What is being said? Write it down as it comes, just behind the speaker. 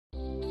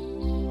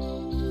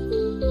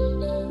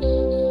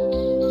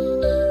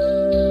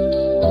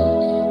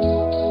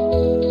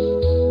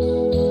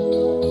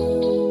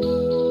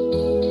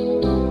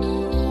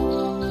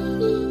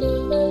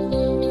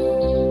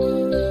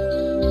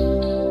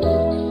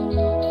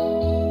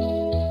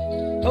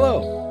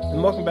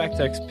and welcome back to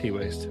XP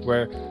Waste,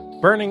 where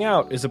burning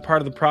out is a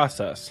part of the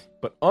process,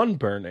 but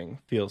unburning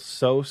feels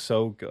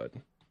so good.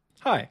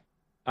 Hi,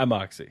 I'm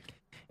Oxy.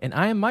 And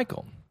I am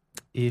Michael.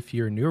 If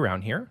you're new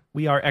around here,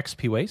 we are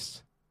XP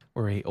Waste.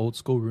 We're a old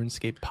school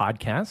RuneScape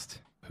podcast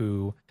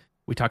who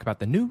we talk about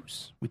the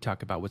news, we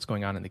talk about what's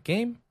going on in the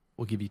game,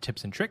 we'll give you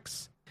tips and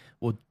tricks.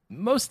 We'll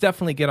most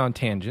definitely get on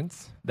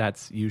tangents.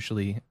 That's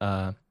usually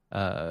a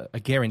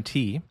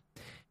guarantee.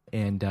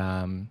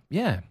 And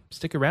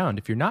stick around.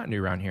 If you're not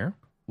new around here,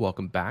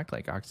 welcome back.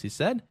 Like Oxy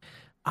said,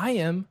 I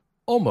am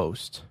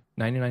almost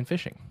 99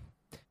 fishing.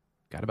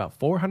 Got about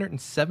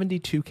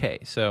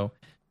 472K. So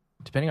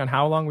depending on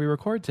how long we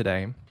record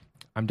today,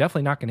 I'm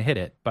definitely not going to hit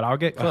it, but I'll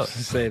get close.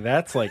 Say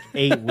that's like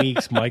 8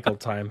 weeks Michael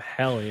time.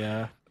 Hell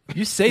yeah.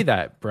 You say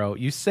that, bro.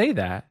 You say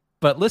that.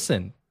 But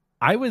listen,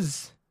 I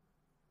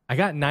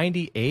got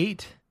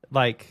 98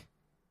 like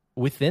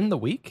within the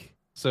week.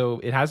 So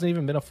it hasn't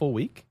even been a full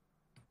week.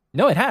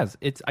 No, it has.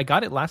 I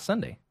got it last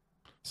Sunday.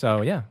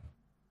 So yeah.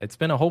 It's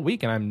been a whole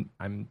week and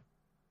I'm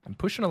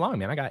pushing along,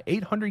 man. I got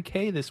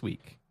 800K this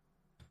week.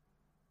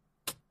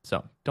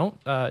 So don't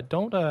tell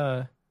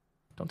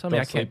me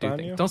I can't do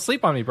things. Don't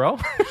sleep on me, bro.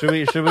 Should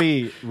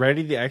we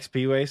ready the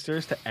XP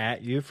wasters to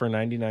at you for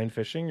 99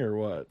 fishing or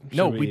what?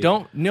 We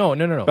don't. No.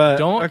 But,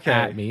 don't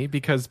at me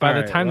because by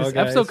the time this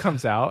episode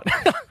comes out,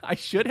 I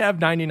should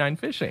have 99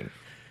 fishing.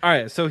 All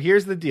right, so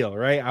here's the deal,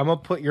 right? I'm going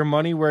to put your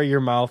money where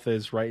your mouth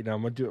is right now.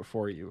 I'm going to do it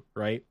for you,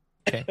 right?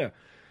 Okay.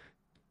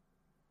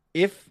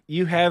 If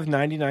you have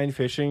 99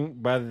 fishing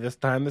by this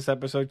time this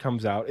episode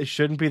comes out, it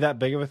shouldn't be that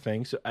big of a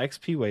thing. So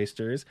XP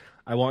Wasters,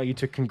 I want you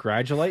to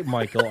congratulate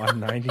Michael on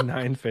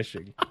 99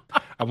 fishing.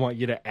 I want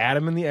you to add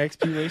him in the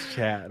XP Waste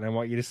chat, and I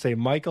want you to say,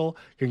 Michael,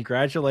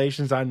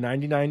 congratulations on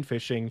 99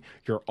 fishing.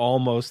 You're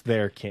almost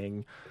there,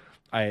 King.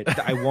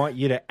 I want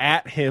you to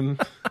at him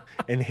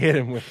and hit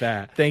him with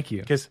that. Thank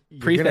you. Because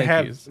you're going to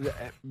have,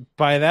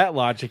 by that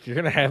logic, you're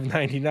going to have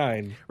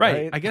 99.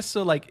 Right. I guess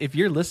so. Like, if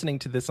you're listening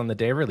to this on the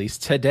day of release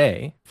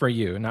today, for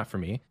you, not for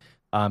me,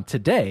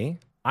 today,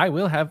 I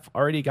will have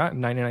already gotten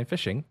 99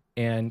 fishing.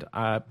 And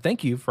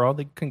thank you for all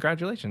the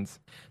congratulations.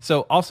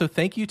 So also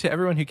thank you to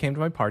everyone who came to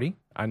my party.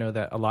 I know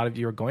that a lot of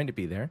you are going to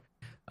be there.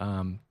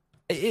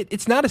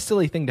 It's not a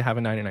silly thing to have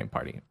a 99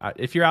 party.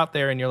 If you're out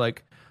there and you're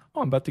like, oh,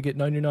 I'm about to get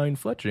 99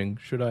 fletching.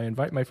 Should I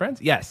invite my friends?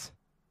 Yes.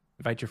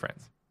 Invite your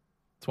friends.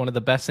 It's one of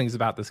the best things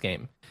about this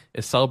game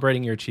is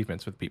celebrating your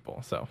achievements with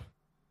people. So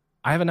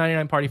I have a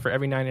 99 party for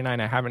every 99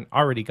 I haven't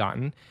already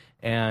gotten,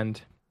 and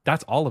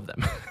that's all of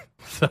them.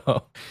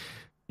 So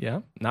yeah,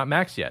 not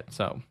maxed yet.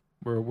 So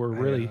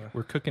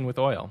we're cooking with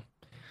oil.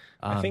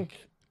 I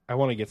think I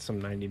want to get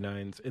some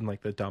 99s in like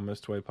the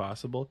dumbest way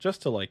possible,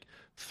 just to like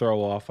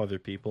throw off other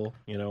people,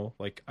 you know?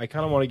 Like I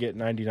kind of want to get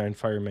 99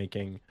 fire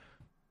making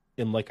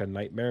in like a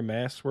Nightmare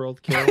Mass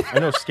world kill. I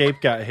know Scape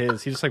got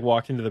his. He just like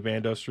walked into the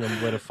Bandos room,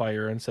 lit a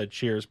fire, and said,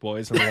 "Cheers,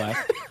 boys," and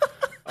left.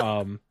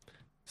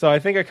 So I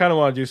think I kind of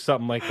want to do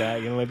something like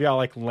that. You know, maybe I'll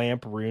like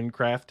lamp rune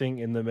crafting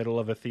in the middle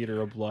of a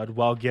theater of blood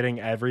while getting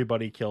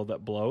everybody killed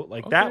at bloat.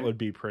 Like that would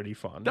be pretty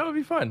fun. That would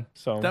be fun.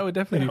 So that would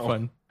definitely be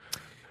fun.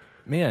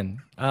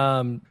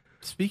 Man,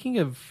 speaking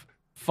of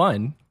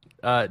fun,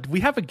 we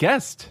have a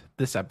guest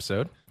this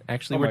episode.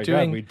 Actually, we're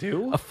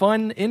doing a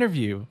fun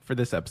interview for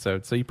this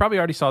episode. So you probably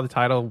already saw the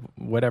title,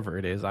 whatever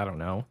it is. I don't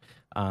know.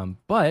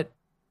 But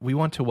we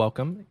want to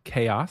welcome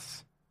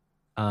Chaos.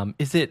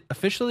 Is it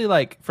officially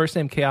like first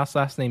name Chaos,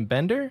 last name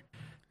Bender?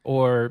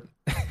 Or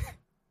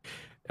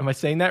am I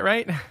saying that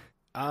right?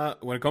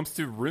 When it comes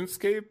to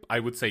RuneScape, I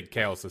would say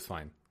Chaos is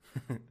fine.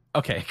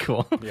 Okay,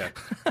 cool. Yeah.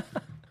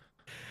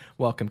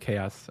 Welcome,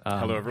 Chaos.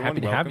 Hello, everyone.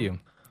 Happy to have you.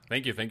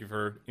 Thank you. Thank you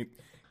for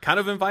kind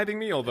of inviting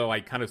me, although I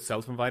kind of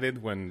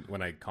self-invited when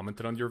I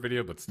commented on your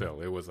video, but still,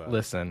 it was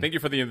listen. Thank you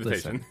for the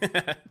invitation.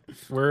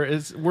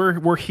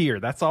 We're here.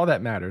 That's all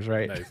that matters,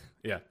 right? Nice.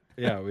 Yeah.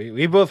 Yeah,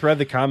 we both read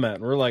the comment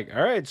and we're like,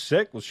 all right,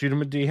 sick. We'll shoot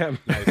him a DM.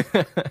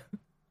 Nice.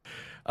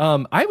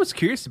 I was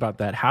curious about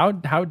that. How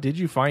did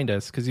you find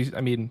us? Because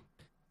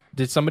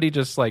did somebody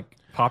just like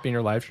pop in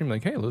your live stream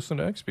like, hey, listen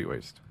to XP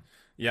Waste?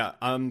 Yeah.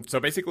 So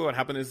basically, what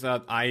happened is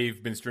that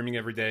I've been streaming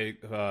every day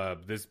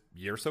this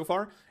year so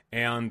far.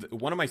 And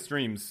one of my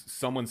streams,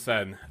 someone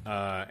said,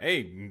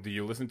 "Hey, do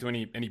you listen to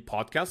any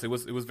podcasts?" It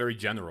was very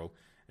general,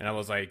 and I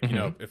was like, you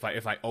know, if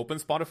I open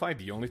Spotify,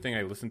 the only thing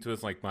I listen to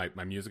is like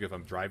my music if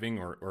I'm driving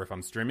or if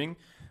I'm streaming.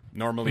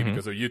 Normally,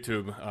 because of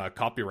YouTube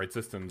copyright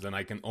systems, and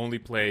I can only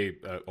play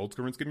old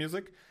school RuneScape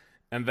music.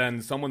 And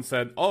then someone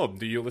said, "Oh,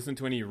 do you listen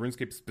to any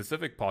RuneScape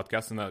specific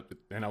podcasts?"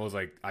 And I was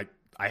like, I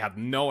had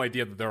no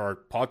idea that there are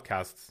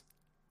podcasts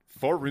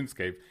for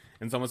RuneScape.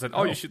 And someone said,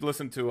 "Oh, you should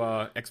listen to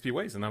XP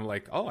Waste." And I'm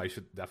like, "Oh, I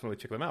should definitely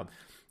check them out."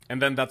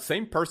 And then that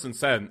same person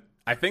said,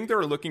 "I think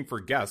they're looking for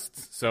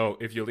guests. So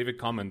if you leave a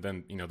comment,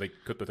 then you know they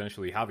could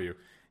potentially have you."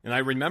 And I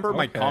remember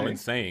my comment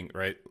saying,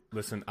 "Right,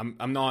 listen,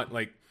 I'm not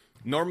like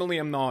normally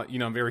I'm not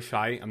I'm very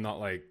shy. I'm not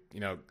like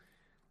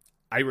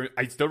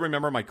I still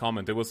remember my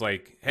comment. It was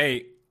like,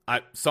 hey,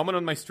 someone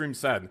on my stream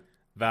said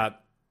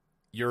that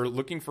you're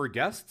looking for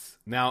guests.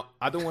 Now,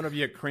 I don't want to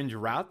be a cringe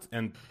rat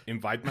and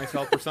invite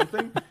myself or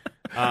something.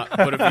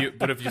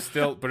 But if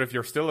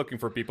you're still looking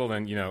for people,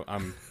 then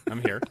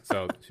I'm here,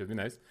 so it should be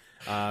nice.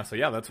 So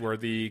yeah, that's where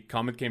the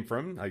comment came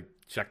from. I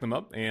checked them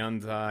up,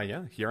 and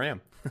yeah, here I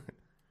am.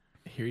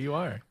 Here you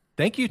are.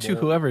 Thank you to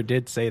whoever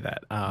did say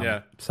that.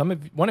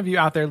 One of you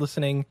out there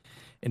listening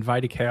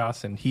invited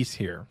Chaos, and he's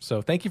here.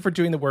 So thank you for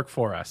doing the work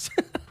for us.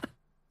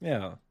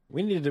 Yeah,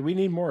 we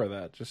need more of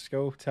that. Just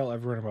go tell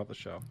everyone about the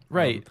show,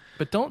 right?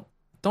 But don't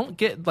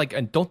get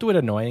and don't do it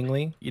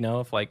annoyingly.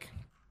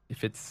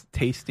 If it's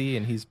tasty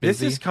and he's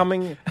busy.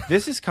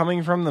 This is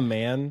coming from the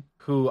man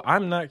who,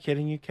 I'm not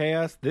kidding you,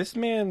 Chaos. This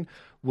man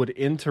would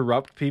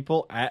interrupt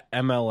people at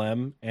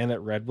MLM and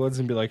at Redwoods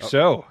and be like,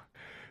 "So,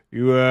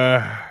 you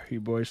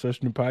boys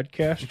listen to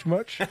podcasts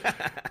much?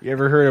 You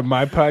ever heard of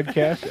my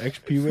podcast,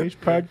 XP Ways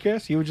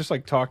podcast?" He would just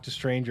talk to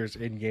strangers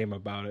in game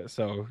about it.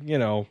 So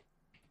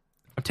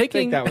I'm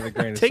taking that with a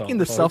grain of salt, taking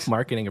the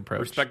self-marketing approach.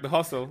 Respect the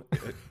hustle.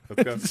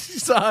 Let's go.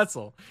 It's a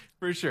hustle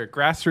for sure.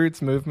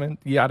 Grassroots movement.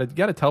 You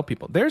gotta tell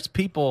people. There's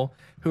people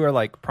who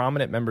are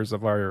prominent members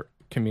of our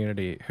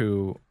community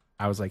who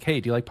I was like, "Hey,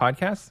 do you like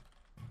podcasts?"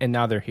 And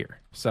now they're here.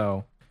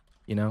 So,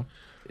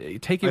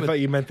 take it. I thought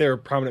you meant they were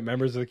prominent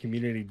members of the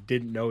community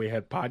didn't know we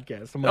had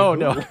podcasts. I'm like, oh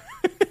no,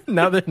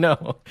 now that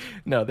no,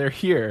 they're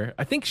here.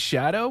 I think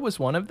Shadow was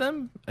one of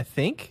them.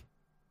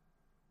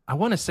 I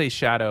want to say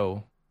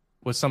Shadow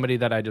was somebody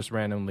that I just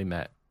randomly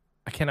met.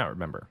 I cannot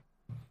remember.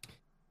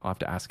 I'll have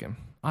to ask him.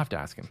 I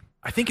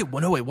think it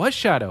was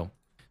Shadow.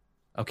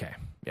 Okay,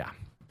 yeah.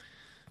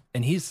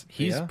 And he's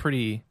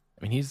pretty.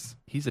 I mean,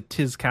 he's a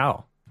Tiz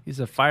Cow. He's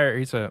a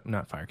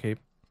not fire cape.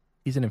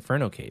 He's an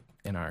Inferno cape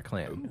in our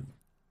clan.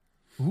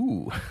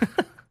 Ooh.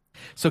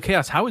 So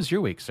Chaos, how was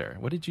your week, sir?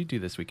 What did you do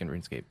this week in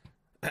RuneScape?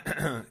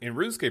 In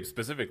RuneScape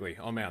specifically,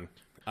 oh man.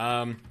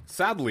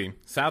 Sadly,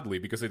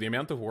 because of the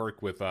amount of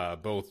work with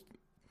both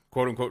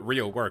quote unquote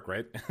real work,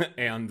 right?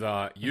 And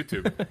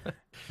YouTube,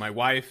 my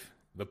wife,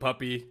 the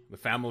puppy, the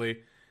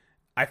family.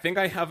 I think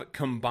I have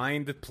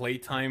combined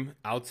playtime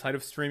outside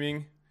of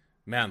streaming.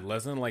 Man,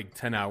 less than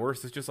 10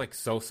 hours. It's just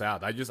so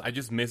sad. I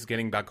just miss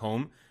getting back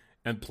home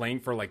and playing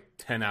for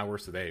 10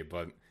 hours a day.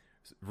 But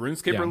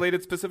RuneScape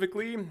related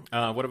specifically,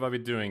 what have I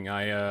been doing?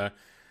 I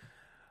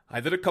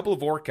did a couple of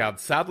workouts.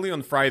 Sadly,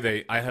 on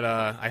Friday, I had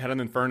an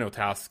Inferno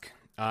task.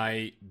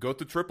 I go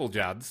to Triple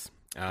Jads,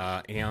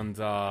 and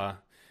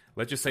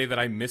let's just say that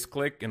I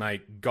misclick and I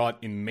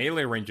got in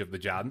melee range of the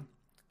Jad.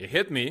 It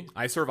hit me.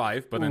 I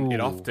survived, but then it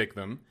off-ticked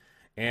them.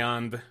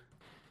 And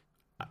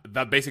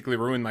that basically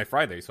ruined my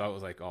Friday. So I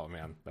was like, oh,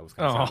 man, that was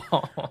kind of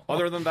sad.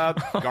 Other than that,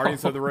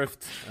 Guardians of the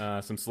Rift,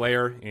 some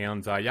Slayer.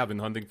 And I've been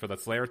hunting for that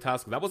Slayer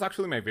task. That was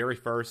actually my very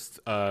first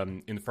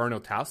Inferno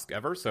task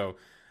ever. So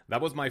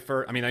that was my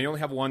first. I mean, I only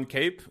have one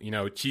cape.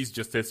 Cheese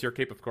just is your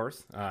cape, of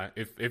course.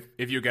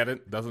 If you get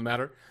it, doesn't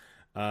matter.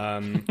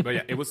 But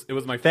yeah, it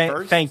was my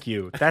first. Thank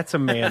you. That's a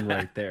man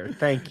right there.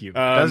 Thank you.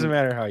 Doesn't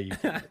matter how you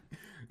do it.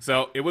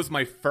 So it was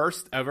my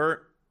first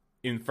ever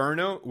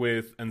Inferno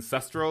with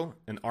Ancestral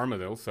and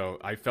Armadil. So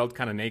I felt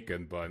kind of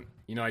naked, but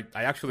I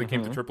actually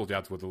came to Triple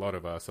Jats with a lot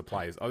of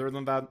supplies. Other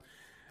than that,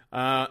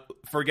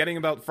 forgetting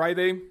about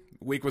Friday,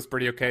 week was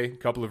pretty okay. A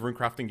couple of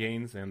runecrafting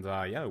gains, and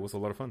yeah, it was a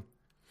lot of fun.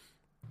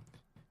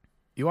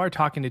 You are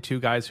talking to two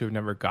guys who have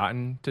never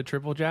gotten to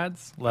Triple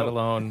Jads, let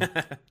alone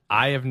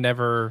I have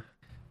never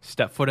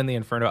stepped foot in the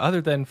Inferno other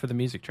than for the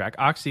music track.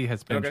 Oxy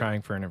has been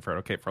trying for an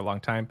Inferno cape for a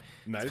long time.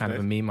 It's kind of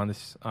a meme on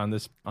this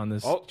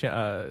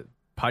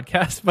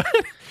podcast, but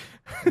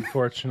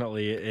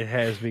unfortunately it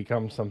has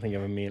become something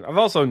of a meme. I've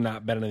also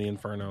not been in the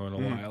Inferno in a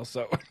while,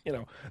 so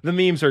the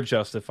memes are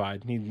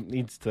justified. He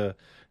needs to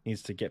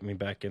get me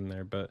back in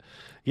there. But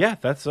yeah,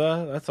 that's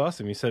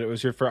awesome. You said it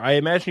was your first. I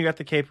imagine you got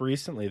the cape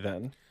recently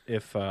then,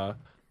 if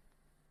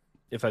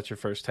that's your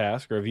first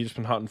task, or have you just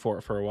been hunting for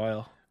it for a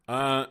while?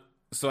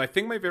 So I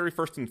think my very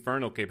first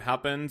Inferno cape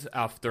happened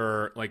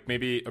after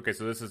maybe, okay,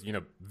 so this is,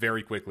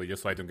 very quickly,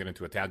 just so I don't get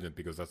into a tangent,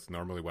 because that's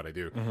normally what I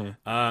do.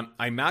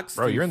 I maxed...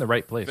 Bro, you're in the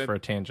right place for a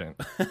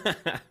tangent.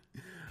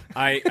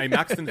 I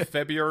maxed in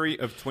February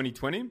of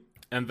 2020,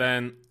 and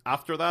then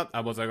after that,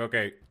 I was like,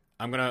 okay,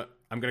 I'm gonna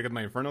get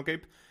my Inferno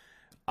cape.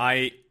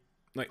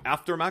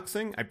 After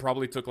maxing, I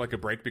probably took a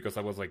break because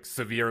I was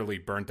severely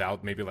burnt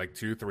out, maybe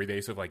 2-3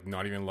 days of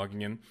not even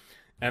logging in.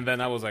 And then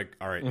I was like,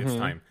 all right, it's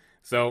time.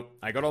 So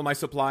I got all my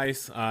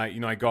supplies.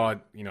 I got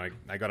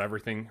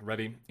everything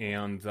ready,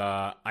 and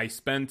I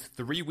spent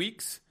 3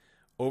 weeks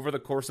over the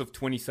course of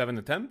 27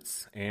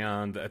 attempts.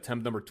 And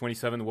attempt number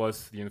 27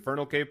 was the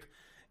Inferno cape.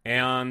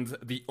 And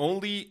the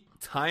only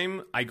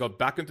time I got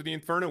back into the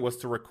Inferno was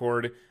to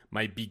record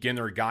my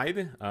beginner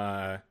guide.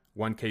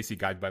 One Casey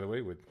guide, by the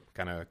way, with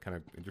kind of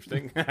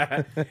interesting.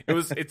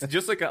 It's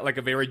just like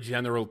a very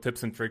general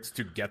tips and tricks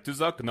to get to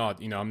Zuck.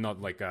 Not I'm not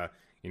a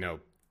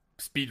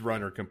speed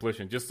run or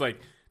completion. Just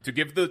to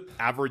give the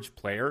average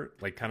player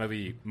kind of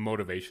the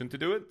motivation to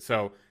do it.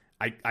 So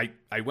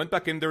I went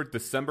back in there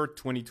December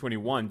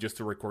 2021 just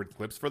to record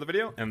clips for the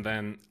video, and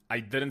then I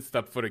didn't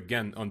step foot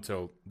again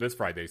until this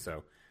Friday.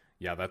 So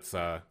yeah, that's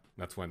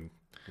when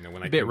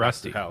when I bit came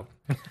rusty. back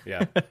to hell.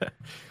 Yeah.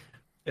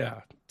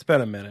 Yeah, it's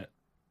been a minute.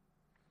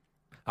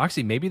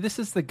 Actually, maybe this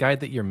is the guide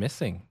that you're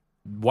missing.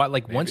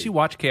 Once Maybe. you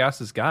watch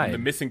Chaos's guide, The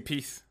missing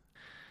piece.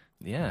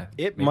 yeah,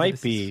 It maybe might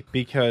this be is-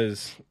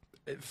 because,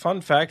 fun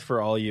fact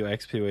for all you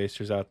XP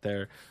wasters out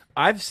there,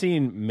 I've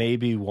seen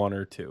maybe one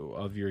or two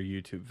of your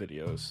YouTube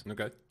videos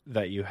Okay.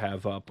 that you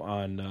have up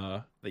on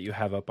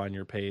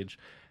your page,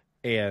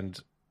 and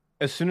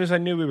as soon as I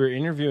knew we were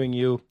interviewing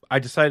you, I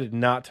decided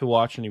not to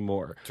watch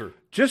anymore. True.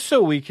 Just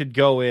so we could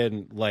go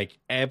in like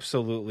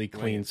absolutely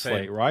clean Same.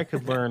 slate, where I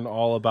could learn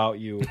all about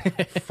you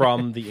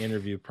from the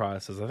interview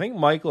process. I think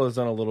Michael has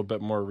done a little bit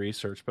more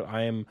research, but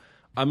I'm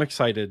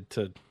excited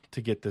to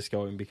get this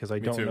going because I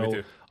don't too, me know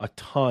too. a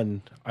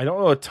ton. I don't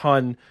know a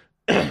ton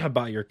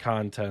about your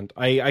content.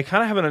 I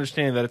kind of have an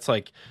understanding that it's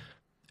like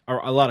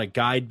a lot of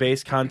guide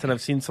based content. I've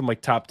seen some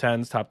like top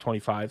 10s, top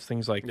 25s,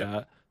 things like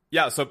that.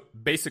 Yeah, so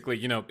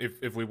basically,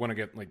 if we want to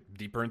get like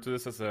deeper into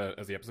this as the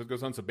episode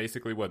goes on, so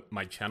basically what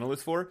my channel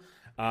is for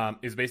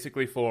is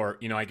basically for,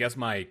 I guess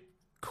my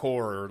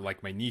core or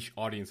like my niche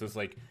audience is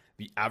like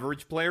the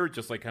average player,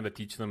 just like kind of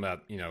teach them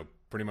that,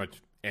 pretty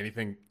much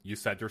anything you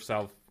set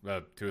yourself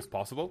to is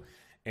possible.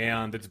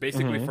 And it's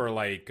basically for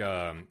like,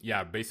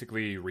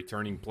 basically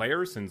returning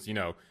players since,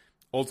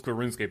 old school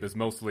RuneScape is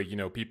mostly,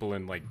 people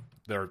in like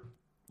their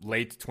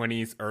late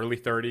 20s, early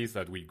 30s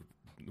that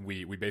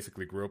we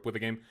basically grew up with the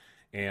game.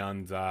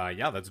 And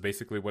that's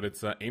basically what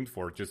it's aimed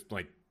for. Just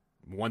like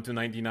 1 to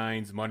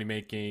 99s, money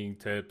making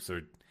tips,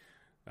 or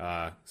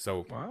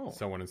so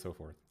on and so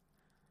forth.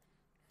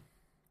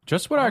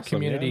 just what our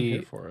Awesome. Yeah, I'm community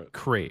here for it.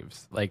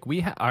 craves. Like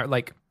we are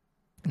like,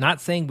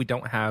 not saying we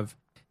don't have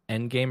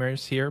end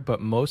gamers here,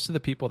 but most of the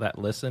people that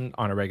listen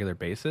on a regular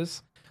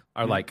basis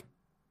are like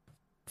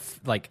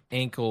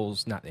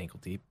ankles, not ankle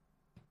deep.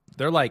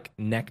 They're like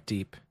neck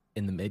deep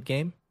in the mid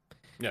game.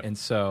 Yep. And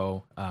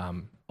so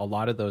a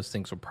lot of those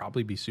things will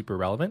probably be super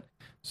relevant.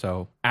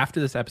 So after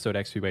this episode,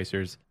 XP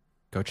Wasters,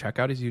 go check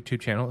out his YouTube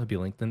channel. It'll be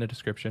linked in the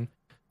description.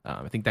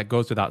 I think that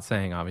goes without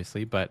saying,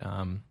 obviously. But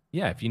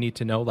if you need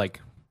to know like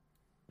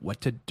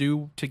what to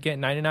do to get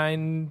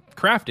 99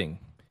 crafting,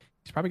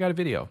 he's probably got a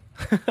video.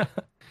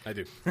 I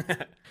do.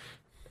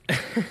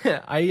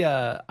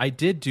 I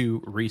did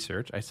do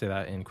research. I say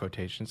that in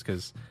quotations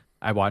because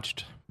I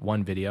watched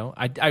one video.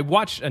 I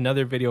watched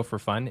another video for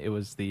fun. It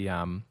was the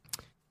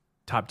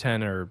top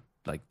 10 or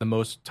like the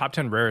most top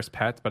 10 rarest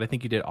pets, but I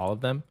think you did all of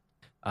them.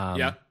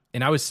 Yeah.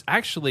 And I was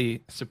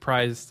actually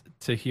surprised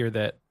to hear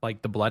that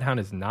like the Bloodhound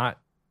is not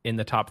in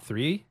the top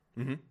 3,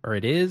 or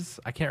it is.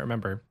 I can't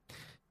remember.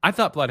 I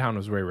thought Bloodhound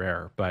was way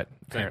rare, but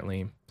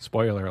apparently,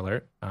 spoiler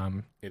alert,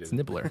 it's is.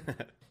 Nibbler.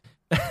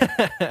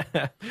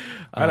 I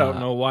don't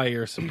know why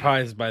you're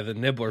surprised by the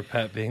Nibbler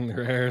pet being the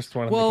rarest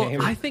one in the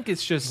game. I think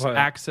it's just What?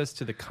 access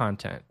to the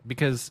content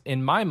because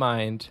in my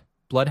mind,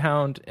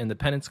 Bloodhound and the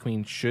Penance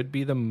Queen should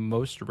be the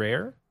most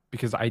rare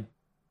because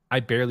I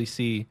barely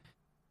see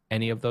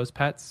any of those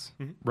pets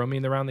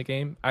roaming around the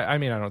game. I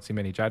mean, I don't see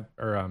many Jad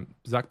or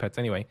Zuck pets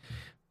anyway,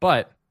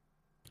 but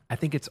I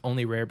think it's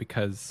only rare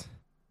because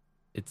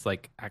it's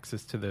like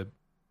access to the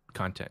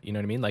content. You know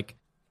what I mean? Like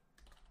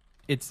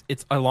it's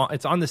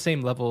on the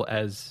same level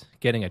as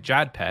getting a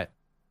Jad pet.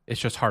 It's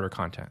just harder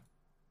content.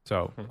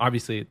 So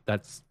obviously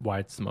that's why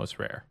it's the most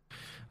rare.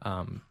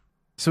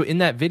 So in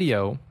that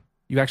video,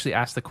 you actually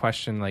asked the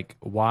question like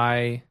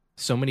why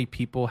so many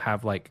people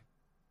have like,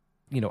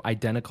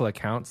 identical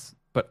accounts,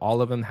 but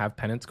all of them have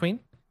Penance Queen.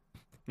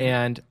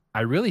 And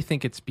I really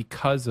think it's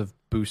because of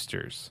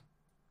boosters.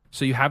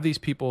 So you have these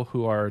people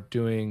who are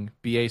doing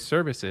BA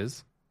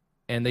services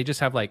and they just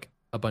have like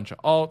a bunch of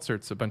alts or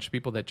it's a bunch of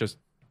people that just,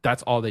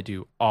 that's all they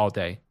do all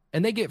day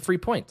and they get free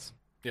points.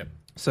 Yeah.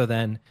 So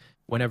then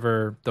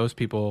whenever those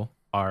people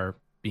are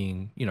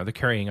being, they're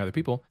carrying other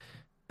people,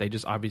 they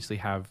just obviously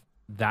have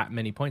that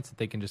many points that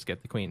they can just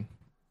get the queen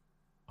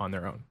on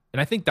their own. And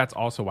I think that's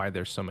also why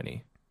there's so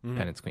many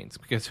Penance Queens,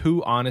 because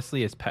who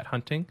honestly is pet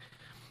hunting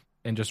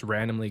and just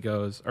randomly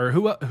goes, or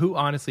who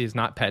honestly is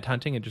not pet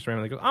hunting and just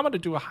randomly goes, I'm going to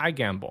do a high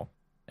gamble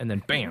and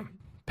then bam,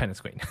 Penance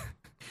Queen.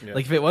 Yeah.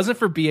 Like if it wasn't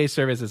for BA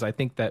services, I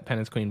think that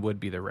Penance Queen would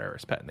be the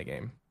rarest pet in the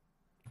game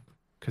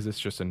because it's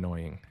just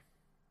annoying.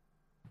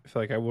 I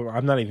feel like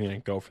I'm not even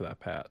going to go for that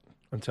pet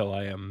until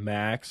I am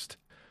maxed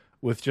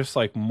with just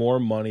like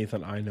more money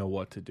than I know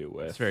what to do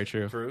with. It's very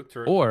true.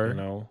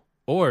 True.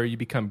 Or you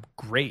become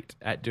great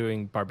at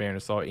doing Barbarian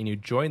Assault and you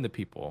join the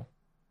people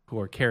who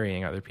are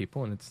carrying other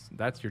people, and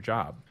that's your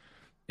job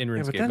in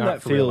RuneScape. But then not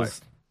that for real feels,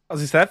 life. I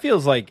was gonna say, that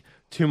feels like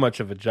too much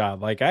of a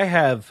job. Like I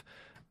have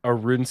a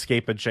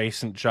RuneScape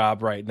adjacent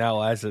job right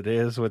now as it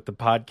is with the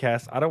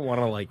podcast. I don't want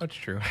to like That's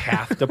true.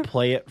 have to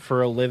play it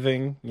for a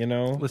living,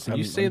 Listen,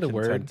 you say the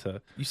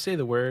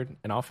word,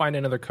 and I'll find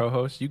another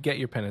co-host. You get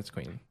your Penance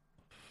Queen.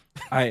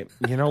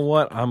 You know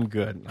what? I'm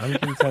good. I'm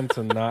content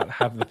to not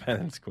have the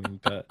Penance Queen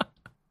pet.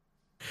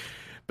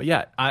 But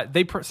yeah,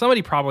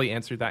 somebody probably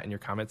answered that in your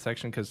comment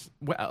section because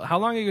how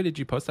long ago did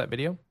you post that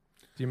video? Do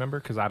you remember?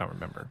 Because I don't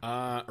remember.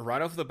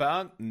 Right off the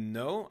bat,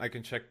 no. I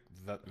can check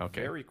that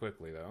Okay. very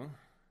quickly though.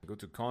 Go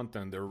to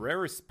content. The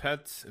rarest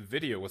pet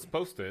video was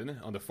posted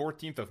on the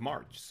 14th of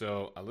March,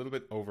 so a little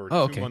bit over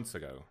 2 months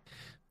ago.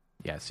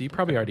 Yeah, so you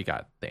probably already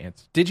got the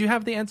answer. Did you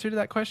have the answer to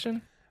that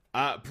question?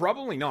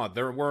 Probably not.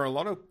 There were a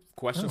lot of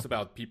questions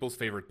about people's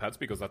favorite pets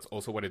because that's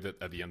also what I did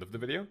at the end of the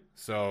video.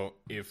 So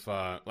if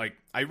like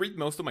I read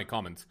most of my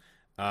comments,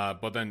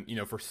 but then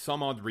for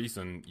some odd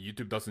reason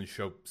YouTube doesn't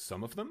show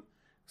some of them.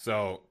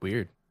 So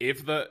weird.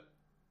 If the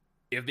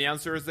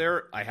answer is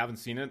there, I haven't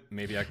seen it.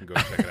 Maybe I can go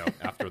check it out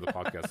after the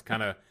podcast.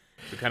 Kind of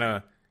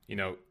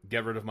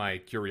get rid of my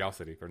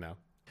curiosity for now.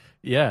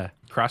 Yeah,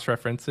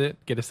 cross-reference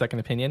it, get a second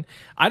opinion.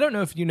 I don't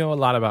know if you know a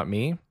lot about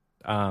me,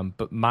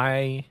 but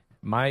my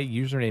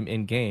username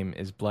in game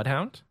is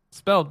Bloodhound,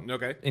 spelled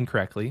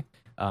incorrectly.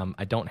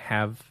 I don't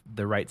have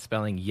the right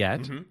spelling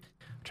yet. Mm-hmm. I'm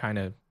trying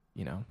to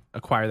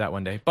acquire that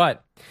one day.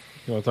 But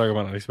you want to talk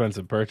about an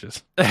expensive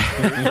purchase?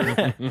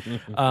 I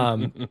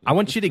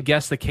want you to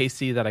guess the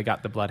KC that I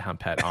got the Bloodhound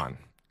pet on,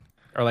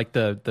 or like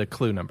the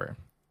clue number.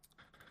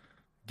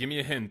 Give me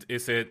a hint.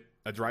 Is it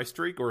a dry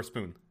streak or a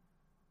spoon?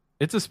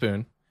 It's a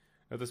spoon.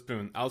 It's a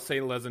spoon. I'll say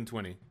less than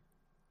 20.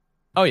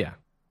 Oh yeah.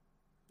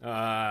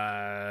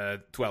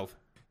 12.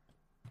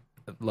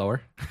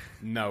 Lower.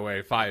 No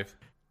way. 5.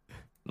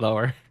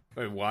 Lower.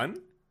 Wait, 1?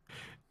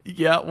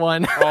 Yeah,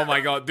 1. Oh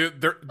my god, dude!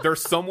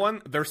 There's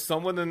someone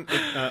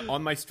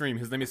on my stream.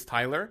 His name is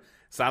Tyler.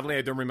 Sadly,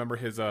 I don't remember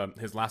his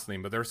last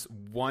name, but there's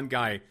one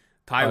guy,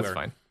 Tyler. Oh, that's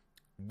fine.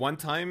 One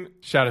time,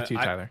 shout out to you,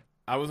 Tyler.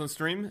 I was on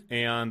stream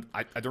and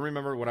I don't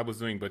remember what I was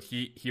doing, but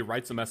he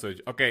writes a message.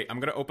 Okay,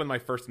 I'm gonna open my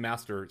first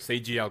master. Say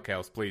GL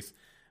Chaos, please.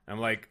 I'm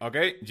like,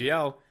 okay,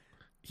 GL.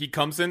 He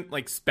comes in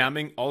like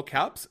spamming all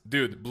caps,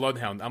 dude.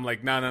 Bloodhound. I'm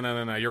like,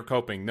 no. You're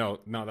coping. No,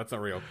 that's not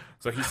real.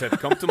 So he said,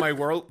 come to my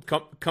world.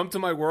 Come to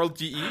my world.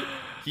 GE.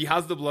 He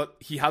has the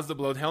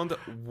Bloodhound.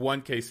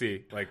 1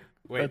 KC. Like,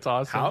 wait, that's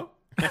awesome.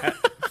 How?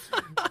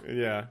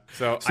 Yeah.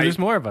 So there's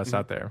more of us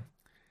out there.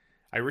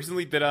 I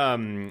recently did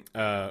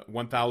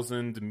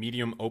 1,000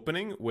 medium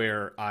opening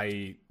where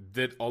I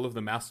did all of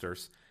the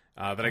masters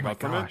that I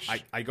got from it.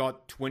 I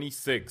got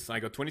 26.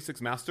 I got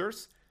 26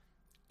 masters.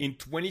 In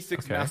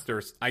 26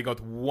 masters, I got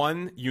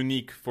 1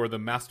 unique for the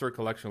master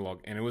collection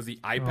log, and it was the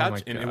eye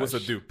patch, and it was a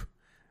dupe.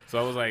 So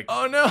I was like,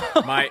 "Oh no!"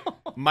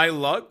 my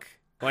luck,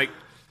 like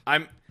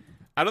I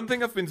don't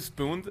think I've been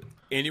spooned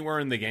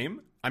anywhere in the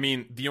game. I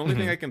mean, the only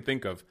thing I can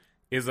think of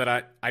is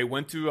that I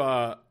went to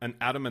an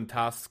adamant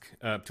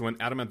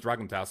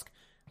dragon task.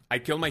 I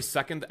kill my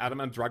second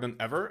adamant dragon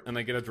ever, and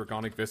I get a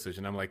draconic visage,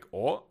 and I'm like,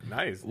 "Oh,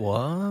 nice."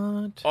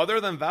 What? Other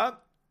than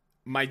that,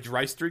 my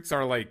dry streaks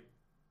are like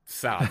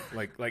sad,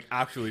 like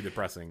actually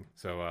depressing.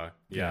 So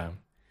yeah.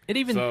 It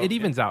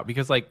evens out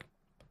because like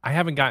I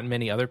haven't gotten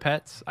many other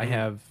pets. I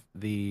have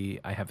the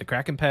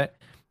Kraken pet,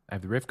 I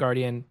have the Rift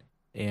Guardian,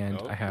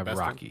 and I have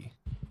Rocky.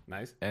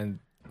 Nice. And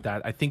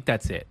that I think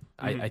that's it.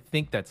 I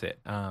think that's it.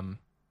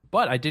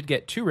 But I did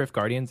get 2 Rift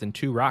Guardians and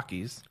 2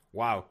 Rockies.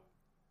 Wow.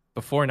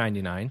 Before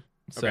 99.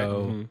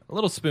 So a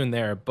little spoon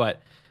there,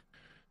 but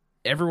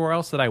everywhere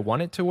else that I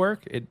want it to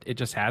work, it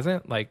just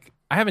hasn't. Like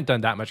I haven't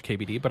done that much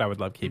KBD, but I would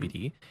love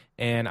KBD.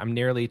 And I'm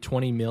nearly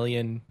 20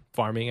 million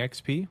farming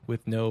XP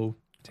with no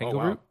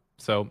Tangle Root.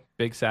 So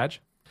big Sag.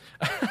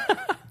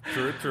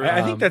 True.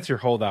 I think that's your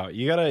holdout.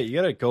 You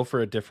gotta go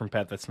for a different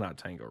pet that's not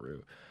Tangle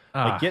Root.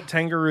 Like get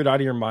Tangle Root out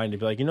of your mind and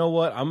be like, you know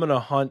what? I'm gonna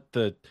hunt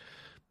the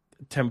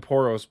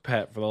Temporos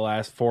pet for the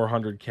last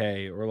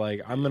 400k, or like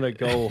I'm gonna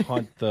go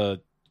hunt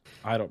the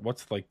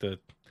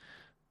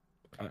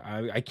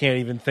I can't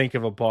even think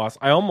of a boss.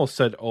 I almost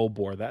said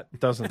Obor. That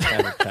doesn't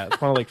have a pet.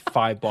 It's one of like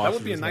 5 bosses. That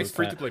would be a nice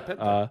free-to-play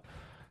pet.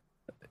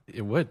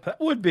 It would.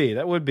 That would be.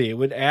 It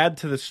would add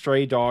to the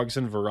stray dogs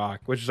in Varrock,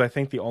 which is I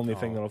think the only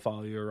thing that'll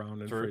follow you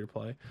around in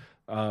free-to-play.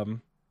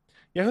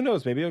 Yeah, who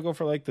knows? Maybe I'll go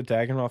for like the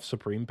Daganroth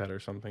Supreme pet or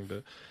something.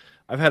 But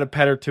I've had a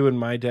pet or 2 in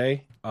my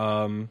day.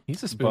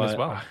 He's a spoon as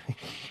well.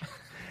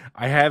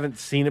 I haven't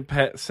seen a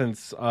pet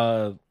since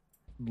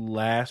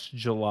last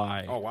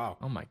July. Oh wow!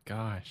 Oh my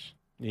gosh!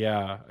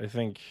 Yeah, I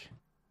think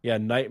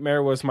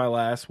Nightmare was my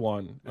last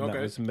one, and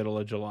that was the middle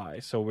of July.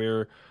 So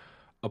we're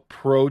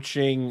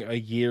approaching a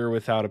year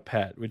without a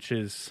pet, which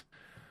is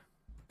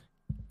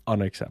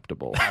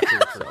unacceptable.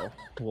 So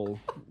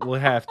we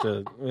have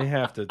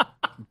to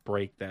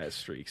break that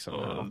streak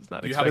somehow.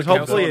 Because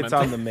hopefully it's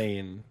on the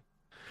main.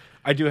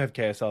 I do have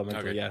Chaos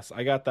Elemental. Okay. Yes,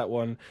 I got that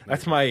one.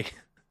 Nice.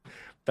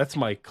 That's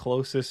my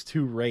closest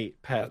to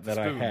rate pet that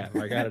I have.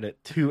 I got it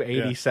at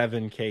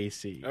 287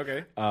 KC.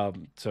 Okay.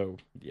 So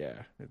yeah,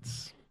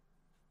 it's.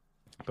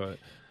 But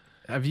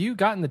have you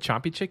gotten the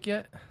Chompy Chick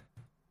yet?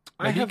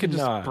 Maybe you could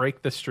just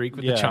break the streak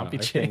with the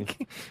Chompy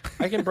Chick.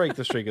 I can break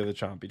the streak of the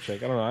Chompy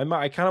Chick. I don't know.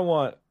 I kind of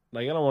want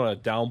I don't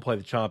want to downplay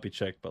the Chompy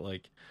Chick, but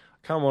like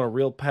I kind of want a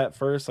real pet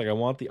first. Like I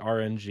want the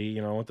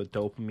RNG. I want the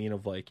dopamine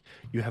of like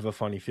you have a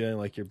funny feeling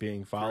like you're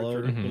being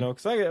followed. Mm-hmm. You know,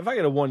 because if I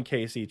get a 1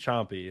 KC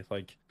Chompy, it's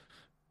like.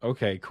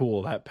 Okay,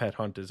 cool. That pet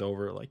hunt is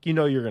over. Like,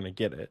 you're going to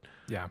get it.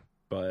 Yeah.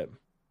 But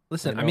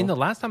listen, I mean, the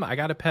last time I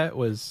got a pet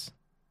was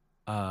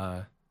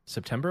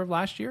September of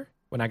last year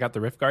when I got the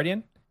Rift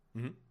Guardian.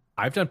 Mm-hmm.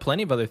 I've done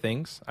plenty of other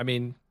things. I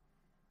mean,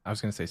 I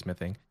was going to say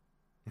smithing.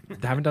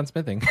 I haven't done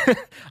smithing.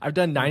 I've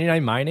done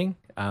 99 mining.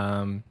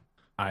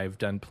 I've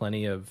done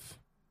plenty of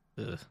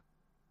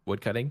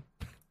wood cutting.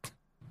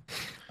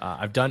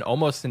 I've done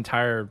almost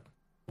entire,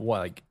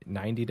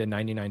 90 to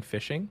 99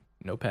 fishing.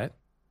 No pet.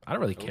 I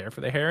don't really care for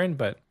the heron,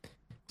 but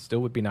still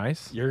would be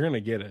nice. You're gonna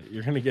get it.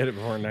 You're gonna get it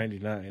before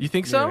 99. You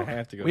think You're so? gonna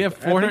have to go. We have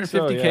I think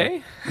so,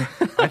 450K.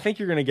 yeah. I think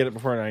you're gonna get it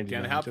before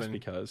 99. Can happen Just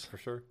because. for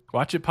sure.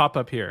 Watch it pop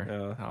up here.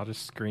 Yeah. I'll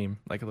just scream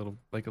like a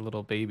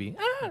little baby.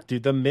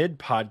 Dude, the mid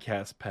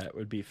podcast pet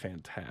would be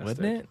fantastic,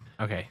 Wouldn't it?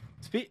 Okay.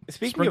 Speaking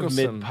Sprinkle of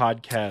mid some-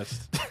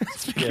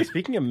 podcast, yeah.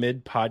 Speaking of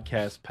mid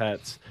podcast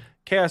pets,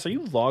 Chaos, are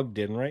you logged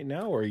in right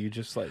now, or are you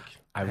just like?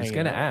 I was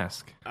hanging gonna out?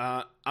 ask.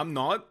 I'm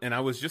not, and I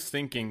was just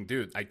thinking,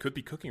 dude, I could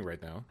be cooking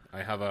right now.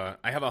 I have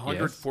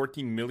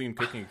 114 million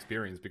cooking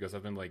experience because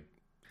I've been like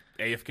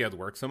AFK at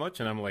work so much,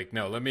 and I'm like,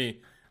 no, let me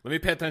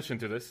pay attention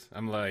to this.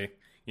 I'm like,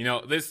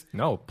 this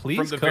No, please.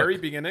 from the cook. very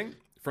beginning.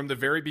 From the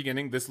very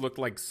beginning, this looked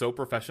like so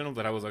professional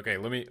that I was okay.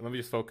 Let me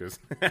just focus.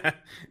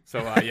 So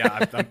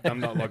yeah, I'm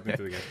not logged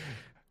into the game.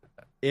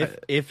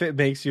 If it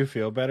makes you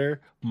feel better,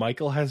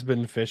 Michael has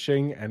been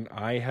fishing, and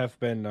I have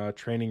been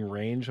training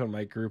range on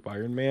my group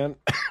Ironman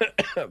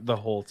the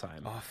whole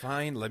time. Oh,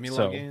 fine. Let me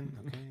So- log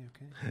in.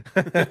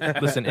 Okay.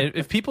 Listen,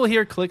 if people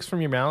hear clicks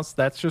from your mouse,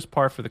 that's just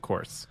par for the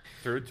course.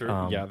 True.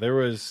 Yeah,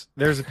 there's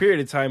a period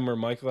of time where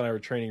Michael and I were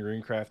training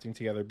rune crafting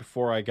together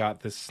before I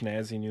got this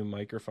snazzy new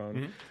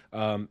microphone.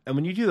 And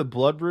when you do the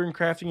blood rune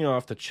crafting, you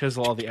have to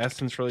chisel all the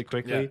essence really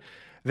quickly. Yeah.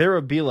 There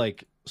would be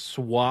like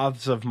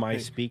swaths of my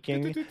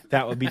speaking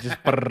that would be just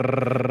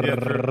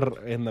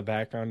in the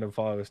background of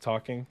while I was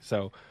talking.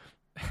 So,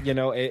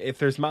 if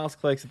there's mouse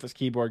clicks, if there's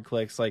keyboard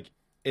clicks, like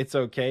it's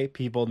okay.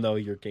 People know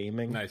you're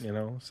gaming, Nice.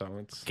 so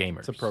it's Gamers.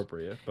 It's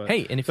appropriate. But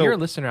Hey, and if so- you're a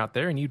listener out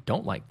there and you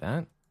don't like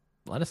that,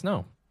 let us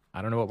know.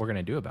 I don't know what we're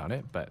gonna do about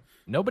it, but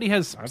nobody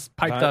has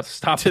piped not up.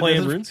 stop to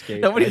playing this-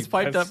 RuneScape. Nobody's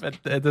Like, piped up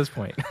at this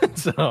point,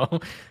 so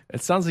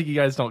it sounds like you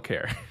guys don't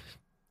care.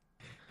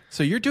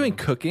 So you're doing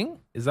cooking?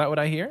 Is that what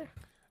I hear?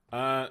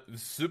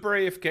 Super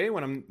AFK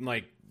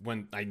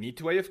when I need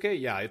to AFK.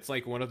 Yeah, it's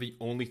like one of the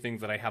only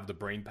things that I have the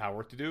brain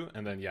power to do.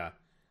 And then yeah,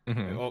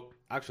 well,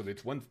 actually,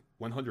 it's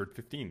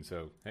 115.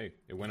 So hey,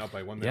 it went up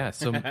by 1 minute. Yeah.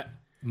 So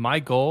my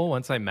goal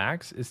once I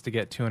max is to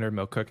get 200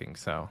 mil cooking.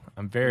 So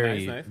I'm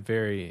very Nice.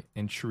 very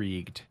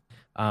intrigued.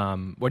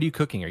 What are you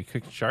cooking? Are you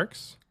cooking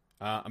sharks?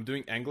 I'm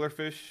doing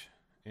anglerfish.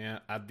 Yeah,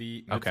 at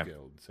the Mids Okay.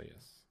 Guild. So yes.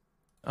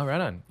 Oh,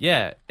 right on.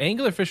 Yeah,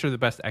 anglerfish are the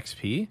best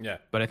XP. Yeah.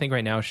 But I think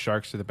right now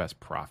sharks are the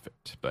best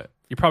profit. But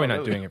you're probably not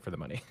really? doing it for the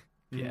money.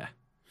 Yeah.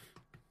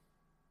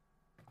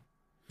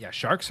 Yeah,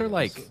 sharks are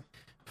like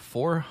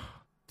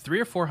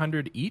 300 or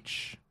 400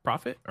 each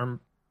profit. Or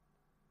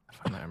if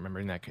I'm not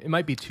remembering that, it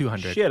might be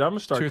 200. shit, I'm gonna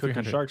start 200 or cooking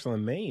 300. sharks on the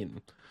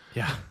main.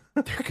 Yeah,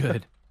 they're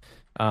good.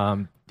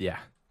 Yeah,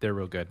 they're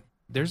real good.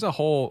 There's a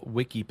whole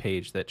wiki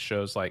page that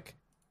shows like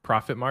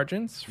profit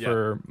margins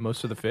for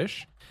most of the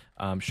fish.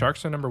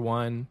 Sharks are number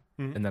one,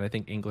 and then I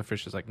think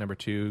anglerfish is like number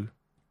two,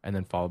 and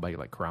then followed by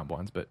like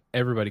karambwans. But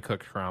everybody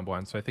cooks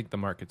karambwans, so I think the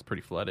market's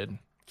pretty flooded.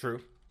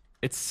 True.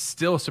 It's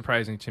still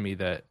surprising to me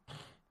that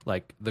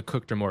like the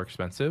cooked are more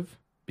expensive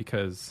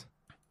because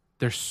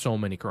there's so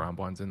many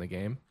karambwans in the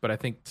game. But I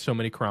think so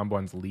many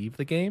karambwans leave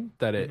the game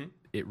that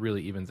it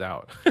really evens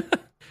out.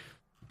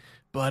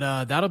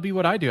 But that'll be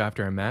what I do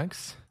after I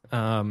max.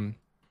 I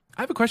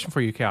have a question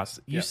for you, Chaos.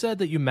 You Yeah. said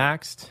that you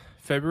maxed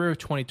February of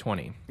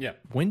 2020. Yeah.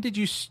 When did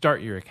you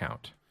start your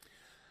account?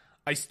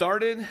 I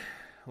started,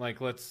 like,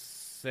 let's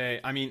say,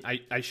 I mean,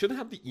 I should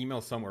have the email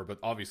somewhere, but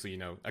obviously,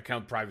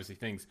 account privacy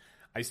things.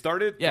 I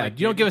started. Yeah, like,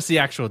 you don't give us the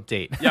actual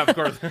date. Yeah, of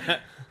course.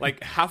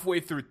 Like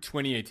halfway through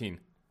 2018.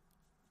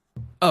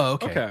 Oh,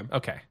 okay.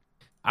 Okay.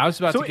 I was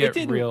about to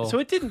get real. So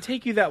it didn't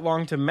take you that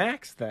long to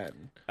max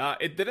then.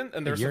 It didn't,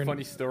 and there's year a and-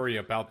 funny story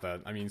about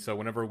that. I mean, so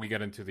whenever we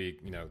get into the,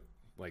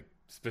 like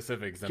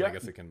specifics, then I Yeah.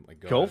 guess I can like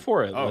Go ahead.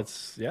 for it. Oh.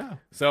 Yeah.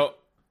 So,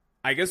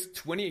 I guess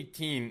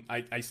 2018,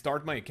 I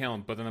started my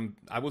account, but then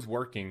I was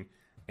working,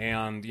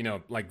 and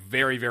like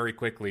very very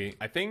quickly.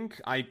 I think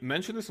I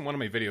mentioned this in one of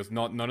my videos,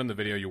 not in the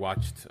video you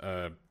watched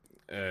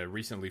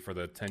recently for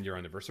the 10-year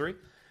anniversary.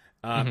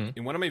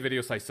 In one of my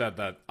videos, I said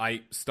that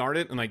I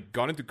started and I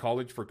got into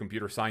college for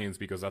computer science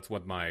because that's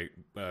what my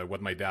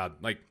dad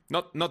like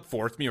not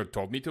forced me or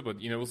told me to, but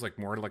it was like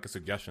more like a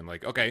suggestion.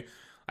 Like, okay,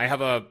 I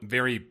have a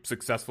very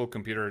successful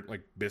computer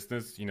like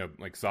business,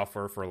 like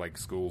software for like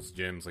schools,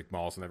 gyms, like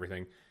malls, and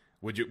everything.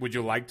 Would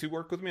you like to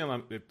work with me?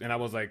 And I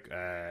was like,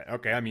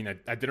 okay. I mean,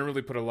 I didn't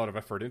really put a lot of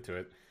effort into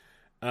it.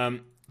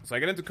 So I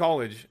get into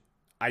college.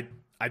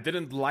 I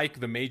didn't like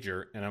the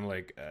major, and I'm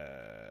like,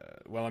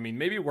 well, I mean,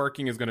 maybe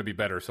working is going to be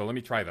better, so let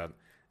me try that.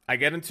 I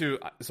get into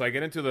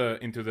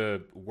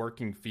the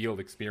working field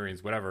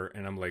experience, whatever,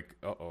 and I'm like,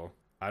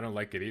 I don't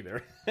like it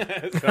either.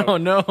 Oh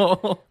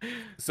no.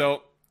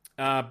 So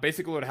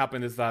basically, what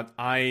happened is that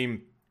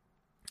I'm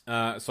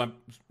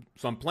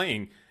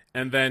playing,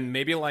 and then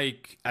maybe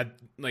like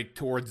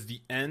towards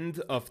the end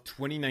of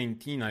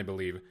 2019, I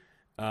believe.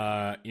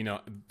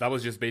 That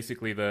was just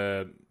basically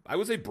the I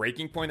would say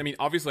breaking point. I mean,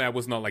 obviously I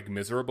was not like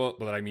miserable,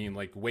 but I mean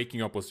like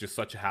waking up was just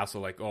such a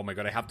hassle. Like, oh my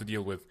god, I have to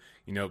deal with,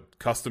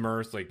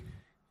 customers. Like,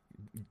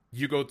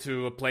 you go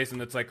to a place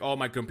and it's like, oh,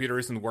 my computer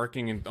isn't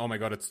working, and oh my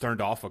god, it's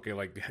turned off. Okay,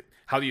 like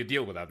how do you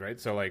deal with that, right?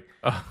 So like,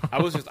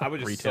 I was just so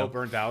Retail.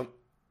 burnt out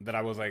that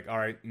I was like, all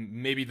right,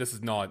 maybe this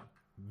is not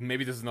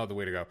the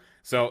way to go.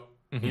 So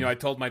I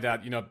told my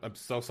dad, I'm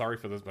so sorry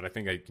for this, but I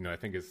think I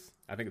think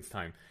it's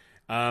time.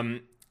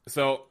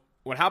 So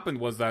what happened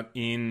was that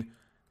in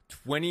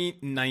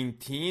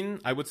 2019,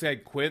 I would say I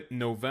quit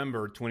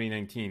November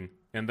 2019,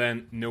 and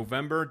then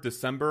November,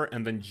 December,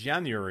 and then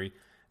January,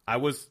 I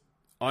was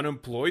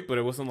unemployed, but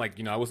it wasn't like,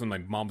 I was in my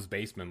mom's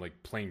basement,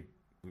 like playing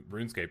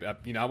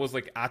RuneScape. I was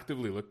like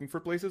actively looking for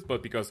places,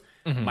 but because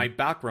my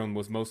background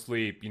was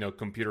mostly,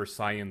 computer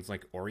science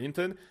like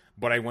oriented,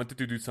 but I wanted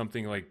to do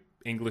something like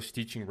English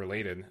teaching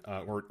related,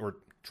 or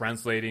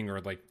translating,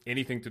 or like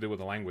anything to do with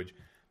the language.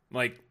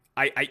 Like,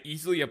 I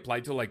easily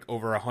applied to like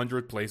over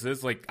 100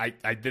 places. Like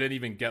I didn't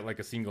even get like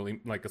a single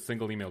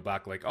email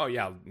back. Like, oh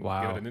yeah,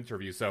 Wow. give it an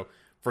interview. So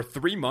for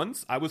 3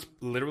 months, I was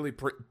literally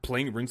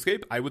playing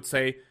RuneScape. I would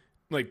say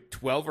like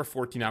 12 or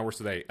 14 hours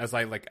a day as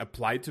I like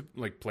applied to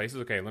like places.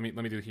 Okay, let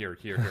me do here.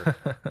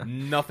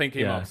 Nothing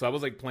came Yeah. up. So I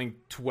was like playing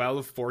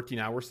 12, 14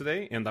 hours a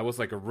day, and that was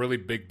like a really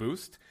big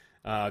boost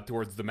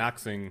towards the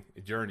maxing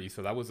journey.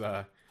 So that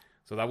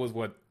was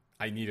what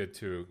I needed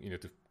to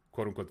to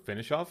quote unquote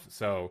finish off.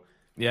 So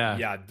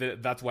Yeah.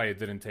 that's why it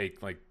didn't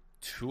take like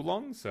too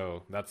long.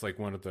 So that's like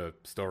one of the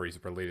stories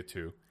related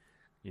to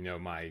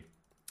my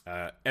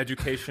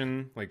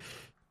education, like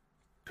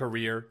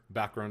career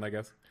background, I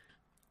guess.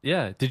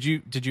 Yeah. Did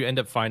you end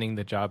up finding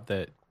the job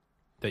that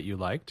you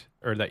liked,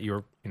 or that you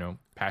were,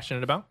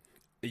 passionate about?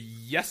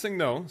 Yes and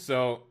no.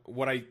 So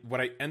what I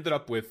ended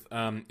up with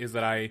is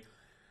that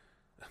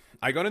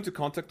I got into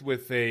contact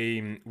with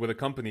a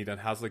company that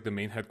has like the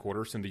main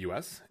headquarters in the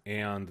U.S.,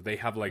 and they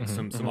have like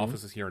some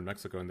offices here in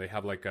Mexico, and they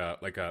have like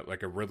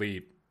a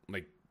really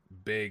like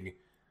big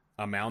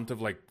amount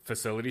of like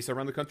facilities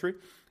around the country.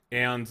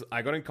 And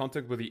I got in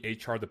contact with the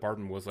HR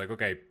department. Was like,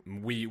 okay,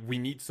 we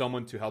need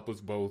someone to help us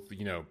both,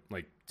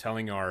 like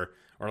telling or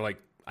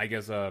like, I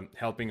guess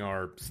helping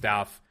our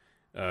staff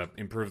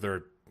improve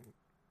their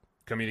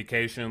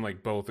communication,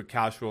 like both the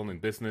casual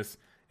and business.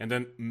 And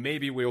then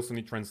maybe we also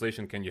need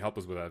translation. Can you help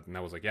us with that? And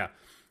I was like, yeah.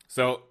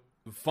 So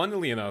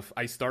funnily enough,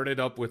 I started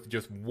up with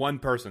just one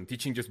person,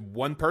 teaching just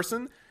one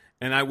person.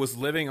 And I was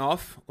living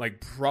off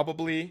like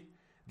probably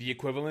the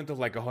equivalent of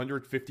like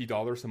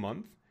 $150 a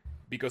month,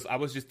 because I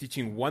was just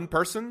teaching one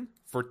person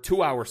for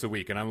 2 hours a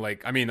week. And I'm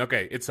like, I mean,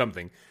 okay, it's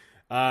something.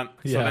 So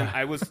then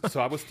I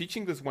was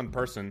teaching this one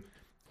person.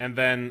 And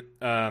then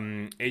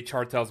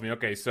HR tells me,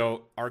 okay,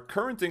 so our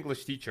current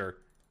English teacher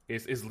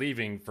is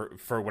leaving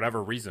for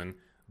whatever reason.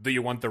 Do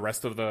you want the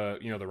rest of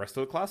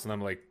the class? And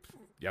I'm like,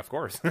 yeah, of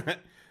course.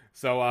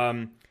 So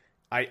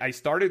I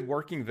started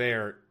working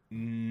there.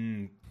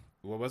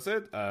 What was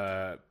it?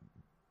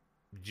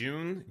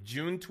 June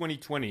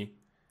 2020.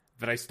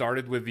 That I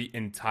started with the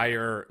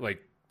entire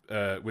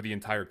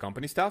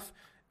company staff.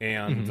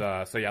 And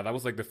so yeah, that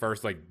was like the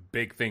first like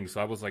big thing. So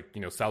I was like,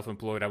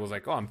 self-employed. I was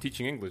like, oh, I'm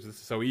teaching English. This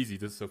is so easy.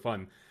 This is so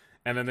fun.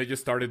 And then they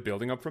just started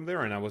building up from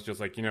there. And I was just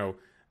like,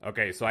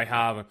 okay, so I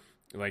have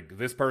like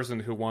this person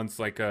who wants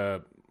like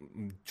a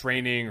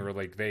training, or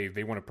like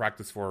they want to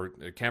practice for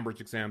a Cambridge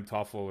exam,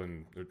 TOEFL,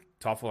 and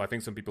TOEFL. I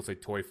think some people say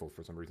TOEFL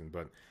for some reason,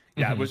 but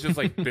yeah, it was just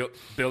like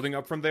building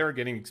up from there,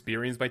 getting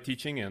experience by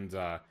teaching. And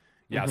so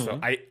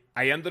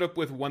I ended up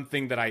with one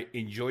thing that I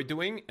enjoy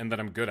doing and that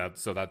I'm good at.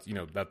 So that's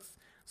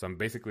so I'm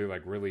basically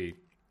like really,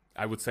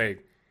 I would say,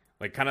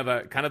 like kind of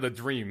the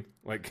dream,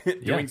 like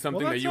doing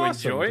something that you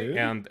enjoy, dude.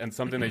 and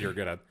something that you're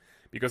good at.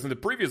 Because in the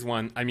previous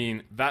one, I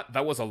mean,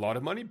 that was a lot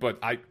of money, but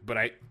I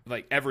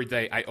like every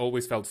day I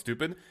always felt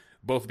stupid,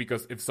 both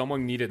because if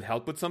someone needed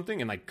help with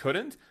something and I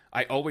couldn't,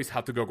 I always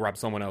had to go grab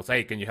someone else.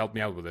 Hey, can you help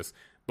me out with this?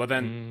 But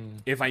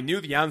then if I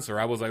knew the answer,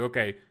 I was like,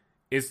 okay,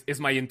 is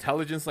my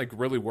intelligence like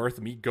really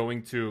worth me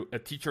going to a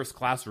teacher's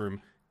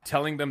classroom,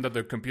 telling them that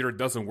the computer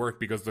doesn't work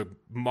because the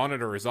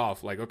monitor is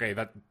off? Like, okay,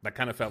 that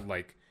kind of felt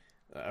like,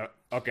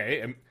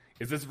 okay,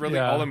 is this really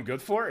all I'm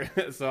good for?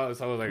 so I was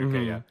like,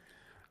 okay, yeah.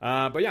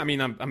 But yeah, I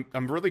mean,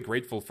 I'm really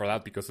grateful for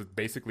that, because it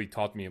basically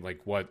taught me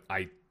like what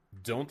I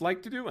don't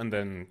like to do, and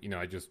then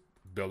I just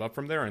build up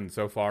from there. And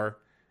so far,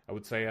 I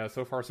would say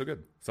so far so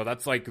good. So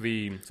that's like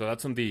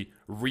that's in the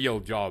real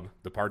job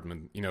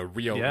department,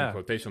 real in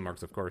quotation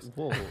marks, of course.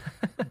 Whoa,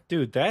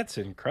 dude, that's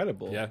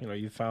incredible. Yeah.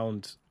 You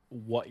found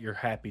what you're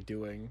happy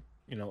doing.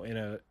 In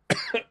a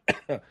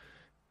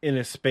in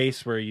a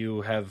space where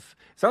you have,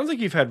 sounds like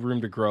you've had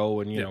room to grow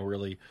and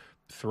really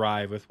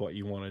thrive with what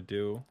you want to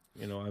do.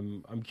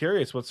 I'm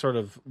curious what sort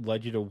of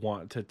led you to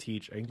want to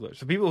teach English.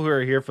 The people who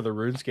are here for the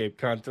RuneScape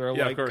content are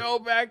like, go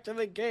back to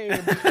the game.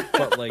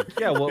 But like,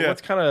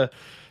 what's kind of,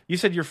 you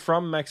said you're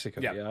from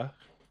Mexico, yeah?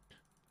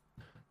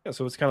 Yeah,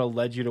 so what's kind of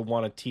led you to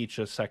want to teach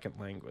a second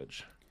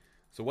language?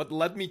 So what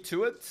led me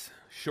to it?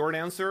 Short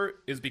answer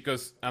is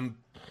because I'm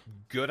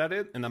good at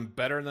it, and I'm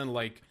better than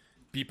like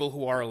people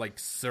who are like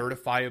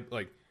certified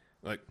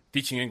like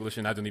teaching English,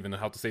 and I don't even know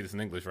how to say this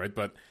in English, right?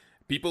 But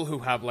people who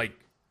have like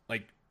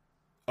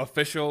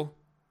official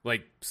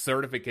like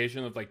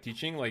certification of like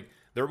teaching, like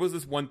there was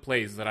this one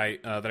place that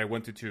I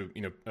went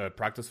to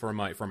practice for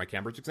my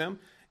Cambridge exam,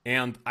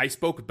 and I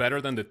spoke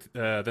better than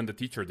the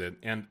teacher did,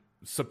 and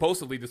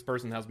supposedly this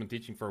person has been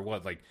teaching for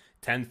what, like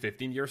 10,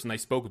 15 years, and I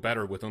spoke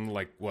better with only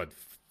like what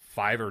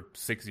 5 or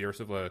 6 years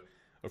of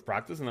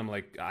practice, and I'm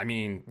like, I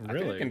mean, I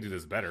think I can do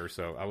this better.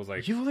 So I was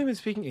like, you've only been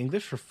speaking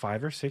English for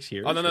 5 or 6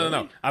 years? Oh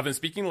no. I've been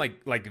speaking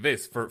like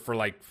this for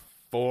like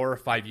 4 or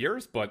 5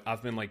 years, but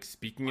I've been like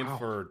speaking it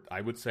for,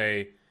 I would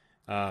say,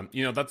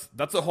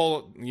 that's a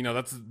whole,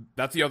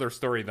 that's the other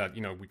story that,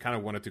 we kind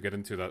of wanted to get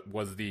into. That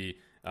was the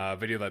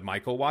video that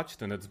Michael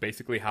watched, and it's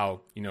basically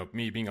how,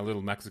 me being a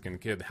little Mexican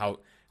kid, how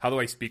do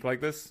I speak like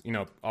this?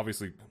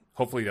 Obviously,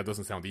 hopefully that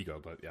doesn't sound ego,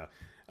 but yeah.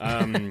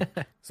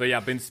 So yeah,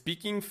 I've been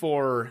speaking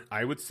for,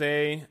 I would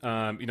say,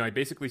 I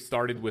basically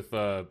started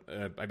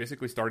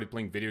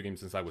playing video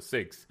games since I was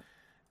 6,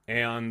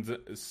 and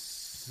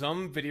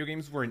some video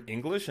games were in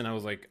English, and I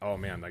was like, oh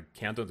man, I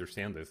can't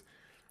understand this.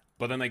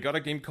 But then I got a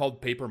game called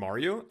Paper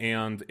Mario,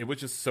 and it was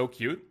just so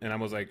cute, and I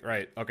was like,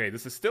 right, okay,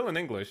 this is still in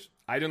English.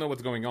 I don't know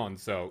what's going on,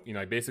 so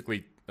I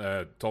basically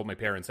told my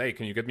parents, hey,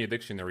 can you get me a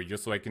dictionary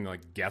just so I can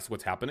like guess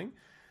what's happening?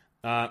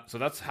 So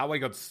that's how I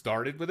got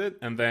started with it,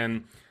 and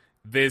then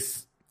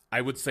this,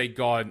 I would say,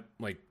 got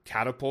like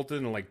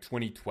catapulted in like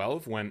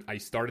 2012 when I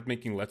started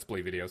making Let's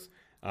Play videos.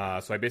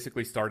 So I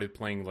basically started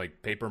playing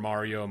like Paper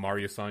Mario,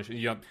 Mario Sunshine.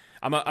 Yeah,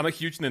 I'm a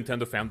huge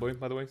Nintendo fanboy,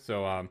 by the way.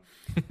 So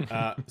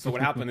so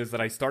what happened is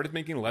that I started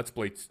making Let's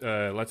Plays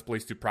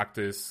to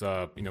practice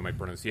my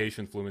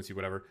pronunciation, fluency,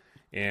 whatever.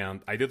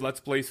 And I did Let's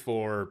Plays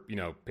for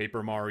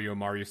Paper Mario,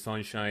 Mario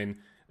Sunshine,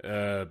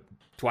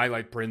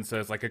 Twilight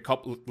Princess, like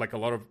a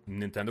lot of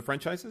Nintendo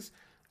franchises.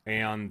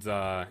 And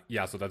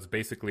so that's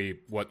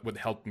basically what would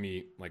help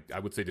me, like, I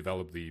would say,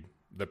 develop the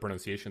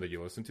pronunciation that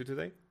you listened to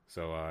today.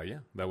 So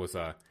that was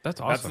that's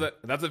awesome.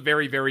 That's a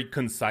very, very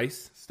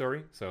concise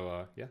story.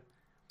 So yeah.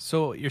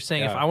 So you're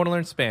saying if I want to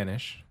learn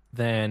Spanish,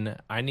 then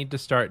I need to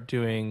start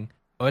doing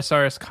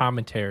OSRS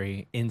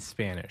commentary in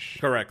Spanish.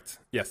 Correct.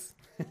 Yes.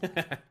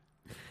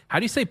 How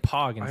do you say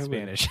pog in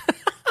Spanish?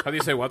 How do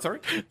you say what? Sorry.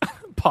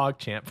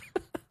 PogChamp.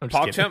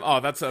 PogChamp. Oh,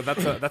 that's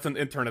an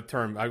internet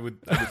term. I would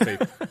say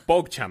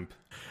PogChamp.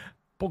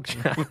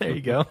 There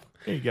you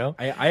go.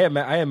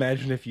 I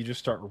imagine if you just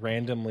start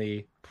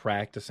randomly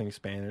practicing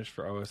Spanish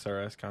for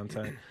OSRS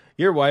content,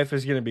 your wife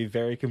is going to be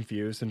very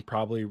confused and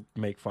probably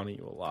make fun of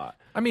you a lot.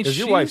 I mean, because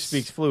your wife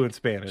speaks fluent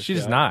Spanish. She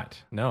does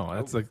not. No,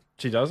 that's like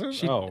she doesn't.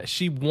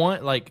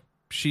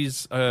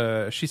 She's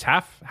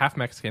half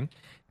Mexican,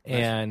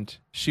 and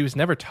she was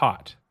never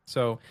taught.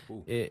 So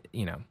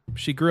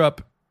she grew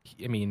up.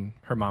 I mean,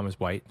 her mom is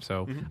white,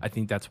 so I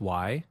think that's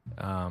why.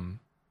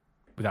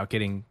 Without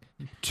getting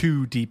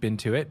too deep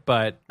into it,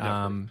 but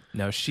a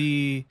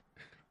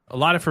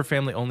lot of her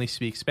family only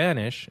speaks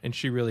Spanish, and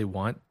she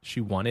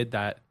wanted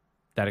that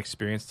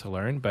experience to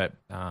learn, but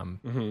I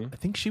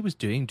think she was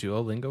doing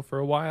Duolingo for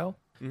a while,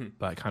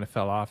 but kind of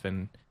fell off,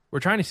 and we're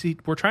trying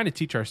to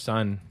teach our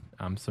son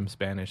some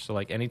Spanish. So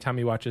like anytime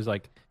he watches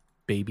like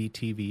baby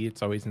TV,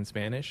 it's always in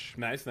Spanish.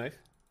 Nice.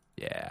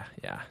 Yeah.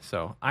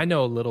 So I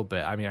know a little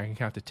bit. I mean, I can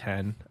count to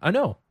 10. I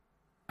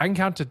can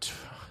count to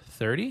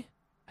 30.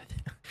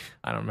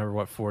 I don't remember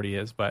what 40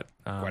 is, but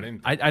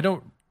I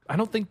don't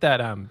think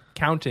that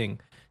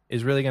counting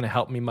is really going to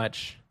help me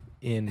much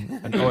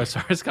in an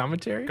OSR's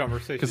conversation.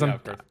 Because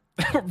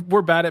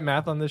we're bad at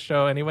math on this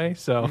show anyway.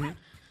 So,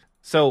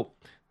 so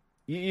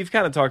you've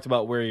kind of talked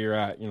about where you're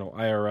at,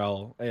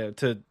 IRL,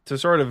 to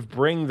sort of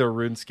bring the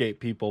RuneScape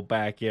people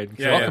back in.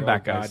 Welcome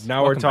back, guys.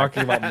 Now we're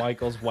talking about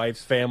Michael's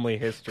wife's family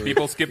history.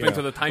 People skipping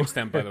to the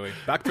timestamp, by the way.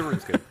 Back to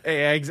RuneScape.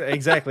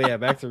 Exactly. Yeah,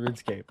 back to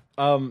RuneScape.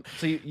 So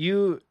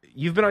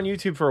you've been on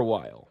YouTube for a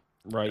while,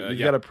 right? You've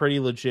got a pretty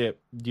legit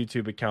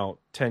YouTube account.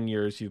 10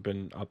 years you've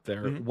been up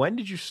there. When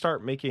did you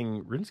start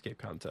making RuneScape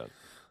content?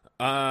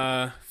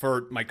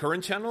 For my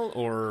current channel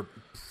or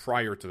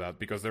prior to that?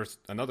 Because there's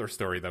another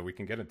story that we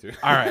can get into.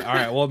 All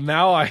right. Well,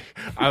 now I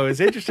was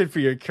interested for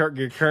your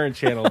current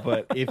channel,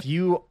 but if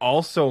you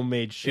also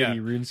made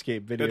shitty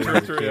RuneScape videos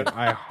as a kid,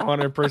 I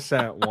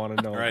 100% want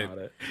to know about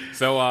it.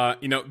 So,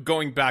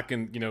 going back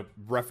and,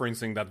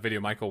 referencing that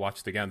video Michael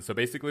watched again. So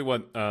basically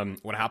what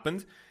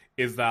happened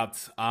is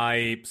that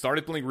I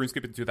started playing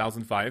RuneScape in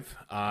 2005.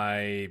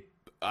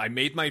 I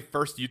made my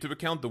first YouTube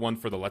account, the one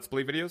for the Let's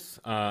Play videos.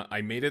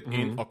 I made it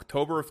in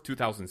October of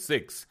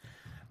 2006.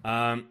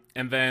 And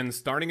then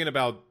starting in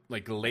about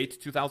like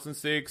late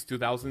 2006,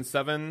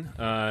 2007,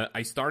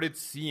 I started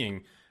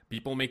seeing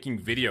people making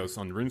videos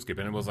on RuneScape.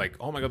 And it was like,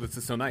 oh my God, this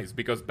is so nice.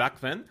 Because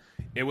back then,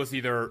 it was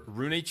either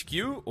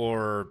RuneHQ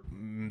or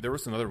there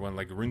was another one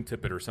like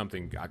RuneTippet or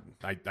something.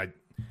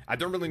 I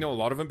don't really know a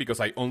lot of them because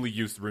I only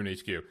used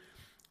RuneHQ.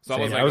 So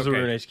I was a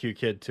RuneHQ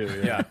kid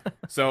too. Yeah.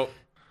 So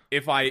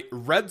if I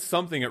read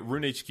something at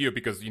RuneHQ,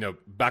 because,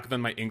 back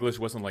then my English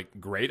wasn't like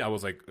great, I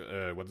was like,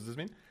 what does this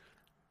mean?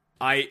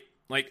 I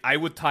like I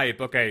would type,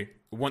 okay,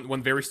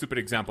 one very stupid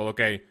example,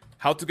 okay,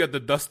 how to get the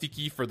Dusty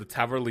Key for the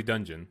Taverley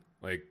Dungeon.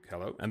 Like,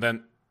 hello? And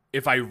then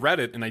if I read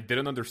it and I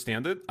didn't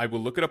understand it, I would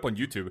look it up on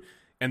YouTube,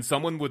 and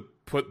someone would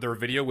put their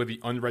video with the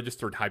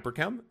unregistered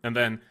hypercam, and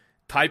then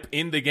type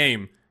in the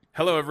game,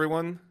 hello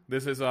everyone,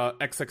 this is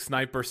XX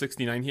Sniper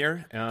 69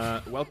 here.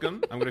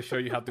 Welcome. I'm going to show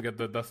you how to get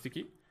the Dusty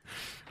Key.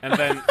 And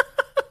then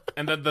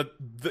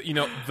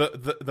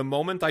the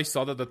moment I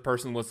saw that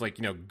person was like,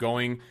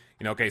 going,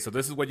 okay, so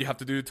this is what you have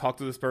to do: talk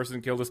to this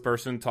person, kill this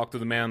person, talk to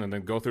the man, and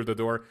then go through the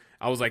door.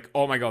 I was like,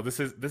 oh my god, this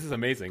is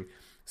amazing.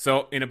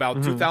 So in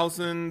about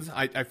 2000,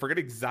 I forget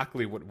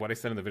exactly what I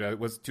said in the video. It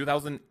was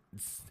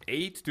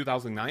 2008,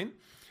 2009.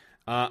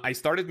 I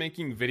started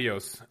making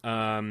videos,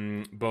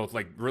 both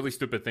like really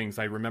stupid things.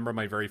 I remember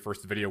my very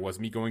first video was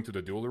me going to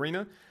the duel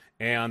arena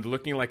and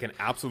looking like an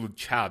absolute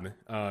Chad.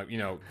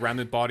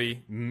 Grounded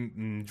body,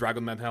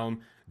 dragon med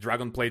helm,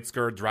 dragon plate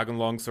skirt, dragon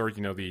longsword,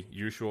 the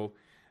usual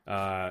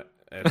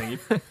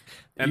thingy.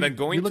 And then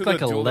going you look to like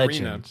the a duel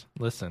legend. arena.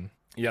 Listen.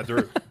 Yeah,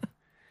 Drew.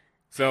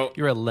 So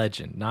you're a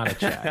legend, not a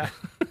Chad.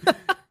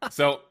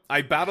 So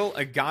I battle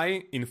a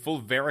guy in full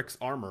Varix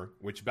armor,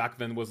 which back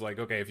then was like,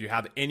 okay, if you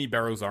had any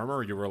Barrows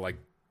armor, you were like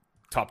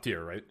top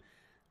tier, right?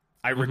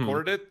 I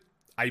recorded it,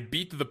 I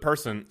beat the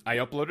person, I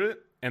uploaded it,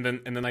 and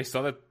then I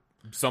saw that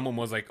someone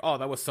was like, oh,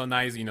 that was so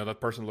nice, that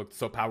person looked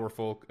so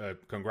powerful,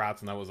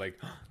 congrats. And I was like,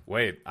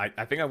 wait,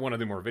 I think I want to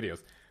do more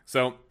videos.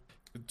 So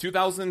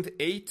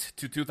 2008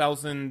 to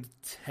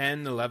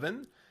 2010,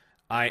 11,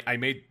 I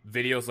made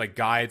videos like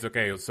guides.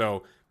 Okay,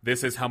 so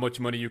this is how much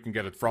money you can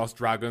get at Frost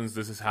Dragons.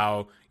 This is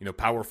how,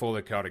 powerful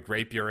the Chaotic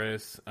Rapier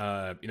is.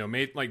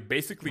 Made like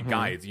basically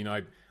guides.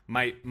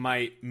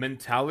 My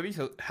mentality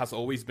has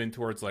always been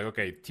towards like,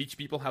 okay, teach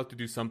people how to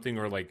do something,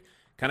 or like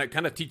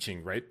kind of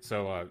teaching, right?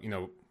 So,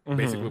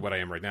 basically what I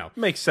am right now.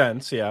 Makes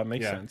sense. Yeah,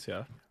 makes sense.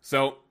 Yeah.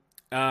 So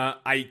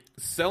I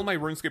sell my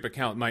RuneScape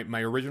account,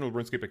 my original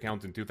RuneScape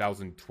account in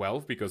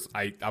 2012, because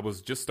I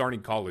was just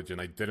starting college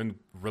and I didn't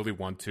really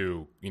want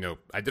to,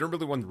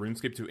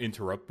 RuneScape to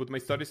interrupt with my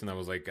studies. And I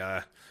was like,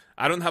 I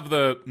don't have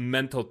the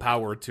mental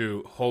power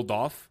to hold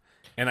off.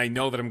 And I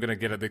know that I'm going to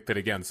get addicted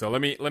again. So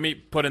let me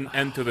put an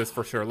end to this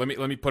for sure. Let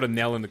me put a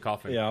nail in the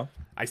coffin. Yeah.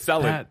 I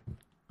sell it.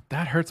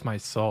 That hurts my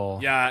soul.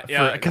 Yeah.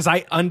 Yeah. Because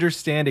I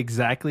understand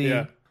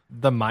exactly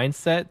the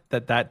mindset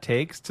that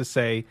takes to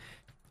say,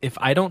 if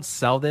I don't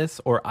sell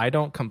this or I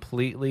don't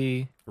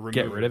completely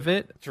get rid of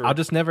it, True. I'll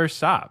just never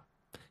stop.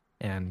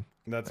 And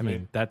that's a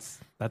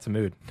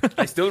mood.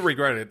 I still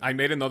regret it. I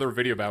made another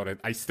video about it.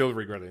 I still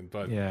regret it.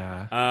 But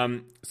yeah.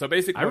 So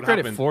basically, I regret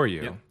it for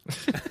you.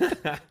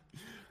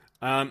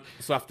 Yeah.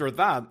 So after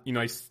that,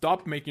 I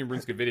stopped making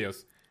RuneScape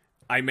videos.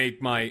 I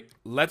made my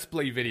Let's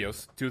Play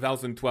videos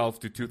 2012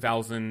 to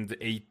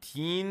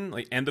 2018,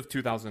 like end of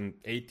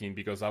 2018,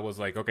 because I was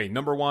like, okay,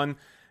 number one,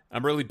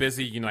 I'm really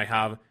busy. I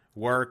have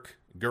work,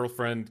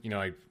 girlfriend,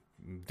 I'm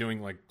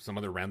doing like some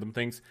other random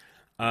things.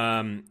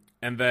 And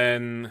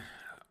then,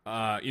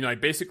 I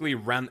basically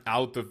ran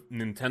out of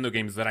Nintendo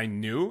games that I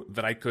knew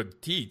that I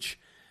could teach.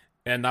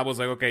 And I was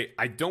like, okay,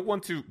 I don't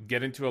want to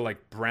get into a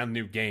like brand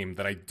new game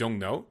that I don't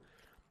know.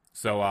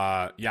 So,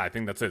 I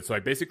think that's it. So I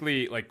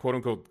basically like quote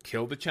unquote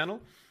killed the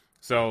channel.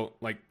 So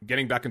like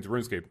getting back into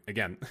RuneScape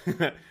again.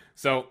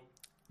 So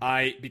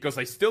because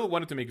I still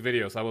wanted to make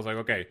videos, I was like,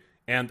 okay.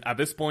 And at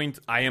this point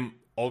I am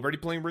already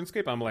playing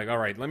RuneScape. I'm like, all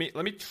right, let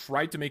me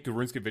try to make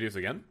RuneScape videos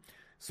again.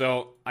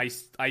 So I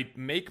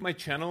make my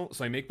channel.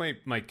 So I make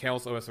my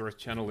Chaos OSRS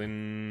channel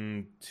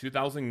in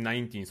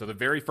 2019. So the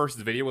very first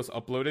video was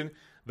uploaded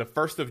the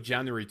 1st of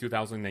January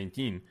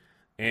 2019.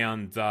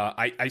 And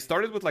I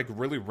started with like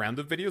really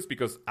random videos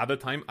because at the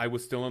time I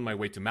was still on my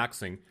way to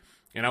maxing.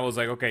 And I was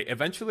like, okay,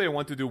 eventually I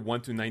want to do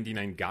 1 to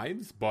 99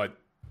 guides, but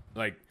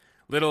like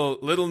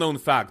little known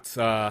facts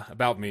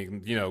about me,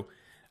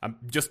 I'm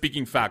just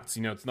speaking facts,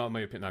 it's not my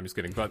opinion. No, I'm just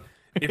kidding. But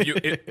if you,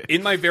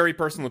 in my very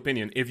personal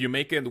opinion, if you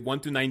make a 1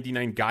 to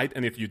 99 guide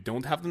and if you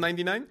don't have the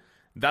 99,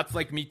 that's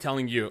like me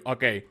telling you,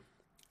 okay,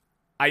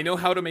 I know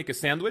how to make a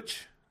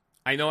sandwich.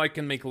 I know I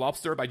can make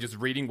lobster by just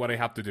reading what I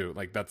have to do.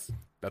 Like that's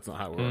not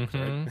how it works,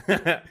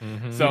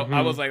 right? So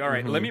I was like, all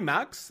right, let me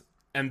max,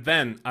 and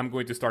then I'm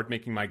going to start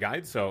making my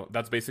guide. So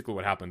that's basically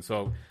what happened.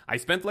 So I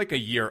spent like a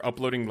year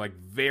uploading like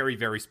very,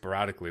 very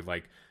sporadically.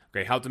 Like,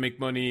 okay, how to make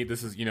money.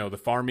 This is,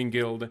 the farming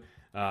guild.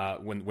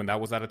 When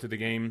that was added to the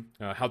game,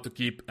 how to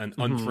keep an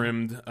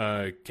untrimmed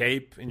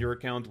cape in your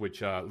account,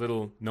 which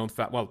little known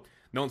fact. Well,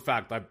 known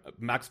fact, I'm a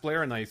max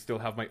player and I still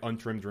have my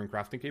untrimmed rune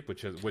crafting cape,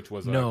 which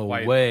was quite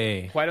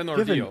an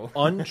ordeal. You have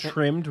an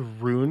untrimmed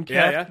rune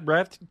craft?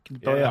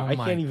 Yeah. Yeah. I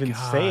can't even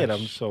say it.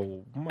 I'm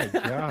so, oh my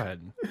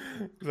god.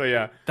 So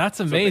yeah, that's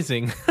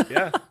amazing.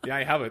 Yeah,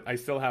 I have it. I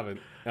still have it.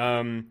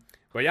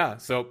 But yeah,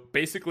 so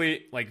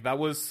basically, like that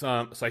was.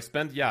 So I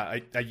spent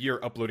a year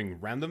uploading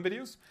random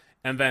videos,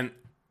 and then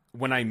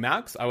when I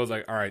max, I was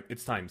like, all right,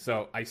 it's time.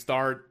 So I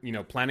start,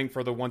 planning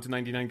for the 1 to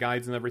 99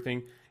 guides and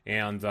everything.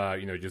 And,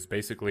 just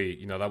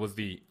basically, that was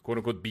the quote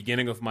unquote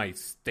beginning of my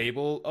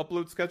stable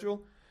upload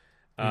schedule.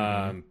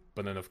 But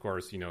then, of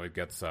course, it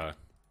gets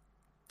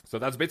So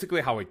that's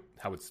basically how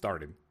it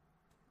started.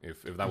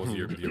 If that was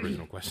the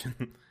original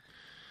question.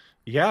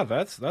 Yeah,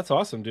 that's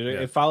awesome, dude.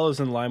 Yeah. It follows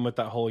in line with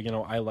that whole,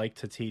 I like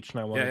to teach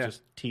and I want to Yeah.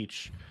 just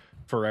teach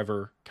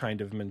forever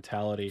kind of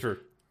mentality. Sure.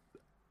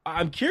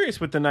 I'm curious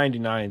with the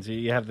 99s.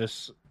 You have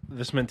this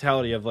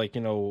mentality of like,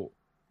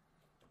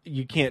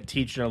 you can't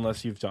teach it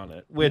unless you've done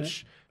it,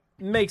 which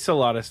makes a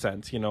lot of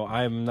sense.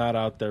 I'm not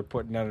out there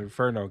putting out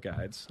Inferno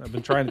guides. I've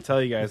been trying to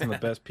tell you guys I'm the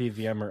best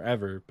PVMer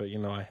ever, but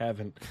I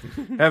haven't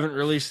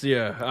released the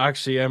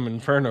Oxy-M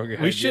Inferno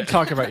guide. We should yet.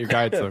 talk about your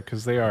guides though,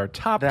 because they are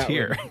top That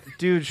tier.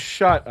 dude,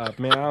 shut up,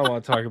 man. I don't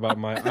want to talk about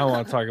my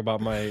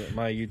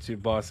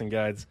YouTube bossing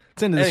guides.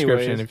 It's in the description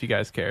Anyways, if you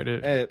guys care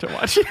to eh,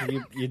 watch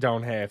it. You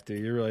don't have to.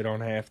 You really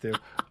don't have to.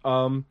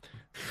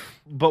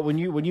 But when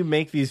you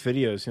make these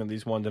videos,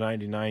 these 1 to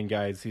 99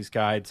 guides, these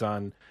guides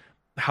on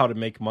how to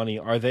make money,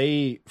 are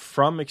they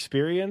from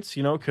experience?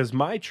 Because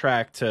my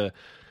track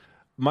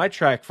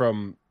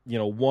from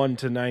 1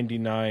 to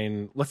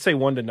 99, let's say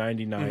 1 to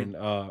 99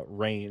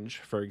 range,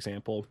 for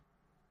example,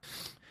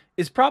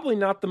 is probably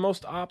not the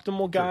most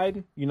optimal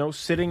guide.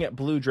 Sitting at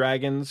Blue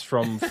Dragons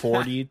from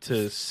 40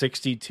 to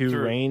 62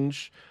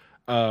 range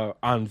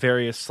on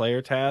various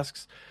Slayer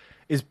tasks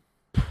is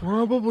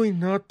probably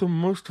not the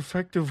most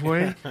effective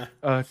way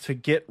to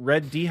get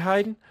red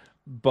D'hide.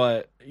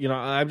 But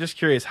I'm just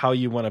curious how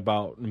you went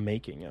about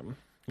making them.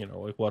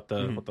 Like what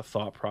the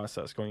thought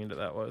process going into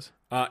that was.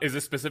 Is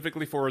this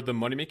specifically for the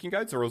money making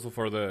guides or also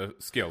for the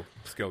skill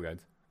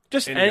guides?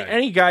 Just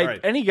any guide, Right.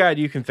 any guide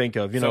you can think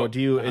of. So,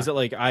 Is it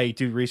like I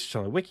do research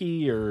on the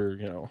wiki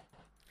or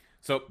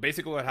So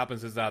basically what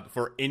happens is that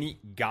for any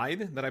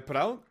guide that I put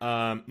out,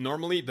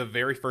 normally the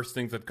very first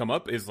things that come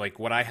up is like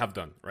what I have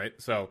done, right?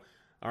 So,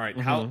 all right,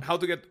 how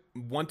to get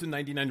 1 to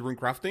 99 rune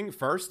crafting?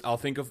 First, I'll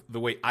think of the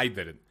way I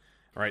did it.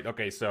 All right,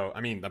 okay, so,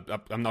 I'm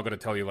not going to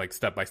tell you like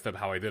step by step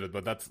how I did it,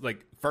 but that's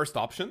like first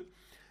option.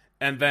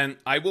 And then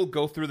I will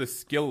go through the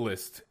skill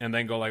list and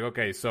then go like,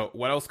 okay, so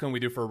what else can we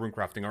do for rune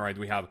crafting? All right,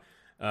 we have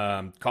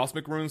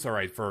cosmic runes. All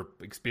right, for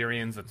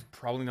experience, that's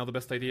probably not the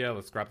best idea.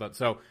 Let's scrap that.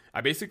 So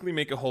I basically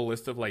make a whole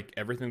list of like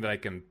everything that I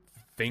can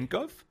think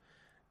of.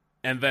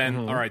 And then,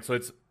 all right, so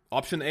it's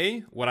option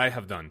A, what I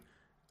have done.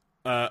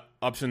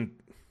 Option,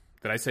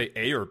 did I say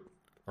A or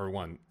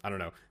 1? I don't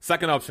know.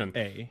 Second option.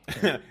 A.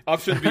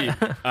 Option B.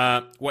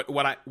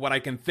 What I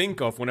can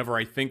think of whenever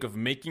I think of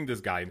making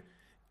this guide.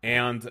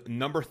 And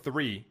number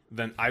 3,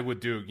 then I would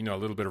do, a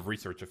little bit of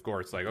research, of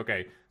course. Like,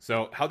 okay,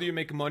 so how do you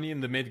make money in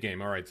the mid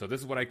game? All right, so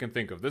this is what I can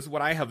think of. This is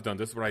what I have done.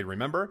 This is what I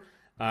remember.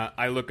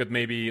 I look at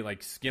maybe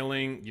like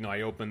skilling.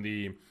 I open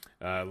the,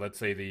 let's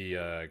say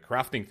the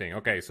crafting thing.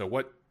 Okay,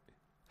 so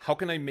how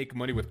can I make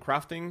money with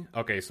crafting?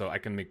 Okay, so I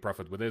can make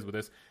profit with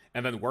this.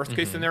 And then worst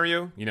case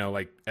scenario,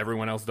 like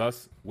everyone else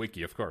does,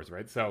 wiki, of course,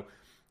 right? So,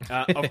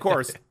 of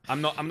course,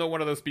 I'm not one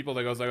of those people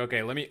that goes like,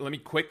 okay, let me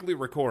quickly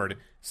record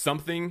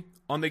something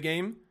on the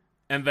game,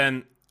 and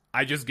then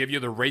I just give you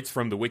the rates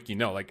from the wiki.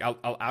 No, like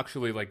I'll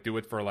actually like do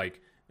it for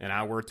like an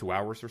hour, 2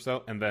 hours or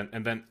so, and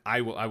then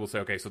I will say,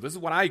 okay, so this is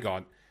what I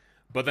got.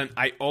 But then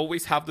I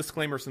always have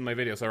disclaimers in my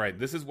videos. All right,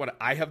 this is what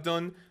I have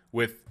done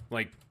with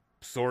like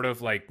sort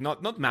of like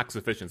not max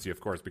efficiency, of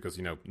course, because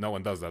no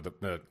one does that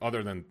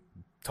other than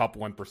top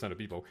 1% of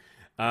people.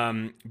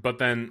 But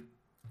then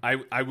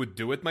I would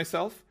do it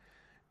myself.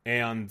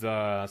 And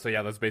so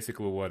yeah, that's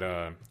basically what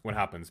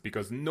happens,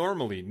 because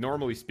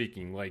normally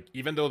speaking, like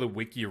even though the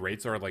wiki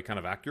rates are like kind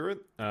of accurate,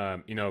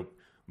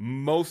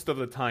 most of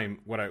the time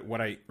what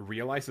I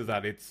realize is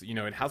that it's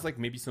it has like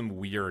maybe some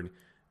weird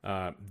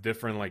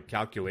different like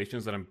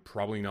calculations that I'm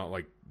probably not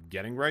like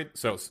getting right.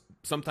 So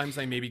sometimes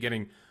I may be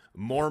getting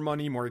more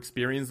money, more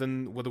experience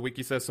than what the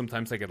wiki says.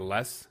 Sometimes I get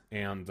less,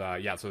 and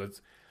yeah, so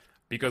that's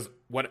because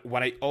what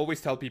I always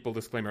tell people,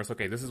 disclaimer, is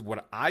okay, this is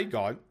what I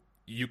got.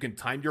 You can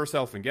time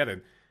yourself and get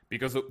it.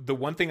 Because the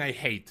one thing I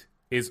hate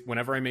is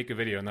whenever I make a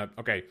video and that,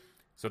 okay,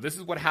 so this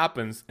is what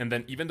happens, and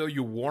then even though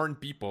you warn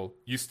people,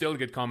 you still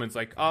get comments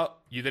like, oh,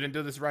 you didn't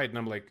do this right. And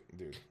I'm like,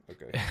 dude,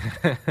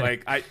 okay.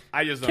 Like,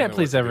 I just don't Can't know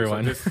please what to do. So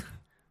everyone.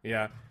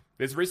 yeah.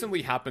 This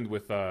recently happened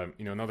with,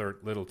 another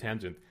little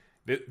tangent.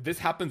 This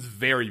happens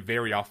very,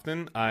 very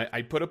often.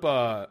 I put up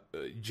a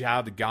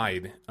JAD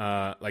guide,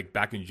 like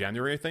back in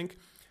January, I think.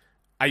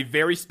 I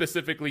very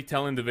specifically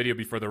tell in the video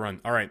before the run,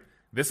 all right,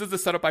 this is the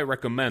setup I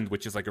recommend,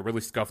 which is like a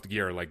really scuffed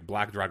gear, like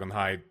black dragon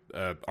hide,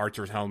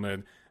 archer's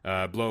helmet,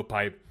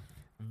 blowpipe.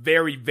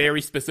 Very, very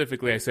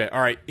specifically, I say,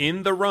 all right,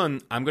 in the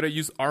run, I'm going to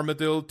use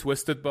Armadillo,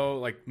 Twisted Bow,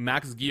 like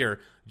max gear,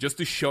 just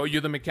to show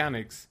you the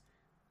mechanics.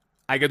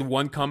 I get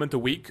one comment a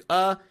week.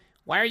 Why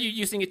are you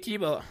using a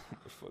T-bow?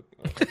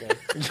 Okay.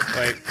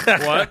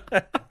 Like,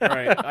 what? All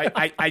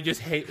right, I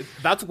just hate it.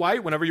 That's why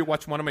whenever you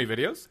watch one of my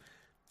videos,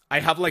 I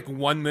have like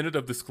 1 minute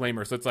of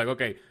disclaimer. So it's like,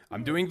 okay,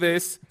 I'm doing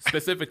this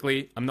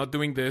specifically. I'm not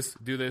doing this,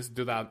 do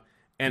that.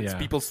 And Yeah.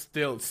 people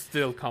still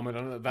comment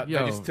on it. That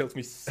just tilts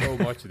me so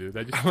much, dude.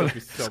 That just tilts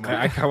me so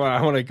much.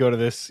 I want to go to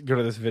this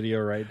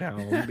video right now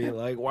and be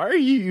like, why are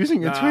you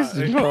using a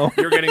twisted bow?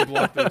 You're getting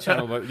blocked on the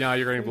channel, but yeah,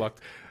 you're getting blocked.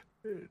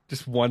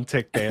 Just one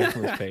tick ban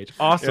from this page.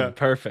 Awesome, Yeah.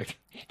 perfect.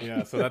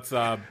 Yeah, so that's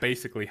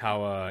basically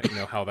how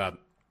how that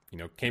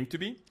came to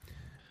be.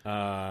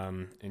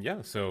 And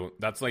yeah, so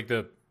that's like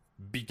the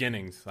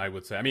beginnings, I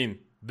would say. I mean,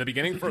 the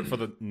beginning for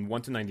the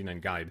 1 to 99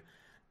 guide.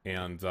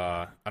 And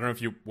I don't know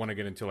if you want to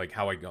get into like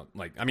how I got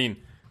like. I mean,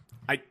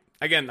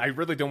 I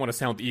really don't want to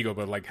sound ego,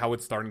 but like how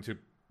it started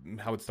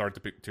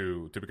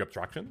to pick up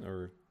traction,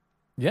 or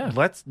Yeah.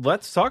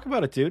 Let's talk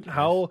about it, dude.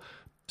 How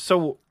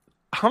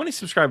many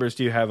subscribers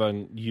do you have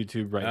on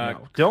YouTube right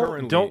now?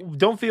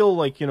 Don't feel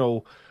like,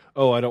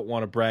 oh, I don't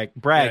want to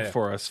brag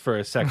for us for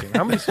a second.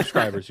 How many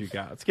subscribers you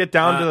got? Let's get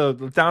down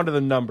to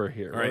the number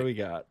here. What do we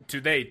got?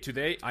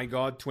 Today I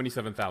got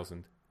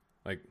 27,000.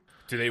 Like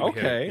today we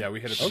hit it. Yeah,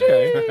 we hit it.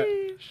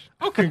 Okay.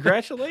 Oh,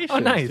 congratulations. Oh,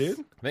 nice.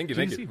 Dude. Thank you,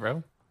 GC,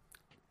 bro.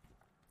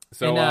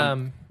 So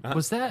and,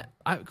 was that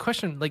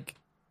question like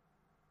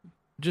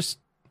just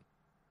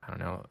I don't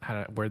know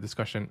how to word this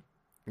question.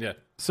 Yeah.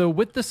 So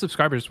with the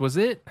subscribers, was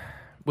it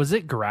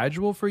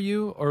gradual for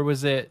you, or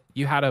was it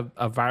you had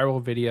a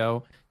viral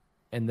video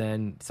and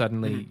then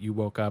suddenly you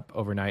woke up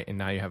overnight and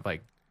now you have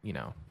like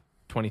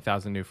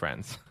 20,000 new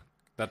friends?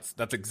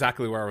 That's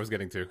exactly where I was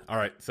getting to. All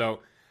right, so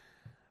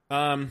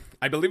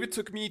I believe it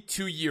took me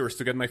 2 years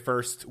to get my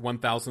first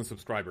 1,000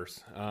 subscribers.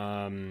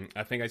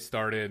 I think I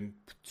started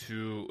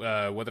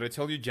what did I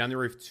tell you?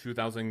 January of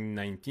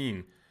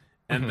 2019,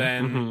 and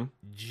then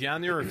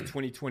January of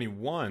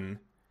 2021.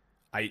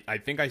 I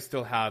think I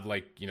still had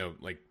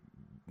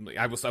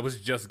I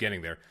was just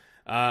getting there.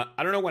 I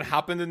don't know what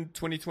happened in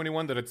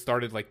 2021 that it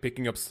started like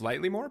picking up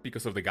slightly more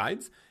because of the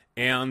guides.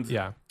 And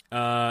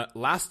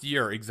last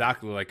year,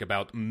 exactly like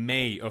about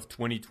May of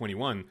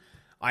 2021,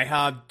 I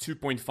had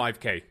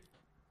 2.5K.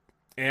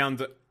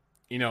 And,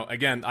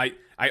 again, I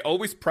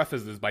always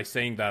preface this by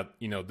saying that,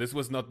 this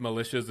was not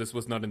malicious. This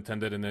was not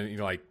intended in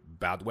any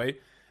bad way.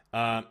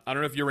 I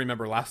don't know if you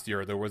remember last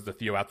year, there was the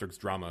Theoatrix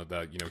drama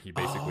that, he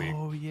basically...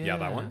 Oh, yeah.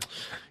 That one?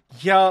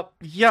 Yup.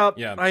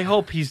 Yeah. I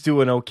hope he's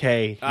doing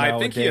okay I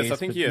think he is.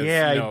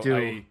 Yeah, I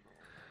do.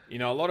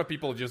 A lot of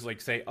people just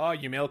say, oh,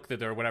 you milked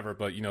it or whatever,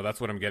 but,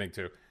 that's what I'm getting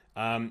to.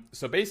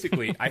 So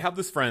basically, I have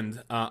this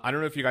friend. I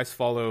don't know if you guys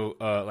follow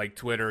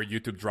Twitter,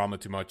 YouTube drama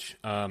too much.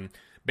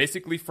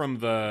 Basically, from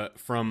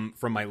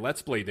my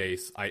Let's Play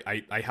days,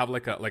 I have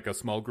like a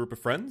small group of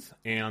friends,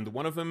 and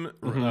one of them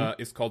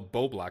is called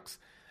Boblax.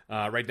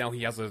 Right now,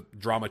 he has a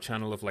drama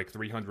channel of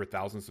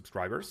 300,000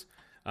 subscribers,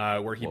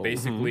 where he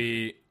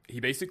basically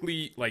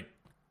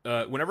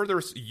whenever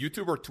there's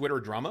YouTube or Twitter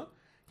drama,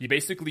 he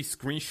basically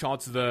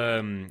screenshots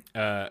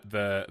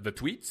the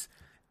tweets,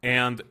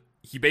 and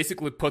he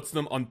basically puts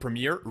them on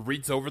Premiere,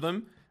 reads over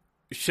them,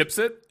 ships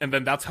it, and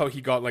then that's how he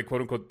got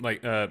quote unquote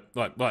I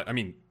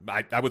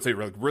would say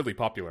really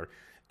popular.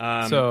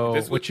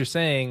 So what you're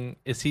saying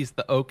is he's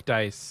the Oak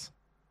Dice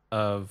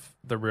of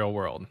the real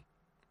world.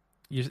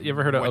 You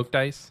ever heard of Oak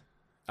Dice?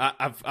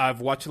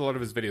 I've watched a lot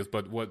of his videos,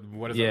 but what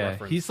is that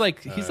reference? He's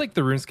like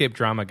the RuneScape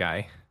drama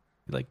guy.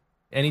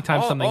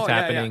 Anytime something's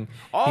happening,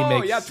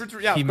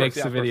 he makes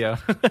a video.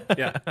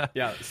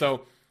 yeah.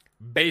 So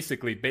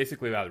basically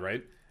that,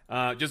 right?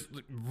 Just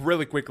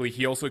really quickly,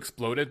 he also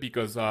exploded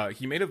because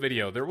he made a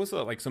video. There was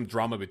some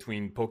drama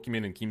between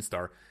Pokimane and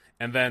Keemstar,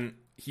 and then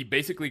he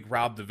basically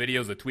grabbed the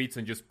videos, the tweets,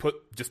 and just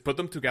put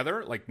them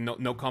together,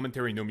 no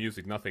commentary, no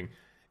music, nothing.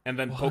 And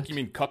then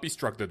Pokimane copy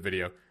struck that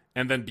video.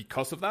 And then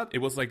because of that, it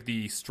was like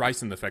the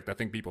Streisand effect, I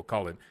think people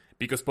call it.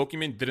 Because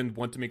Pokimane didn't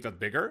want to make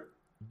that bigger,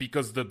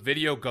 because the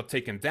video got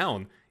taken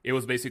down, it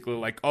was basically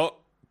like, oh,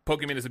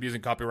 Pokimane is abusing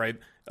copyright,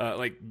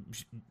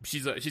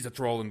 she's a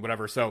troll and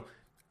whatever. So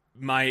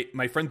my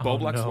friend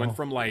Boblax went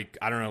from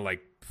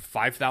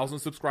 5,000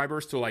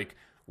 subscribers to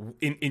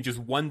in just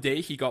one day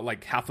he got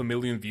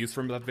 500,000 views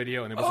from that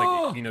video, and it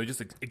was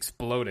just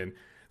exploding.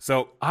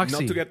 So Oxy,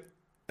 not to get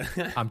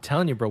I'm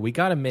telling you, bro, we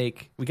gotta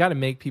make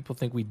people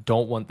think we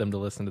don't want them to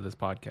listen to this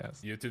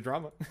podcast. YouTube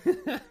drama.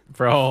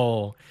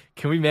 Bro,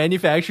 can we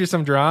manufacture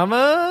some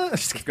drama?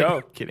 Let's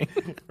go. Kidding.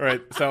 All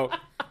right, so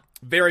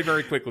very,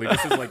 very quickly,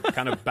 this is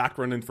kind of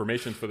background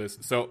information for this.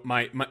 So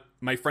my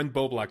friend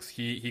Boblax,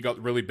 he got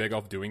really big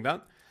off doing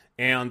that,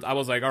 and I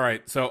was like, all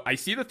right, so I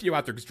see the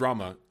Theoatrix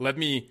drama, let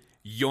me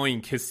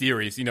yoink his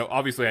series.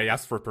 Obviously I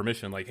asked for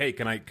permission, hey,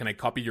 can I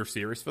copy your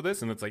series for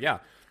this? And it's yeah.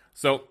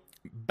 So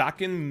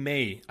back in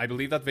May, I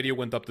believe that video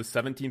went up the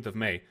 17th of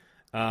May.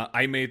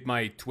 I made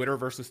my Twitter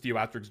versus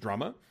Theoatrix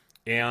drama,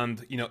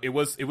 and it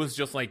was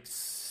just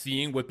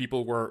seeing what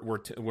people were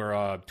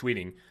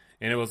tweeting,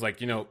 and it was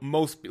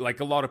most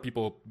a lot of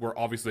people were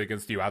obviously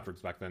against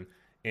Theoatrix back then,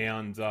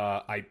 and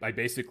I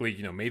basically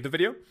made the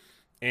video,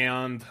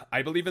 and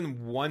I believe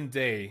in one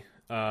day,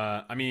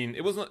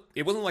 it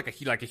wasn't like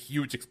a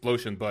huge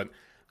explosion, but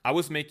I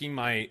was making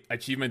my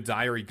achievement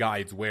diary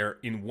guides where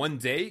in one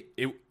day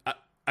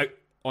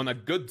on a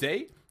good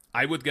day,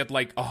 I would get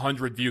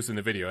 100 views in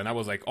the video, and I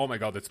was like, oh my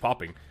god, it's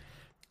popping.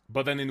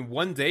 But then in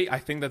one day, I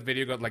think that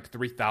video got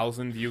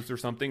 3,000 views or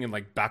something, and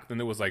back then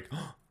it was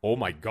oh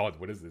my god,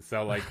 what is this?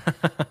 So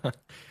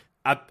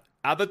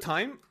at the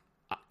time,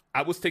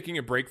 I was taking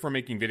a break from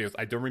making videos.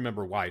 I don't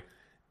remember why.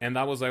 And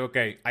I was like,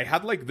 okay, I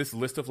had like this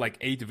list of like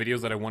 8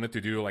 videos that I wanted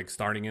to do, like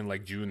starting in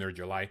like June or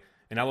July.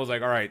 And I was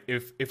like, all right,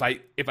 if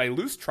I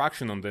lose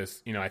traction on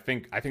this, I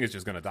think it's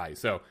just gonna die.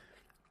 So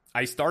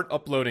I start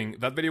uploading.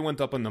 That video went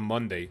up on the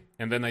Monday,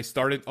 and then I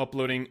started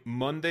uploading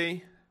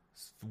Monday,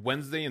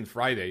 Wednesday, and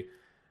Friday.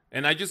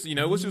 And I just,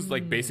 it was just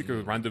like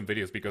basically random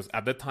videos, because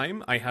at the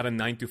time I had a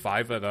 9 to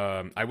 5 at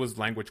I was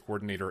language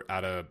coordinator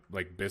at a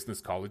like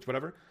business college,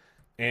 whatever.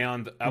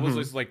 And I was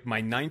just like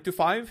my 9 to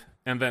 5,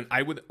 and then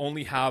I would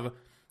only have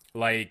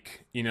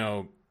like,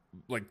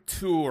 like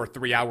 2 or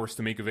 3 hours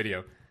to make a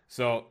video.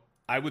 So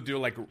I would do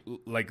like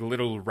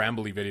little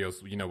rambly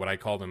videos, what I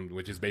call them,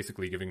 which is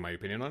basically giving my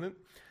opinion on it.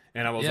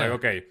 And I was like,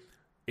 okay,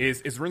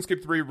 is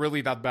RuneScape 3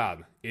 really that bad?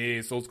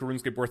 Is Old School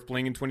RuneScape worth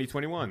playing in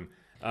 2021?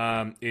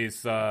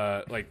 Is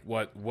like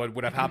what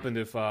would have happened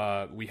if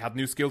we had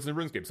new skills in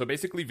RuneScape? So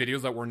basically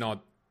videos that were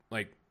not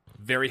like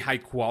very high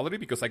quality,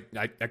 because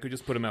I could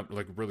just put them out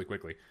like really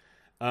quickly.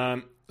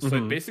 So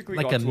it basically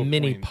like got a to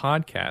mini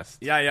point. podcast.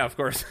 Yeah, of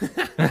course.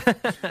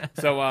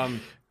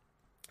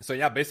 So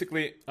yeah,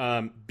 basically,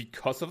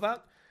 because of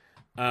that,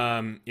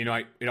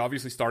 it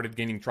obviously started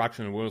gaining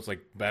traction, and it was like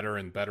better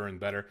and better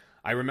and better.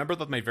 I remember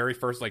that my very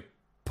first like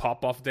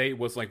pop-off day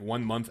was like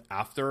 1 month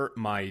after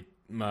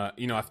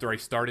after I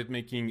started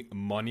making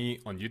money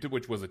on YouTube,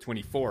 which was the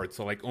 24th.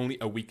 So like only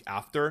a week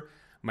after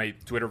my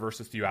Twitter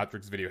versus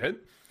Theatrics video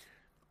hit.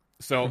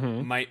 So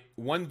my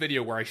one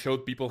video where I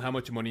showed people how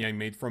much money I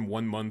made from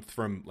 1 month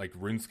from like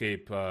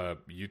RuneScape,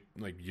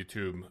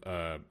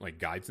 YouTube, like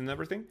guides and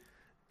everything.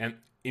 And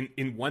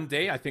in one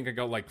day, I think I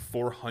got like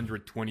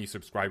 420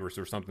 subscribers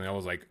or something. I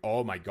was like,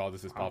 oh my God,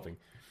 this is popping.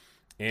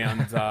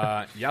 And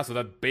so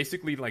that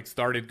basically like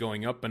started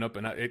going up and up,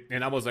 and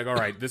I was like, all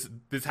right, this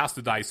has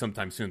to die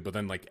sometime soon. But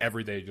then like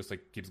every day just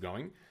like keeps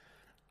going,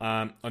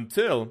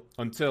 until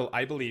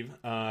I believe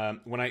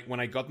when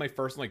I got my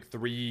first like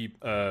 3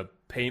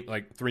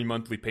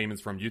 monthly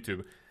payments from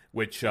YouTube,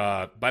 which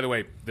by the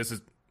way, this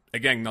is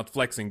again not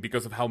flexing,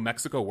 because of how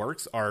Mexico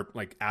works. Our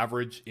like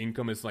average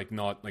income is like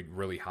not like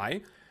really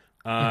high.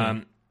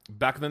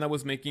 Back then I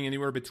was making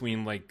anywhere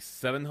between like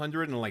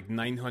 $700 and like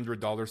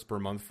 $900 per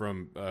month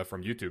from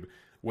YouTube,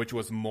 which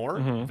was more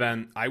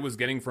than I was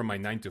getting from my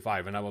 9 to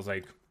 5. And I was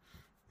like,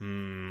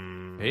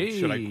 hey,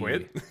 should I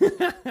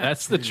quit?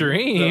 That's the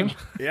dream.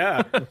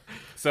 Yeah.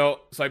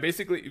 So I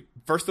basically,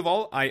 first of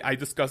all, I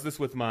discussed this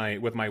with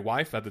my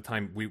wife at the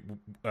time we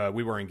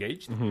were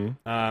engaged. And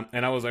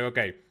I was like,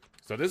 okay,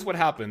 so this is what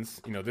happens,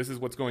 this is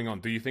what's going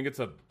on. Do you think it's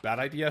a bad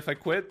idea if I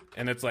quit?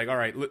 And it's like, all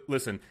right,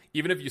 listen,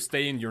 even if you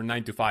stay in your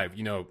 9 to 5,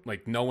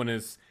 like no one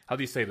is, how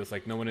do you say this?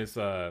 Like no one is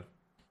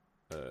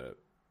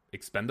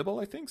expendable,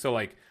 I think. So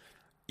like,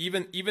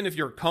 even if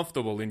you're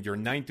comfortable in your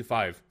 9 to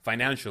 5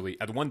 financially,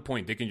 at one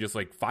point they can just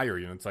like fire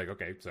you. And it's like,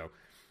 okay,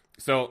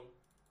 so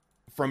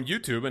from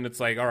YouTube, and it's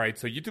like, all right,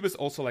 so YouTube is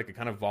also like a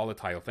kind of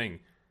volatile thing.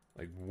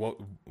 Like,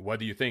 what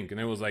do you think?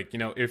 And it was like,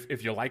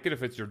 if you like it,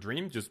 if it's your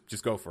dream,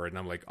 just go for it. And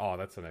I'm like, oh,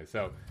 that's so nice.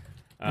 So,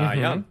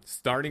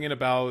 starting in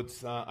about,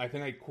 I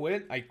think I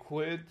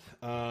quit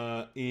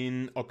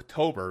in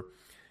October,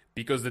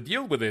 because the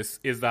deal with this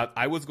is that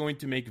I was going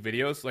to make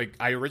videos. Like,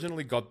 I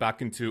originally got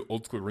back into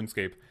Old School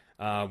RuneScape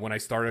when I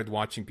started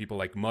watching people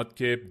like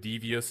Mudkip,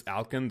 Devious,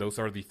 Alkan. Those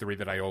are the 3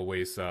 that I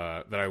always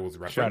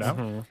reference. Shout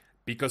out.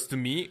 Because to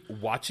me,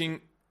 watching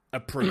a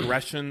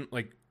progression,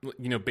 like,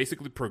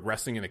 basically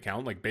progressing an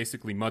account, like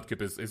basically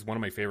Mudkip is one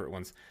of my favorite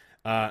ones.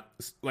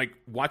 Like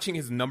watching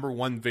his number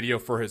 1 video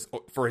for his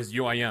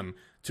UIM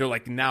to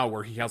like now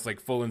where he has like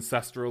full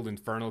ancestral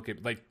infernal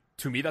like,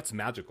 to me that's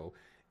magical.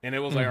 And it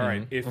was like, all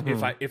right,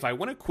 if I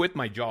want to quit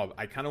my job,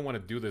 I kind of want to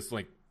do this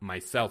like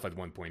myself at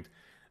one point.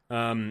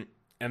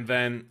 And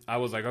then I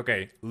was like,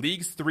 okay,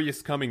 Leagues 3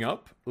 is coming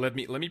up. Let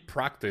me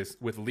practice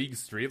with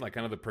Leagues 3, like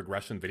kind of the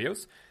progression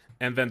videos,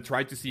 and then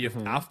try to see if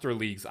after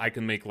Leagues I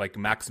can make like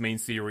Max Main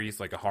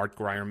series, like a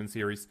Hardcore Ironman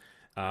series.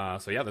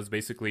 So yeah, that's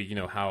basically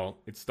how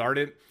it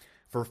started.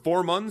 For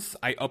 4 months,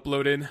 I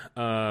uploaded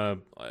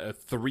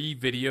 3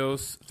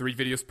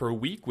 videos per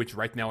week, which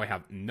right now I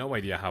have no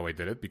idea how I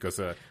did it, because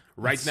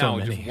right now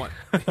just one,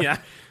 yeah.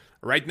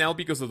 Right now,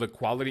 because of the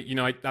quality,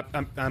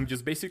 I'm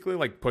just basically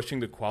like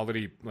pushing the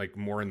quality like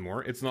more and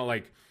more. It's not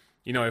like,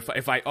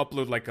 if I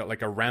upload like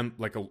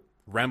a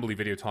rambly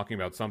video talking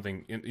about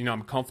something,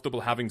 I'm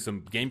comfortable having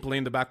some gameplay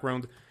in the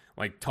background,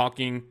 like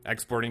talking,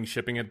 exporting,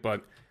 shipping it.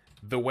 But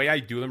the way I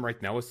do them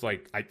right now is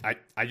like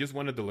I just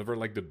want to deliver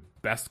like the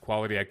best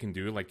quality I can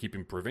do, like keep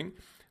improving.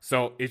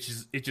 So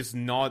it's just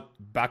not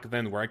back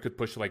then where I could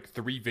push like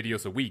 3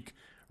 videos a week.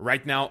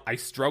 Right now, I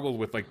struggle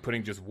with like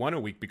putting just 1 a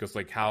week, because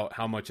like how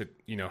much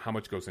how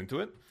much goes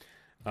into it.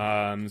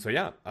 So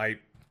yeah, I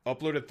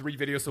uploaded 3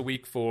 videos a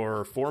week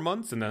for 4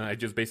 months, and then I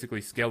just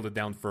basically scaled it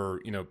down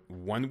for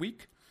 1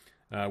 week,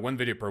 1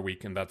 video per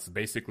week, and that's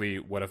basically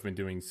what I've been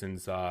doing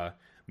since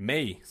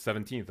May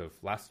 17th of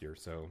last year.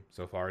 So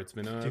far it's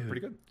been pretty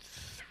good.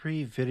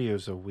 3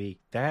 videos a week.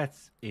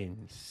 That's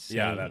insane.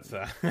 Yeah, that's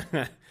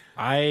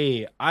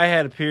I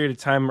had a period of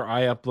time where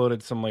I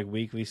uploaded some like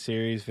weekly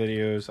series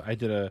videos. I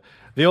did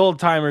the old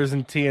timers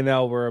in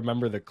TNL were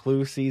remember the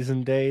Clue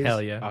season days.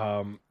 Hell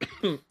yeah.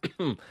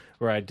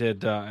 Where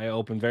I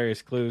opened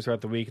various clues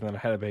throughout the week, and then I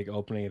had a big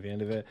opening at the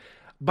end of it.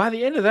 By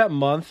the end of that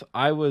month,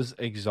 I was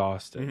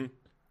exhausted. Mm-hmm.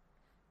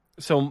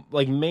 So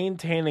like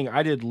maintaining,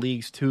 I did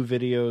Leagues 2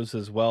 videos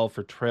as well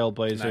for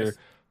Trailblazer. Nice.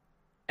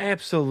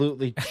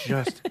 Absolutely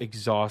just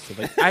exhausted.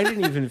 Like I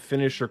didn't even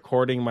finish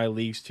recording my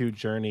Leagues 2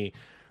 journey.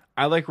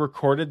 I like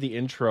recorded the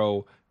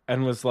intro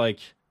and was like,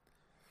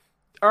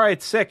 all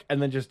right, sick,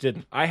 and then just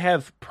didn't. I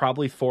have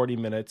probably 40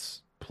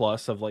 minutes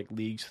plus of like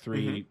Leagues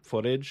 3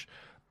 footage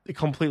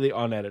completely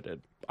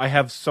unedited. I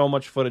have so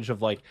much footage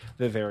of like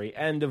the very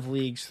end of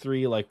Leagues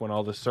 3, like when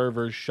all the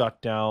servers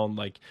shut down,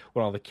 like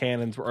when all the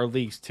cannons were, or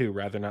Leagues 2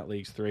 rather, not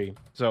Leagues 3.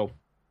 So,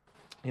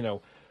 you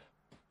know,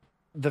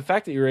 the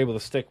fact that you're able to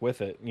stick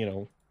with it, you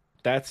know,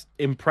 that's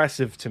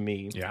impressive to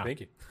me. Yeah. Thank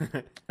you.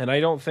 And I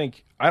don't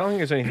think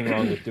there's anything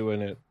wrong with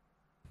doing it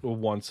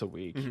once a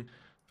week.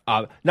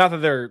 Not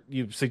that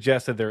you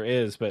suggested there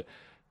is, but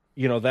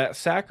you know, that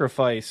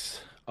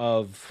sacrifice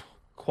of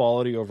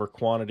quality over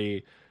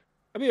quantity,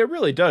 I mean, it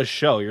really does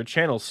show. Your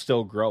channel's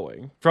still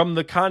growing. From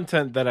the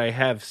content that I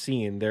have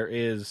seen, there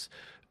is,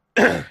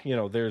 you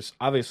know, there's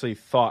obviously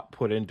thought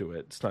put into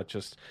it. It's not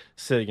just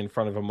sitting in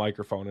front of a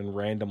microphone and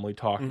randomly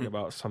talking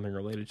about something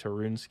related to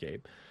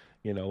RuneScape.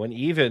 You know, and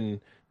even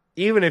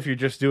if you're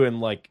just doing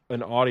like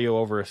an audio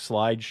over a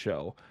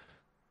slideshow,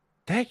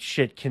 that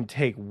shit can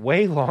take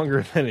way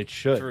longer than it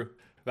should. True.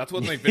 That's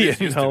what my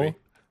videos used to be.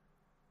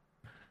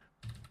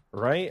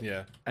 Right?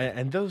 Yeah.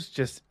 And those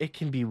just, it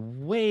can be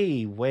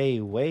way,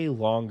 way, way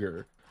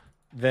longer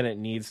than it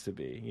needs to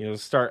be. You know,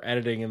 start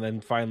editing and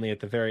then finally at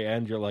the very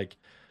end, you're like,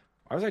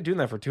 why was I doing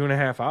that for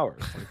 2.5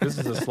 hours? Like, this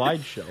is a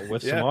slideshow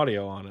with some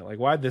audio on it. Like,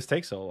 why'd this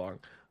take so long?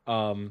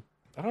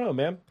 I don't know,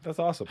 man. That's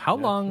awesome. How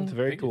long? It's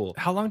very cool.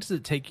 How long does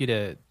it take you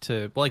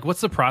to like?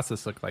 What's the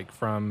process look like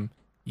from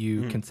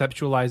you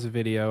conceptualize a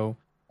video,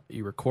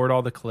 you record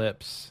all the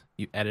clips,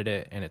 you edit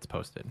it, and it's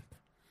posted?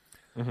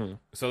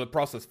 So the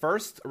process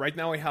first, right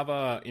now I have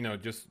a,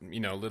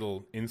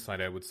 little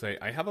insight, I would say.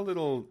 I have a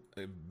little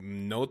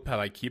notepad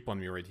I keep on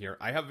me right here.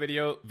 I have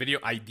video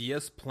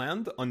ideas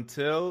planned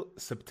until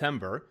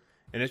September.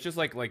 And it's just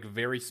like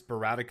very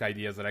sporadic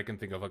ideas that I can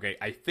think of. Okay,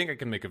 I think I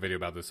can make a video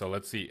about this, so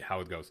let's see how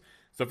it goes.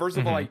 So first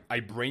of all, I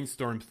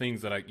brainstorm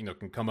things that I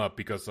can come up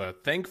because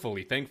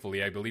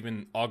thankfully, I believe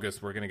in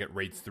August we're gonna get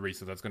Raids 3,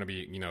 so that's gonna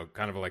be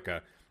kind of like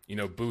a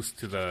boost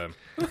to the.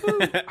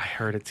 I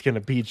heard it's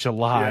gonna be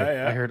July.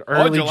 Yeah. I heard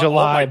early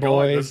July,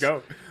 boys. God,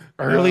 let's go.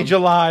 Early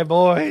July,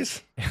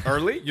 boys.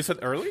 Early? You said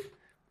early?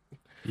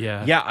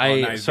 Yeah. Yeah,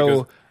 Nice,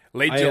 because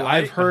late July.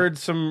 I've heard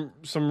some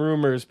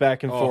rumors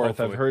back and forth.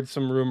 hopefully. I've heard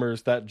some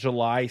rumors that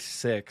July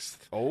 6th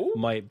Oh?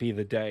 might be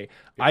the day.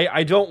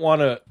 I don't want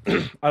to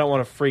I don't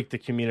want to freak the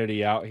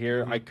community out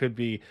here. I could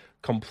be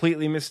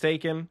completely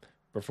mistaken,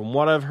 but from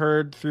what I've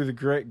heard through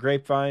the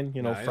grapevine,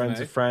 Nice, friends nice.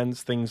 of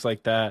friends, things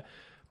like that,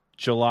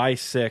 July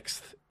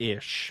 6th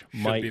ish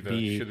might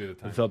be the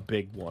time. the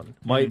big one.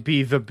 Might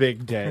be the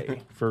big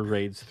day for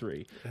Raids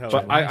 3. Hell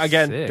But yeah.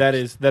 again,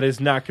 6th. that is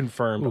not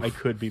confirmed. I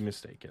could be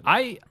mistaken.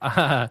 I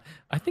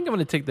think I'm going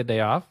to take the day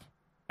off.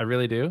 I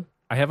really do.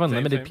 I have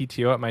unlimited same.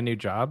 PTO at my new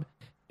job,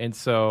 and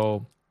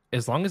so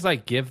as long as I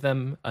give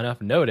them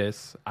enough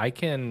notice, I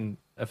can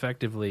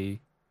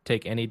effectively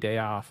take any day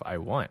off I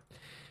want.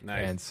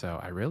 Nice. And so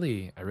I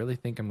really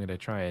think I'm going to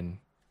try and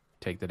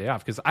take the day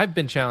off because I've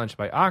been challenged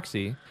by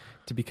Oxy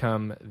to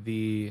become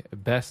the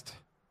best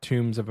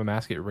Tombs of a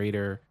Mascot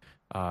raider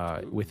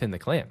within the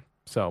clan.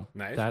 So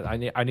Nice. that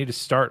I need to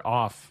start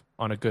off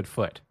on a good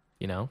foot,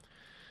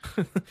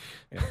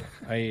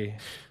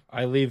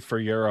 I leave for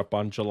Europe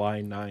on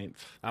July 9th.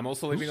 I'm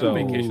also leaving So-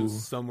 on vacation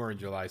somewhere in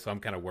July, so I'm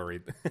kind of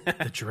worried.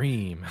 The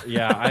dream.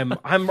 Yeah, I'm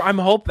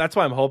that's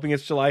why I'm hoping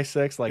it's July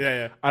 6th. Like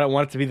Yeah. I don't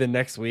want it to be the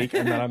next week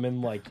and then I'm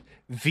in like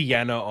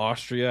Vienna,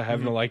 Austria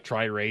having to like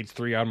try Raids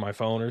 3 on my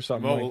phone or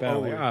something like that.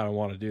 Like, I don't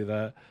want to do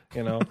that,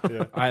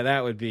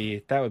 that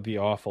would be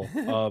awful.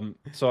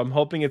 So I'm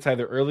hoping it's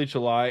either early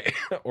July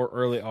or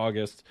early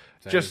August,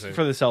 just same.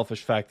 for the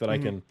selfish fact that I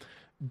can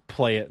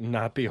play it and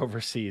not be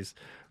overseas.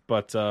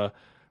 But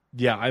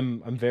yeah,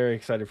 I'm very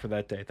excited for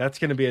that day. That's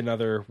going to be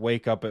another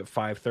wake up at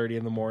 5:30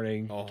 in the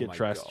morning, Oh get my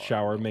dressed, God.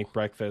 shower, make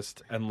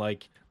breakfast, and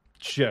like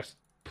just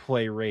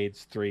play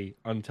Raids 3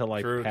 until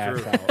I True, pass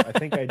true. out. I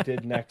think I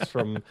did next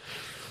from.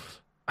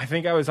 I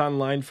think I was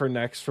online for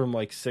next from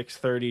like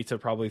 6:30 to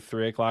probably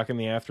 3 o'clock in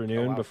the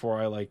afternoon wow. before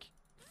I like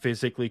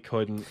physically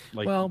couldn't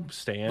like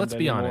stand. Let's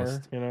be anymore,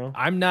 honest. I'm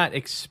I'm not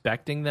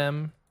expecting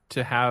them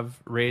to have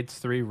Raids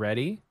 3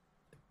 ready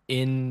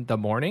in the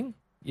morning.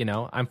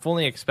 I'm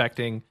fully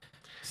expecting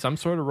some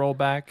sort of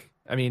rollback.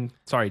 I mean,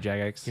 sorry,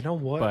 Jagex. You know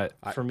what?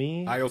 But for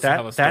me, I also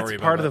have a story that's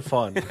about part of that. the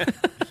fun.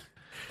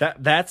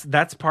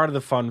 That's part of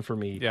the fun for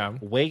me. Yeah.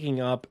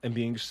 Waking up and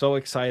being so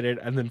excited,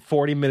 and then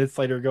 40 minutes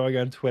later going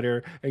on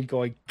Twitter and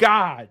going,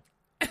 God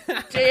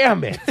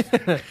damn it.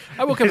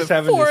 I woke up Just at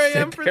having to 4 sit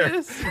a.m. for there.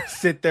 this.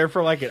 Sit there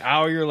for like an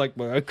hour. You're like,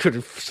 well, I could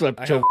have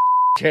slept till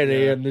 10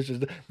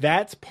 a.m.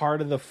 That's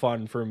part of the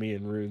fun for me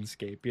in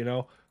RuneScape, you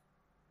know?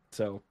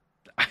 So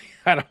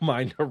I don't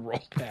mind a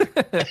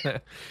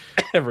rollback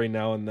every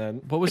now and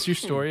then. What was your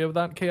story of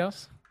that,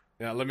 Chaos?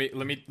 Yeah, let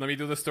me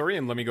do the story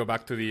and let me go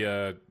back to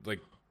the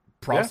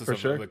process for of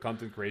sure. the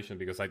content creation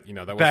because that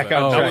was Back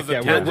on that track. was a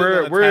Yeah,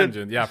 tangent, we're-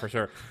 tangent. Yeah, for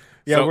sure.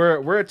 Yeah, So-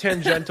 we're a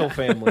tangential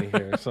family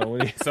here. So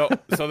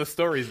so the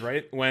stories,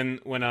 right? When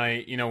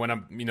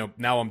I'm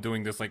now I'm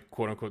doing this like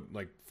quote unquote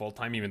like full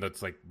time, even though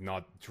it's like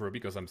not true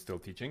because I'm still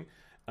teaching.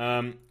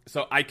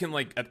 So I can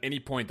like at any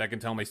point I can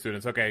tell my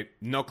students, okay,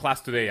 no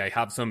class today. I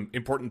have some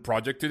important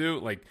project to do.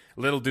 Like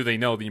little do they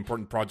know the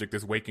important project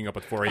is waking up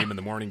at 4 a.m. in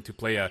the morning to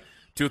play a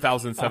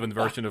 2007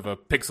 version of a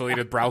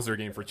pixelated browser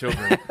game for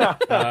children.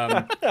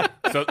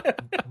 So,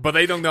 but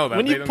they don't know that.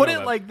 When They you don't put know it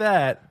that. like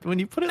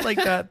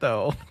that,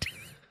 though.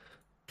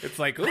 It's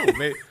like, ooh,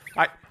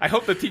 I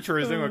hope the teacher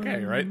is doing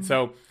okay, right?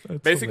 So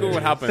basically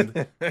what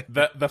happened,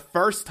 the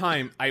first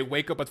time I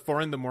wake up at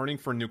 4 a.m.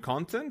 for new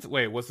content,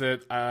 wait, was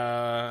it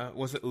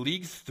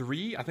Leagues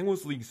 3? I think it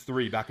was Leagues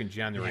 3 back in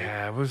January.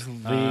 yeah, it was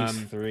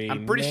Leagues 3.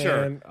 I'm pretty man.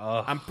 sure.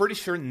 Ugh. I'm pretty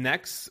sure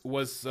next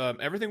was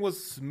everything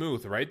was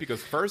smooth, right?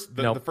 Because first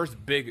the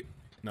first big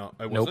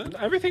it wasn't.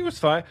 Everything was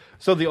fine.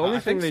 So the only I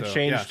thing think they so,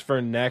 changed yeah.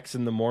 for next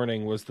in the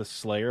morning was the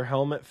Slayer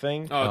helmet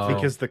thing. Oh, true.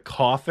 because the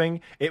coughing,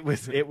 it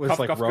was Cough,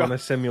 like cough, Rona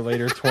cough.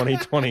 Simulator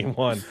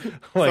 2021,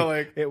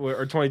 like- it was,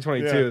 or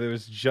 2022. Yeah. There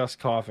was just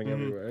coughing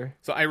everywhere.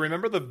 So I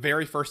remember the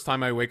very first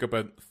time I wake up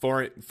at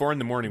 4 in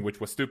the morning, which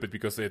was stupid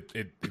because it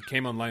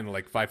came online at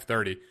like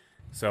 5:30.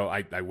 So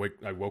I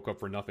woke up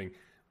for nothing.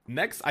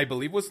 Next, I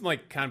believe was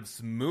like kind of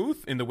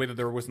smooth in the way that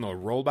there was no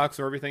rollbacks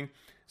or everything.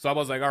 So I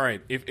was like, all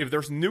right, if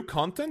there's new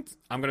content,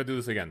 I'm gonna do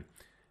this again.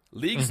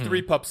 Leagues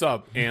 3 pops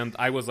up, and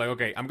I was like,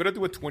 okay, I'm gonna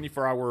do a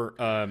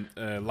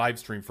 24-hour live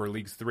stream for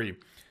Leagues 3,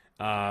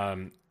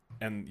 and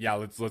yeah,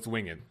 let's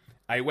wing it.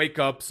 I wake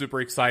up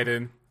super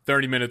excited.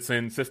 30 minutes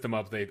in, system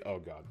update. Oh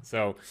god.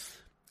 So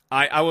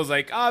I was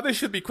like, this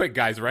should be quick,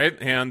 guys, right?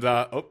 And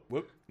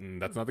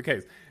that's not the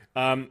case.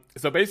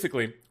 So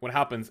basically, what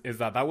happens is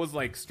that was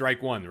like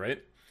strike one,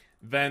 right?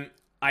 Then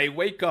I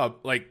wake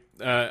up like.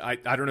 I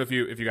don't know if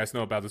you guys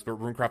know about this, but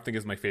runecrafting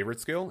is my favorite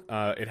skill.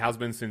 It has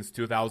been since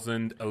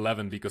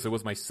 2011 because it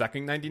was my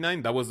second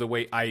 99. That was the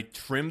way I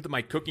trimmed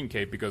my cooking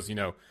cape because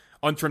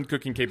untrimmed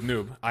cooking cape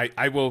noob.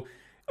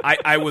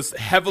 I was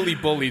heavily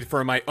bullied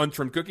for my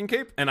untrimmed cooking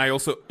cape, and I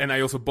also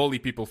bully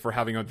people for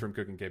having untrimmed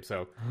cooking cape.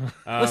 So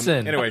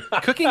Listen, anyway,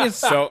 cooking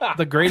is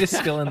the greatest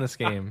skill in this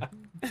game.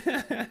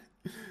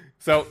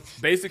 so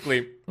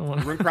basically,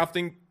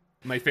 runecrafting,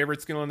 my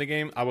favorite skill in the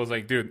game. I was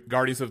like, dude,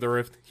 Guardians of the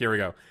Rift, here we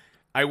go.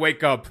 I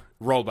wake up,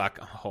 rollback.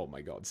 Oh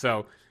my god.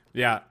 So,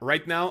 yeah,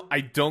 right now,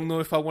 I don't know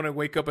if I want to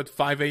wake up at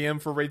 5 a.m.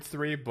 for Raid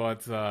 3,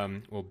 but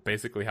we'll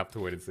basically have to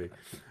wait and see.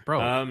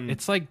 Bro,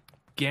 it's like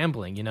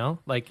gambling,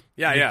 Like,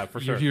 Yeah, for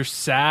sure. You're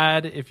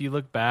sad if you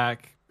look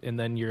back, and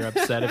then you're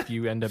upset if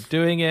you end up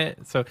doing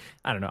it. So,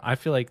 I don't know. I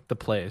feel like the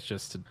play is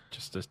just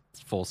a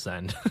full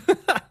send.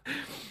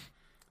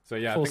 So,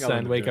 yeah, Full I think I'll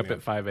end send, wake up doing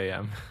at 5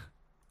 a.m.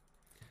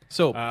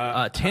 So,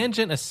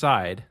 tangent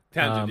aside.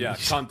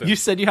 Content. You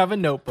said you have a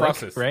notebook,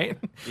 Process. right?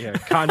 Yeah,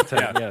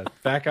 content. yeah.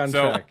 Back on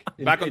track.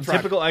 Back on in track.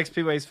 typical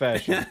XP Ways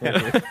fashion.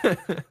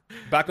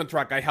 Back on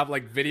track. I have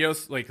like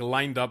videos like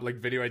lined up, like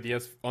video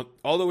ideas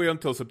all the way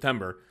until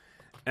September.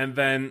 And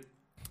then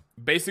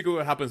basically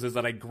what happens is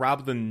that I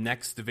grab the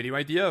next video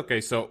idea.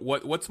 Okay, so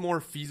what's more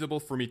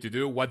feasible for me to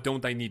do? What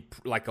don't I need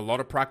like a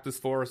lot of practice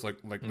for? So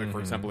like for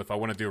example, if I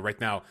want to do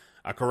right now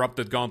a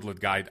Corrupted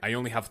Gauntlet guide, I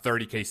only have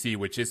 30 KC,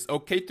 which is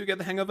okay to get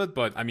the hang of it,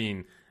 but I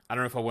mean, I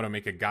don't know if I want to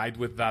make a guide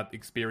with that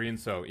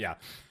experience. So yeah.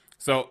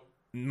 So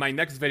my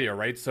next video,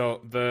 right?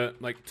 So the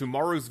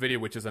tomorrow's video,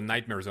 which is a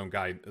Nightmare Zone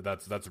guide,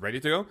 that's ready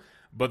to go.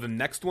 But the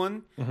next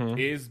one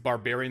is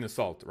Barbarian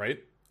Assault, right?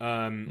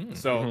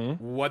 So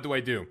what do I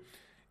do?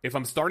 If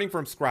I'm starting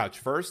from scratch,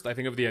 first I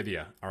think of the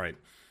idea. All right.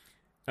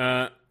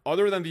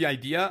 Other than the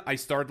idea, I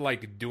start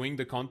like doing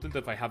the content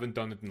if I haven't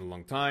done it in a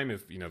long time.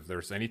 If if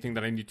there's anything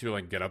that I need to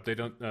like get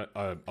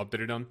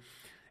updated on.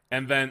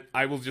 And then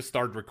I will just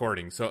start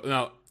recording. So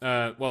now,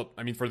 well,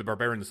 I mean, for the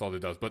Barbarian Assault it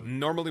does. But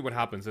normally what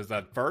happens is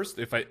that first,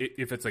 if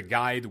it's a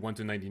guide, 1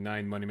 to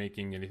 99, money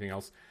making, anything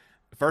else,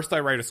 first I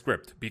write a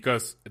script.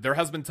 Because there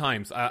has been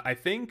times, I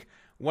think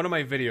one of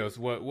my videos,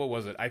 what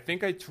was it? I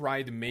think I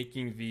tried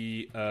making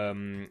the,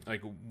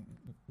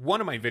 one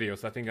of my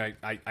videos, I think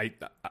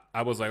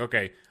I was like,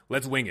 okay,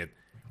 let's wing it.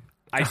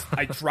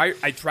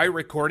 I try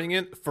recording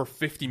it for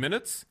 50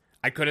 minutes.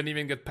 I couldn't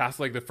even get past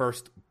like the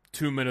first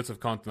 2 minutes of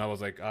content. I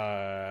was like,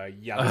 yeah,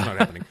 that's not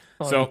happening.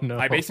 So no.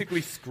 I basically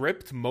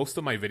script most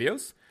of my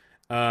videos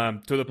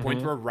to the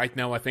point where right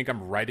now I think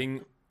I'm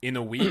writing in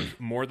a week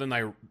more than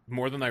I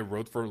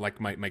wrote for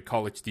like my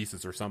college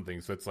thesis or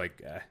something. So it's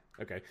like,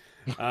 okay,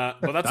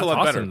 but that's a lot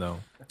awesome, better though.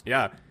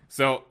 Yeah.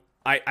 So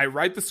I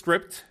write the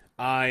script,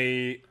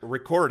 I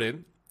record it,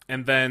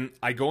 and then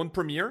I go in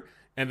Premiere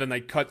and then I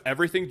cut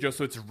everything just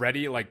so it's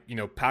ready, like, you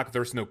know, packed.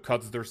 There's no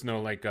cuts, there's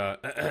no like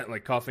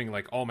like coughing,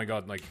 like, oh my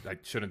god, like I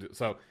shouldn't do.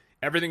 So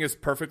everything is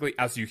perfectly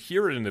as you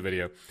hear it in the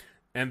video.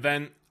 And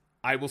then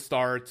I will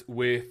start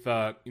with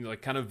you know,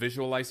 like kind of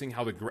visualizing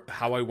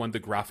how I want the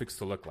graphics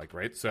to look like,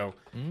 right? So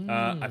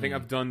I think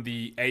I've done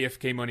the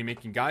AFK money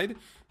making guide.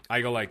 I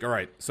go like, all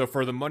right, so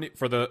for the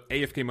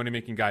AFK money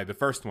making guide, the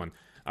first one,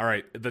 all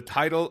right, the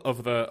title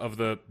of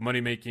the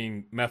money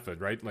making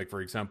method, right? Like,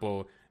 for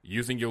example,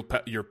 using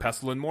your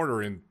pestle and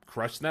mortar in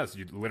crushed nest,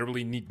 you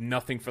literally need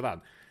nothing for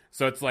that.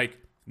 So it's like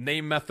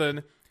name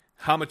method,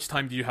 how much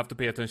time do you have to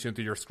pay attention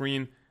to your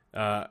screen,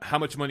 how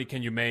much money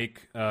can you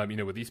make, you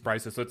know, with these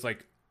prices. So it's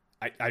like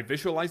I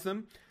visualize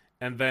them,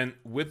 and then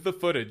with the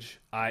footage,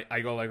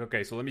 I go like,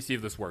 okay, so let me see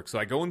if this works. So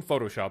I go in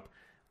Photoshop,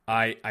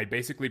 I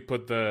basically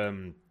put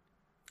the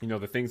you know,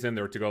 the things in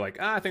there to go like,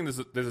 I think this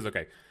is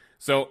okay.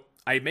 So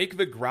I make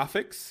the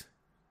graphics,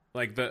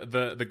 like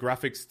the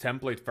graphics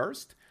template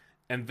first,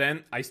 and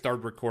then I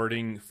start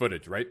recording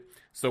footage, right?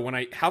 So when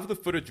I have the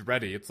footage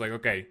ready, it's like,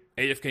 okay,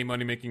 AFK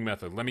money making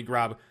method. Let me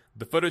grab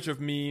the footage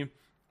of me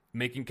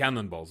making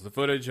cannonballs, the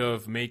footage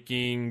of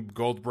making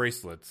gold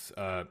bracelets,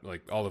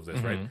 like all of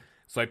this, right?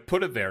 So I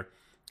put it there,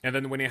 and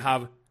then when you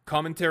have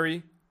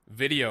commentary,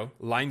 video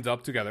lined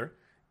up together,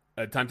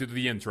 time to do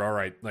the intro. All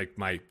right, like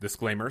my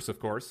disclaimers, of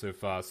course.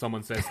 If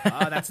someone says,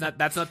 "Oh, that's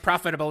not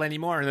profitable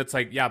anymore," and it's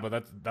like, yeah,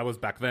 but that was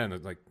back then.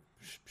 It's like,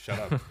 shut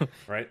up,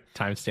 right?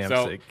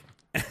 Timestamp sake.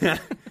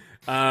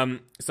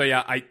 So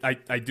yeah,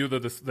 I do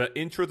the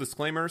intro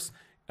disclaimers,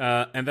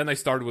 and then I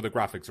start with the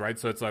graphics, right?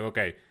 So it's like,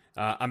 okay,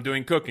 I'm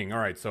doing cooking. All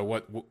right, so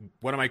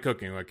what am I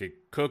cooking? Like,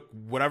 cook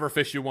whatever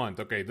fish you want.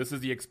 Okay, this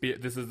is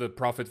the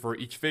profit for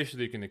each fish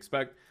that you can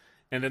expect.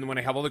 And then when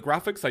I have all the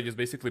graphics, I just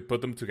basically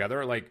put them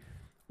together. Like,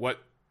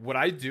 what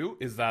I do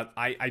is that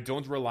I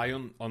don't rely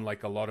on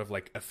like a lot of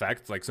like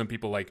effects. Like some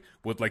people like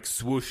would like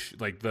swoosh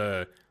like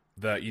the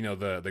you know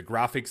the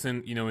graphics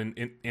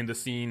in the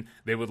scene.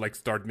 They would like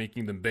start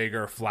making them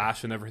bigger,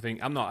 flash and everything.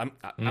 I'm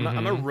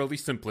a really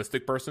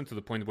simplistic person to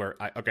the point where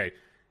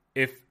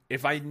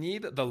if I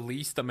need the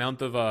least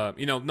amount of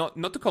you know,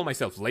 not to call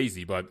myself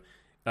lazy, but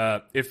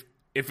if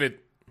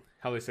it,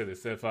 how do I say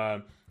this, if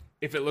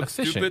it looks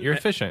efficient, stupid, you're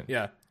efficient.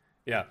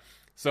 Yeah.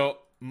 So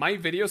my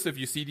videos, if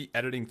you see the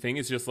editing thing,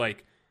 is just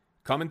like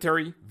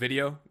commentary,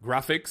 video,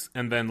 graphics,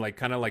 and then like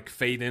kind of like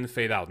fade in,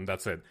 fade out, and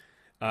that's it.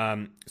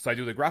 So I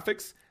do the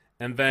graphics,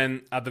 and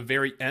then at the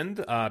very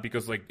end,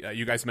 because like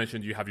you guys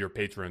mentioned, you have your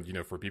Patreon, you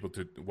know, for people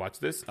to watch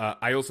this.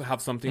 I also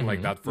have something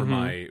like that for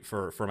my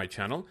for my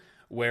channel,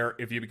 where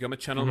if you become a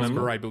channel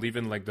member, I believe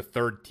in like the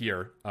 3rd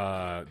tier,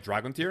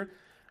 Dragon tier.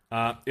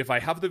 If I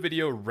have the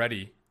video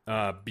ready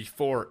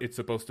before it's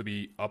supposed to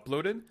be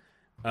uploaded,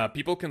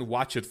 people can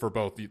watch it for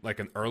both like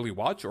an early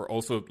watch, or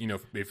also, you know,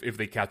 if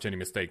they catch any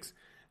mistakes.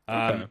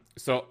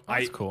 So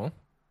that's cool.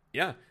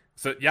 Yeah.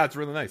 So yeah, it's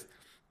really nice.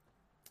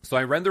 So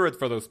I render it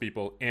for those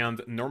people,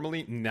 and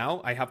normally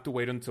now I have to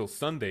wait until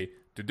Sunday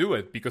to do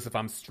it, because if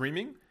I'm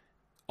streaming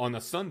on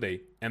a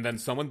Sunday and then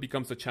someone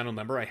becomes a channel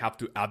member, I have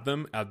to add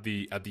them at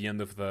the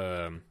end of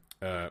the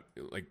kind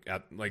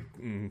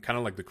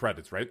of like the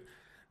credits, right?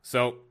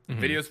 So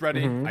video's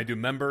ready, I do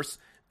members,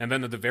 and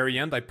then at the very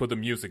end I put the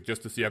music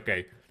just to see,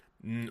 okay,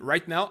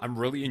 right now I'm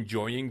really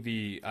enjoying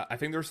the I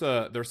think there's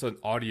an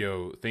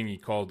audio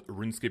thingy called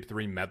RuneScape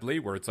 3 medley,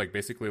 where it's like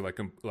basically like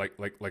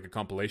a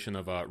compilation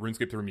of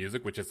RuneScape 3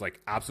 music, which is like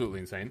absolutely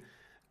insane.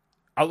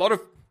 A lot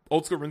of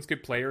old school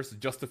RuneScape players,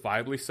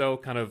 justifiably so,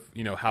 kind of,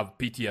 you know, have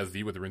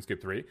PTSD with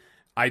RuneScape 3.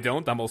 I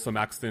don't. I'm also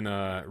maxed in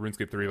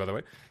RuneScape 3, by the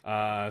way.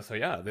 So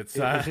yeah, that's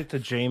is it the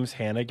James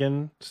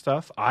Hannigan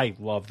stuff? I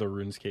love the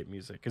RuneScape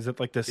music. Is it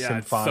like the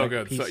symphonic? It's so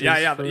good. So, pieces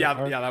yeah, for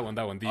that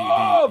one.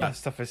 That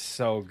stuff is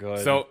so good.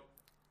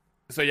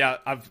 So yeah,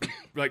 I've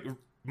like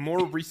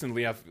more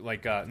recently I've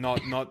like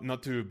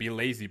not to be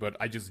lazy, but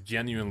I just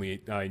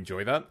genuinely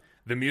enjoy that.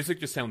 The music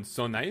just sounds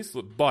so nice.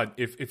 But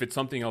if it's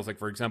something else, like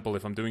for example,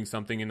 if I'm doing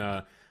something in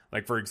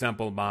like for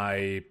example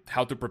my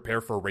how to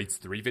prepare for Raids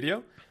 3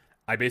 video,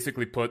 I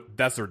basically put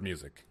desert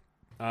music.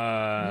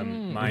 My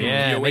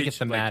DOH, make it like,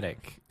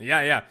 thematic.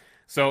 Yeah.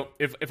 So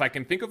if I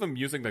can think of a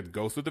music that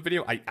goes with the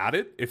video, I add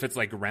it. If it's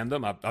like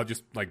random, I'll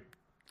just like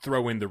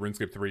throw in the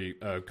RuneScape 3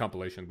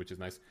 compilation, which is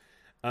nice.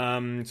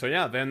 So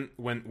yeah, then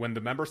when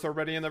the members are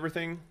ready and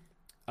everything,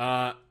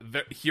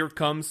 here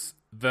comes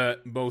the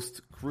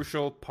most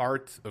crucial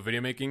part of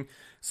video making.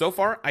 So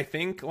far, I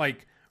think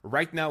like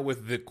right now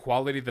with the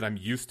quality that I'm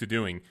used to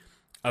doing,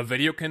 a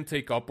video can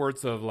take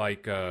upwards of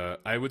like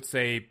I would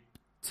say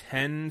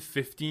 10,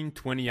 15,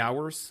 20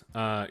 hours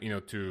you know,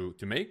 to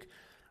make.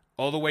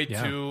 All the way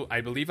to,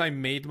 I believe I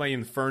made my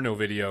Inferno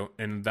video,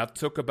 and that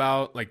took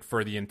about like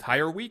for the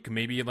entire week,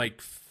 maybe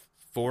like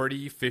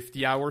 40,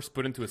 50 hours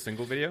put into a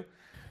single video.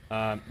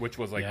 Which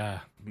was like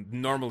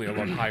normally a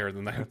lot higher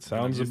than that. That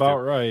sounds about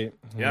right.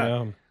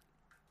 Yeah.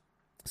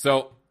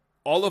 So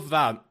all of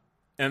that,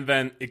 and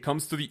then it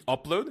comes to the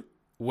upload,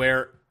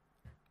 where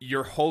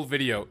your whole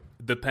video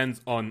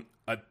depends on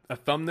a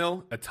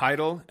thumbnail, a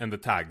title, and the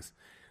tags.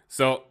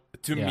 So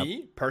to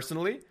me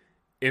personally,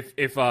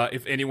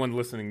 if anyone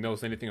listening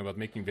knows anything about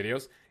making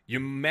videos, you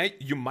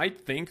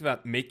might think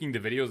that making the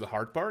video is the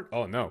hard part.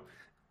 Oh no,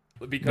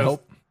 because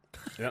Nope.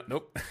 yeah,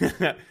 nope.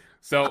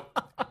 So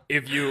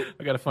if you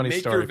I got a funny make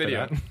story your for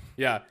video, that.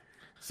 yeah.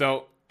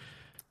 So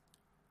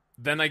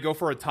then I go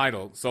for a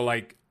title. So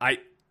like I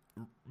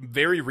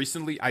very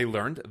recently I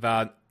learned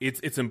that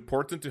it's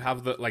important to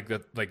have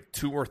the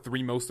two or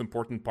three most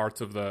important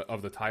parts of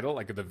the title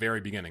like at the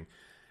very beginning,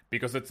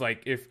 because it's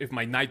like if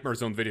my Nightmare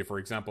Zone video, for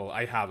example,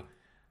 I have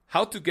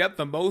how to get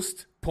the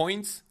most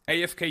points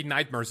AFK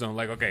Nightmare Zone,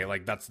 like okay,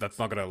 like that's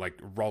not gonna like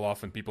roll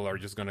off and people are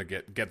just gonna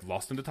get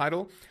lost in the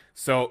title.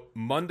 So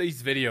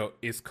Monday's video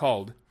is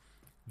called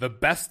the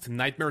best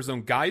Nightmare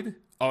Zone guide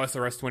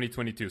OSRS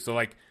 2022. So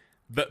like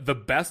the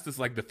best is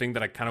like the thing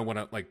that I kind of want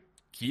to like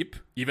keep,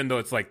 even though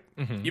it's like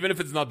even if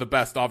it's not the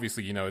best,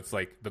 obviously, you know, it's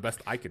like the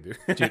best I could do.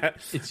 Dude,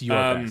 it's your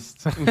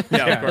best.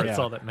 Yeah, of course. That's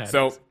all that matters.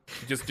 So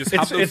just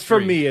have those It's for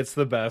three. me. It's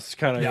the best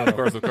kind of. Yeah, of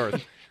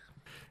course.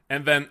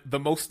 And then the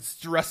most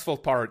stressful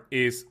part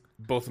is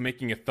both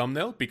making a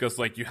thumbnail, because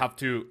like you have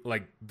to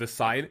like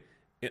decide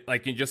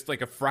like in just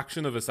like a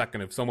fraction of a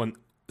second if someone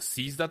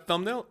sees that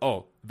thumbnail,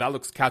 oh, that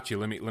looks catchy,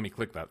 let me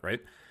click that, right?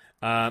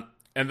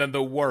 And then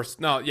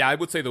I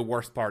would say the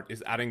worst part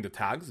is adding the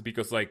tags,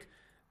 because like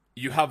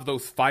you have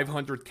those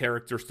 500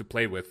 characters to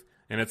play with,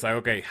 and it's like,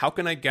 okay, how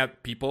can I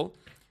get people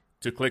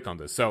to click on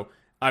this? So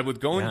I would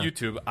go on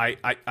YouTube.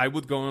 I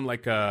would go on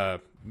like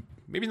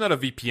maybe not a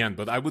VPN,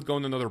 but I would go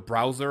in another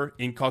browser,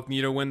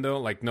 incognito window,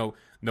 like no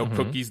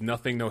cookies,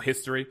 nothing, no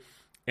history,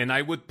 and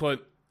I would go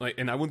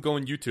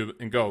on YouTube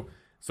and go.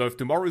 So if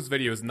tomorrow's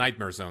video is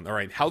Nightmare Zone, all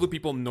right, how do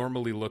people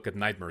normally look at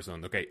Nightmare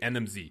Zone? Okay,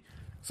 NMZ.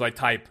 So I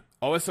type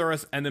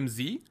OSRS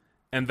NMZ,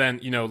 and then,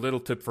 you know,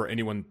 little tip for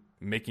anyone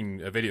making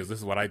videos, this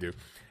is what I do.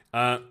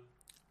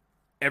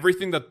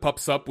 Everything that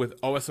pops up with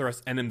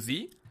OSRS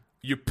NMZ,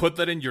 you put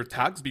that in your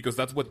tags, because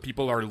that's what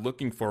people are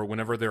looking for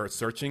whenever they're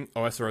searching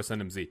OSRS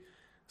NMZ.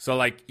 So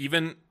like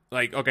even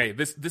like, okay,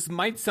 this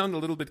might sound a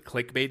little bit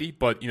clickbaity,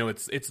 but you know,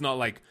 it's not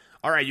like,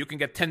 all right, you can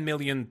get 10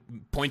 million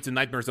points in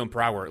Nightmare Zone per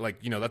hour. Like,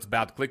 you know, that's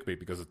bad clickbait,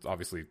 because it's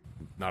obviously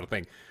not a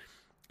thing.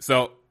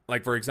 So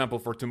like, for example,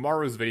 for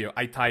tomorrow's video,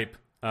 I type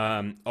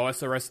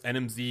OSRS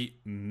NMZ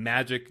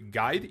magic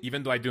guide,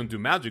 even though I don't do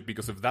magic,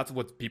 because if that's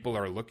what people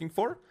are looking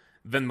for,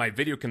 then my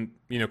video can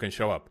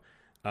show up.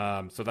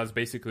 So that's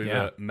basically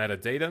the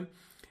metadata.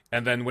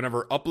 And then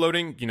whenever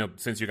uploading, you know,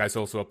 since you guys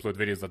also upload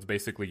videos, that's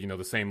basically, you know,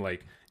 the same,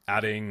 like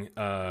adding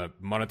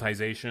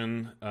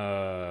monetization,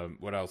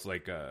 what else,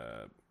 like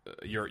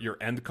your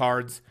end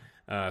cards,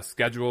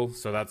 schedule.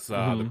 So that's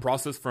the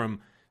process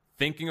from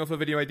thinking of a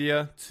video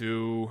idea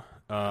to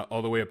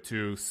all the way up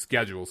to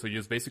schedule. So you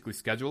just basically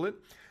schedule it.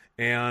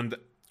 And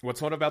what's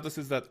fun about this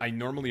is that I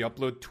normally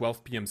upload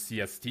 12 p.m.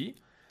 CST,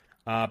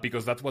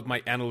 because that's what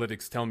my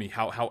analytics tell me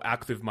how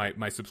active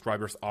my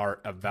subscribers are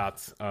at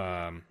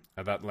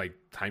that like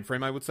time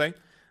frame, I would say.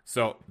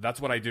 So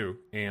that's what I do,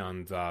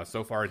 and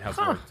so far it has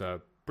worked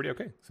pretty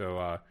okay.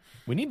 So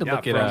we need to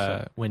look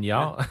at when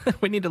y'all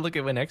we need to look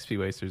at when XP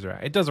wasters are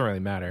at. It doesn't really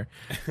matter.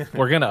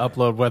 We're gonna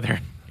upload whether,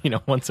 you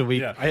know, once a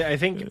week. Yeah. I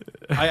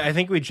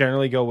think we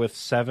generally go with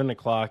 7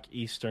 o'clock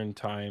Eastern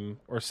time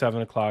or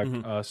 7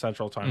 o'clock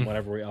Central time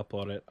whenever we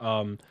upload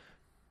it.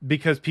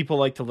 Because people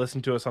like to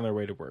listen to us on their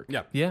way to work.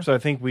 Yeah. So I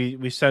think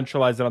we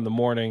centralize it on the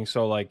morning.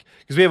 So like,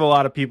 because we have a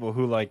lot of people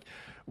who like,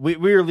 we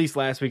released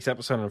last week's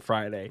episode on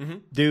Friday.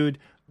 Dude,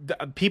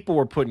 people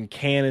were putting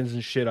cannons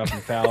and shit up in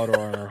Falador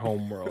on our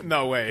homeworld.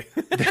 No way.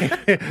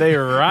 They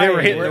were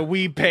hitting the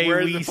we pay,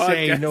 where's we the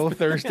say, podcast? no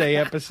Thursday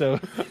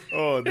episode.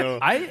 Oh no.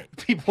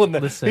 People in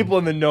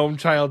the gnome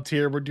child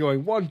tier were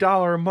doing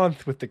 $1 a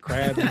month with the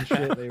crabs and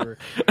shit. They were.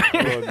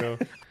 Oh no.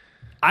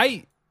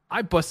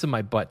 I busted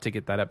my butt to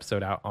get that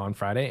episode out on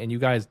Friday, and you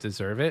guys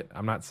deserve it.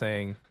 I'm not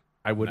saying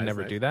I would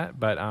never do that,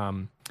 but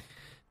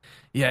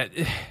yeah.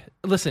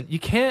 Listen, you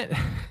can't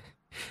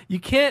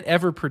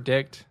ever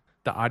predict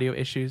the audio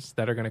issues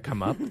that are going to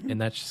come up,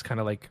 and that's just kind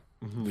of like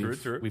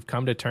we've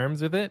come to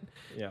terms with it.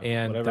 Yeah,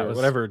 and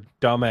whatever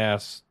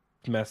dumbass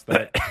messed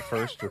that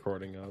first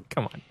recording up.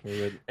 Come on,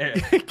 We would,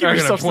 give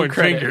yourself some point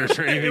credit. fingers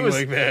or anything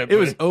like that. It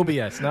was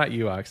OBS, not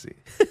you, Oxy.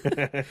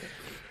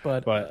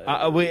 But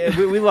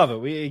we love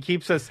it. It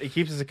keeps us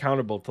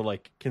accountable to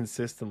like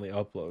consistently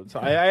upload. So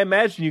I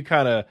imagine you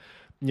kind of,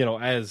 you know,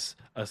 as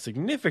a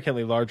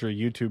significantly larger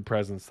YouTube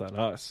presence than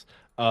us,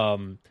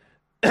 I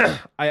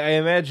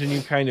imagine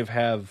you kind of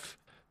have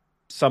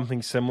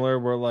something similar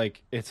where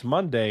like it's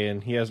Monday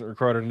and he hasn't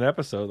recorded an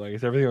episode. Like,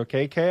 is everything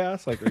okay,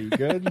 Chaos? Like, are you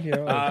good? You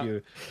know, like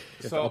you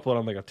have to upload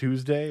on like a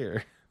Tuesday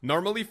or.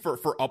 Normally for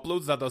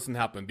uploads that doesn't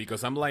happen,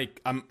 because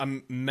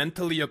I'm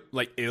mentally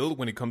like ill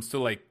when it comes to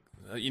like,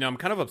 you know, I'm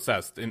kind of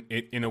obsessed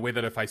in a way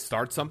that if I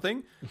start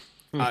something,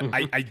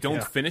 I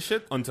don't finish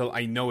it until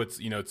I know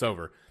it's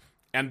over.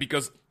 And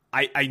because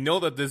I know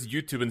that this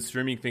YouTube and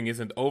streaming thing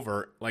isn't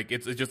over, like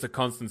it's just a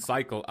constant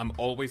cycle. I'm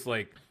always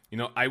like, you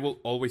know, I will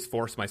always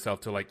force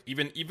myself to like,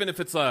 even if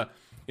it's a,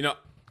 you know,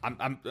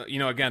 I'm you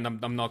know, again,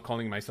 I'm not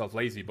calling myself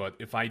lazy, but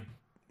if I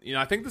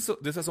think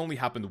this has only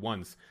happened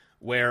once,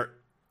 where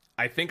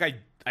I think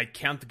I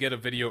can't get a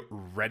video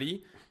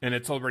ready, and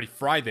it's already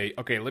Friday.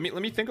 Okay, let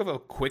me think of a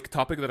quick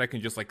topic that I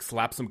can just like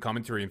slap some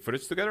commentary and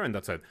footage together, and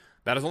that's it.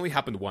 That has only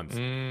happened once.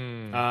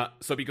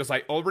 So because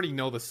I already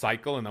know the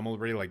cycle, and I'm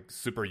already like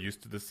super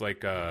used to this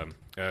like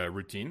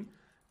routine.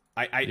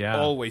 I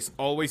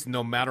always,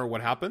 no matter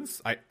what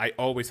happens, I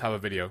always have a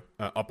video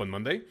up on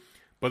Monday.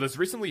 But this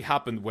recently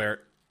happened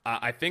where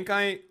I think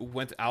I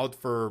went out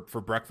for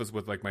breakfast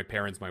with like my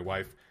parents, my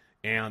wife,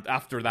 and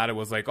after that it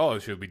was like, oh,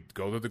 should we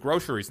go to the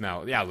groceries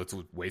now? Yeah, let's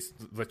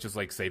just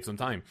like save some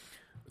time.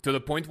 To the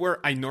point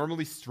where I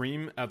normally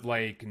stream at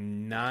like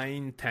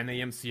 9, 10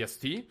 a.m.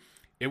 CST.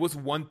 It was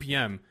 1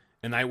 p.m.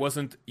 and I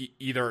wasn't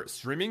either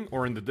streaming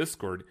or in the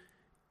Discord.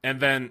 And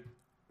then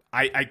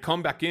I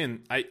come back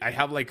in. I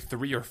have like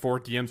 3 or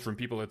 4 DMs from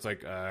people. It's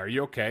like, are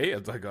you okay?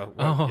 It's like,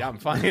 well, yeah, I'm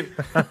fine.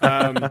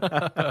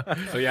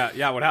 So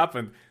yeah, what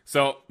happened?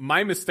 So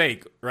my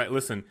mistake, right?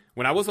 Listen,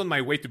 when I was on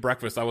my way to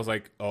breakfast, I was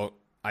like, oh,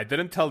 I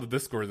didn't tell the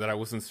Discord that I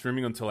wasn't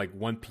streaming until like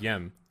 1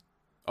 p.m.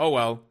 Oh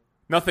well,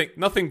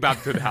 nothing bad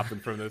could happen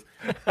from this.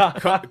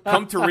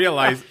 Come to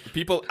realize,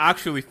 people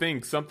actually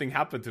think something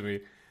happened to me,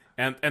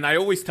 and I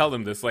always tell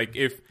them this. Like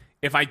if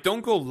I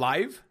don't go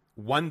live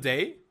one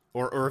day.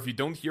 Or if you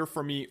don't hear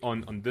from me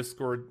on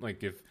Discord,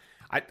 like if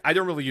I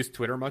don't really use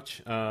Twitter much,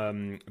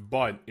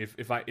 but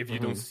if you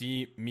don't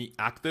see me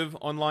active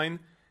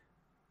online,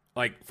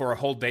 like for a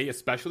whole day,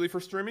 especially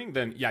for streaming,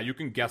 then yeah, you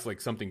can guess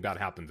like something bad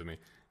happened to me.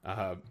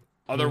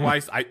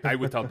 Otherwise, I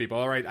would tell people,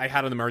 all right, I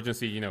had an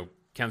emergency,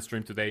 can't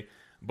stream today.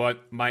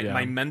 But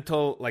my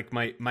mental, like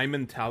my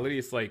mentality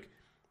is like,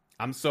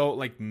 I'm so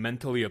like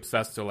mentally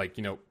obsessed to like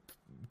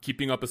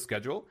keeping up a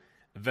schedule,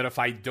 that if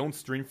I don't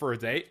stream for a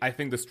day, I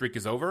think the streak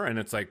is over, and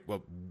it's like,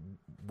 well,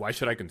 why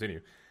should I continue?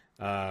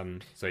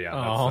 So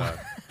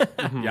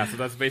yeah, so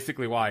that's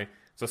basically why.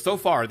 So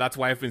far, that's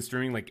why I've been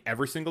streaming like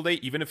every single day,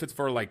 even if it's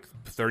for like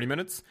 30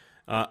 minutes.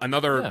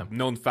 Another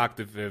known fact,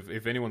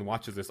 if anyone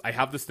watches this, I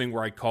have this thing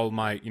where I call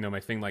my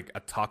my thing like a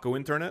taco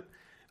internet.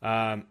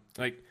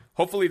 Like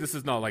hopefully this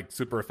is not like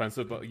super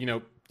offensive, but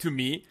to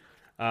me,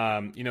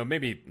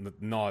 maybe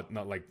not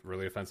like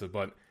really offensive,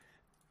 but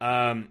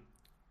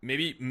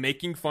maybe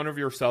making fun of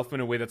yourself in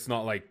a way that's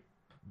not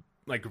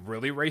like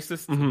really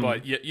racist,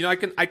 but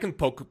I can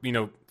poke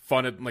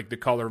fun at like the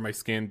color of my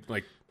skin,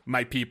 like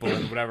my people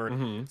and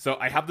whatever. So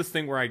I have this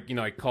thing where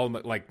I call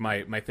like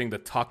my thing the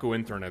taco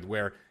internet,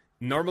 where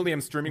normally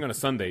I'm streaming on a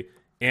Sunday,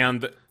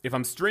 and if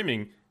I'm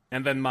streaming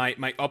and then my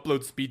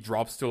upload speed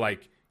drops to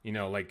like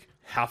like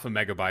half a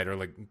megabyte or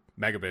like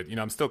megabit,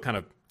 I'm still kind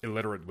of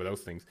illiterate with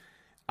those things.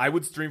 I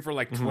would stream for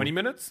like 20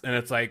 minutes, and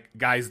it's like,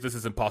 guys, this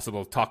is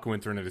impossible. Taco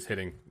internet is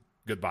hitting.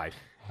 Goodbye.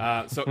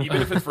 So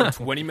even if it's for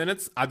 20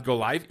 minutes, I'd go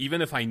live.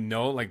 Even if I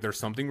know like there's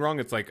something wrong,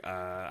 it's like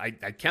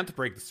I can't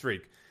break the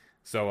streak.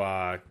 So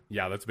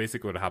yeah, that's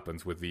basically what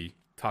happens with the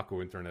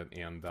taco internet.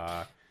 And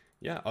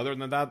other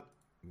than that,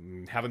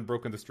 haven't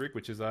broken the streak,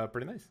 which is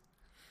pretty nice.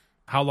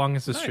 How long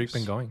has the streak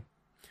been going?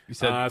 You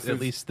said at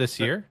least this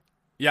year?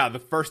 Yeah, the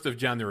 1st of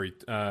January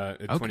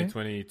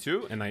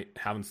 2022, and I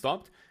haven't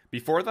stopped.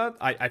 Before that,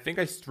 I think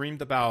I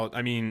streamed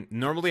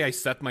normally I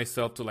set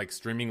myself to like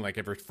streaming like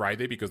every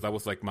Friday, because that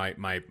was like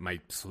my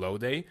slow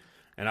day.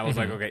 And I was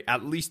like, okay,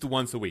 at least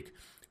once a week.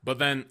 But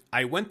then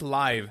I went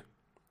live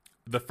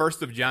the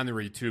 1st of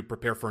January to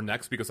prepare for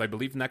next, because I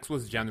believe next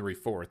was January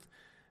 4th.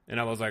 And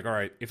I was like, all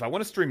right, if I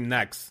want to stream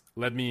next,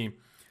 let me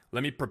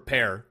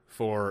prepare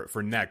for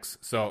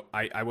next. So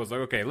I was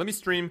like, okay, let me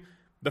stream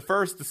the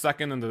 1st, the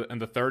 2nd,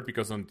 and the 3rd,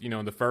 because on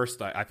the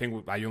 1st, I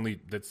think I only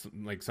did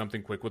like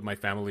something quick with my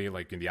family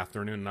like in the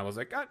afternoon, and I was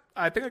like,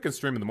 I think I can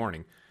stream in the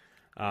morning,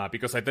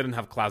 because I didn't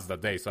have class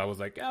that day, so I was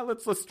like, yeah,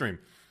 let's stream.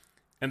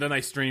 And then I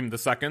streamed the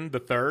 2nd, the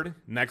 3rd,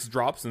 next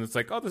drops, and it's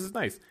like, oh, this is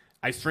nice.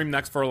 I stream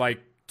next for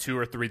like 2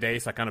 or 3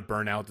 days. I kind of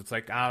burn out. It's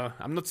like,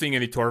 I'm not seeing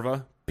any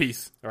Torva.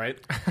 Peace, all right?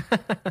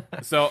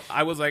 So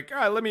I was like, all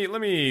right,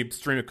 let me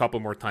stream a couple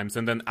more times,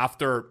 and then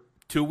after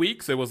 2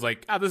 weeks, it was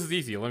like, this is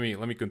easy. Let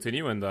me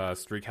continue, and the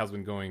streak has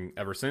been going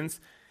ever since.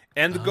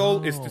 And the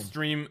goal is to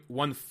stream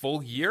 1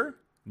 full year,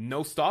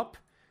 no stop.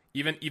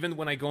 Even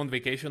when I go on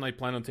vacation, I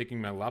plan on taking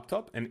my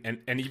laptop,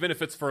 and even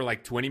if it's for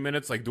like 20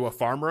 minutes, like do a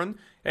farm run.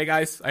 Hey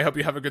guys, I hope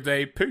you have a good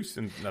day. Peace,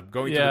 and I'm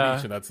going to the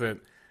beach, and that's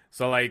it.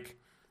 So like,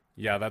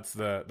 yeah, that's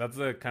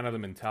the kind of the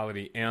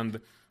mentality.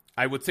 And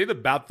I would say the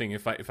bad thing,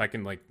 if I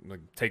can like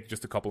take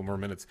just a couple more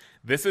minutes.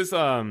 This is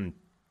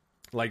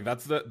like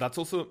that's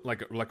also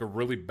like a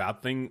really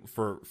bad thing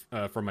for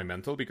my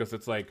mental, because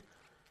it's like,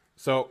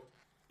 so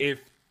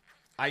if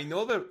I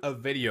know that a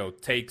video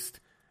takes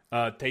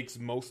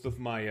most of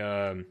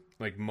my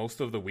like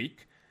most of the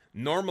week,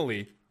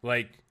 normally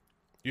like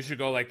you should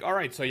go like, all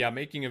right, so yeah,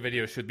 making a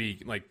video should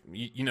be like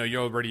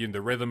you're already in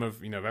the rhythm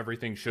of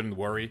everything, shouldn't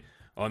worry.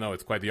 Oh no,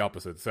 it's quite the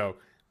opposite. So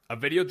a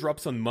video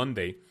drops on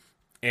Monday,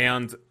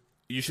 and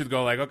you should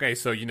go like, okay,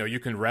 so you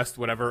can rest,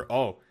 whatever.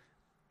 Oh,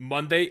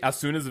 Monday, as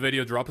soon as the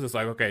video drops, it's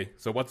like, okay,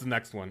 so what's the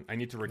next one? I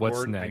need to record.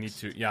 What's next? I need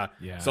to,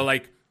 yeah. So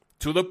like,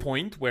 to the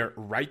point where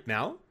right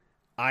now,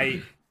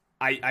 I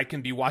I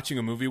can be watching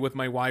a movie with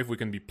my wife, we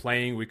can be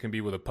playing, we can be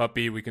with a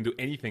puppy, we can do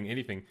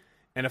anything.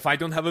 And if I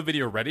don't have a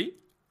video ready,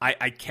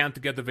 I can't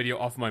get the video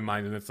off my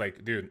mind, and it's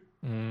like, dude,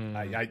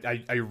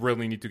 I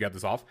really need to get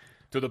this off.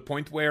 To the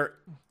point where,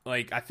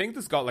 like, I think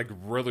this got like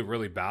really,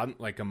 really bad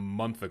like a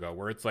month ago,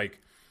 where it's like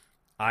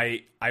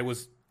I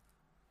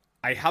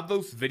had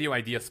those video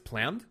ideas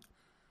planned,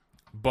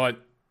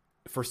 but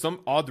for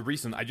some odd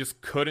reason I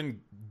just couldn't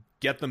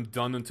get them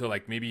done until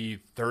like maybe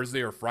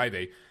Thursday or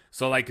Friday.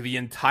 So like the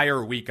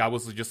entire week I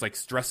was just like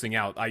stressing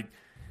out. I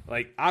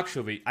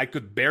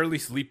could barely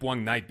sleep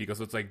one night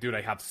because it's like, dude,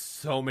 I have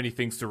so many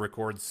things to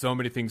record, so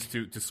many things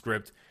to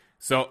script.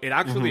 So it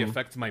actually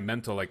affects my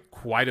mental like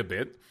quite a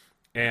bit.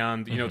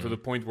 And, you know, to the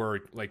point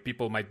where like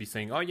people might be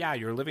saying, oh yeah,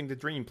 you're living the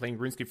dream playing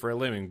RuneScape for a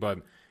living. But,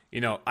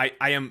 you know, I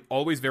am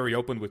always very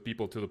open with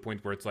people to the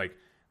point where it's like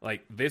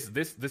this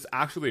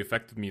actually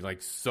affected me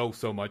like so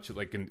much,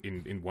 like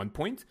in one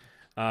point.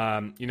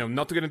 You know,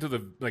 not to get into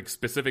the like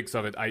specifics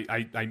of it,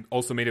 I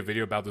also made a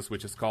video about this,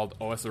 which is called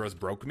OSRS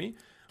Broke Me,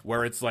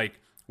 where it's like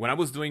when I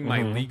was doing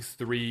my Leagues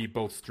 3,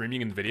 both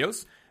streaming and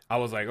videos, I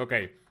was like,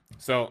 okay,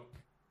 so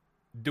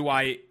do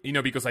I, you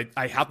know, because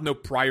I had no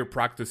prior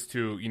practice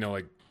to, you know,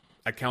 like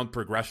account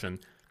progression,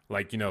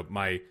 like, you know,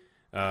 my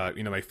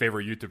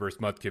favorite YouTubers,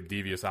 Mudkip,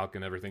 Devious, Alk,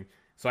 and everything.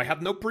 So I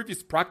had no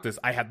previous practice.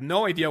 I had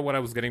no idea what I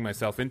was getting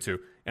myself into.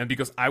 And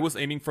because I was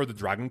aiming for the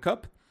Dragon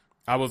Cup,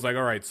 I was like,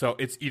 all right, so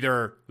it's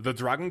either the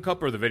Dragon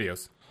Cup or the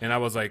videos. And I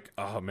was like,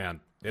 oh man,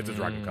 it's a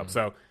Dragon Cup.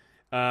 So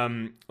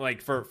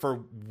like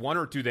for 1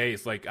 or 2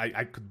 days, like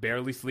I could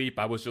barely sleep.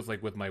 I was just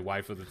like with my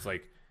wife, and it's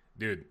like,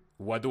 dude,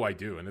 what do I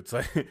do? And it's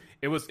like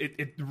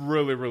it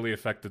really, really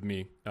affected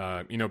me,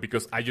 you know,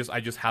 because I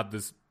just had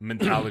this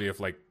mentality of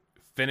like,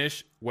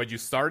 finish what you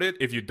started.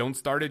 If you don't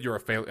start it, you're a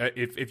fail.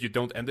 If you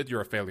don't end it,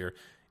 you're a failure.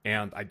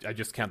 And I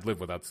just can't live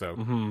with that.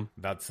 So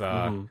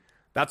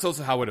that's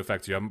also how it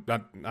affects you.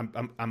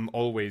 I'm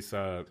always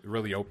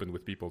really open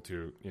with people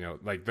to, you know,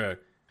 like the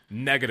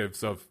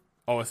negatives of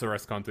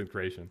OSRS content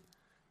creation.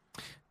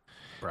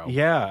 Bro.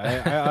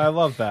 Yeah, I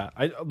love that.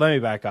 Let me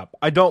back up.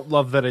 I don't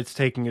love that it's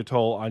taking a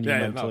toll on you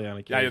mentally on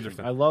occasion. I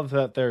understand. I love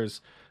that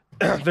there's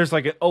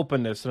like an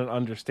openness and an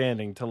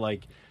understanding to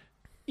like,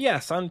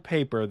 yes, on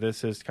paper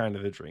this is kind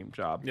of the dream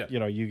job. Yeah. You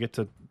know, you get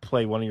to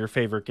play one of your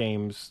favorite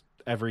games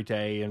every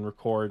day and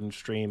record and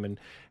stream and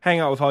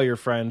hang out with all your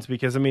friends,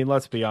 because I mean,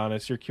 let's be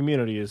honest, your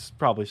community is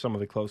probably some of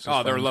the closest.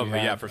 Oh, they're friends lovely, you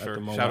have yeah, for at sure. the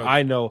moment. Shout out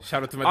I know.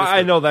 Shout out to my Discord.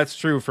 I know that's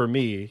true for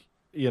me.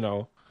 You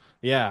know,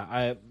 yeah,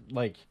 I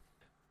like.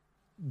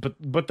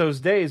 But those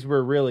days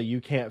where really you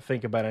can't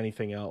think about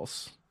anything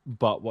else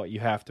but what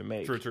you have to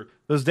make. True.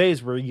 Those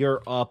days where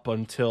you're up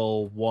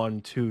until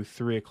 1, 2,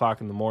 3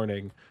 o'clock in the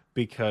morning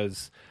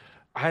because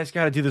I just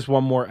got to do this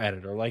one more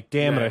edit, or like,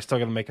 damn it, I still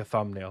got to make a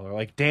thumbnail, or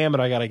like, damn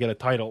it, I got to get a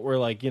title. Where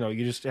like, you know,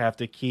 you just have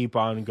to keep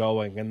on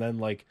going. And then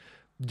like,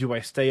 do I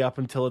stay up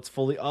until it's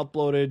fully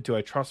uploaded? Do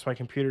I trust my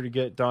computer to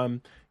get it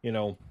done? You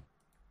know,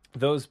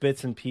 those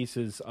bits and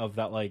pieces of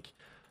that, like,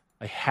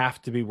 I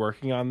have to be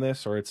working on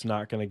this or it's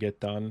not going to get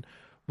done,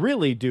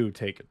 really do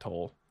take a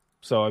toll.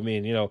 So I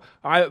mean, you know,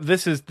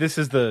 this is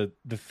the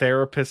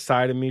therapist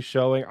side of me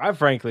showing. I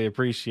frankly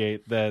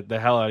appreciate the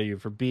hell out of you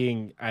for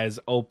being as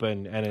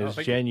open and as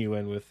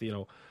genuine with, you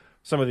know,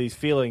 some of these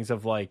feelings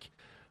of like,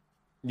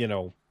 you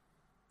know,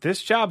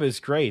 this job is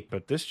great,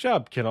 but this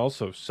job can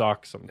also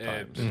suck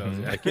sometimes.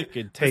 Like it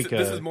can take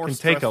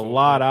a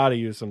lot out of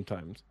you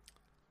sometimes.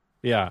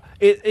 Yeah,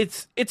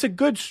 it's a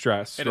good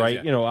stress, right?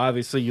 Yeah. You know,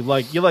 obviously you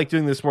like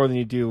doing this more than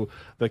you do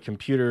the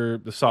computer,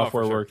 the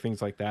software work,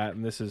 things like that.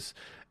 And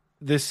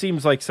this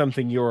seems like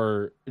something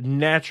you're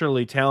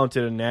naturally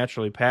talented and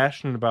naturally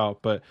passionate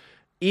about. But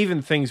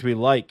even things we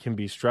like can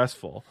be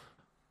stressful.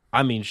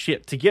 I mean,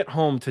 shit, to get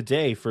home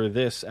today for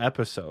this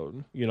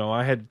episode, you know,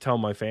 I had to tell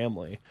my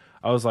family.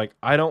 I was like,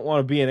 I don't want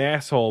to be an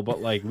asshole,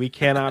 but like, we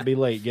cannot be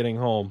late getting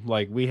home.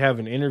 Like, we have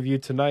an interview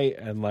tonight,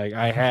 and like,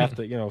 I have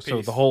to, you know,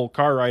 so the whole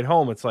car ride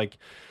home, it's like,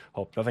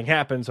 hope nothing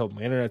happens, hope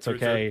my internet's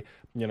okay,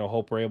 you know,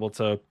 hope we're able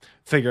to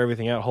figure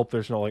everything out, hope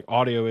there's no like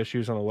audio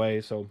issues on the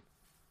way. So,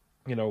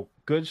 you know,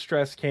 good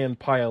stress can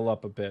pile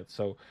up a bit.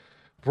 So,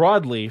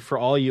 broadly, for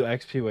all you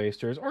XP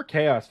wasters or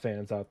Chaos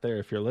fans out there,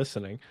 if you're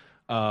listening,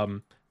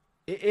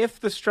 if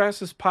the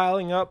stress is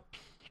piling up,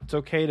 it's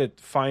okay to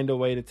find a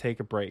way to take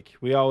a break.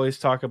 We always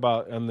talk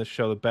about on this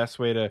show the best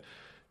way to,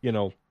 you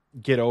know,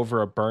 get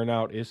over a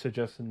burnout is to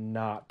just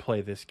not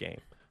play this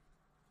game.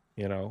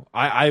 You know,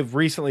 I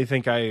recently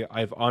think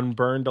I've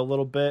unburned a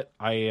little bit.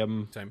 I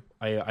am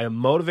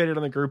motivated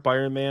on the group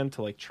Iron Man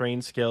to like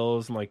train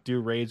skills and like do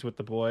raids with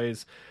the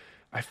boys.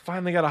 I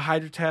finally got a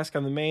Hydra task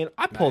on the main.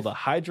 I pulled a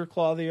Hydra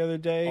Claw the other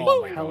day.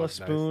 Hella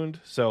spooned.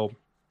 Nice. So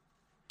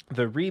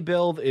the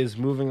rebuild is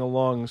moving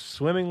along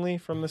swimmingly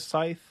from the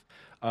scythe.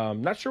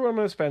 Not sure what I'm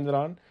going to spend it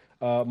on.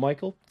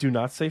 Michael, do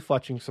not say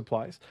fletching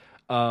supplies.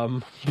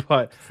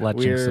 But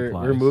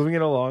we're moving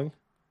it along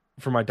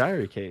for my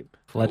diary cape.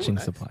 Fletching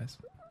supplies.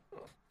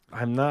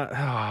 I'm not.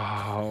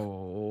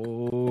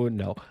 Oh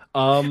no.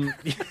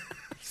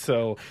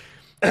 So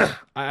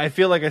I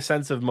feel like a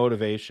sense of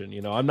motivation.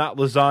 I'm not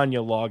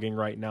lasagna logging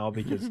right now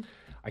because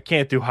I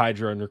can't do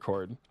Hydra and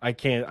record. I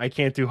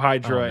can't do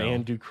Hydra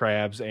and do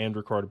crabs and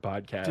record a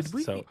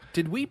podcast.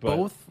 Did we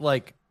both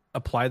like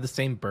apply the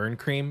same burn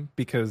cream?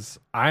 Because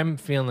I'm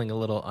feeling a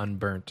little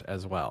unburnt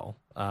as well.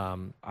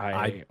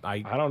 I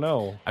don't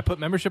know. I put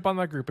membership on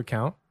my group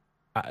account.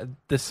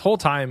 This whole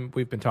time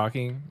we've been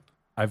talking,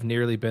 I've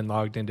nearly been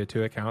logged into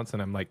 2 accounts,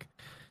 and I'm like,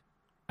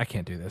 I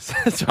can't do this.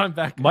 So I'm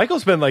back.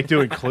 Michael's been like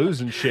doing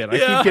clues and shit. I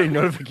keep getting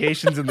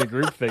notifications in the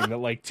group thing that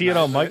like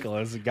TNL Michael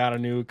has got a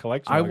new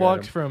collection. I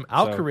walked from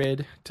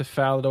Al-Kharid to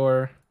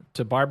Falador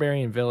to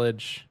Barbarian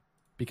Village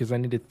because I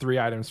needed 3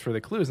 items for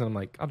the clues, and I'm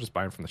like, I'll just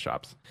buy them from the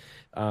shops.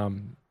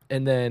 And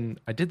then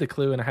I did the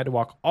clue, and I had to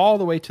walk all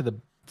the way to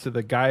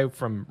the guy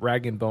from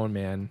Rag and Bone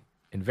Man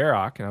in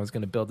Varrock, and I was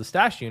going to build the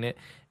stash unit,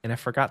 and I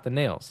forgot the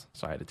nails,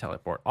 so I had to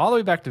teleport all the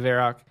way back to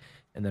Varrock,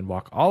 and then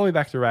walk all the way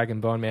back to Rag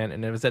and Bone Man.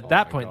 And it was at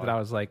that point that I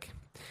was like,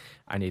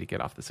 I need to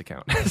get off this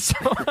account. So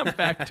I'm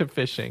back to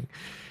fishing.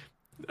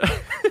 I'm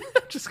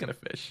just going to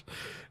fish.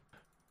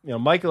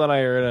 Michael and I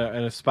are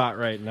in a spot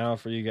right now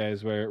for you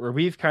guys where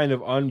we've kind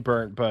of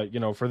unburnt, but,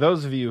 for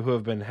those of you who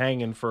have been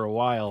hanging for a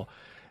while,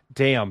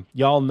 damn,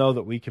 y'all know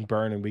that we can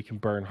burn and we can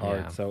burn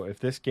hard. Yeah. So if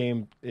this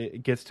game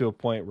it gets to a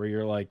point where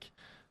you're like,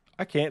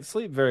 I can't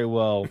sleep very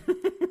well,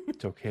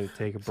 it's okay to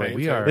take a break.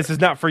 This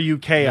is not for you,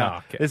 Chaos. No,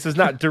 okay. This is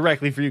not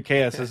directly for you,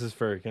 Chaos. This is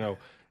for,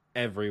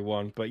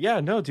 everyone. But yeah,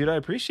 no, dude, I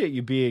appreciate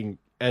you being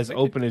as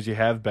open as you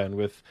have been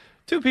with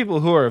 2 people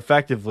who are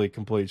effectively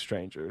complete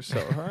strangers. So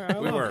I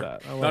love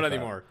that. I love Not that.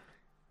 anymore.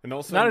 And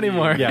also Not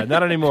anymore. Yeah,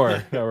 not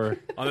anymore. No, we're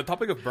on the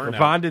topic of burnout.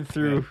 bonded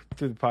through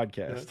the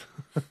podcast.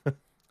 So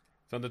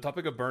on the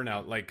topic of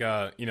burnout, like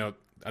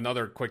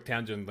another quick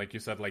tangent, like you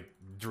said, like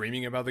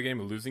dreaming about the game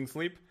and losing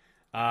sleep.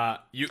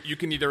 You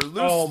can either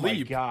lose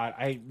sleep. My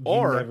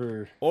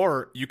god!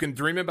 Or you can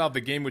dream about the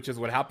game, which is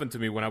what happened to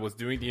me when I was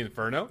doing the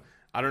Inferno.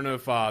 I don't know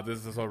if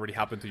this has already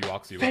happened to you,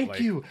 Oxy.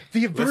 Thank you.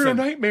 The Inferno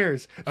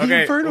Nightmares.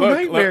 Okay,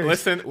 Nightmares.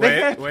 Listen,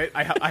 wait.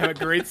 I have a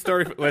great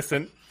story.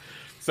 Listen.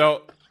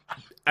 So,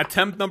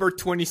 attempt number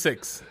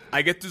 26.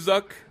 I get to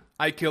Zuck.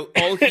 I kill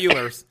all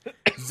healers.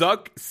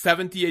 Zuck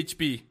 70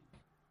 HP.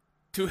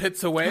 2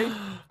 hits away.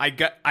 I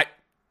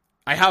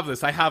have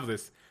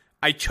this.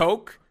 I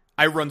choke.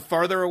 I run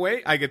farther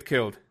away. I get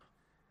killed.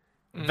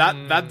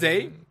 That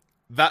day,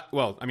 that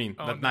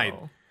night,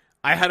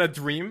 I had a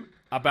dream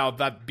about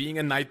that being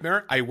a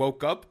nightmare. I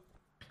woke up.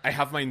 I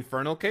have my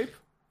Infernal Cape.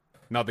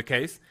 Not the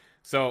case.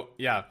 So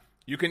yeah,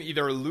 you can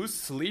either lose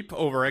sleep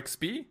over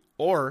XP,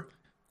 or,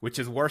 which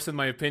is worse in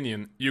my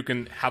opinion, you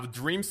can have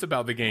dreams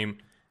about the game,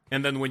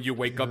 and then when you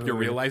wake up, you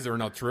realize they're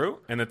not true,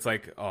 and it's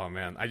like, oh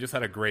man, I just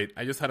had a great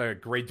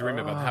dream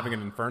about having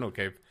an Infernal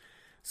Cape.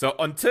 So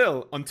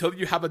until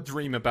you have a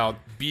dream about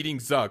beating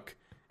Zuck,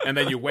 and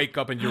then you wake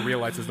up and you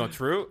realize it's not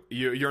true,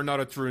 you're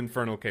not a true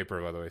Infernal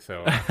Caper, by the way.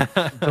 So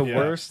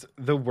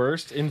the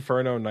worst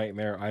Inferno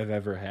nightmare I've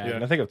ever had,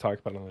 and I think I've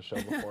talked about it on the show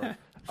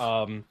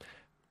before.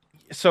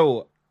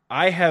 So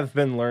I have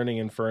been learning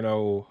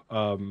Inferno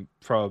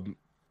from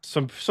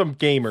some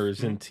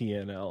gamers in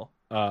TNL.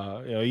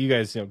 You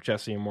guys,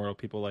 Jesse Immortal,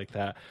 people like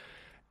that,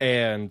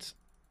 and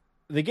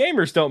the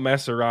gamers don't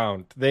mess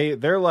around.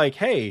 They're like,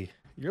 hey,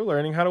 you're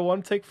learning how to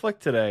one-tick flick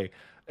today.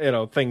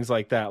 Things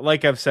like that.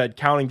 Like I've said,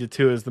 counting to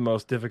 2 is the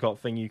most difficult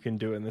thing you can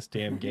do in this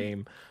damn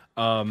game.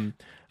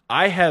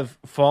 I have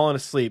fallen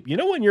asleep.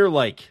 When you're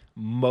like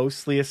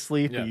mostly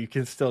asleep, but you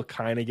can still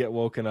kind of get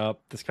woken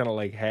up, this kind of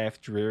like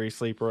half dreary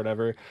sleep or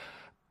whatever.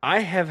 I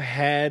have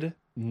had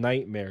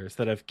nightmares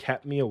that have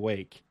kept me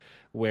awake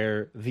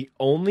where the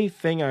only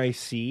thing I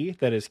see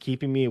that is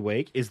keeping me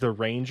awake is the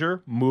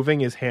ranger moving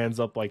his hands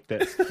up like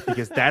this,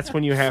 because that's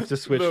when you have to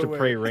switch to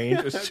prey range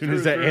as soon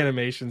as that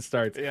animation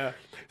starts. Yeah.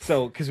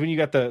 So, because when you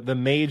got the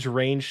mage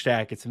range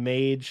stack, it's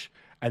mage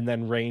and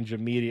then range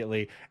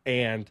immediately,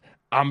 and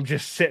I'm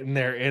just sitting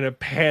there in a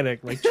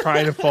panic, like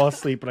trying to fall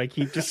asleep, and I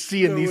keep just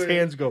seeing these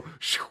hands go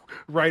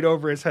right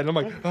over his head. And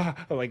I'm like,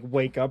 I like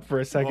wake up for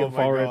a second,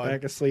 fall right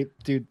back asleep.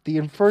 Dude, the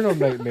Inferno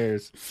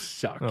nightmares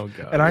suck. Oh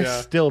god! And I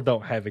still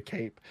don't have a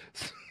cape.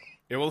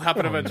 It will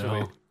happen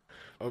eventually. No.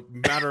 A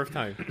matter of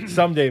time.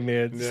 Someday,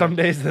 man. Yeah.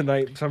 Someday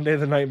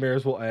the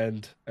nightmares will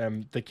end,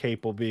 and the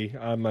cape will be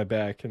on my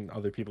back, and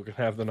other people can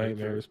have the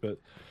nightmares. But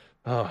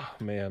oh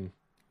man.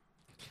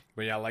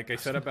 But yeah, like I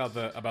said about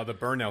the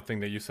burnout thing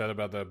that you said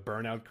about the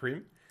burnout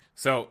cream.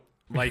 So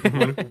like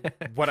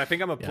what I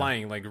think I'm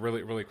applying, like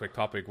really, really quick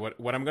topic,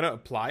 what I'm gonna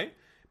apply,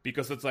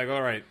 because it's like,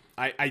 all right,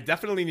 I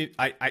definitely need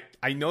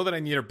I know that I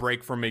need a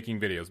break from making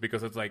videos,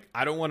 because it's like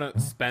I don't wanna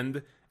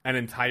spend an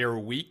entire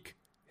week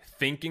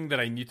thinking that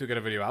I need to get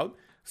a video out.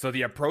 So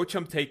the approach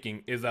I'm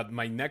taking is that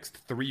my next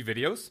 3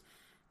 videos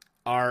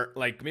are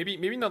like maybe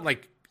not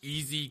like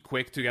easy,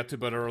 quick to get to,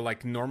 but are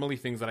like normally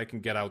things that I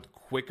can get out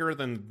quicker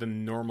than the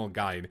normal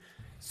guide.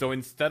 So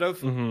instead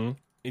of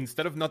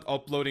not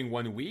uploading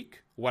 1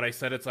 week, what I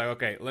said, it's like,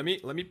 okay, let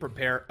me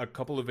prepare a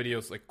couple of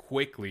videos like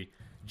quickly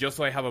just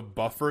so I have a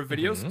buffer of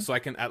videos, so I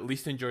can at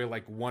least enjoy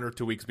like 1 or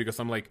 2 weeks, because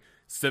I'm like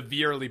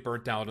severely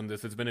burnt out on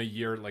this. It's been a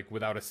year like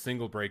without a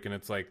single break, and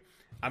it's like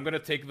I'm gonna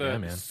take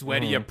the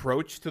sweaty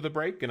approach to the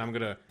break, and I'm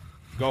gonna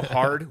go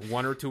hard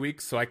 1 or 2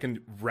 weeks so I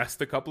can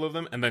rest a couple of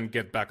them and then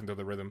get back into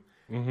the rhythm.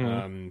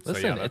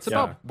 Listen, it's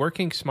about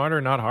working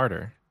smarter, not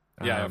harder.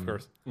 Yeah, of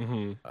course.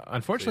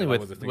 Unfortunately,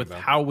 with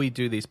how we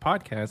do these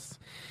podcasts,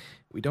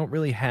 we don't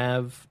really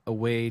have a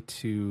way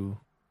to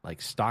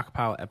like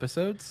stockpile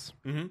episodes.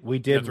 We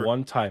did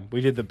one time.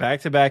 We did the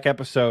back-to-back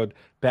episode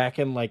back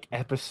in like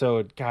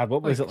episode, God,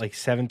 what was it, like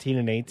 17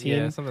 and 18?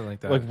 Yeah, something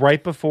like that. Like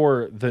right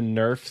before the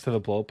nerfs to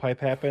the blowpipe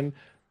happened.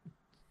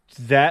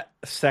 That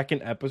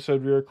second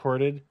episode we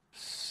recorded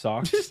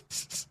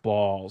sucked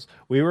balls.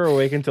 We were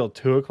awake until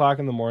 2 o'clock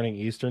in the morning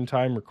Eastern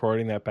time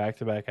recording that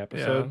back-to-back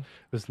episode.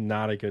 It was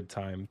not a good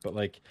time. But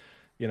like,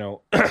 you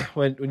know,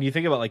 when you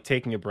think about like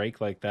taking a break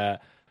like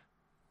that,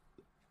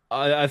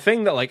 a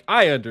thing that like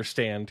I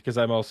understand, because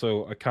I'm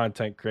also a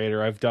content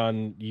creator. I've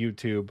done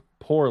YouTube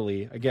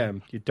poorly.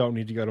 Again, you don't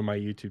need to go to my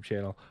YouTube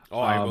channel.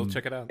 I will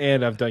check it out.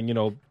 And I've done, you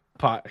know,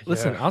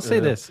 Listen, I'll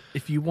say this: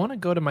 if you want to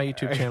go to my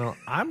YouTube channel,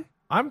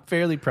 I'm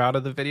fairly proud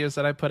of the videos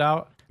that I put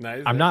out.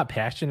 Nice. I'm not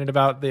passionate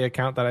about the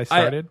account that I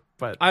started,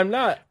 but I'm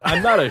not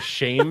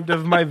ashamed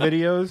of my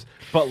videos,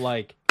 but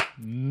like,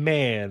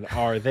 man,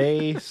 are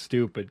they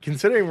stupid?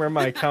 Considering where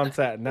my account's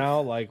at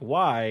now, like,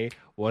 why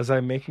was I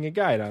making a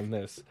guide on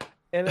this?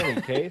 In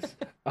any case,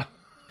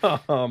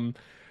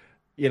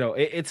 you know,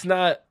 it's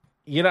not,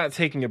 you're not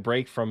taking a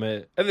break from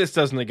it. And this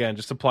doesn't, again,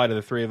 just apply to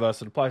the three of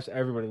us. It applies to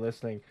everybody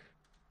listening.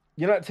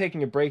 You're not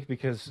taking a break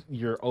because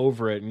you're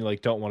over it and you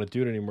like don't want to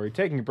do it anymore. You're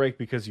taking a break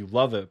because you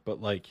love it,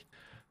 but like,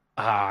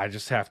 I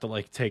just have to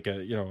like take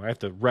a, you know, I have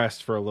to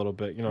rest for a little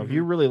bit. You know, if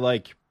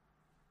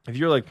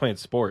you're like playing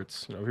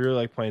sports, you know, if you really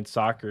like playing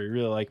soccer, you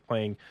really like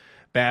playing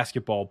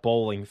basketball,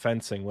 bowling,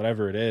 fencing,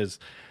 whatever it is,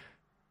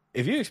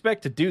 if you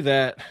expect to do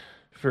that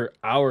for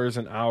hours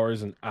and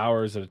hours and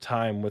hours at a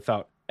time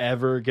without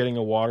ever getting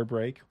a water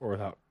break or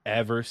without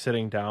ever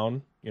sitting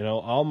down, you know,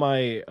 all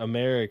my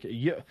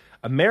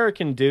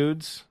American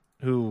dudes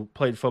who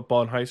played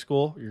football in high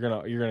school, you're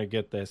gonna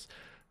get this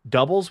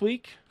doubles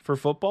week for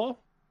football,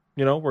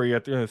 you know, where you're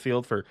in the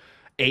field for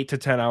 8 to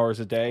 10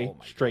 hours a day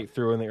straight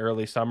through in the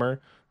early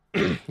summer.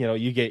 You know,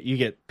 you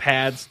get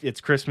pads.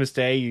 It's Christmas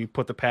Day. You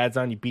put the pads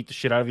on. You beat the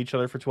shit out of each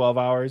other for 12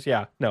 hours.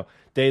 Yeah, no,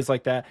 days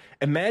like that.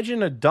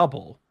 Imagine a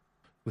double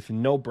with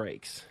no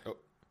breaks,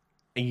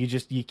 and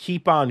you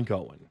keep on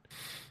going,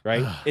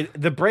 right?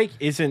 The break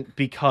isn't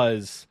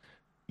because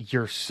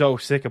you're so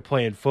sick of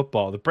playing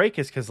football. The break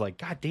is because, like,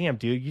 God damn,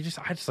 dude,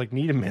 I just like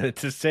need a minute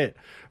to sit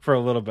for a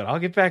little bit. I'll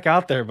get back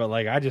out there, but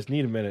like I just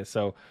need a minute.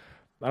 So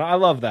I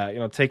love that, you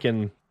know,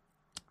 taking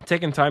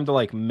time to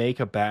like make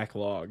a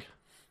backlog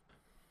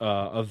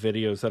of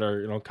videos that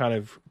are, you know, kind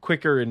of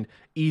quicker and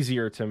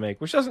easier to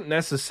make, which doesn't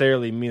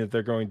necessarily mean that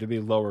they're going to be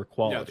lower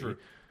quality. Yeah, true.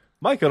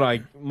 Michael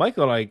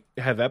and I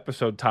have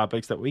episode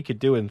topics that we could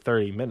do in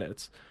 30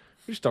 minutes.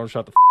 We just don't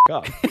shut the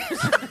up.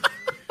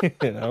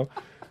 You know?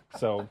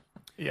 So,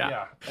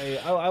 yeah.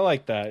 I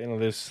like that. You know,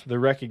 there's the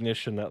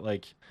recognition that,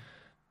 like,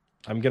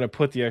 I'm going to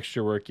put the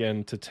extra work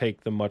in to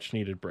take the much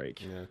needed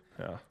break.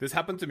 Yeah. This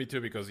happened to me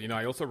too, because, you know,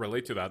 I also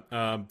relate to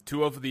that.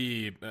 Two of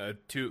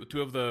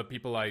the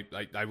people I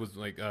was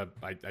like,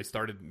 I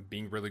started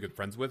being really good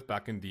friends with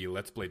back in the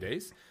Let's Play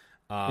days.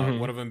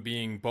 One of them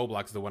being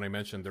Boblax, the one I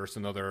mentioned. There's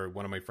another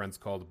one of my friends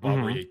called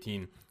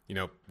Bobry18. You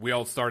know, we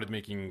all started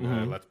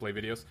making Let's Play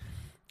videos.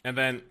 And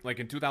then, like,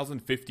 in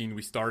 2015,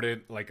 we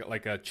started, like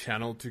a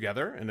channel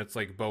together. And it's,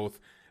 like, both...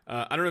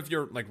 I don't know if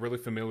you're, like, really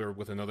familiar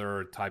with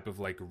another type of,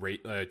 like,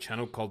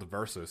 channel called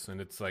Versus. And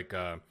it's, like,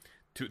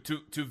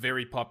 two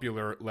very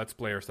popular Let's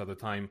Players at the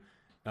time.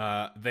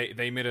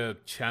 They made a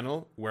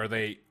channel where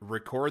they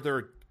record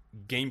their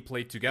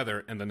gameplay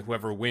together. And then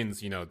whoever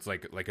wins, you know, it's,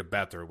 like a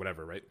bet or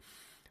whatever, right?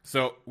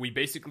 So we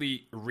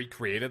basically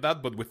recreated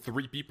that, but with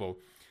 3 people.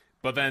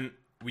 But then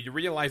we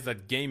realized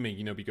that gaming,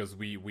 you know, because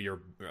we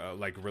are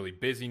like really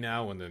busy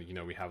now, and then, you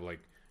know, we have like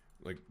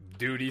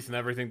duties and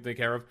everything to take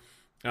care of.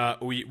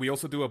 We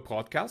also do a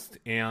podcast,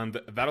 and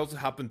that also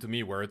happened to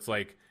me, where it's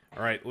like,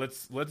 all right,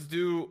 let's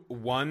do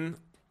one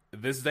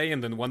this day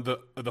and then one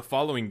the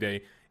following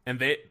day, and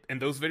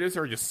those videos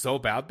are just so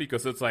bad,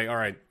 because it's like, all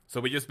right, so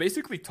we just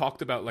basically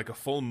talked about like a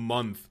full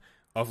month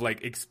of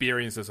like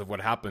experiences of what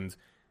happened.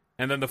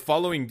 And then the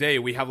following day,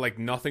 we have like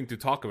nothing to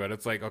talk about.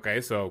 It's like,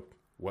 okay, so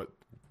what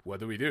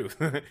do we do?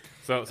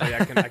 so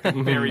yeah, I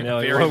can very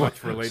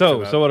much relate to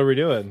that. So what are we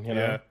doing? You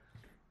know?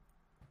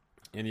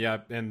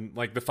 And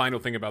like the final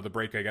thing about the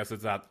break, I guess,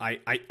 is that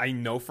I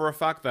know for a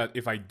fact that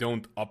if I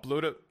don't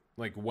upload it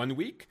like 1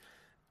 week,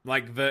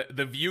 like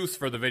the views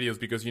for the videos,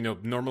 because, you know,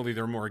 normally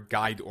they're more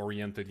guide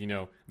oriented, you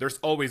know, there's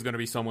always going to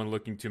be someone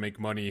looking to make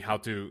money, how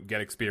to get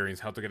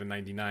experience, how to get a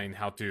 99,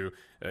 how to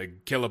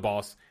kill a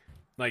boss.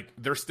 Like,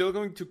 they're still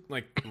going to,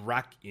 like,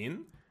 rack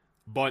in,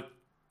 but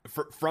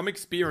from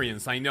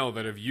experience, I know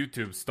that if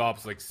YouTube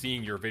stops, like,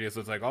 seeing your videos,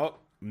 it's like, oh,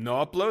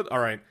 no upload? All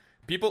right.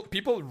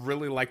 People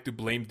really like to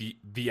blame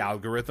the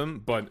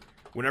algorithm, but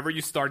whenever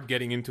you start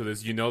getting into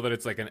this, you know that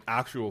it's like an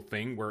actual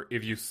thing where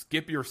if you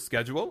skip your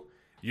schedule,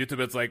 YouTube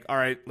it's like, all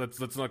right, let's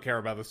not care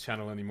about this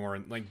channel anymore,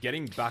 and like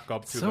getting back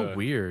up to So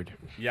weird.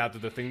 Yeah, to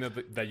the thing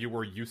that you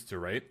were used to,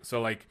 right?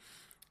 So like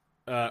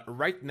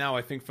right now,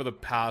 I think for the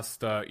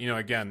past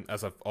again,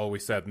 as I've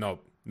always said, no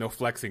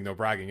flexing, no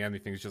bragging,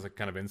 anything. It's just like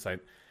kind of insight.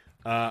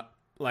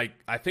 Like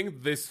I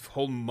think this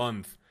whole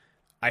month,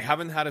 I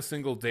haven't had a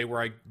single day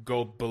where I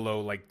go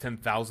below like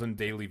 10,000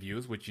 daily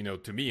views, which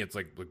to me it's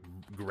like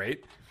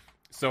great.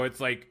 So it's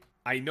like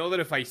I know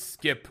that if I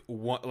skip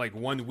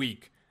one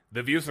week,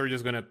 the views are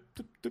just gonna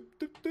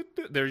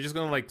they're just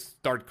gonna like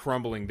start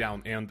crumbling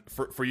down, and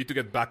for you to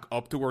get back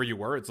up to where you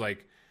were, it's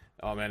like,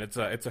 oh man, it's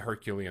a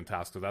Herculean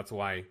task. So that's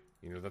why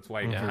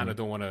I kind of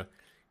don't want to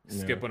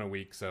skip on a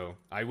week. So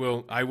I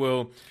will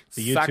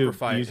the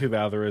sacrifice. YouTube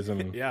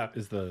algorithm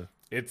is the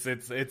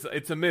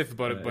it's a myth,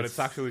 but it's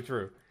actually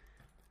true.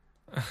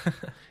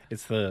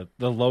 It's the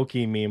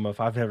Loki meme of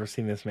I've never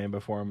seen this man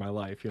before in my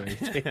life. You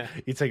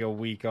take a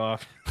week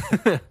off.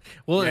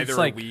 Well, Either it's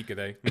like a week, a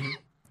day.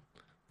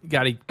 you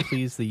got to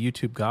please the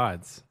YouTube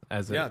gods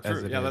as Yeah, it, true.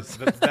 as it Yeah, is.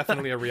 that's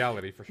definitely a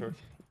reality for sure.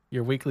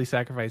 Your weekly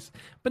sacrifice.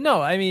 But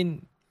no, I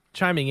mean,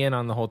 chiming in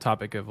on the whole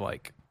topic of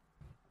like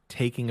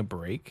taking a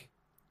break,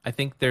 I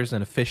think there's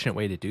an efficient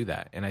way to do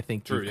that, and I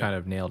think you've kind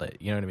of nailed it.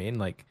 You know what I mean?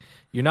 Like,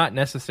 you're not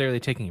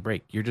necessarily taking a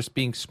break. You're just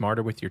being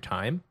smarter with your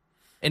time,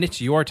 and it's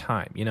your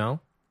time.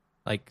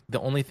 Like the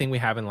only thing we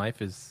have in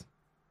life is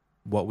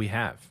what we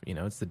have.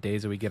 It's the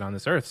days that we get on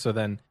this earth. So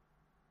then,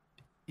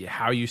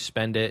 how you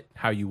spend it,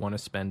 how you want to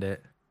spend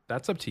it,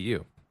 that's up to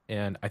you.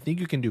 And I think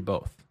you can do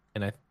both.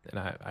 And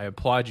I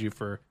applaud you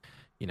for,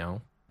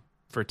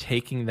 for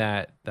taking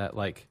that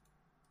like,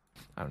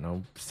 I don't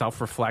know,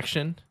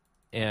 self-reflection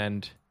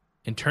and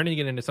turning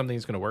it into something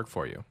that's going to work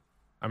for you.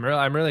 I'm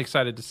really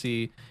excited to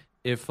see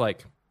if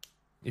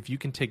you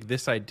can take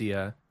this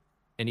idea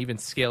and even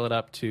scale it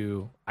up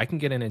to, I can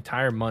get an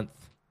entire month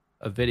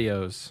of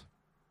videos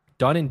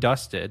done and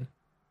dusted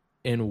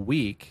in a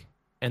week,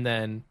 and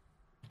then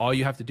all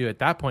you have to do at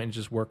that point is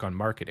just work on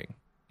marketing.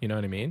 You know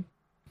what I mean?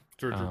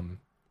 True.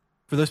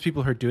 For those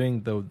people who are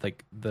doing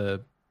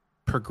the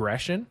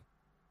progression,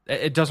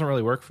 it doesn't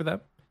really work for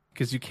them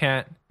because you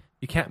can't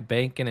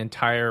bank an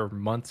entire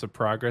month's of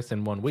progress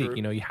in 1 week.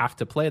 True. You have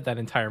to play it that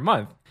entire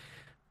month.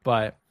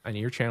 But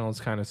your channel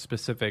is kind of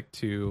specific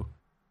to,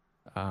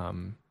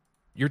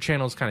 your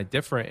channel is kind of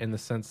different in the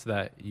sense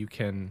that you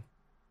can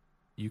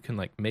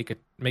like make a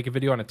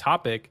video on a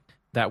topic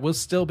that will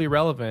still be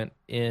relevant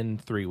in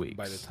 3 weeks.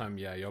 By the time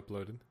you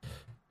upload it.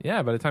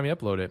 Yeah, by the time you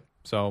upload it.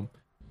 So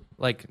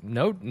like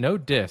no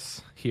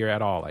diss here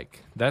at all.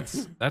 Like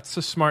that's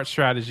a smart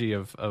strategy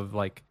of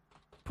like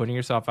putting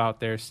yourself out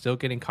there, still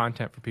getting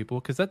content for people,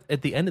 because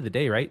at the end of the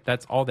day, right?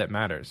 That's all that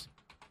matters,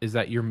 is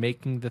that you're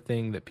making the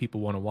thing that people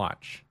want to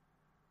watch.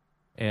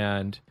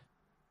 And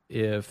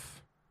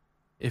if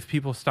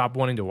people stop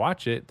wanting to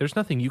watch it, there's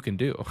nothing you can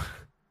do.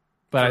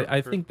 But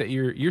I think that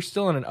you're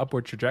still on an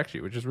upward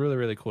trajectory, which is really,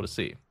 really cool to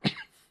see.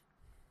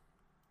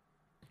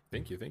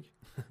 Thank you.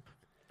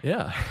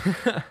 Yeah.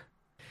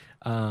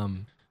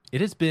 It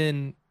has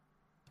been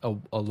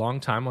a long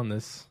time on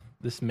this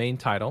main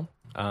title.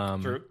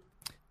 True.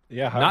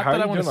 Yeah, not how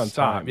that are I you want doing to on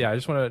stop. time? Yeah, I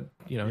just want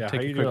to how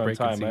take are a you quick doing on break.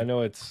 And time? see. I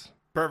know it's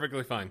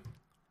Perfectly fine.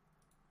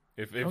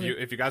 If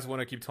you guys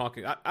want to keep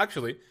talking,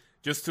 actually,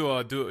 just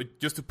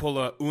to pull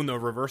a Uno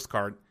reverse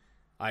card,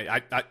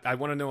 I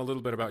want to know a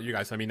little bit about you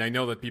guys. I mean, I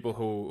know that people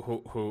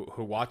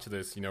who watch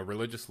this,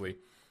 religiously,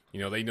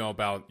 they know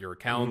about your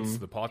accounts,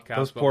 the podcast.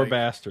 those but poor like,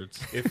 bastards.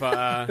 If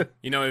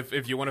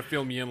if you want to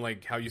fill me in,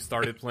 like how you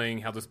started playing,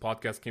 how this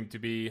podcast came to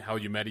be, how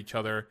you met each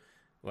other,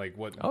 like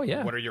what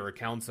are your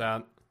accounts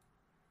at?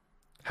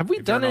 Have we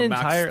done an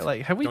entire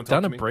maxed, have we don't talk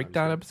done to a me.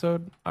 breakdown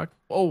episode?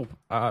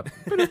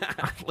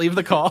 Leave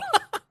the call.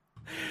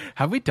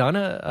 Have we done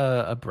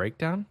a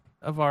breakdown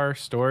of our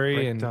story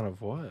Breakdown and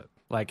of what?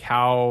 like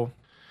how?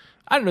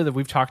 I don't know that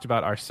we've talked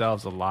about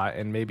ourselves a lot,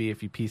 and maybe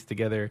if you piece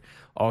together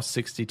all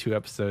 62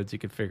 episodes, you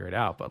could figure it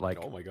out. But like,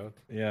 Oh my god.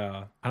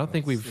 Yeah, I don't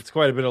think we've. It's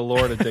quite a bit of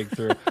lore to dig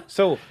through.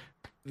 So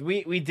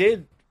we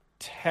did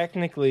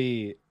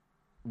technically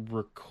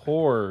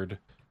record.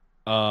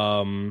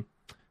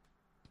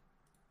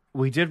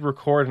 We did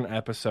record an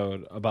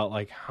episode about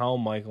like how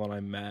Michael and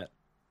I met,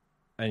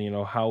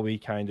 and how we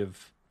kind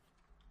of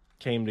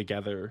came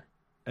together.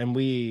 And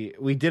we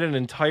did an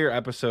entire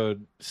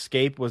episode.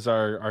 Scape was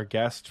our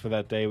guest for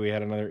that day. We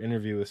had another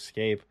interview with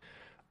Scape.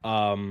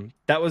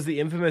 That was the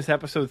infamous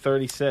episode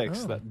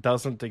 36 that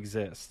doesn't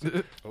exist.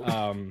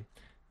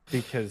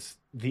 Because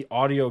the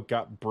audio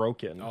got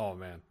broken Oh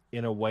man.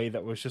 in a way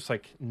that was just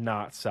like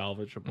not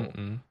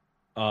salvageable.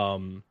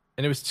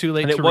 And it was too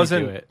late And to it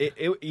wasn't redo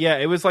it.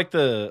 it was like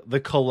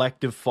the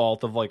collective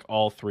fault of like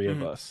all three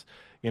of us.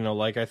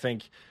 Like I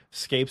think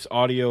Scape's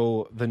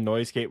audio, the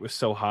noise gate was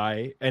so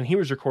high, and he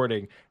was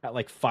recording at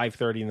like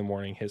 5:30 in the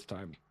morning his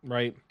time,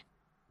 right?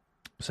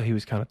 So he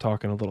was kind of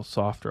talking a little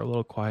softer, a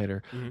little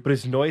quieter, but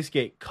his noise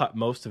gate cut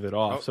most of it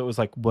off. Oh. So it was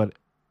like what,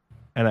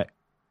 and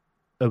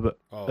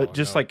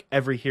just no. like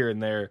every here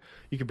and there.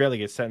 You could barely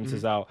get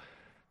sentences out.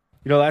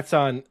 You know, that's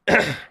on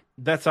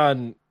that's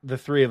on the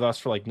three of us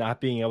for like not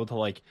being able to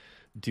like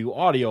do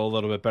audio a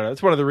little bit better.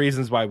 That's one of the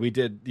reasons why we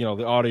did, you know,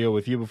 the audio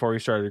with you before we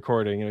started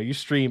recording. You know, you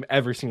stream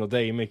every single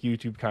day, you make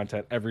YouTube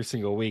content every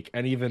single week,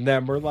 and even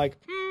then we're like,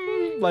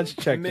 let's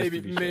check.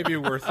 Maybe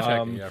worth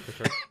checking. Yeah, for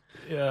sure.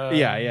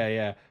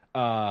 Yeah.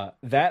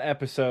 That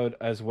episode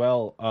as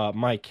well.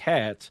 My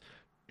cat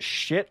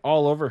shit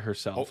all over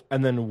herself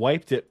and then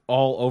wiped it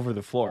all over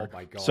the floor. Oh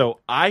my God. So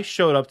I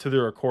showed up to the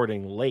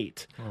recording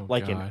late, an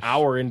gosh.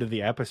 hour into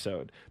the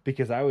episode,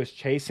 because I was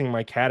chasing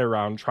my cat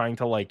around trying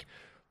to like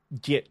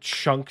get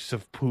chunks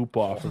of poop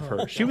off of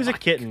her. She was a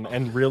kitten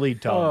and really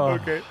dumb.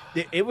 Okay.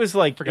 It was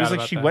like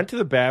about she that. went to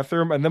the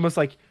bathroom and then was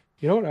like,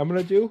 you know what I'm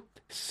gonna do?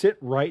 Sit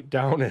right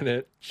down in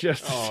it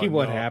just to see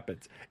what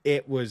happens.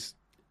 It was,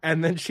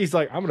 and then she's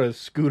like, I'm gonna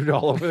scoot it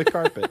all over the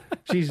carpet.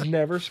 She's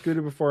never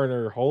scooted before in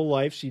her whole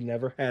life. She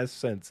never has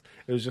since.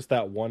 It was just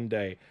that one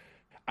day.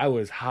 I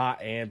was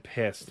hot and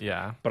pissed.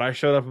 Yeah. But I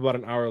showed up about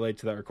an hour late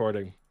to that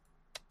recording.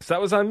 So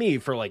that was on me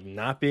for like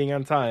not being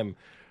on time.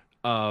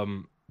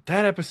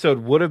 That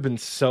episode would have been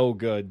so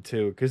good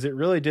too, because it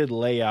really did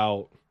lay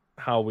out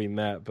how we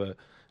met. But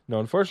no,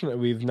 unfortunately,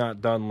 we've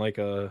not done like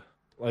a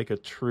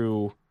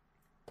true,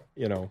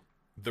 you know,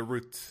 The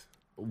roots.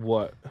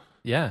 what?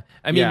 Yeah.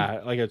 I mean,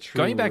 like a true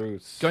going back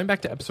roots.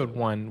 to episode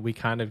 1, we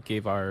kind of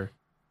gave our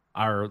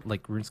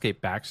like RuneScape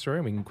backstory,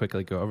 and we can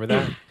quickly go over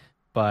that.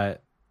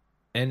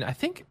 And I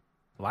think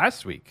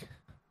last week,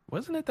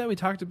 wasn't it that we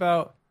talked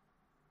about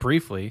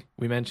briefly?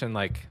 We mentioned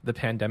like the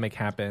pandemic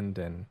happened,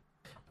 and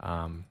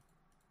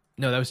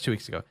no, that was 2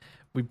 weeks ago.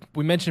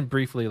 We mentioned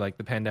briefly like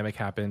the pandemic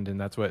happened, and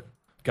that's what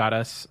got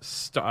us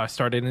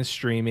started in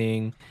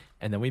streaming,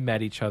 and then we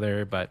met each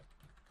other. But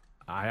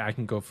I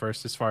can go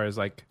first as far as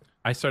like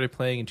I started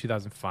playing in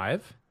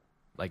 2005,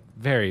 like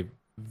very,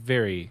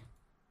 very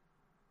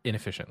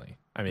inefficiently.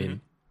 I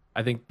mean,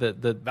 I think the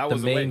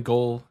was the way. main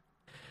goal.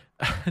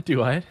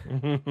 Do I?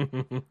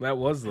 That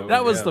was the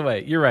That was the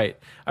way. You're right.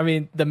 I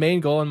mean, the main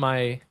goal in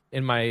my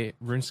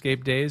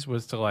RuneScape days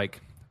was to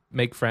like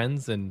make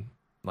friends and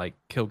like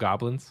kill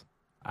goblins.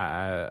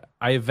 I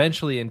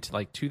eventually, into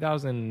like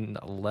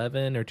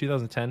 2011 or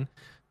 2010,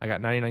 I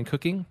got 99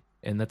 cooking,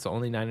 and that's the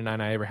only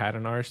 99 I ever had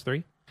on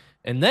RS3.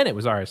 And then it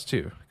was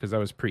RS2 because that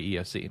was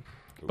pre-EOC.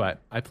 But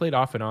I played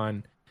off and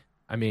on.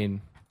 I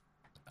mean,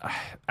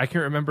 I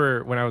can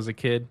remember when I was a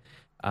kid,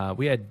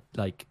 we had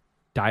like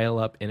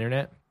dial-up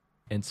internet.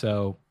 And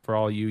so for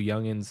all you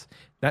youngins,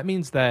 that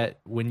means that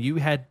when you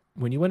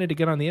wanted to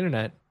get on the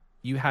internet,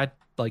 you had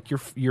like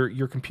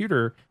your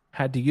computer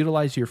had to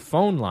utilize your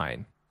phone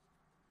line,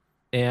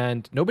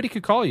 and nobody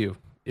could call you.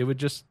 It would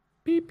just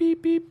beep,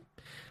 beep, beep.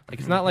 Like,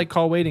 it's not like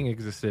call waiting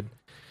existed.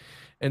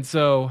 And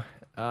so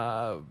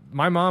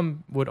my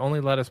mom would only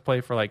let us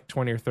play for like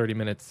 20 or 30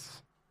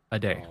 minutes a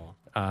day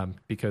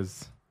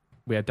because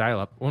we had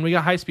dial-up. When we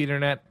got high-speed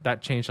internet,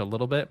 that changed a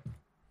little bit.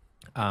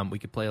 We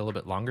could play a little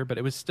bit longer, but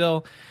it was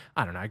still,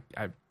 I don't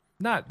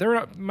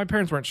know. My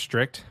parents weren't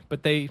strict,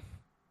 but they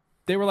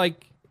were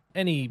like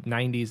any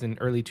 90s and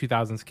early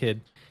 2000s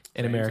kid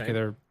in America. Same.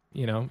 They're,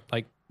 you know,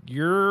 like,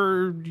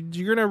 you're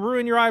gonna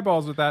ruin your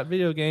eyeballs with that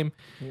video game.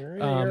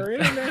 Your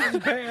internet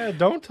is bad.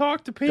 Don't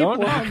talk to people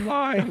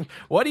online.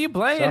 What are you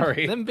playing?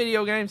 Sorry. Them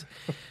video games.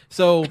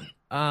 So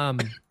I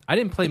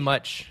didn't play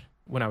much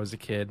when I was a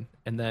kid,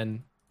 and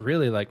then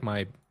really like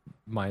my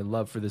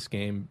love for this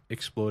game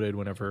exploded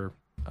whenever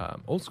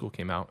Old School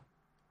came out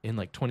in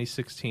like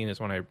 2016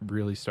 is when I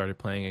really started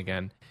playing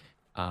again.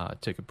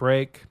 Took a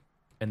break,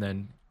 and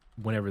then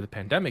whenever the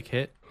pandemic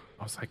hit,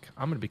 I was like,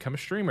 I'm gonna become a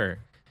streamer,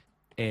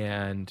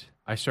 and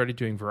I started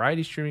doing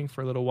variety streaming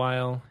for a little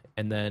while,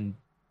 and then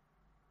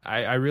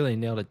I really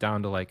nailed it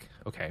down to like,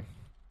 okay,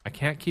 I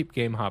can't keep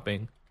game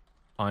hopping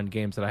on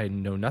games that I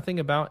know nothing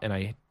about and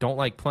I don't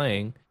like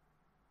playing.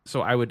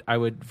 So I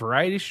would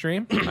variety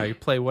stream. I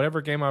play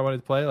whatever game I wanted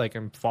to play, like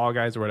in Fall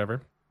Guys or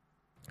whatever.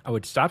 I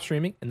would stop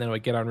streaming, and then I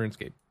would get on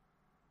RuneScape.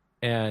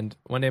 And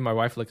one day my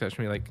wife looked at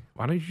me like,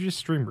 why don't you just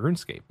stream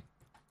RuneScape?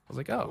 I was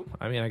like, oh,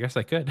 I mean, I guess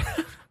I could.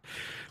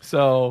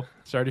 So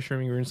started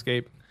streaming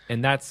RuneScape.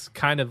 And that's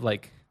kind of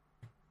like,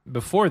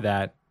 before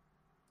that,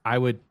 I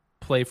would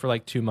play for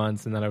like 2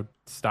 months, and then I would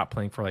stop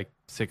playing for like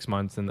 6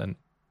 months. And then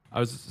I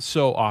was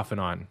so off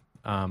and on.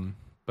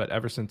 But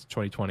ever since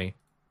 2020,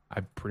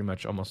 I've pretty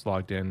much almost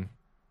logged in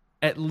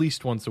at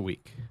least once a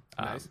week.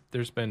 Nice.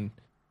 There's been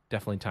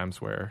definitely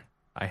times where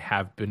I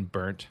have been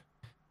burnt,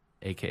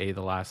 aka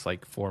the last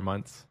like 4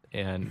 months,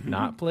 and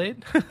not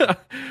played.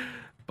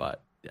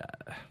 But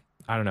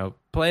I don't know.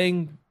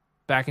 Playing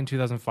back in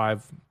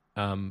 2005,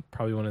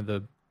 probably one of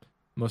the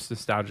most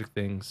nostalgic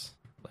things,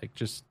 like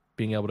just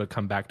being able to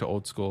come back to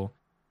Old School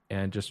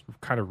and just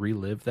kind of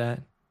relive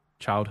that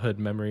childhood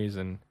memories.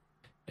 And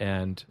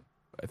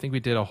I think we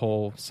did a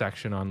whole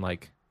section on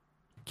like,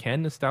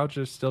 can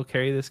nostalgia still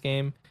carry this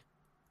game?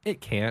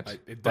 It can't.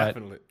 It but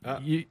definitely.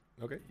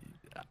 Okay.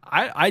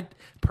 I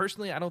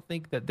personally, I don't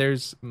think that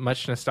there's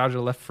much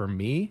nostalgia left for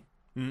me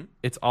Mhm.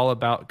 It's all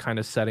about kind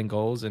of setting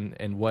goals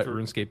and what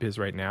RuneScape is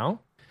right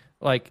now.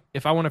 Like,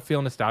 if I want to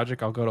feel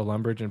nostalgic, I'll go to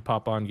Lumbridge and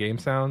pop on game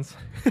sounds,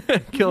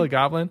 kill a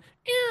goblin,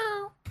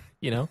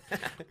 you know.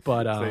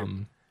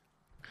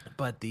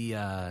 But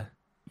the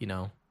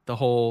the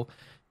whole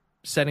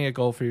setting a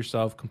goal for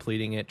yourself,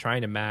 completing it,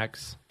 trying to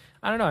max.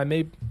 I don't know.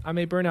 I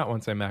may burn out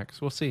once I max.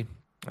 We'll see.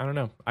 I don't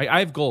know. I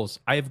have goals.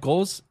 I have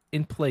goals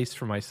in place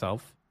for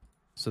myself,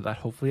 so that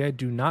hopefully I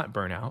do not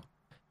burn out.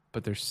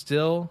 But there's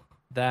still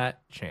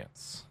that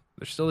chance.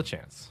 There's still a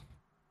chance.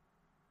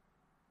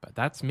 But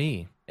that's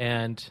me.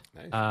 And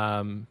Nice.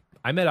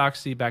 I met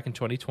Oxy back in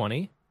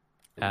 2020.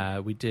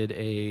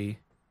 We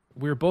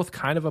were both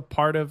kind of a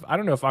part of, I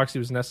don't know if Oxy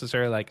was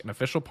necessarily like an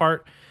official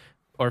part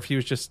or if he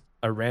was just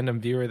a random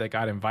viewer that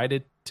got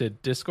invited to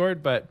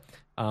Discord, but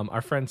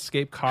our friend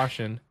Scape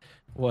Caution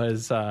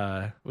was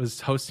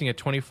hosting a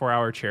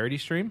 24-hour charity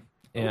stream,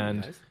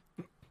 and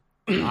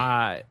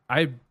Nice.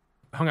 I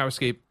hung out with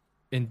Scape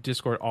in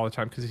Discord all the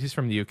time because he's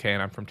from the UK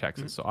and I'm from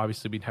Texas, so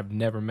obviously we have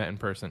never met in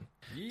person.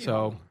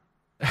 So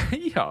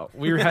yeah,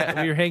 we were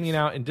hanging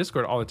out in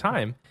Discord all the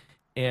time,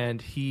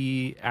 and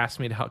he asked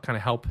me to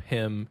help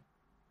him,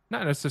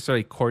 not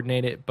necessarily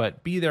coordinate it,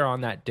 but be there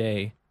on that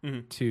day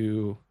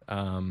to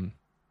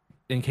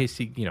in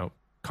case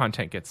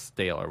content gets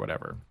stale or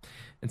whatever.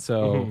 And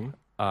so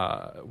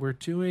we're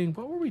doing,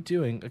 what were we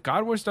doing? A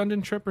God Wars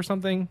Dungeon trip or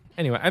something?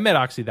 Anyway, I met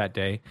Oxy that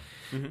day.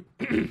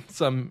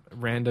 Some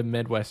random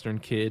Midwestern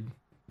kid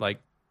like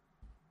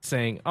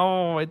saying,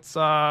 "Oh, it's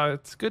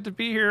good to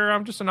be here.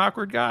 I'm just an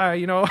awkward guy,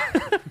 you know."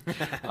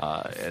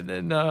 And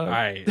then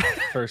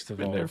first of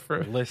all, there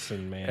for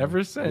listen, man.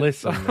 ever since.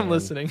 Listen, I'm man.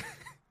 listening.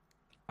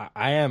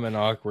 I am an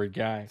awkward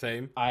guy.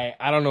 Same. I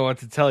don't know what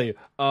to tell you.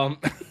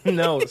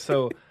 No,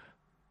 so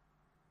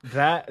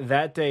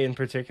that day in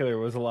particular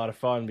was a lot of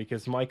fun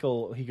because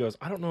Michael, he goes,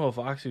 I don't know if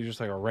Oxy was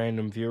just like a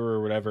random viewer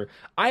or whatever.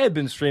 I had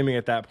been streaming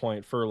at that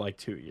point for like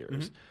 2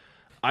 years.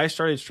 I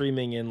started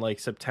streaming in like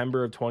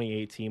September of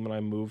 2018 when I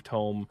moved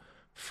home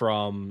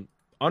from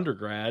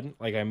undergrad.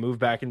 Like I moved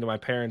back into my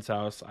parents'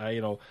 house. I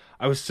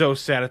was so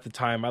sad at the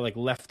time. I like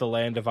left the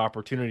land of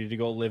opportunity to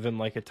go live in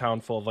like a town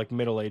full of like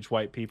middle-aged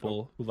white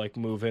people who like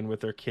move in with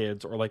their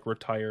kids or like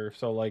retire.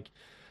 So like,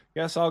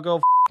 guess I'll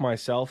go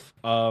myself.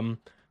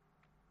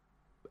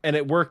 And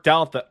it worked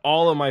out that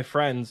all of my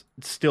friends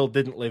still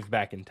didn't live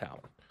back in town.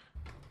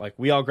 Like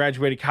we all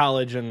graduated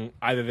college and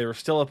either they were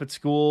still up at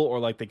school or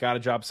like they got a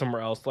job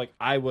somewhere else. Like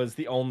I was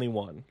the only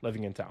one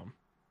living in town.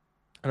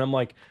 And I'm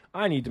like,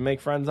 I need to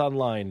make friends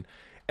online.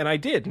 And I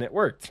did, and it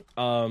worked.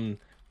 And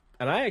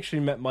I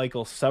actually met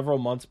Michael several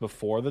months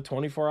before the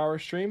 24-hour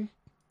stream.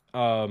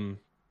 In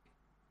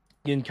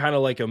kind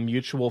of like a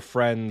mutual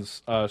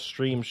friend's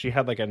stream. She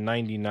had like a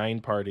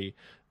 99 party.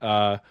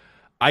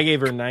 I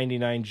gave her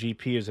 99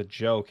 GP as a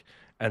joke,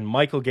 and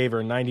Michael gave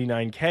her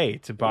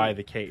 99K to buy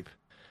the cape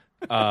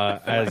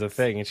as a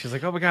thing. And she's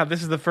like, oh my God,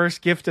 this is the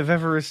first gift I've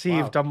ever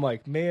received. Wow. I'm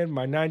like, man,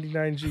 my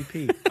 99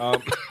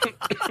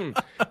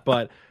 GP.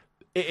 But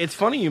it's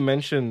funny you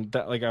mentioned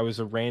that like I was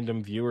a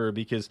random viewer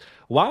because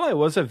while I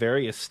was a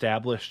very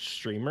established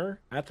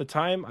streamer at the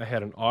time, I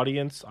had an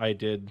audience. I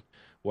did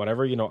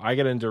whatever, I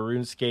got into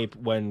RuneScape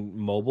when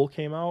mobile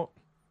came out.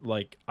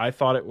 Like I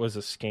thought it was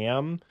a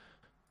scam.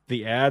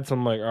 The ads,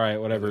 I'm like, all right,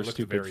 whatever, It looked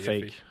stupid very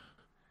fake. iffy.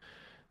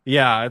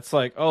 Yeah, it's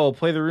like, oh,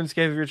 play the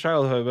RuneScape of your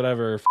childhood,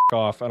 whatever,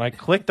 off. And I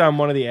clicked on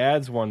one of the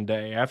ads one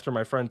day after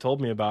my friend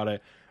told me about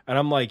it, and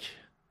I'm like,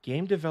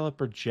 game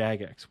developer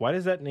Jagex. Why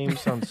does that name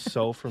sound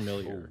so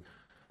familiar?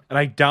 And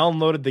I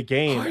downloaded the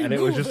game, and it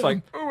was just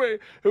like, oh my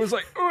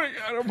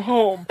God, I'm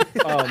home.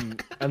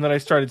 And then I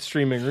started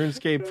streaming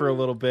RuneScape for a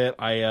little bit.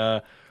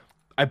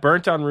 I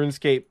burnt on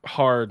RuneScape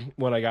hard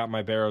when I got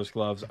my Barrows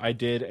gloves. I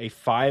did a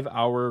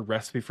 5-hour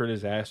Recipe for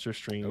Disaster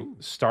stream,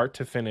 start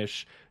to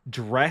finish,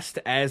 dressed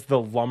as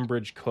the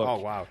Lumbridge cook. Oh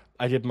wow.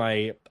 I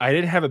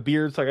didn't have a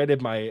beard, so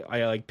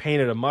I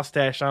painted a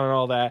mustache on and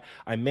all that.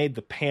 I made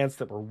the pants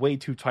that were way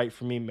too tight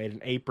for me, made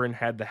an apron,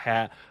 had the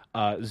hat.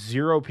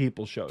 0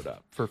 people showed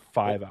up for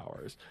 5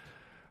 hours.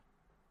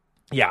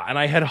 Yeah, and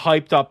I had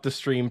hyped up the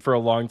stream for a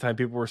long time.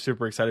 People were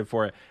super excited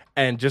for it,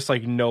 and just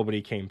like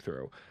nobody came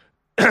through.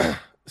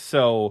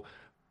 So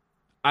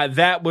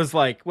that was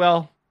like,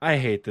 well, I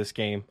hate this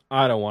game.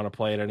 I don't want to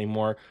play it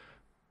anymore.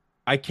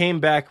 I came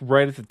back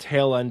right at the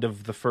tail end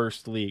of the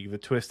first league, the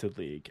Twisted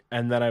League,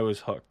 and then I was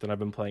hooked, and I've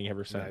been playing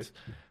ever since.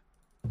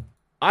 Nice.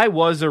 I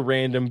was a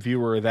random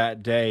viewer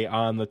that day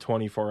on the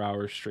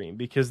 24-hour stream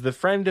because the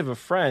friend of a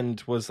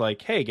friend was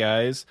like, hey,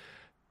 guys,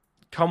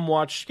 come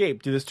watch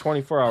Scape do this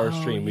 24-hour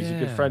stream. He's a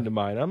good friend of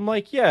mine. I'm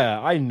like, yeah,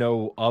 I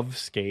know of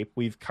Scape.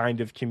 We've kind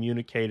of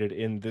communicated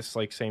in this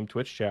like same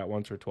Twitch chat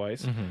once or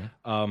twice.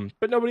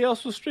 But nobody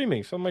else was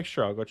streaming. So I'm like,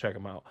 sure, I'll go check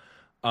them out.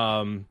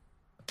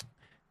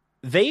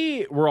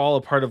 They were all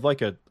a part of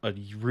like a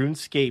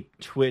RuneScape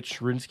Twitch,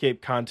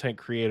 RuneScape content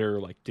creator,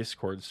 like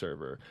Discord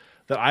server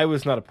that I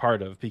was not a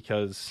part of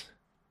because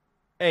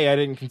A, I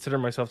didn't consider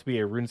myself to be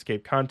a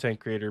RuneScape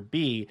content creator.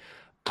 B,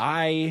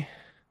 I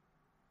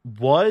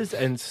was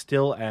and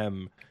still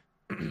am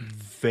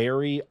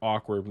very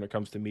awkward when it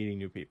comes to meeting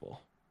new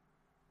people.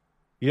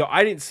 You know,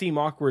 I didn't seem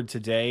awkward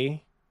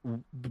today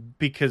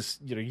because,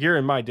 you know, you're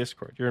in my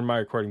Discord, you're in my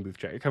recording booth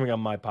chat, you're coming on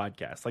my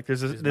podcast. Like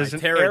there's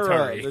an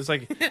era, there's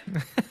like,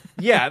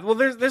 yeah, well,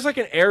 there's like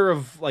an air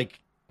of like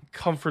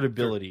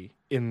comfortability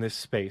in this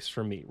space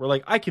for me, where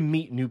like I can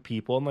meet new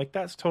people and like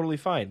that's totally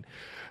fine.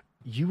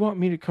 You want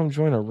me to come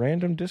join a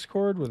random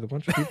Discord with a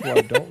bunch of people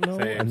I don't know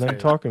and then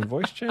talk in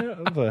voice chat?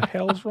 What the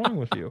hell's wrong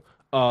with you?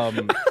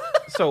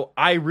 So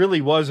I really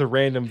was a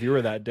random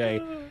viewer that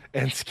day,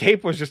 and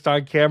Scape was just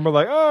on camera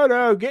like, oh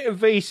no, get in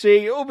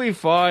VC, it'll be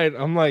fine.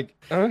 I'm like,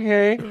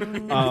 okay.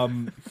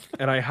 And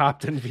I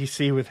hopped in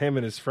VC with him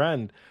and his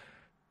friend,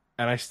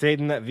 and I stayed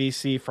in that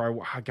VC for,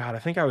 God, I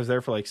think I was there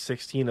for like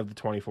 16 of the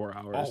 24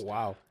 hours. Oh,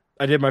 wow.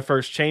 I did my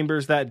first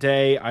chambers that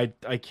day.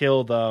 I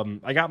killed,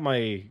 I got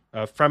my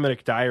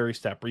Fremennik Diary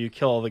step where you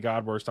kill all the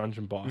God Wars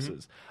dungeon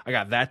bosses. Mm-hmm. I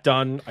got that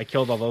done. I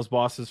killed all those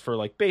bosses for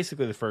like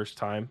basically the first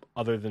time,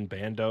 other than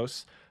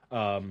Bandos.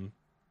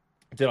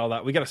 Did all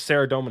that. We got a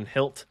Saradomin and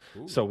Hilt,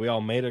 so we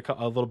all made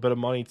a little bit of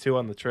money too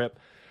on the trip.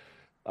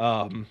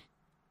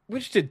 We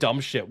just did dumb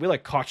shit. We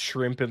like caught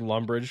shrimp in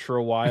Lumbridge for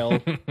a while.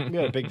 We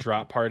had a big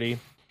drop party.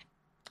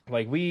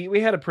 Like we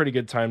had a pretty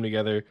good time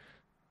together.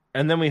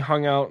 And then we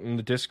hung out in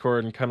the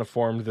Discord and kind of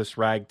formed this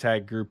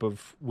ragtag group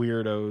of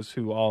weirdos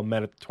who all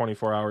met at the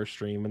 24-hour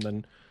stream. And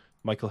then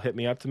Michael hit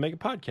me up to make a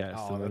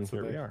podcast, and then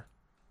here we are.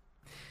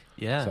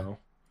 Yeah. So,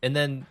 and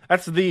then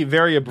that's the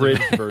very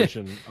abridged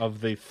version of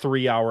the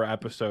 3-hour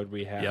episode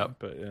we had. Yep.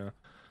 But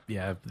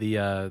yeah.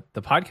 The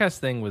podcast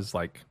thing was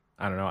like,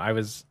 I don't know. I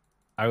was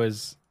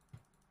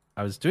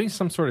doing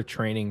some sort of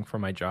training for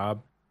my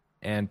job,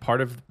 and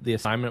part of the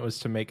assignment was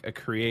to make a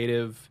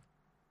creative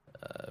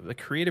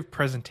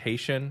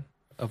presentation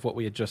of what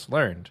we had just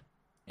learned.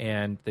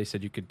 And they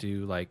said you could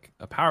do like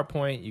a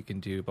PowerPoint, you can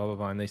do blah, blah,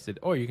 blah. And they said,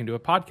 oh, you can do a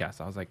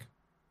podcast. I was like,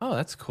 oh,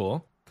 that's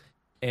cool.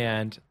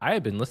 And I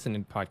had been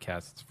listening to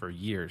podcasts for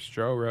years,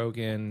 Joe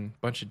Rogan,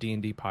 bunch of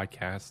D&D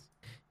podcasts.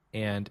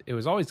 And it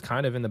was always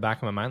kind of in the back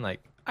of my mind,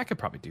 like, I could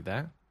probably do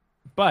that.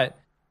 But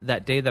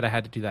that day that I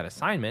had to do that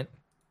assignment,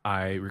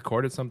 I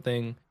recorded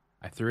something.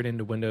 I threw it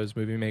into Windows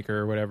Movie Maker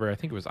or whatever. I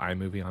think it was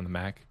iMovie on the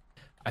Mac.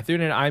 I threw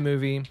it in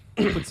iMovie,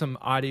 put some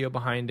audio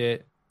behind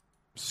it,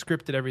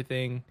 scripted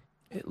everything.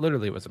 It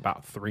literally was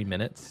about 3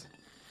 minutes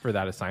for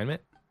that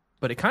assignment.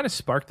 But it kind of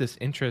sparked this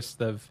interest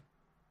of,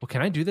 well,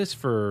 can I do this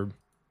for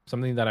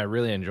something that I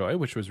really enjoy,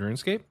 which was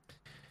RuneScape?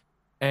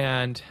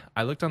 And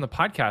I looked on the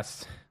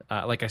podcast,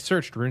 like I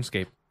searched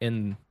RuneScape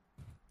in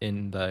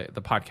the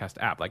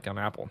podcast app, like on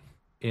Apple.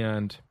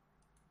 And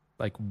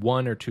like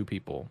 1 or 2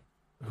 people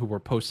who were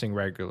posting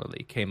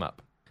regularly came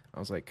up. I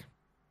was like,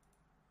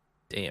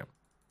 damn.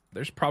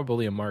 There's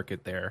probably a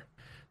market there.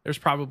 There's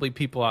probably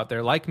people out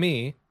there like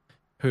me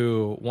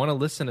who want to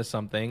listen to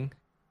something,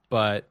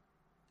 but,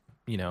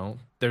 you know,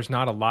 there's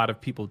not a lot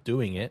of people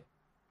doing it.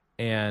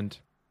 And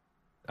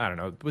I don't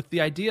know, with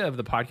the idea of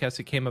the podcast,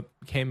 it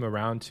came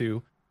around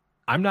to,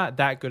 I'm not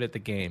that good at the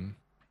game.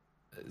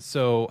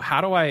 So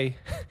how do I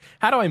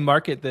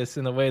market this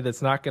in a way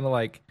that's not going to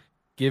like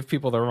give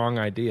people the wrong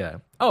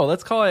idea? Oh,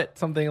 let's call it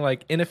something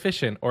like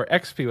inefficient or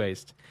XP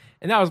waste.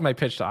 And that was my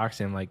pitch to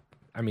Oxy. I'm like,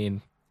 I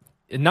mean,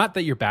 not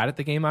that you're bad at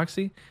the game,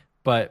 Oxy,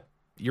 but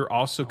you're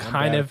also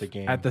kind of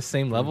at the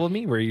same level of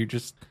me, where you're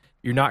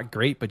not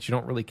great, but you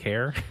don't really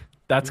care.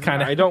 That's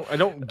kind of I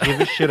don't give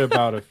a shit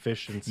about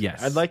efficiency.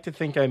 Yes. I'd like to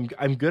think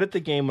I'm good at the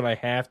game when I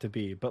have to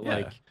be, but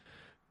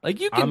like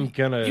you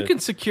can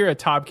secure a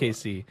top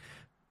KC,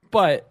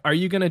 but are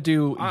you gonna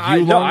do I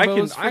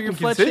can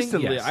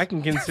consistently Yes. I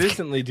can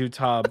consistently do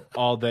Tob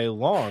all day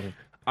long.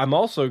 I'm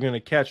also going to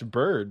catch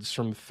birds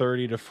from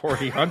 30 to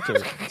 40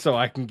 hunters so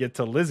I can get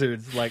to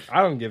lizards. Like,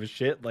 I don't give a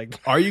shit. Like,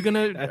 are you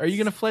going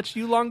to fletch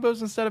you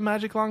longbows instead of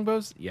magic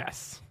longbows?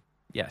 Yes.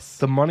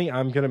 The money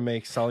I'm going to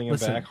make selling them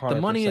back, 100%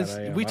 the money is,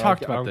 we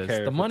talked about this.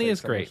 The money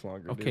is great.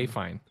 Okay,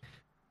 fine.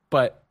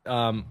 But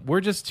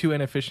we're just 2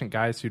 inefficient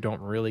guys who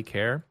don't really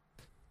care.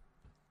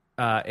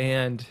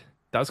 And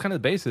that was kind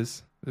of the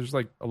basis. There's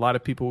like a lot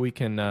of people we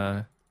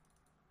can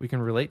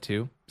relate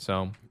to.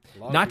 So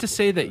not to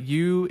say that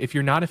if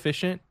you're not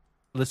efficient,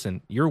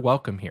 listen, you're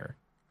welcome here.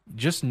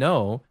 Just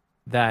know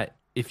that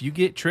if you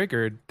get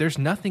triggered, there's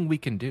nothing we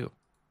can do.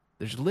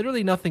 There's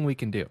literally nothing we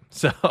can do.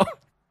 So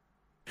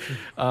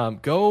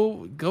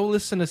go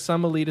listen to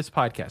some elitist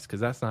podcast, because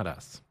that's not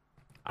us.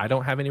 I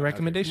don't have any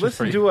recommendations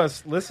for you.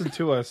 Listen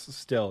to us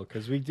still,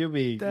 because we do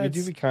be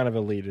kind of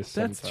elitist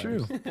sometimes. That's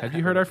true. Have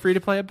you heard our free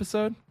to play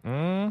episode?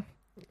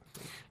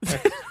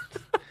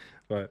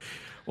 But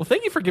well,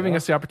 thank you for giving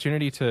us the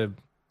opportunity to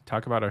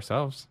talk about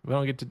ourselves. We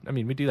don't get to, I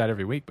mean, we do that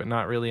every week, but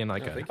not really in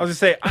like I was gonna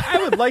say, I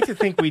would like to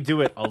think we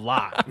do it a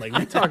lot. Like,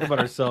 we talk about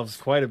ourselves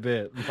quite a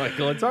bit.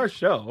 Michael, it's our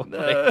show.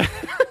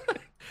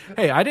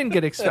 Hey,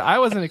 I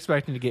wasn't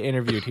expecting to get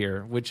interviewed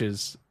here, which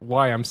is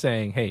why I'm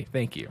saying, hey,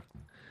 thank you.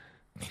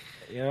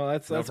 You know,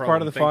 that's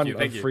part of the fun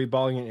of free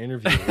balling an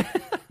interview.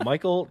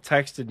 Michael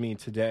texted me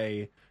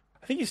today.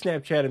 I think he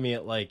Snapchatted me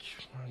at like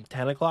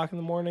 10 o'clock in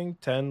the morning,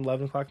 10,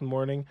 11 o'clock in the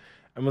morning,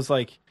 and was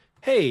like,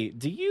 Hey,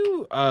 do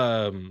you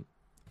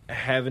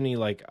have any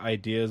like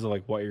ideas of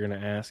like what you're gonna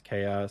ask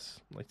Chaos?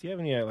 Like, do you have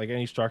any like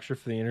any structure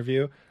for the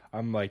interview?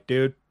 I'm like,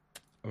 dude,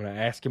 I'm gonna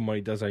ask him what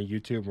he does on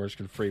YouTube, and we're just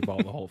gonna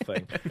freeball the whole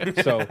thing.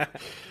 So,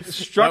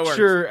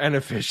 structure and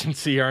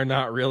efficiency are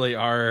not really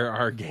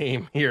our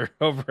game here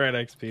over at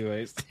XP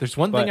Waste. There's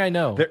one But thing I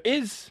know, there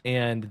is.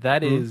 and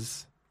that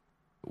is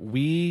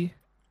we.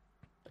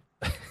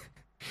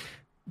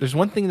 There's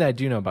one thing that I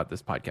do know about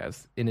this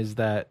podcast, and is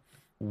that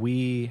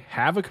we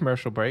have a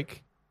commercial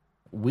break,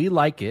 we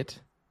like it,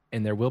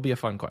 and there will be a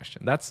fun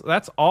question. That's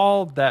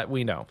all that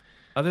we know.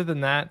 Other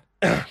than that,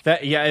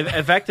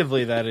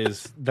 Effectively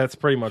that's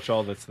pretty much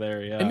all that's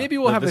there. Yeah, And maybe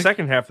we'll have the a-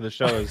 second half of the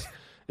show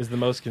is the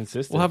most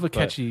consistent. we'll have a but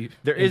catchy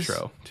there is-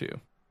 intro too.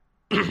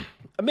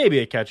 maybe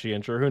a catchy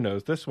intro. Who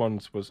knows? This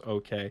one's was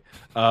okay.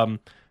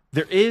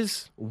 There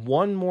is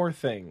one more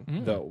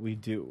thing though. We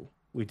do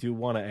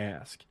want to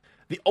ask.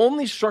 The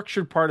only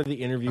structured part of the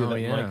interview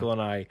that yeah. Michael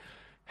and I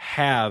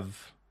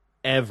have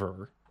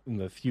ever, in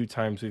the few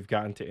times we've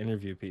gotten to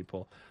interview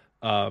people,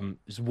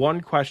 is one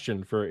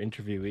question for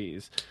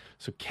interviewees.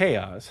 So,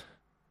 Chaos,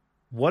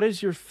 what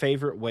is your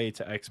favorite way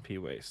to XP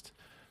waste?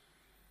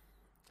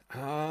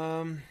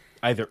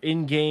 Either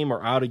in game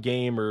or out of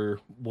game or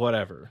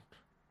whatever.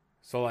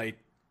 So like,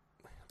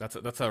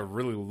 that's a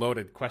really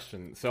loaded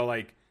question. So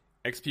like,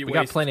 XP We waste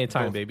got plenty of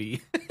time, both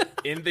baby.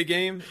 in the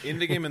game,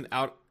 and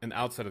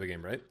outside of the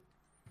game, right?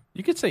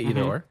 You could say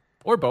either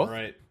or both.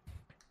 Right.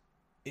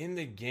 In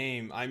the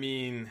game, I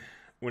mean,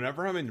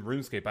 whenever I'm in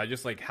RuneScape, I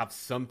just like have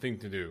something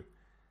to do.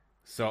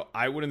 So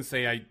I wouldn't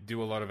say I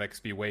do a lot of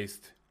XP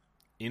waste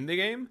in the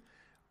game.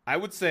 I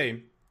would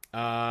say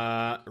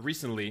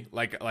recently,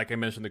 like I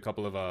mentioned a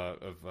couple of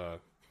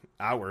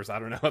hours, I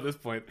don't know at this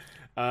point,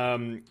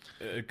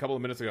 a couple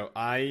of minutes ago,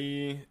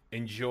 I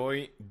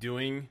enjoy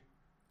doing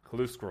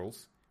clue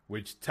scrolls,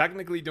 which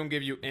technically don't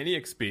give you any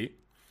XP,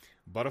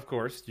 but of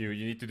course you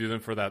need to do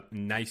them for that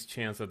nice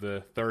chance at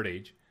the third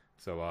age.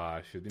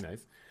 So should be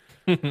nice.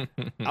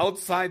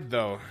 Outside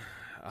though,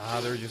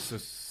 there's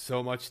just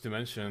so much to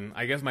mention.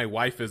 I guess my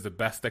wife is the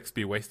best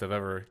XP waste I've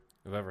ever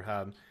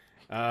had.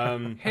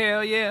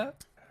 Hell yeah.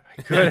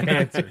 Good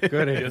answer.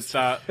 Good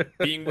answer. Just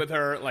being with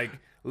her, like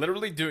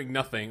literally doing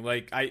nothing.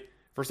 Like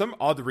for some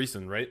odd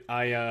reason, right?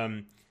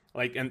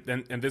 Like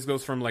and this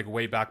goes from like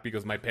way back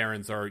because my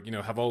parents are,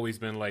 have always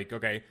been like,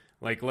 okay,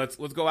 like let's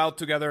go out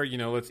together,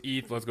 let's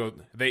eat, let's go.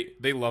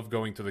 They love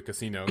going to the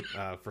casino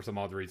for some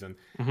odd reason.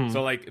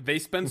 So like they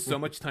spend so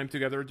much time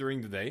together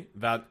during the day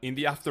that in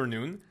the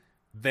afternoon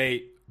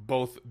they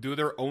both do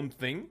their own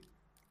thing,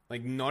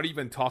 like not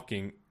even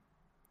talking,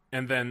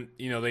 and then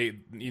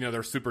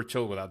they're super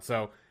chill with that.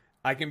 So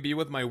I can be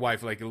with my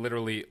wife like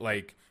literally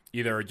like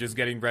either just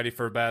getting ready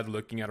for bed,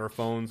 looking at our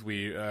phones.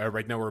 We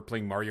right now we're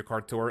playing Mario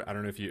Kart Tour. I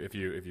don't know if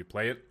you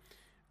play it.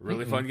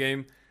 Really fun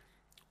game.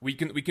 We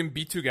can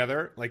be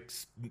together like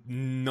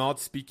not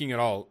speaking at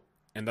all,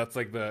 and that's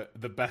like the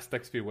best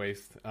XP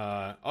waste.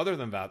 Other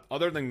than that,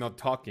 other than not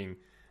talking,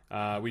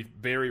 we've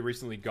very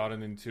recently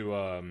gotten into.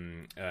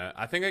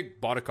 I think I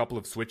bought a couple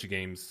of Switch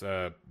games,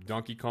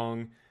 Donkey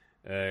Kong,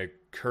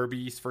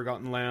 Kirby's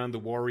Forgotten Land,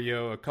 the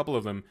Wario, a couple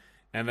of them,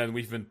 and then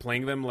we've been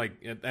playing them like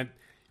and.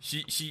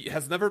 She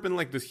has never been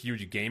like this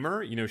huge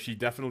gamer. She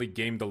definitely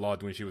gamed a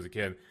lot when she was a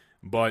kid,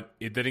 but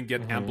it didn't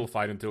get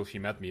amplified until she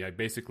met me. I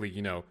basically,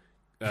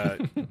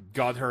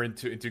 got her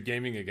into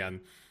gaming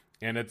again.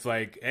 And it's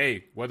like,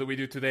 hey, what do we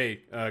do today?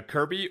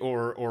 Kirby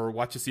or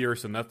watch a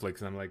series on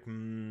Netflix? And I'm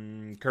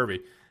like, Kirby.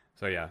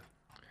 So yeah,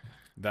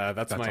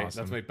 that's my awesome.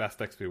 that's my best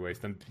XP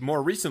waste. And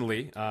more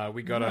recently,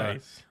 we got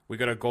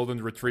a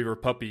golden retriever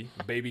puppy,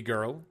 baby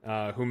girl,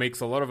 who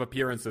makes a lot of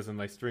appearances in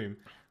my stream.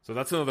 So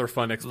that's another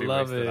fun XP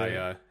waste that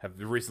I have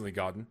recently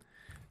gotten.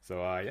 So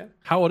yeah.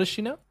 How old is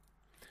she now?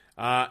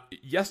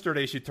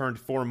 Yesterday she turned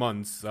 4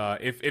 months.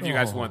 If you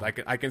guys want,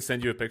 I can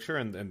send you a picture,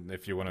 and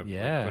if you want to put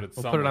it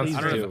we'll somewhere. put it on Please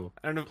I don't do. know.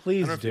 I don't know.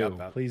 Please I don't know if you do. have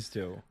that. Please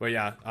do. But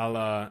yeah,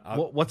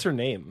 I'll What's her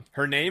name?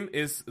 her name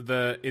is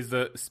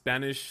the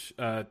Spanish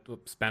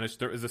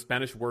is the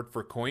Spanish word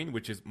for coin,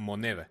 which is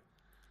moneda.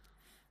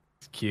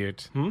 It's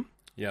cute.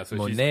 Yeah, so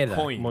Moneda. she's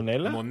coin.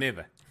 Moneda?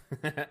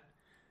 Moneda.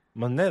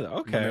 Moneda.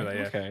 Okay. Moneda,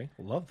 yeah. Okay.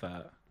 Love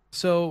that.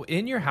 So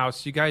in your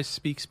house, you guys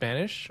speak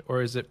Spanish,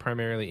 or is it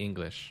primarily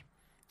English?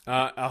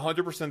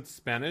 100%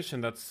 Spanish,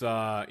 and that's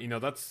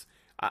that's.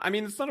 I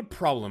mean, it's not a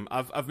problem.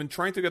 I've been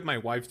trying to get my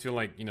wife to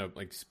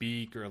like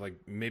speak or like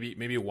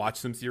maybe watch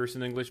some series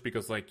in English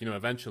because like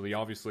eventually,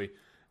 obviously,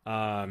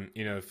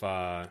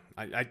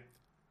 if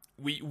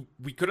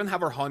we couldn't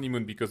have our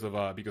honeymoon because of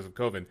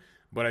COVID.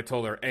 But I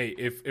told her, hey,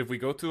 if we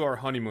go to our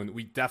honeymoon,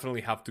 we definitely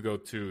have to go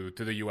to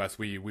the U.S.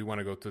 We want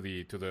to go to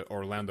the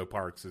Orlando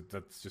parks.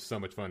 That's just so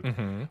much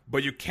fun.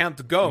 But you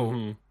can't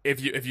go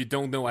if you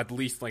don't know at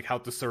least like how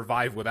to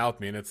survive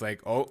without me. And it's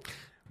like,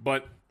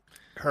 but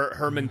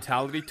her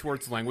mentality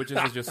towards languages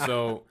is just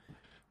so,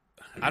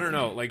 I don't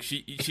know. Like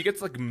she gets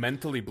like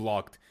mentally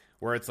blocked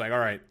where it's like, all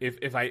right,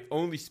 if I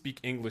only speak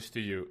English to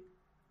you,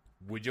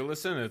 would you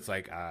listen? And it's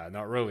like,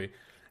 not really.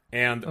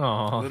 And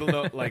Aww. little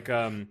note, like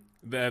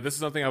this is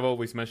something I've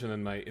always mentioned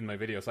in my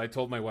videos. I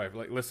told my wife,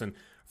 like, listen,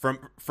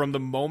 from the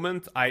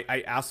moment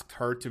I asked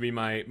her to be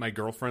my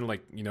girlfriend,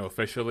 like, you know,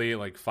 officially,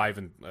 like 5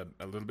 and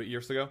a little bit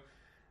years ago,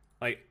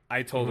 like,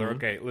 I told her,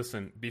 okay,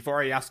 listen,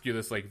 before I ask you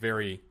this like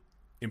very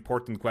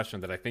important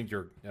question that I think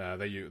you're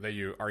that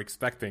you are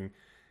expecting,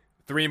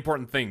 3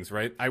 important things,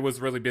 right? I was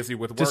really busy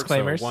with work,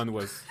 Disclaimers. so one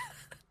was.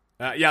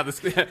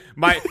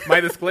 My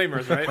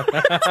disclaimers, right?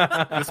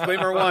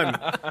 Disclaimer 1.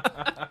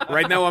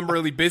 Right now, I'm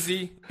really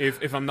busy.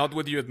 If I'm not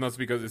with you,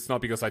 it's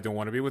not because I don't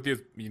want to be with you.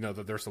 You know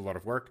that there's a lot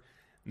of work.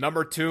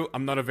 Number 2,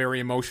 I'm not a very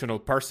emotional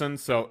person,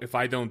 so if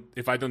I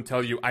don't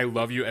tell you I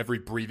love you every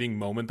breathing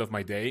moment of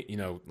my day, you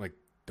know, like,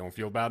 don't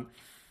feel bad.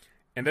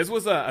 And this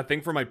was a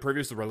thing for my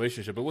previous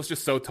relationship. It was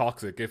just so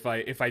toxic. If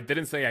I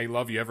didn't say I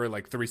love you every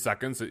like 3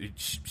 seconds,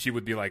 she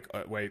would be like,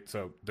 wait,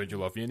 so don't you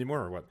love me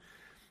anymore or what?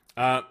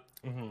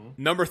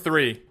 Number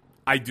 3,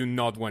 I do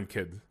not want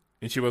kids.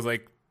 And she was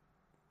like,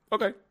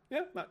 okay,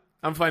 yeah,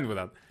 I'm fine with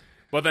that.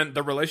 But then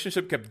the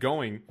relationship kept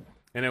going,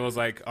 and it was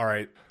like, all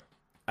right,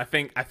 I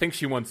think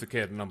she wants a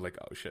kid. And I'm like,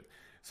 oh shit.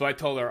 So I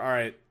told her, all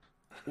right,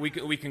 we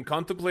can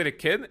contemplate a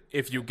kid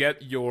if you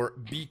get your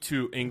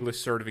B2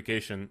 English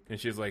certification. And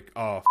she's like,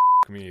 oh,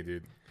 me,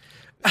 dude.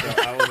 So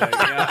I was like,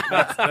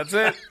 yeah, that's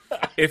it.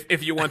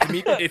 If you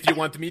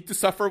want me to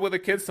suffer with a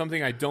kid,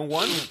 something I don't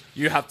want,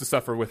 you have to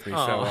suffer with me.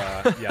 So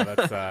yeah,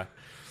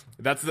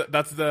 that's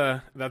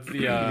the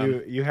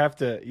you have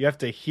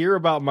to hear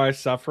about my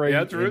suffering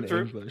in true.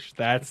 English.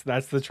 That's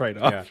the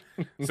trade-off.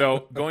 Yeah.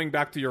 So going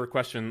back to your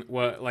question,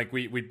 like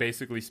we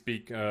basically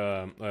speak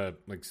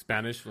like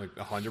Spanish like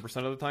 100%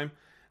 of the time.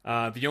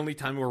 The only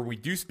time where we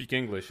do speak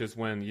English is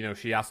when, you know,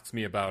 she asks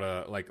me about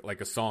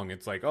a song.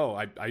 It's like, oh,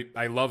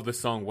 I love this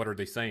song. What are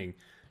they saying?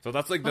 So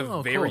that's like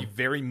the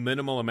very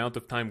minimal amount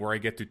of time where I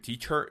get to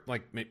teach her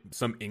like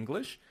some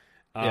English.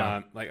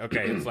 Like,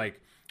 okay, it's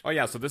like, oh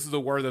yeah, so this is the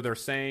word that they're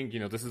saying. You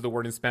know, this is the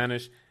word in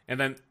Spanish. And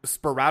then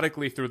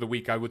sporadically through the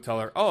week, I would tell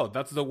her, oh,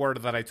 that's the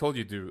word that I told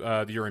you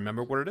to. Do you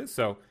remember what it is?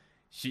 So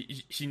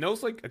she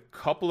knows like a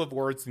couple of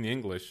words in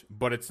English,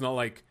 but it's not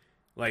like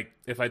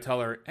if I tell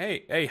her,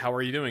 hey, how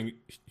are you doing?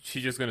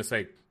 She's just gonna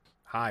say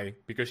hi,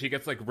 because she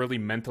gets like really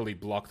mentally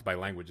blocked by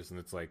languages, and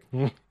it's like,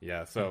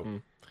 yeah.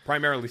 So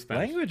primarily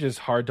Spanish. Language is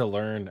hard to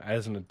learn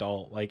as an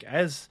adult. Like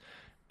as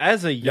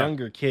a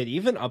younger kid,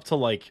 even up to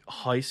like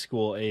high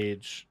school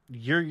age,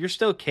 you're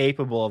still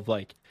capable of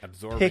like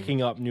absorbing,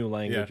 picking up new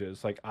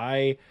languages. Like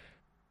I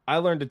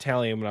learned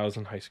Italian when I was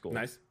in high school.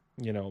 Nice.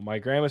 You know, my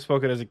grandma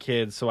spoke it as a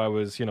kid, so I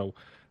was, you know,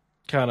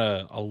 kind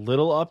of a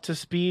little up to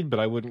speed, but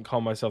I wouldn't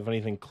call myself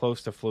anything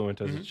close to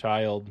fluent as a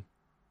child.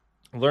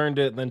 Learned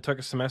it, then took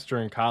a semester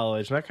in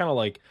college, and that kind of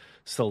like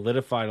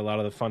solidified a lot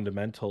of the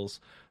fundamentals.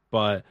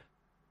 But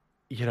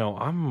you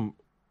know,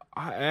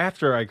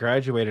 after I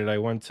graduated, I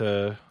went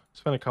to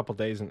spend a couple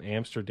days in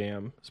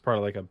Amsterdam as part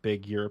of like a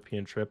big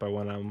European trip I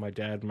went on with my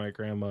dad and my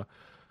grandma,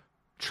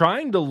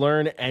 trying to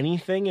learn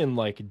anything in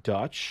like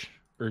Dutch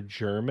or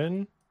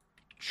German.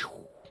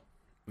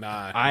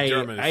 Nah,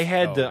 I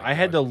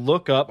had to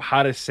look up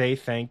how to say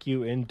thank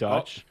you in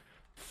Dutch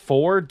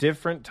 4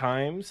 different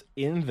times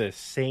in the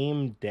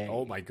same day.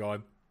 Oh my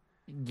god.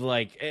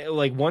 Like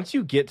once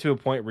you get to a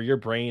point where your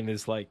brain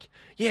is like,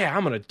 yeah,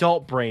 I'm an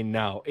adult brain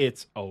now,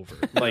 it's over.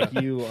 Like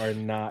you are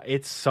not.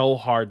 It's so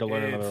hard to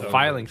learn another language.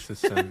 Filing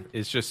system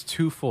is just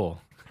too full.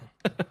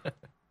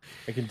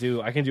 I can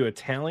do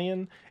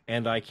Italian,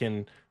 and I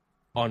can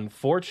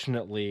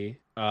unfortunately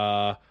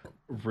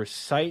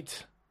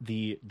recite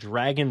the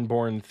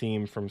Dragonborn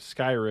theme from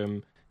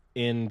Skyrim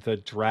in the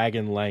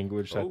dragon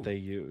language that they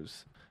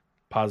use.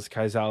 Paz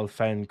Kaisal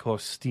fan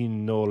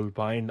Kostin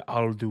Nolbein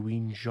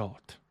Alduin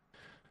Jot.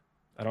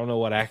 I don't know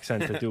what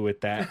accent to do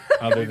with that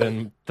other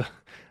than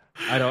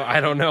I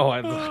don't know.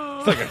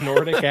 It's like a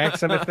Nordic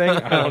accent, I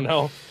think. I don't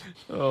know.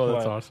 Oh,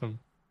 that's awesome.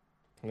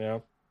 Yeah.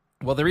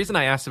 Well, the reason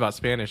I asked about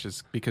Spanish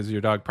is because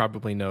your dog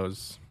probably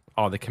knows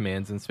all the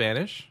commands in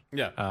Spanish.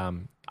 Yeah.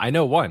 I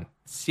know one.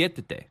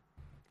 Siéntate.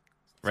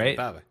 Right?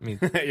 I mean,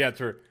 yeah,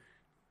 true.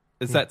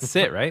 Is that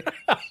sit, right?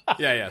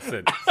 Yeah,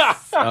 sit.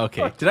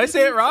 Okay. Did I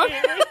say it wrong?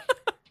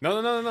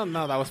 No.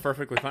 That was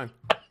perfectly fine.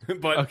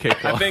 But okay,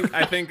 cool.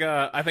 I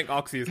think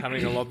Oxy is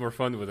having a lot more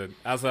fun with it.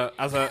 As a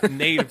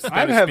native Spanish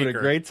I'm having speaker,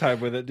 a great time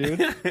with it, dude.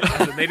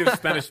 As a native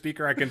Spanish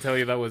speaker, I can tell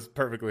you that was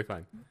perfectly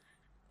fine.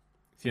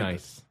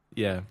 Nice.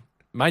 Yeah.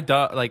 My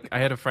dog, like, I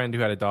had a friend who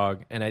had a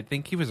dog, and I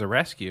think he was a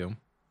rescue,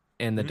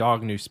 and the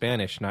dog knew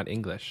Spanish, not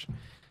English.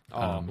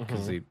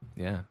 Because it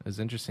was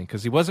interesting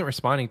because he wasn't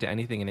responding to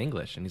anything in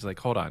English, and he's like,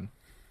 "Hold on,"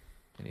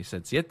 and he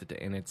said "siéntate,"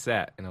 and it's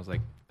sat, and I was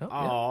like, "Oh,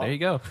 yeah, there you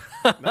go."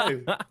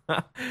 Nice.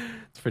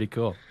 It's pretty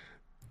cool.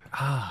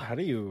 How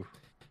do you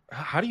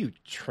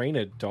train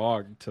a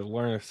dog to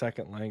learn a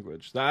second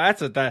language?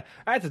 That's a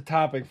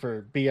topic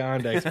for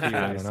beyond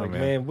experience. know, like,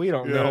 man. we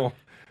don't know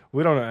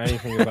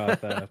anything about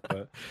that.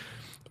 But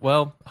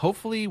well,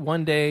 hopefully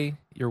one day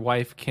your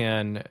wife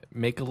can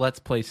make a Let's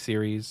Play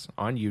series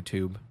on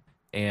YouTube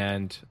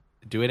and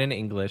do it in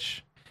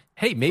English.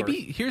 Hey,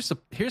 maybe here's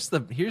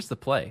the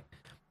play.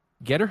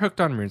 Get her hooked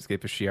on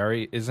RuneScape if she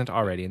already isn't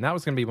already, and that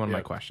was going to be one of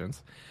my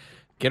questions.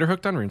 Get her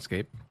hooked on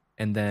RuneScape,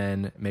 and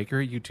then make her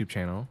a YouTube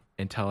channel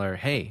and tell her,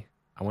 hey,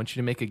 I want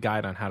you to make a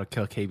guide on how to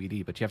kill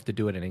KVD, but you have to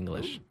do it in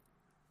English.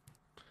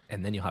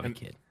 And then you'll have a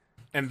kid.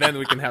 And then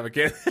we can have a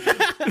kid.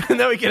 And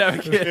then we can have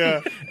a kid.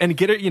 Yeah. And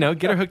get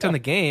her hooked on the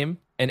game.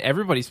 And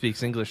everybody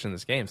speaks English in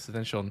this game, so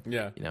then she'll, she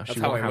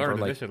won't have to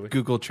like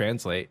Google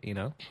Translate,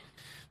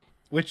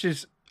 Which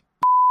is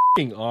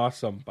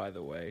awesome, by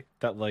the way.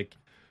 That like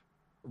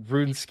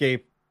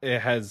RuneScape, it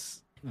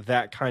has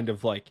that kind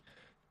of like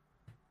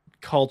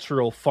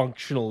cultural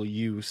functional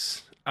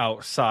use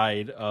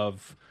outside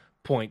of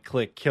point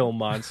click kill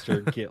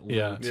monster get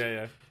loot.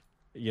 Yeah.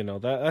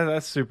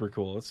 That's super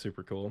cool. It's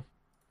super cool.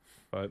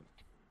 But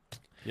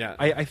yeah,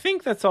 I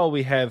think that's all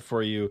we have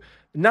for you.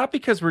 Not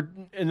because we're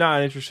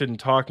not interested in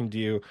talking to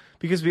you,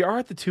 because we are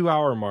at the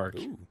 2-hour mark.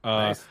 Ooh,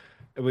 nice.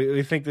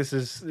 We think this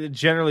is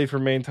generally for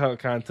main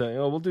content.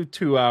 We'll do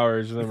 2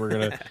 hours, and then we're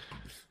gonna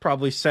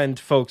probably send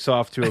folks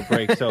off to a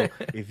break. So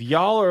if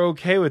y'all are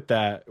okay with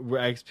that, we're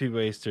XP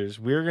Wasters.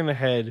 We're gonna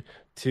head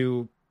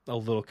to a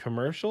little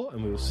commercial,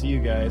 and we will see you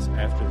guys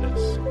after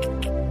this.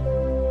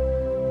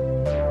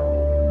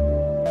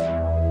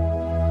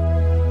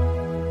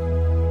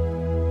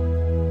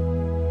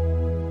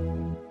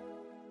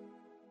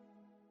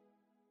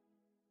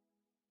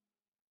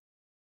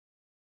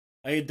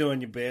 How you doing,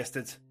 you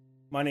bastards?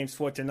 My name's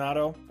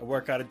Fortunato. I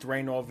work out of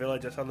Draenor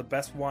Village. I sell the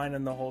best wine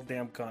in the whole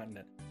damn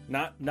continent.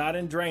 Not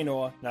in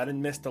Draenor, not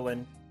in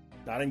Misthalin,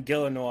 not in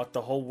Gillinor,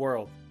 the whole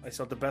world. I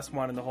sell the best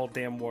wine in the whole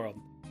damn world.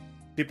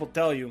 People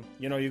tell you,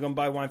 you're gonna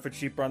buy wine for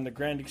cheaper on the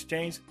Grand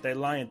Exchange. They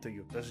lying to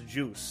you. That's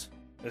juice.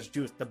 That's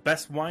juice. The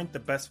best wine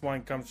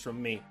comes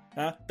from me.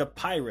 Huh? The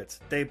pirates,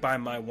 they buy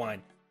my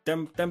wine.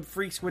 Them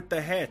freaks with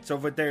the hats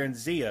over there in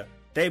Zia,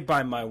 they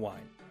buy my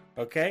wine.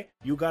 Okay?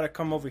 You gotta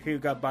come over here, you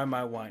gotta buy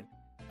my wine.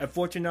 At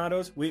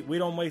Fortunato's, we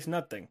don't waste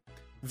nothing.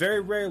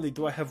 Very rarely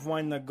do I have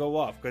wine that go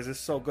off, because it's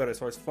so good as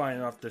far as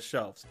flying off the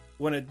shelves.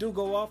 When it do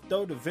go off,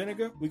 though, the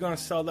vinegar, we're gonna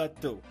sell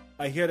that too.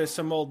 I hear there's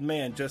some old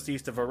man just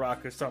east of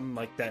Iraq or something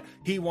like that.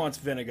 He wants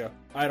vinegar.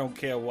 I don't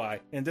care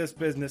why. In this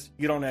business,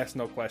 you don't ask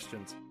no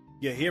questions.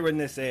 You're hearing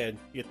this ad,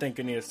 you're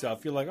thinking to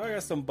yourself, you're like, I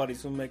got some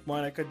buddies who make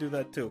wine, I could do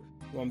that too.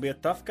 You wanna be a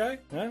tough guy?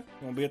 Huh? You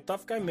wanna be a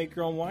tough guy? Make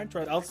your own wine?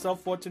 Try to outsell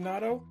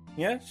Fortunato?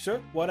 Yeah,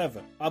 sure,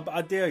 whatever.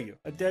 I dare you.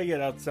 I dare you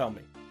to outsell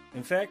me.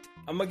 In fact,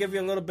 I'm gonna give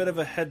you a little bit of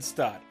a head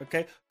start,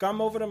 okay?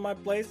 Come over to my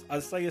place, I'll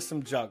sell you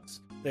some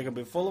jugs. They can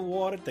be full of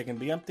water, they can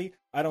be empty,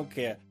 I don't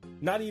care.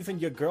 Not even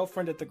your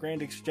girlfriend at the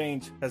Grand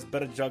Exchange has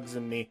better jugs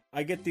than me.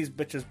 I get these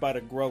bitches by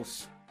the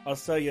gross. I'll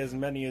sell you as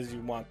many as you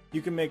want.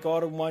 You can make all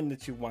the wine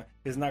that you want.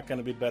 It's not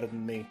gonna be better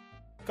than me.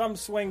 Come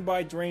swing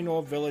by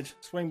Draenor Village,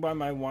 swing by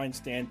my wine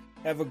stand,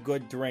 have a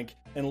good drink,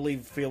 and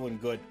leave feeling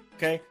good,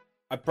 okay?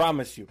 I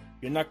promise you,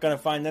 you're not gonna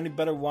find any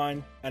better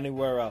wine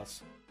anywhere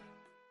else.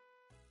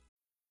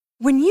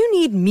 When you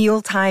need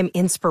mealtime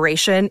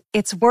inspiration,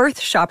 it's worth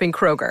shopping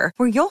Kroger,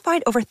 where you'll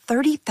find over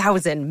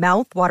 30,000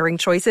 mouth-watering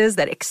choices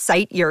that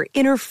excite your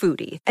inner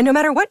foodie. And no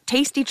matter what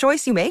tasty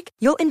choice you make,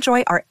 you'll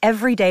enjoy our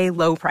everyday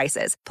low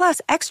prices, plus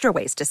extra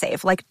ways to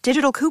save, like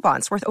digital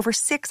coupons worth over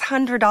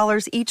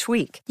 $600 each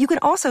week. You can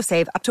also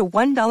save up to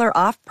 $1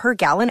 off per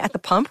gallon at the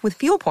pump with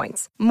fuel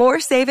points.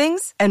 More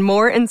savings and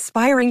more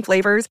inspiring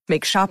flavors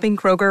make shopping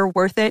Kroger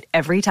worth it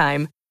every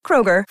time.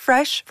 Kroger,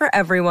 fresh for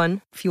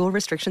everyone. Fuel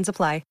restrictions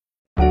apply.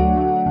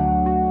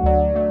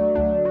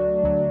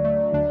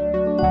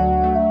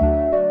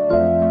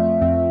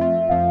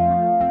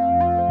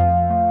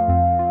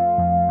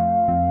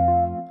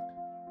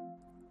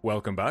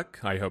 Welcome back.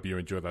 I hope you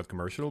enjoyed that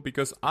commercial,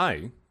 because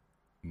I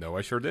know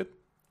I sure did.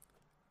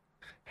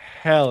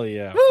 Hell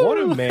yeah. Woo! What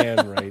a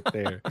man right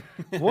there.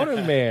 What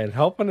a man,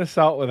 helping us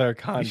out with our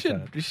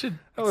content. You should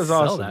that was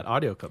sell awesome. that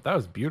audio clip. That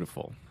was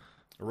beautiful.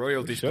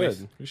 Royalties,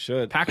 please. We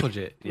should. Package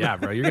it. Yeah,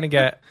 bro. You're going to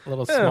get a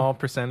little small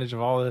percentage of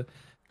all the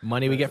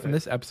money we get from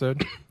this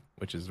episode,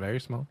 which is very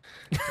small.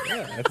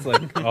 Yeah, that's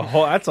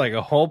like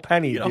a whole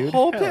penny, dude. A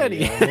whole penny.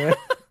 Yeah,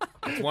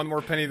 It's one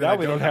more penny than now I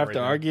we don't have to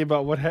argue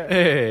about what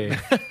Hey,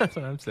 that's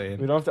what I'm saying.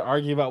 we don't have to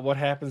argue about what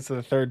happens to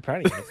the third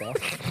penny. That's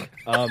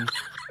awesome.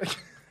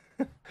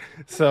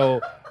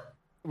 So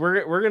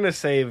we're gonna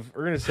save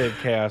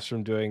Chaos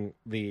from doing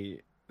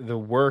the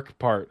work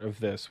part of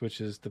this,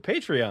 which is the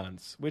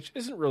Patreons, which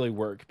isn't really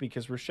work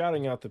because we're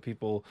shouting out the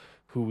people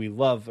who we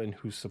love and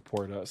who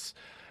support us.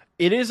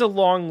 It is a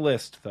long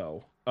list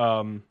though,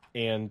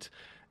 and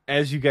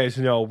as you guys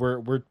know,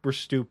 we're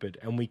stupid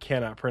and we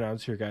cannot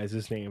pronounce your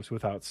guys' names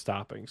without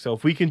stopping. So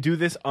if we can do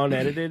this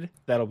unedited,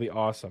 that'll be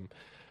awesome.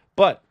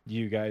 But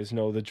you guys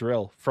know the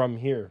drill. From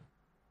here,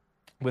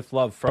 with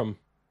love from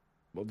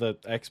the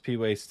XP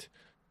Waste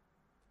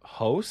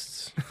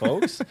hosts,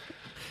 folks.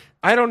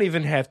 I don't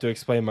even have to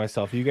explain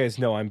myself. You guys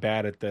know I'm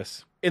bad at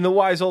this. In the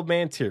Wise Old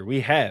Man tier,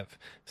 we have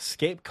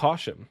Scape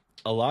Caution,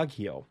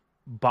 Alagio,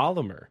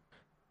 Bolimer,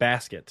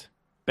 Basket,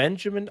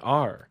 Benjamin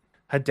R.,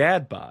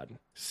 Hadadbod,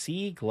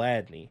 C.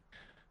 Gladney,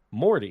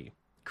 Morty,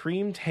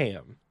 Creamed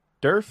Ham,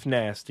 Durf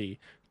Nasty,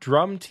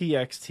 Drum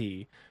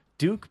TXT,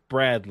 Duke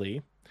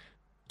Bradley,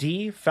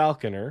 D.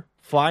 Falconer,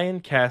 Flyin'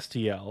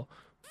 Castiel,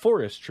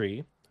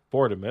 Forestry,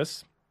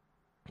 Bordemus,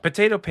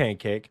 Potato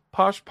Pancake,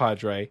 Posh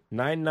Padre,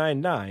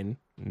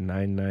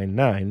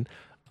 999,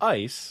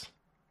 Ice,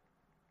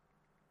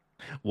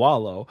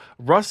 Wallow,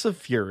 Russ of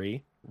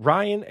Fury,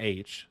 Ryan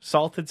H,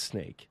 Salted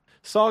Snake,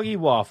 Soggy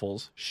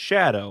Waffles,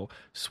 Shadow,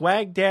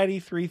 Swag Daddy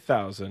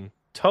 3000,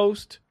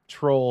 Toast,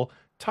 Troll,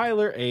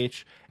 Tyler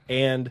H,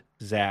 and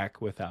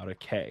Zach without a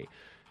K.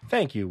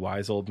 Thank you,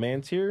 wise old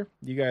man tier.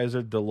 You guys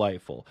are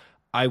delightful.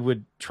 I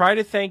would try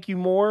to thank you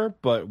more,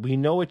 but we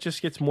know it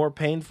just gets more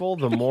painful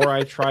the more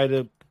I try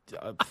to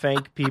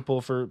thank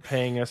people for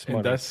paying us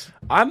money.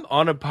 I'm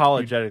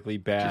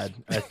unapologetically bad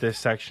at this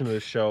section of the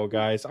show,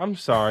 guys. I'm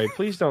sorry.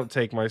 Please don't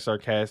take my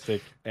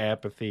sarcastic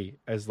apathy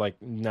as like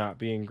not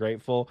being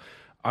grateful.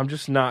 I'm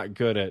just not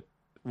good at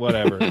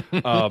whatever.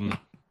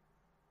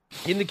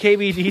 In the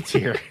KBD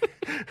tier,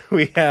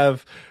 we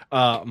have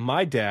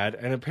my dad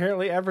and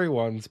apparently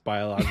everyone's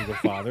biological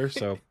father.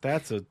 So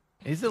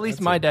he's at least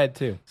my dad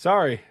too.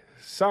 Sorry,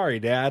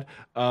 Dad.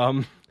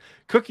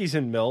 Cookies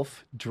and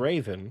MILF,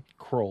 Draven,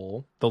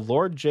 Kroll, the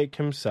Lord Jake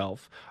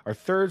himself, our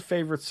third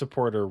favorite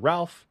supporter,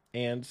 Ralph,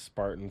 and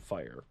Spartan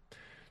Fire.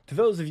 To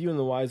those of you in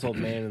the Wise Old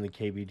Man in the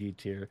KBD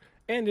tier,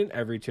 and in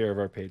every tier of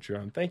our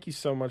Patreon, thank you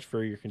so much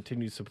for your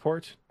continued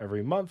support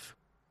every month.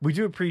 We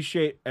do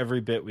appreciate every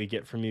bit we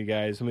get from you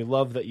guys, and we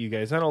love that you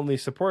guys not only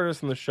support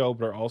us on the show,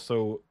 but are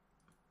also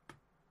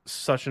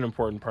such an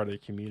important part of the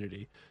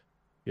community,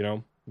 you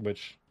know,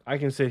 which I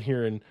can sit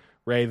here and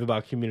rave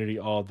about community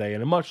all day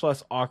in a much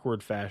less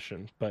awkward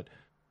fashion. But,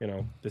 you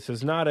know, this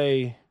is not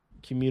a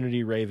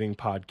community raving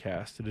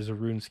podcast. It is a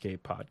RuneScape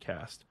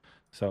podcast.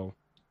 So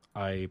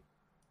I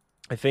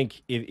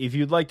think if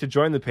you'd like to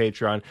join the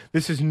Patreon,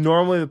 this is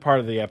normally the part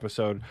of the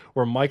episode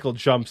where Michael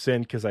jumps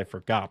in because I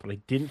forgot, but I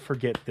didn't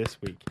forget this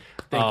week.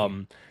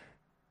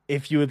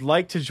 If you would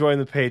like to join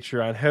the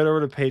Patreon, head over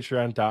to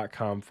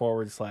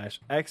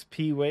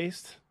patreon.com/XP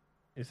Waste.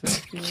 Is it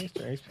XP Waste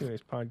or XP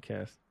Waste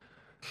Podcast?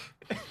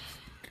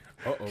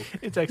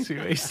 It's XP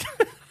Waste.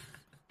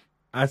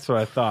 That's what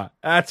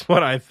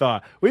I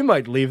thought. We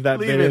might leave that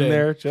bit in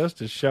there just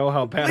to show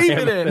how bad I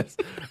am at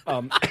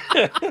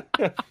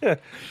this.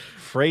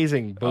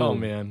 Phrasing, boom. Oh,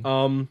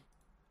 man.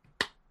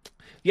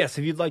 Yes,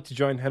 if you'd like to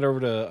join, head over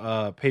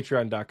to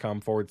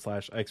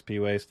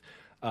patreon.com/XP Waste.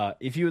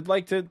 If you would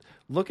like to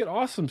look at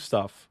awesome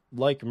stuff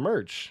like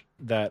merch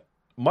that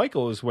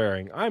Michael is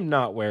wearing, I'm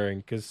not wearing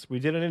because we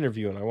did an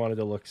interview and I wanted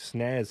to look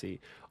snazzy.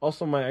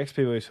 Also, my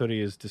XP Waste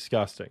hoodie is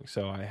disgusting,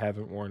 so I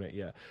haven't worn it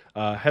yet.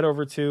 Head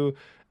over to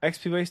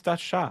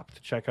xpwaste.shop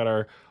to check out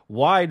our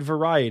wide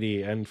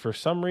variety and, for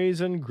some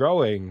reason,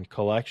 growing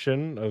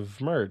collection of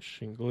merch,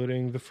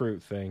 including the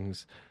fruit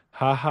things.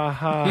 Ha ha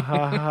ha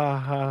ha ha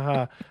ha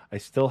ha. I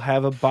still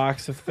have a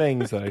box of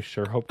things that I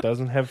sure hope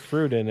doesn't have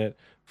fruit in it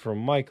from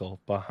Michael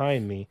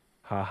behind me.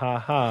 Ha ha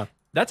ha.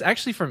 That's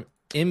actually from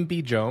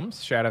Imby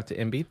Jones. Shout out to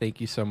Imby. Thank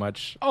you so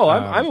much. Oh,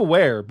 I'm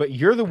aware, but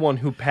you're the one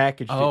who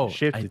packaged it and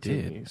shipped it to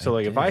me. So,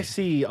 if I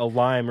see a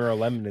lime or a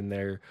lemon in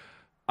there,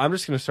 I'm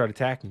just going to start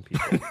attacking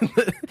people.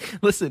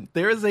 Listen,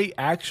 there is a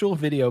actual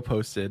video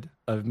posted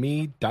of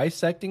me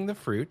dissecting the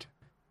fruit.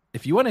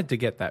 If you wanted to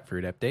get that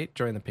fruit update,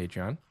 join the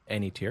Patreon,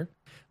 any tier.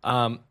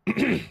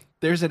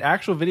 There's an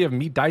actual video of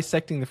me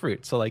dissecting the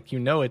fruit. So,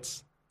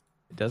 it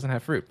doesn't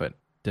have fruit, but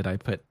did I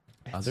put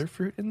other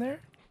fruit in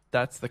there?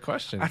 That's the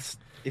question.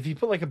 If you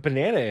put a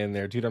banana in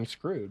there, dude, I'm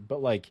screwed.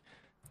 But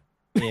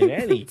in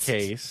any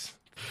case,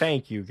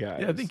 thank you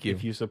guys. Yeah, thank you.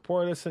 If you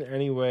support us in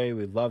any way,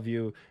 we love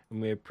you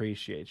and we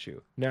appreciate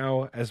you.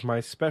 Now, as my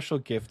special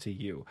gift to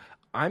you,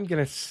 I'm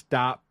going to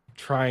stop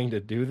trying to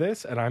do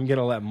this and I'm going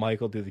to let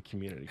Michael do the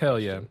community. Hell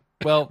yeah.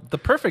 Well, the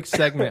perfect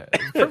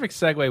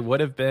segue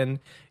would have been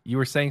you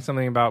were saying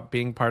something about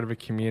being part of a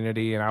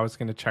community, and I was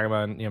going to chime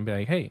on and be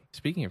like, hey,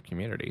 speaking of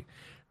community,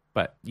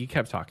 but you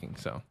kept talking,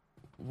 so.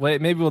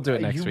 Wait, maybe we'll do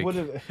it next week. You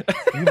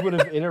would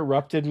have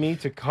interrupted me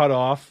to cut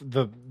off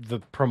the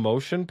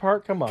promotion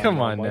part. Come on,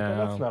 Michael.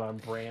 Now. That's not on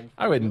brand.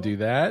 I wouldn't do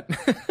that.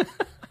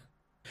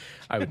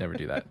 I would never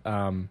do that.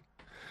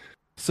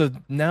 So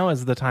now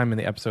is the time in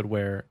the episode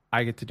where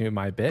I get to do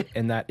my bit,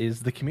 and that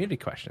is the community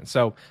question.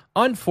 So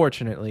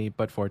unfortunately,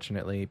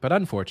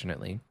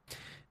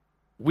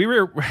 we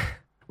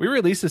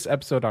released this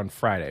episode on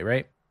Friday,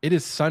 right? It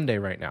is Sunday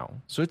right now,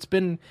 so it's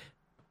been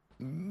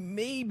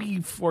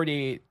maybe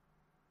 48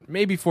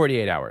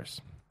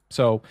 hours.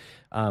 So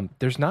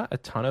there's not a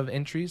ton of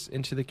entries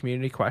into the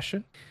community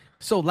question.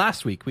 So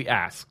last week we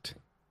asked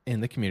in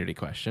the community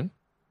question,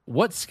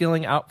 what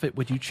skilling outfit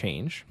would you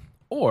change?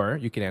 Or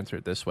you can answer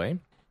it this way.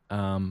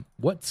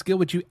 What skill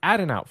would you add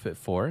an outfit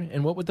for?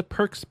 And what would the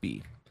perks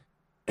be?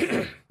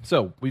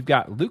 So we've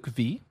got Luke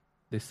V.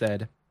 They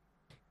said,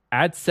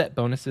 add set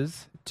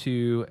bonuses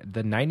to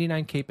the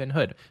 99 cape and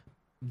hood.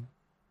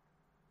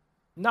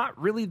 Not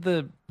really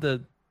the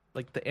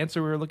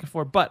answer we were looking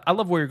for, but I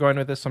love where you're going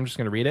with this, so I'm just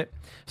going to read it.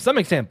 Some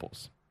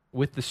examples.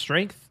 With the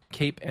strength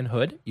cape and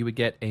hood, you would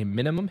get a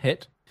minimum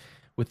hit.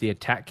 With the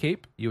attack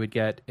cape, you would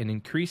get an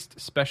increased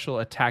special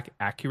attack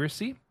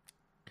accuracy.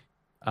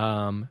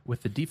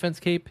 With the defense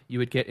cape, you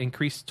would get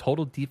increased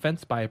total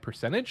defense by a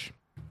percentage.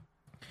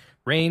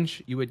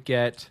 Range, you would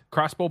get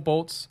crossbow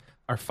bolts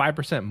are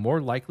 5%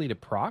 more likely to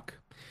proc.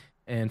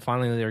 And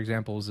finally, their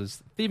examples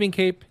is thieving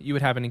cape. You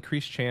would have an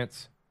increased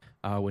chance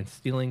when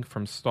stealing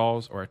from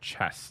stalls or a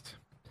chest.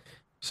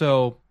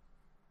 So,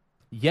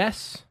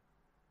 yes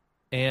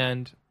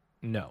and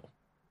no.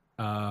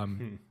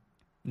 None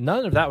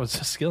of that was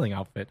a skilling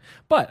outfit.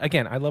 But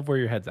again, I love where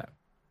your head's at.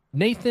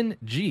 Nathan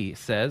G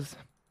says,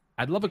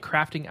 I'd love a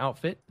crafting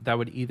outfit that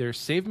would either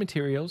save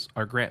materials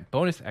or grant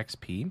bonus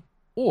XP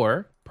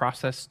or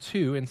process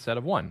 2 instead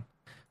of 1.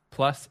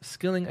 Plus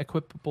skilling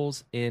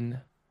equipables in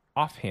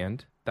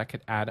offhand that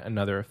could add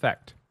another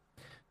effect.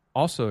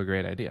 Also a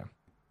great idea.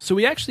 So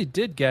we actually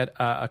did get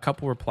a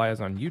couple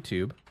replies on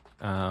YouTube.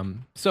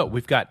 So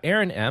we've got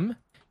Aaron M.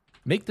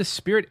 Make the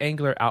Spirit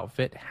Angler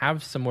outfit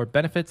have some more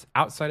benefits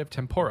outside of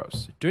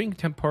Temporos. Doing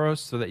Temporos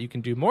so that you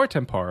can do more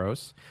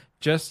Temporos,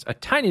 just a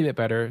tiny bit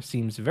better,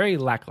 seems very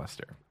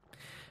lackluster.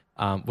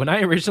 When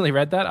I originally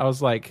read that, I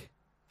was like,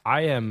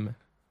 I am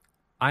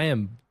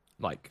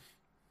like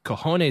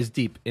cojones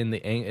deep in the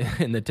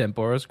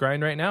Temporos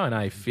grind right now, and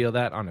I feel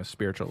that on a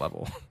spiritual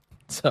level.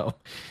 So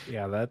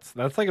yeah,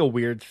 that's like a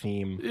weird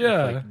theme.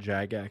 Yeah. With like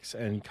Jagex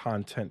and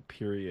content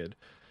period,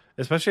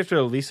 especially after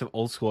the release of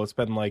Old School. It's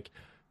been like,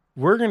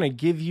 we're gonna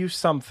give you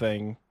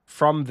something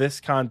from this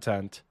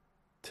content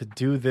to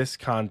do this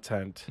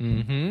content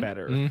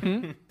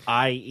better,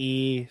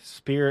 i.e.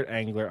 Spirit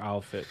Angler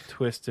outfit,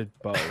 Twisted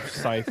Bow,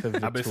 Scythe of the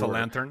Abyssal Tour,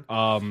 Lantern.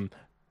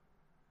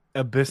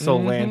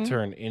 Abyssal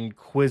Lantern,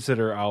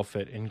 Inquisitor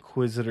outfit,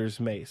 Inquisitor's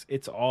Mace.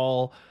 It's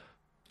all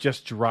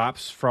just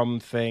drops from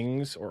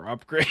things or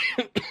upgrade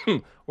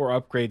or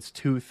upgrades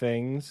to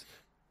things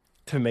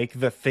to make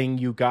the thing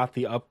you got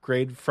the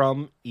upgrade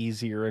from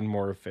easier and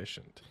more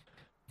efficient.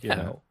 You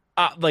know,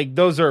 like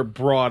those are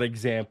broad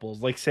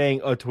examples. Like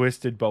saying a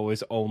Twisted Bow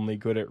is only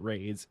good at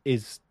raids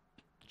is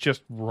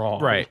just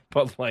wrong, right?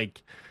 But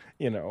like,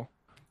 you know,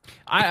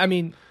 I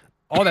mean,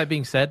 all that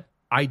being said,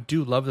 I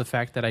do love the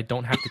fact that I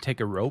don't have to take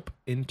a rope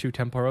into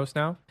Temporos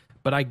now.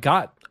 But I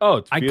got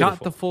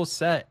the full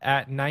set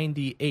at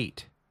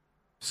 98.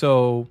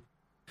 So,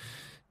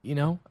 you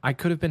know, I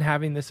could have been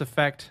having this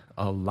effect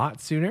a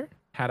lot sooner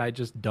had I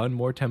just done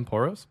more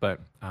Temporos, but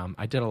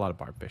I did a lot of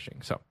barb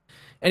fishing. So,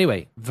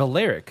 anyway,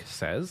 Valeric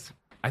says,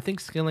 I think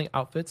skilling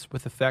outfits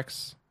with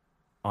effects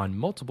on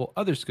multiple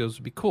other skills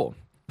would be cool.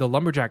 The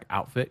lumberjack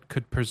outfit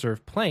could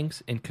preserve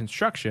planks in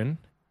construction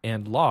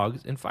and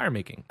logs in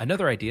firemaking.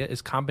 Another idea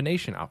is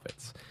combination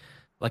outfits,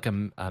 like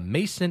a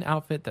mason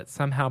outfit that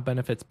somehow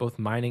benefits both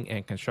mining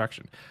and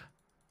construction.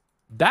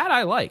 That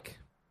I like.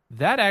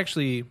 That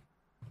actually,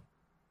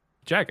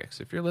 Jagex,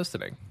 if you're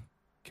listening,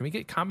 can we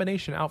get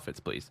combination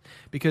outfits, please?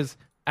 Because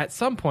at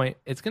some point,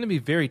 it's going to be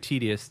very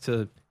tedious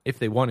to, if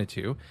they wanted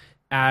to,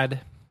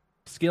 add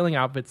scaling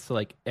outfits to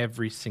like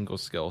every single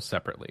skill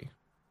separately.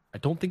 I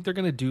don't think they're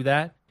going to do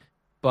that,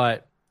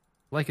 but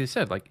like I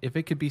said, like if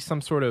it could be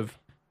some sort of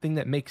thing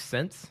that makes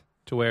sense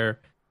to where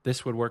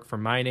this would work for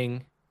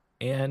mining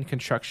and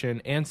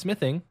construction and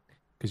smithing,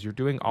 because you're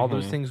doing all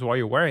those things while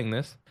you're wearing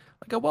this,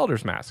 like a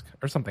welder's mask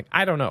or something.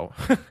 I don't know.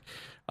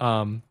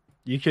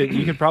 You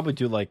could probably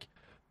do like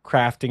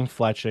crafting,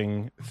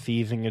 fletching,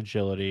 thieving,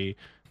 agility,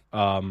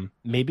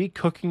 maybe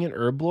cooking and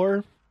herb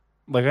lore.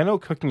 Like I know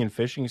cooking and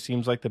fishing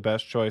seems like the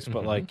best choice,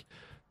 but like,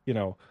 you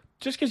know,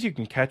 just because you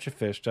can catch a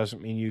fish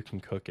doesn't mean you can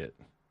cook it,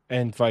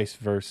 and vice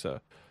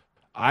versa.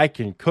 I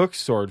can cook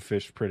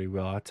swordfish pretty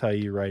well. I'll tell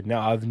you right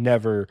now. I've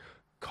never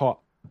caught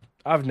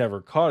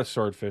a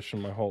swordfish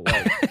in my whole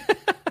life.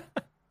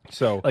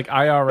 So like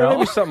IRL,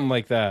 maybe something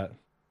like that.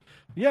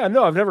 Yeah,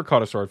 no, I've never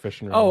caught a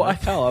swordfish in real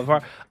life.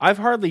 I've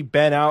hardly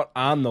been out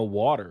on the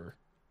water.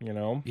 You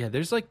know. Yeah,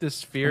 there's like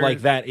this fear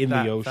like that in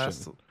the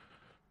ocean.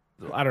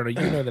 I don't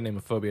know. You know the name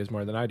of phobias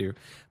more than I do,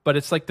 but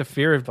it's like the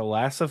fear of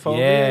thalassophobia.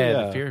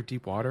 Yeah, the fear of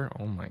deep water.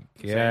 Oh my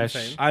gosh!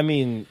 Same. I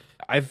mean,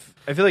 I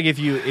feel like if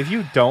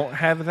you don't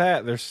have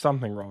that, there's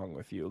something wrong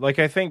with you. Like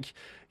I think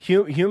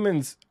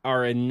humans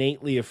are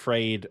innately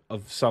afraid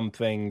of some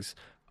things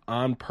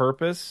on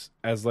purpose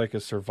as like a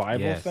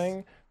survival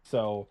thing.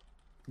 So,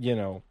 you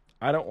know,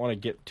 I don't want to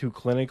get too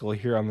clinical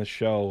here on the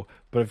show,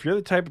 but if you're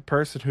the type of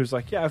person who's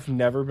like, yeah, I've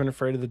never been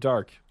afraid of the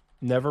dark.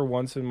 Never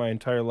once in my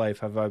entire life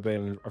have I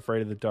been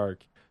afraid of the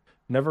dark.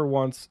 Never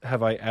once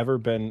have I ever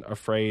been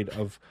afraid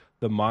of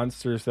the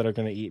monsters that are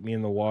going to eat me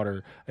in the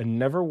water. And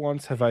never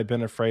once have I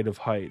been afraid of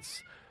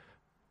heights.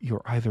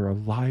 You're either a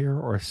liar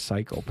or a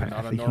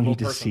psychopath. You need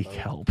to seek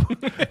help.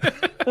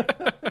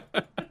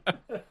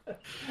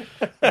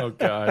 Oh,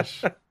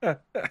 gosh.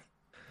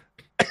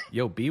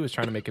 Yo, B was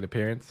trying to make an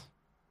appearance.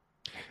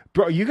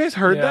 Bro, you guys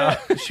heard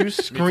that? She was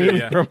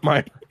screaming from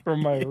my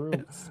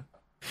room.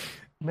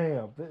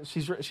 Ma'am,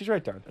 she's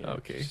right down here.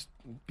 Okay. Just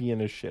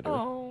being a shitter.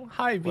 Oh,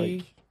 hi,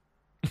 V.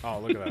 Oh,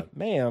 look at that.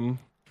 Ma'am.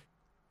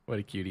 What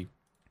a cutie.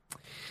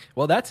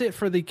 Well, that's it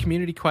for the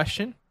community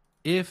question.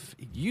 If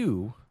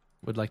you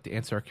would like to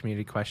answer our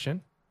community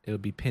question, it'll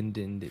be pinned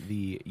in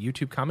the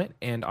YouTube comment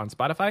and on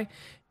Spotify.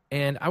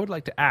 And I would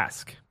like to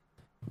ask,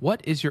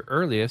 What is your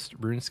earliest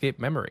RuneScape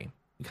memory?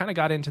 We kind of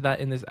got into that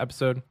in this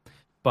episode,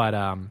 but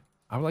I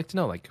would like to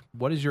know, like,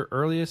 what is your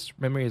earliest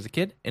memory as a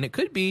kid? And it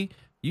could be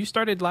you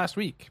started last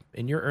week,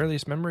 and your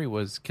earliest memory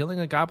was killing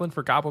a goblin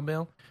for Goblin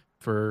Mail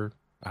for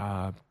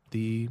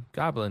the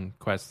Goblin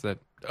quest that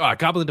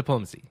Goblin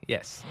Diplomacy.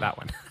 Yes, that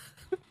one.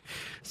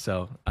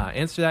 So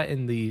answer that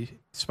in the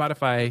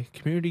Spotify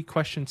community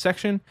question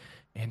section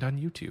and on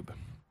YouTube.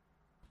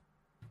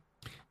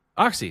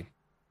 Oxy,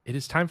 it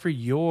is time for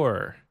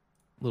your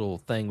little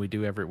thing we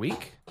do every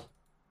week.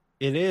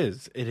 It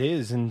is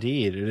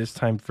indeed. It is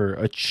time for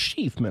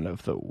Achievement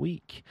of the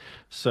Week.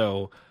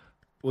 So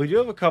we do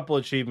have a couple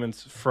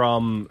achievements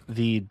from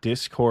the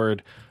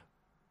Discord,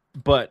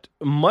 but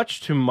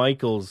much to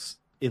Michael's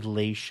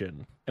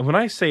elation. And when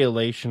I say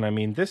elation, I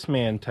mean this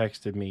man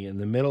texted me in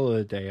the middle of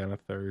the day on a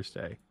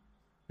Thursday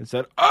and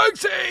said,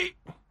 Oxy,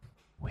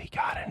 we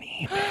got an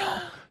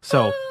email.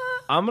 So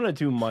I'm going to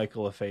do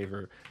Michael a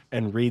favor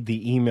and read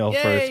the email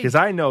first, because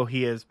I know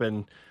he has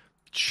been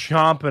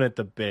chomping at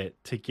the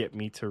bit to get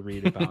me to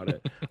read about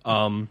it.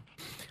 I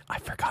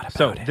forgot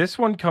about it. This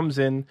one comes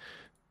in.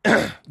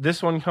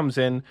 This one comes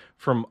in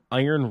from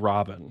Iron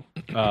Robin.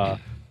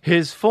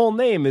 His full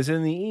name is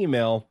in the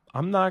email.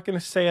 I'm not going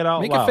to say it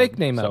out loud. Make a fake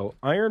name so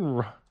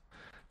up.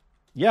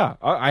 Yeah,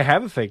 I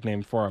have a fake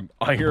name for him.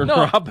 Iron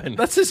Robin.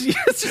 That's his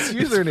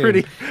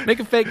username. Make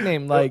a fake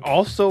name, like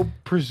also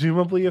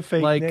presumably a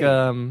fake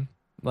name.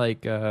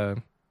 like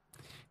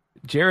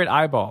Jared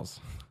Eyeballs.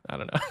 I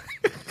don't know.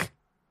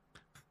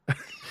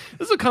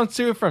 This will come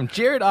to it from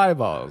Jared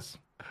Eyeballs.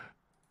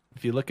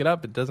 If you look it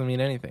up, it doesn't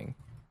mean anything.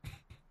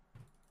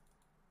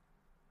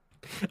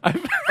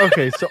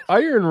 Okay, so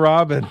Iron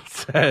Robin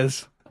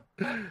says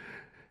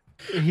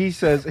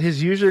his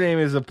username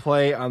is a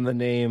play on the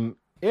name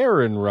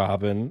Aaron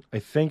Robin, I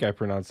think I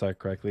pronounced that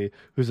correctly,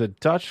 who's a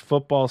Dutch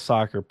football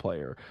soccer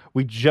player.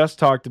 We just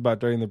talked about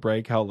during the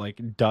break how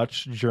like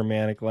Dutch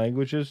Germanic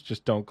languages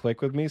just don't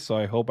click with me, so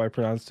I hope I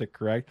pronounced it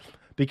correct.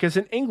 Because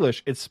in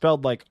English, it's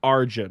spelled like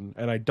Arjun,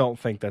 and I don't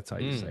think that's how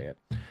you say it.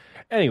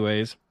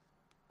 Anyways,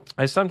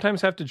 I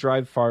sometimes have to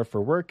drive far for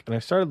work, and I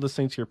started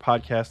listening to your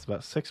podcast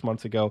about 6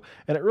 months ago,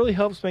 and it really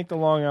helps make the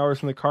long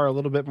hours in the car a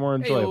little bit more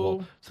enjoyable.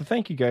 Hey-o. So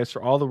thank you guys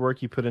for all the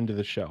work you put into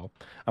the show.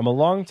 I'm a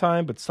long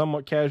time but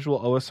somewhat casual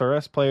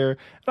OSRS player,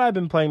 and I've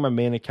been playing my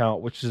main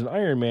account, which is an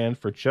Iron Man,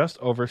 for just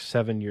over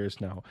 7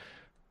 years now.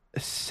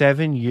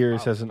 7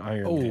 years as an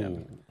Iron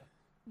Man.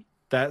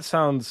 That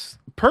sounds,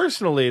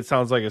 personally, it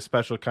sounds like a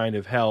special kind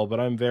of hell, but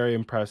I'm very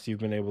impressed you've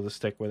been able to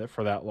stick with it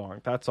for that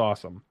long. That's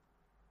awesome.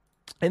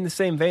 In the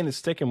same vein as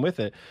sticking with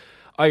it,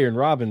 Iron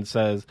Robin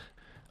says,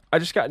 I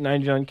just got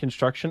 99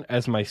 construction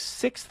as my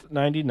 6th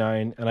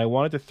 99, and I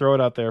wanted to throw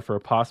it out there for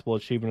a possible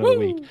achievement of the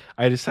week.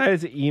 I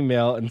decided to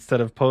email instead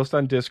of post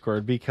on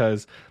Discord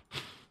because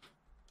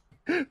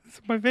this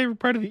is my favorite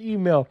part of the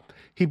email.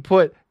 He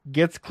put,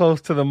 gets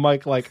close to the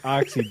mic like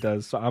Oxy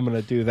does, so I'm going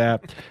to do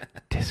that.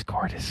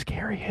 Discord is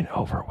scary and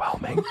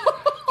overwhelming.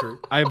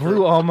 I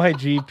blew all my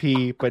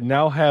GP, but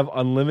now have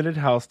unlimited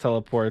house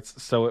teleports,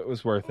 so it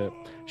was worth it.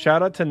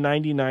 Shout out to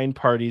 99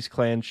 Parties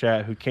clan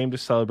chat who came to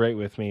celebrate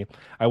with me.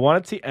 I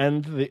wanted to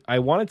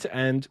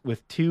end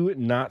with 2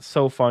 not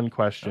so fun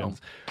questions.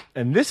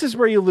 And this is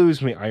where you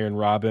lose me, Iron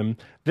Robin.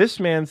 This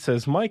man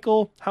says,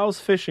 Michael, how's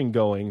fishing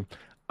going?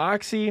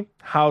 Oxy,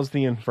 how's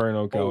the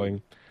Inferno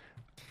going?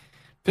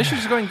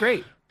 Fishing's going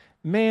great.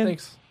 Man,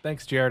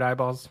 Thanks, Jared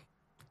Eyeballs.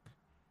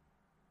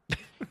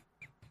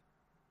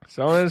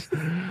 So is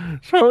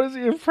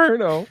the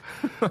Inferno.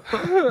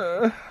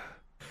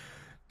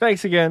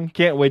 Thanks again.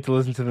 Can't wait to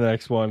listen to the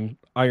next one,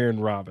 Iron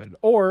Robin.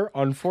 Or,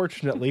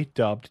 unfortunately,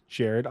 dubbed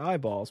Jared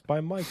Eyeballs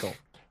by Michael.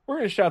 We're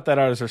going to shout that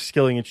out as our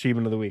skilling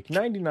achievement of the week.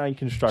 99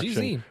 construction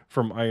GZ.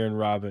 from Iron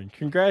Robin.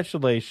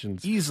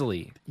 Congratulations.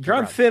 Easily. You're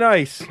on thin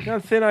ice. You're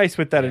on thin ice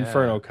with that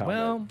Inferno comment.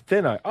 Well,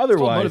 thin ice.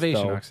 Otherwise,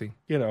 motivation, though, Oxy.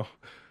 you know.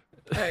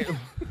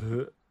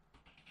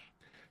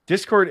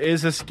 Discord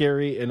is a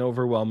scary and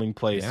overwhelming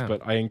place,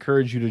 but I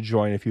encourage you to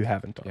join if you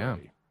haven't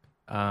already.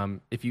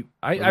 I'm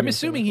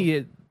assuming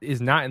he is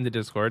not in the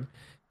Discord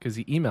because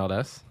he emailed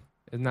us.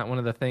 Isn't that one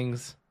of the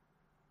things?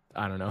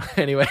 I don't know.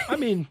 Anyway, I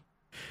mean,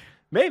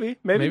 maybe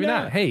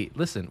not. Hey,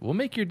 listen, we'll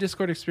make your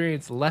Discord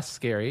experience less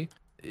scary.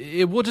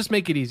 It will just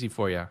make it easy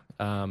for you.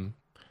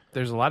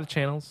 There's a lot of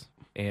channels,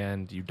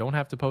 and you don't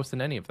have to post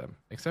in any of them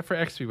except for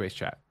XP Waste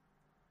Chat.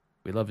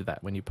 We loved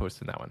that when you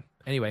posted that one.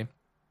 Anyway,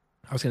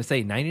 I was going to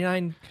say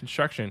 99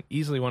 construction,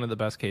 easily one of the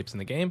best capes in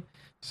the game.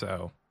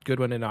 So good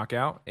one to knock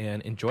out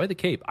and enjoy the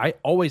cape. I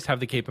always have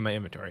the cape in my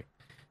inventory.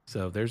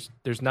 So there's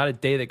not a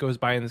day that goes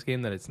by in this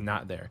game that it's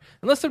not there.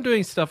 Unless I'm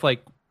doing stuff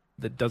like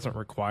that doesn't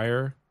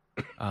require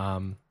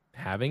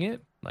having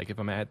it. Like if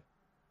I'm at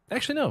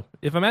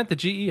the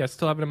GE, I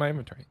still have it in my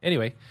inventory.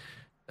 Anyway,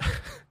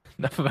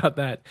 enough about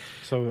that.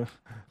 So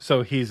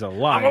he's a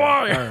liar. I'm a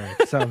liar. All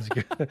right, sounds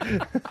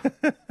good.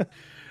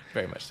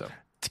 Very much so.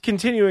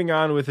 Continuing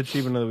on with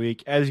Achievement of the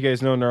Week, as you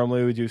guys know,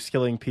 normally we do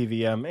skilling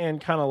PVM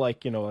and kind of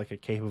like, like a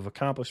Cape of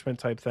Accomplishment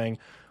type thing.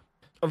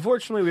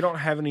 unfortunately, we don't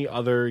have any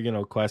other,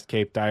 quest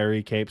cape,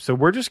 diary cape. So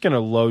we're just going to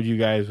load you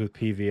guys with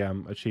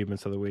PVM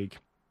achievements of the week.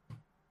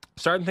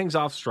 Starting things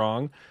off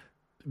strong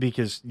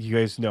because you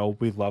guys know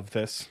we love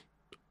this.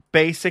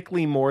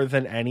 Basically, more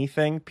than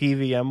anything,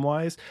 PVM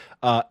wise,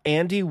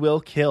 Andy will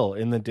kill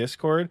in the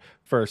Discord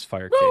first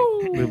fire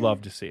cape. We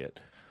love to see it.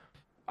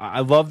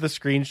 I love the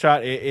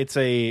screenshot. It's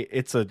a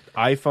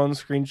iPhone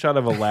screenshot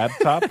of a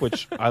laptop,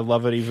 which I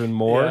love it even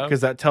more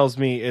because that tells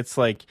me it's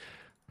like.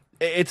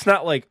 It's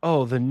not like,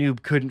 oh, the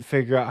noob couldn't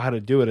figure out how to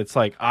do it. It's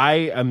like,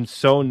 I am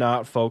so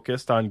not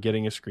focused on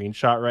getting a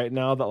screenshot right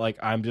now that, like,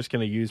 I'm just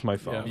going to use my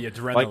phone. The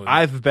adrenaline. Like,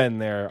 I've been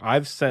there.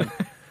 I've sent...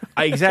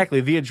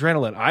 exactly, the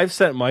adrenaline. I've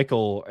sent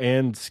Michael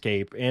and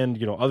Scape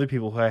and, other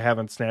people who I have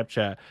on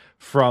Snapchat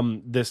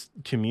from this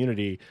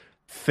community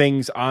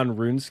things on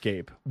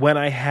RuneScape when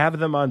I have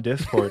them on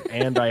Discord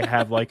and I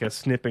have, like, a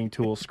snipping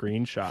tool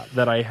screenshot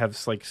that I have,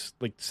 like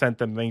sent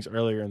them things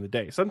earlier in the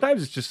day.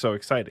 Sometimes it's just so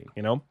exciting,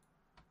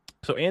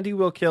 So Andy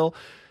will kill.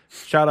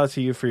 Shout out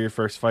to you for your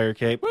first fire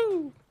cape.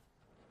 Woo!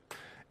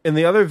 In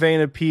the other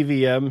vein of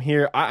PVM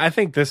here, I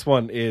think this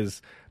one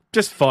is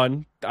just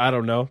fun. I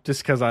don't know,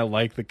 just because I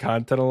like the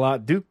content a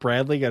lot. Duke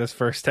Bradley got his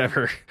first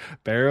ever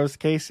Barrows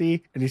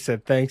KC, and he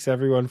said, thanks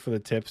everyone for the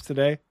tips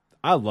today.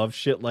 I love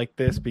shit like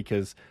this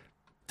because,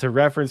 to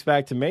reference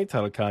back to main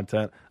title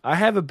content, I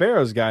have a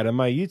Barrows guide on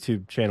my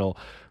YouTube channel.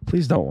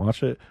 Please don't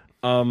watch it.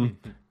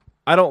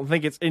 I don't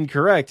think it's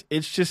incorrect.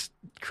 It's just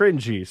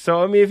cringy.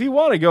 So, I mean, if you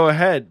want to go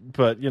ahead,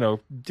 but,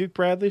 Duke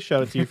Bradley,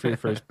 shout out to you for your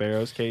first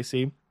Barrows,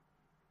 Casey. And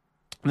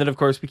then, of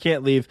course, we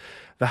can't leave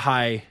the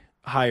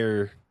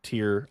higher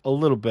tier, a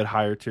little bit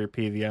higher tier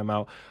PVM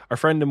out. Our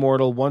friend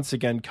Immortal once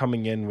again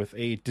coming in with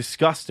a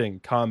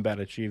disgusting combat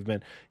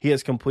achievement. He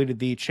has completed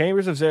the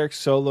Chambers of Xeric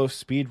solo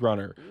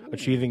speedrunner,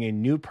 achieving a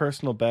new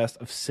personal best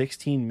of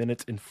 16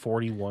 minutes and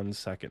 41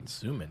 seconds.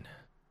 Zooming.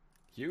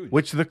 Huge.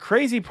 Which the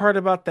crazy part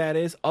about that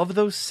is, of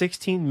those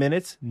 16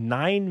 minutes,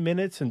 9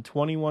 minutes and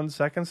 21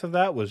 seconds of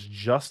that was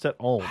just at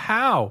Ulm.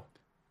 How?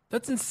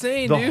 That's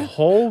insane, The dude.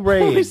 whole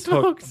Holy raid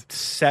took smokes.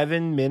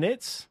 7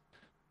 minutes,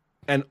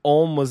 and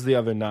Ulm was the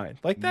other 9.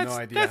 Like, that's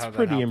idea that's how that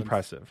pretty happens.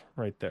 impressive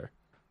right there.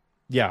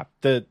 Yeah,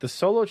 the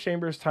solo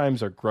chambers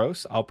times are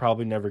gross. I'll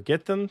probably never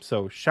get them,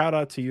 so shout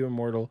out to you,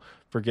 Immortal,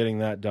 for getting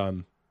that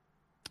done.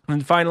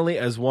 And finally,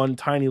 as one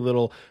tiny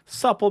little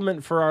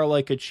supplement for our,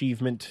 like,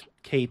 achievement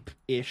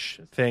cape-ish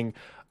thing,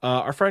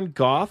 our friend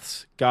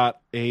Goths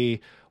got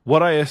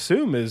what I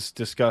assume is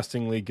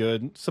disgustingly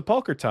good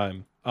Sepulcher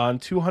time on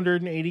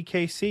 280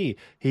 KC.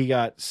 He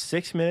got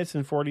 6 minutes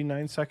and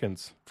 49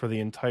 seconds for the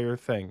entire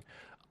thing.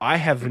 I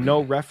have no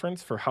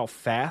reference for how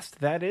fast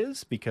that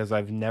is because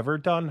I've never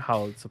done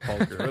Hallowed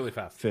Sepulcher. Really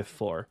fast. 5th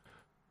floor.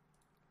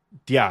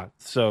 Yeah,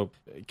 so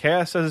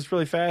Chaos says it's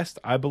really fast.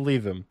 I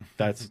believe him.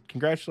 That's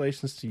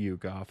congratulations to you,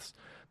 Goths.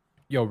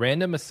 Yo,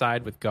 random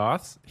aside with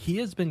Goths, he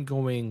has been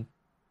going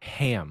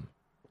ham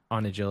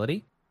on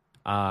agility.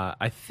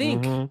 I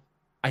think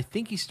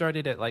he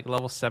started at like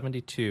level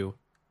 72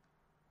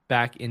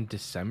 back in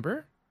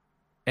December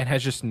and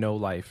has just no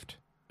lifed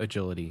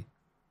agility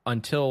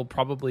until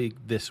probably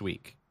this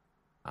week.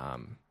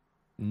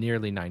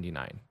 Nearly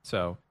 99.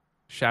 So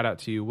shout out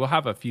to you. We'll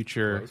have a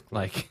future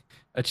like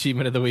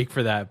achievement of the week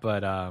for that,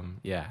 but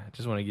yeah,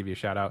 just want to give you a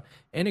shout out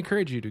and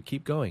encourage you to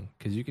keep going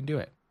because you can do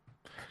it.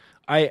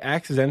 I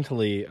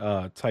accidentally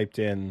typed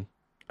in.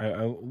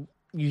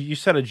 You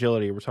said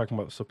agility. We're talking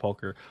about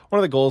Sepulcher. One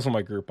of the goals of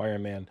my group,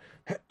 Iron Man,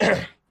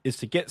 is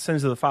to get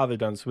Sins of the Father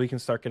done so we can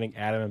start getting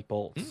adamant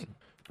bolts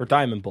or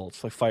diamond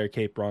bolts like Fire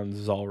Cape runs,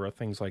 Zulrah,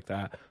 things like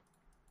that.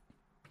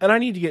 And I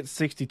need to get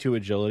 62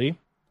 agility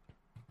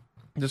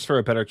just for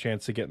a better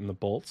chance of getting the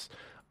bolts.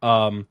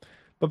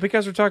 But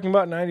because we're talking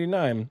about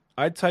 99,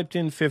 I typed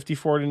in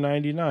 54 to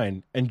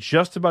 99 and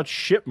just about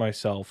shit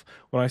myself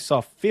when I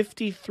saw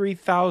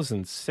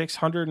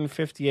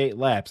 53,658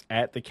 laps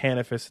at the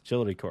Canifis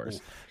agility course.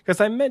 Because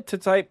I meant to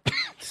type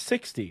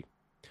 60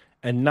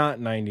 and not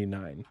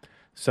 99.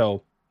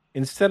 So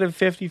instead of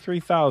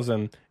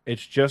 53,000,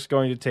 it's just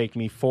going to take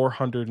me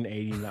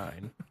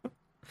 489,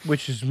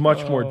 which is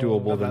much more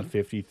doable than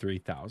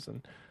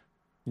 53,000.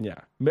 Yeah,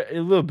 a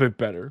little bit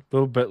better, a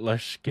little bit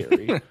less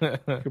scary.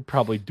 Could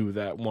probably do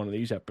that one of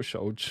these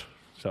episodes.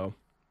 So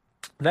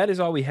that is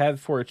all we have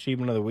for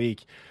Achievement of the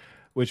Week,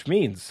 which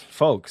means,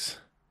 folks,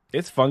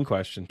 it's fun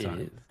question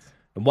time.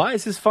 And why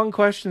is this fun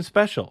question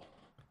special?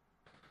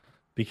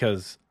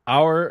 Because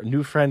our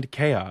new friend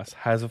Chaos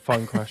has a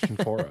fun question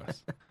for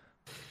us.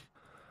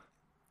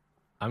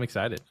 I'm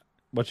excited.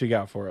 What you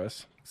got for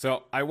us?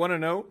 So I want to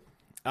know,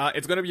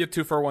 it's going to be a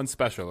 2-for-1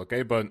 special,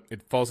 okay? But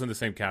it falls in the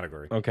same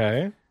category.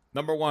 Okay.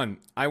 Number one,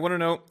 I want to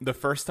know the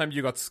first time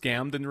you got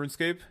scammed in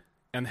RuneScape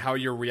and how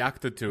you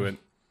reacted to it.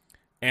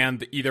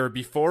 And either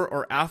before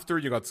or after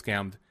you got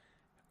scammed,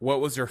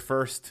 what was your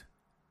first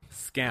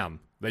scam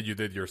that you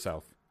did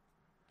yourself?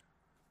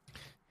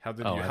 How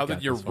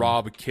did you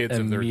rob kids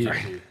of their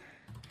GP?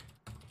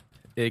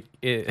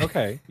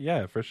 Okay,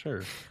 yeah, for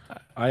sure.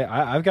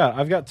 I've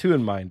got two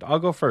in mind. I'll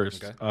go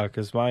first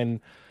because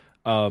mine.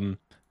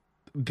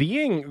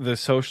 being the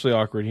socially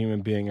awkward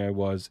human being I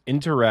was,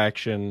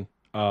 interaction,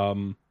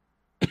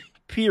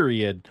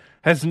 period,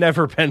 has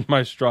never been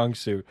my strong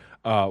suit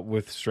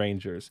with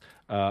strangers.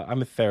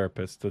 I'm a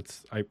therapist.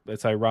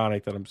 It's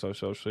ironic that I'm so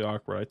socially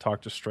awkward. I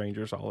talk to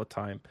strangers all the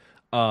time.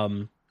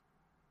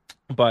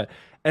 But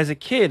as a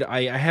kid,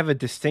 I have a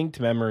distinct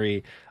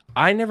memory.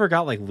 I never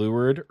got like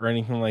lured or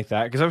anything like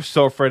that because I was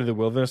so afraid of the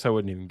wilderness I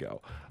wouldn't even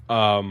go.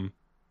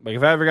 Like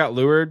if I ever got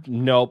lured,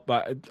 nope.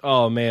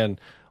 Oh man,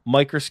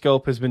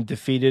 Microscope has been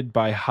defeated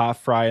by Hot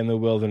Fry in the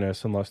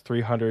Wilderness and lost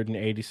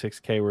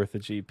 386K worth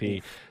of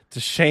GP. It's a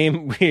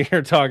shame we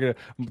are talking.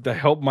 I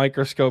hope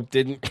Microscope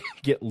didn't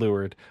get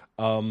lured.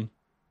 But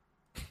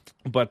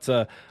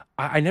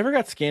I never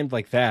got scammed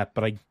like that,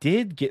 but I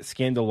did get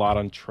scammed a lot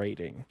on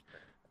trading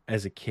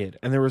as a kid.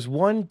 And there was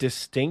one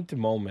distinct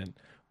moment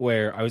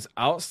where I was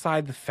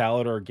outside the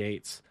Falador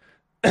gates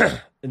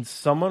and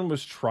someone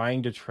was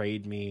trying to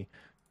trade me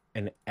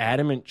an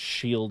Adamant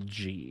Shield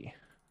G.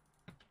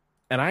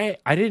 And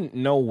I didn't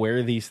know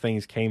where these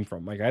things came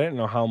from. Like, I didn't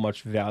know how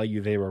much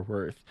value they were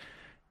worth.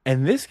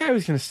 And this guy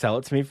was going to sell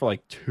it to me for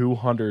like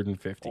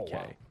 250K. Oh,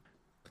 wow.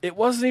 It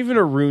wasn't even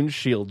a Rune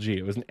Shield G.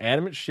 It was an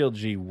Adamant Shield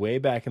G way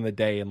back in the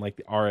day in like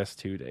the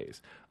RS2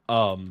 days.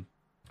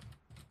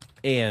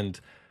 And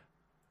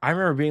I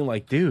remember being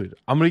like, dude,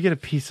 I'm going to get a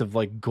piece of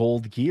like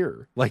gold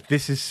gear. Like,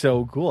 this is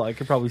so cool. I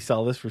could probably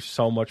sell this for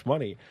so much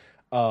money.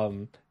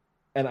 And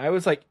I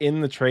was like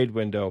in the trade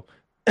window.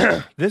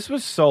 This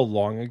was so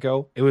long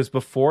ago. It was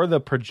before the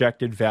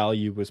projected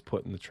value was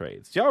put in the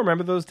trades. Do y'all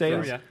remember those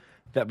days? Sure, yeah.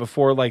 That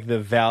before like the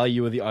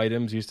value of the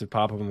items used to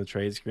pop up on the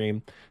trade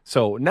screen.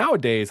 So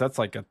nowadays that's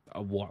like a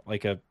what,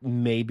 like a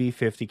maybe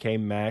 50K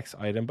max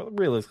item, but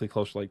realistically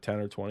close to like 10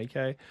 or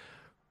 20K.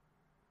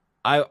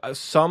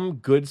 Some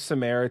good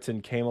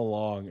Samaritan came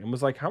along and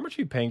was like, "How much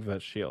are you paying for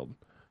that shield?"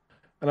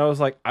 And I was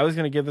like, I was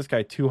going to give this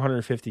guy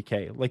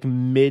 250K, like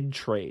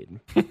mid-trade.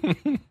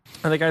 And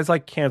the guy's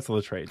like, cancel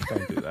the trade.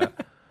 Don't do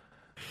that.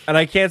 And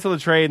I cancel the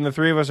trade, and the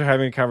three of us are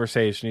having a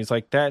conversation. He's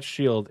like, that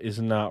shield is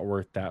not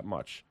worth that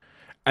much.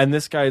 And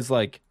this guy's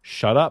like,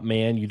 shut up,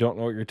 man. You don't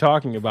know what you're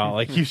talking about.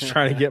 Like, he's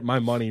trying to get my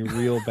money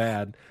real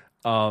bad.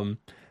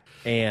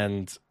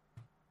 And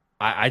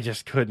I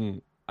just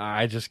couldn't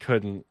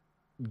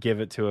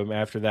give it to him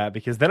after that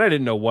because then I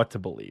didn't know what to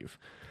believe.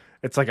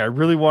 It's like I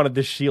really wanted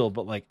this shield,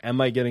 but like,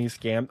 am I getting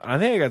scammed? I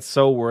think I got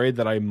so worried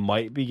that I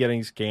might be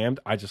getting scammed.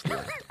 I just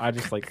left. I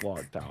just like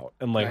logged out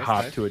and like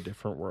hopped to a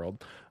different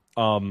world.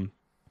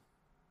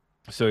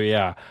 So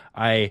yeah,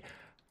 I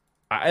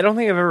don't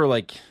think I've ever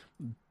like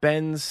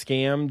been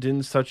scammed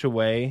in such a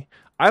way.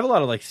 I have a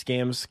lot of like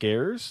scam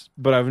scares,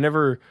 but I've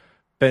never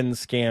been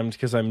scammed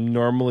because I'm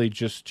normally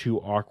just too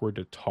awkward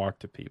to talk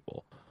to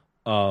people.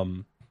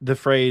 The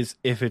phrase,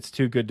 if it's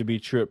too good to be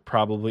true, it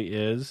probably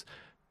is,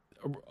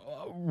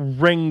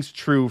 rings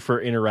true for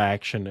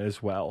interaction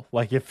as well.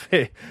 Like if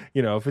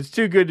it's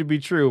too good to be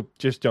true,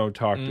 just don't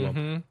talk to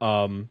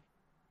them.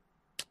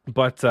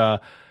 But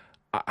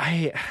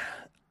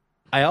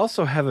I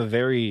also have a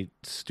very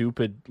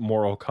stupid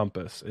moral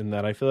compass in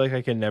that I feel like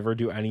I can never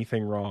do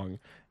anything wrong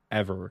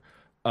ever.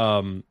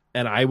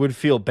 And I would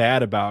feel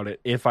bad about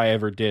it if I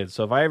ever did.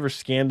 So if I ever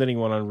scammed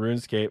anyone on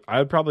RuneScape, I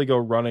would probably go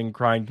running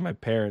crying to my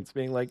parents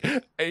being like,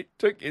 I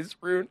took his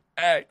rune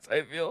axe.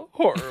 I feel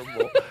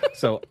horrible.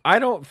 So I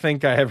don't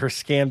think I ever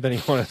scammed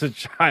anyone as a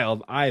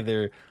child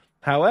either.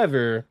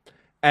 However,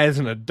 as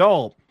an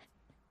adult,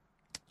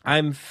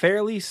 I'm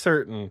fairly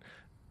certain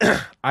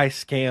I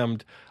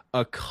scammed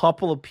a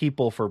couple of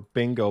people for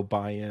bingo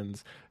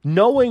buy-ins,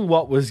 knowing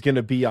what was going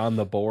to be on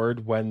the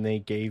board when they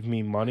gave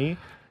me money.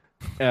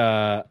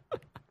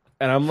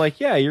 And I'm like,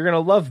 yeah, you're going to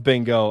love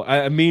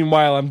bingo.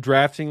 Meanwhile, I'm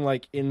drafting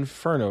like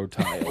Inferno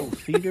tile,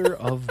 Theater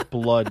of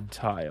Blood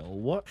tile.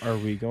 What are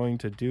we going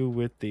to do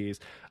with these?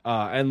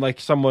 And like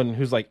someone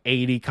who's like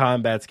 80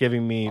 combats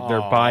giving me their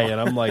buy-in.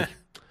 I'm like,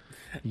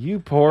 you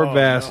poor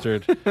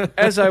bastard. No.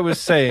 As I was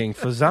saying,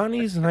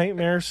 Fazani's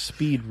Nightmare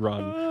speed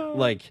run.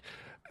 Like,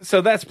 so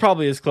that's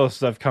probably as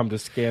close as I've come to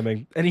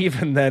scamming. And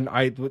even then,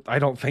 I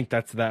don't think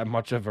that's that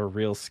much of a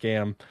real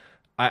scam.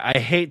 I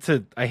hate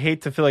to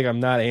feel like I'm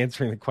not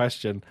answering the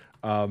question.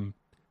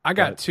 I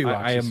got two.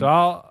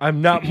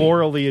 I'm not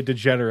morally a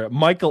degenerate.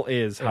 Michael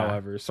is,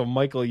 however. So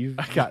Michael, give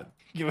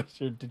us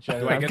your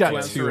degenerate. Do I get to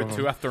answer it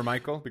too after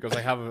Michael? Because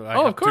I have.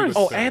 Of course.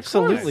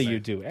 Absolutely, you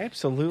do.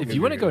 Absolutely. If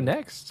you want to go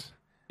next,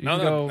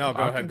 no, go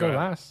ahead. Go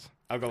last.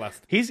 I'll go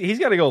last. He's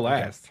got to go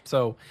last. Okay.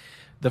 So,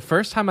 the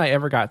first time I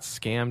ever got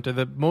scammed, or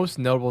the most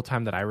notable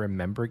time that I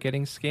remember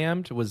getting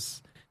scammed,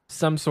 was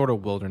some sort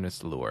of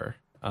wilderness lure.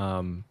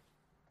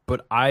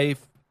 But I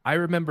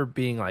remember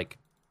being like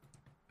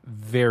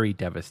very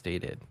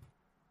devastated.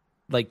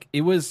 Like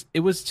it was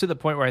to the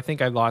point where I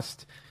think I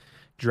lost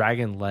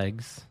dragon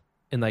legs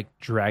and like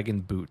dragon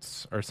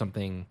boots or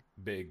something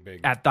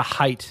big at the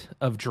height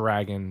of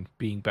dragon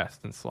being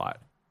best in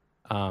slot.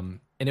 And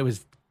it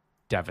was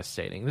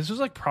devastating. This was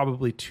like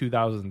probably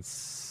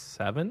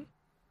 2007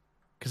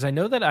 because I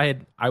know that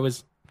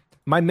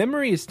my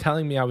memory is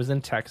telling me I was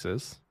in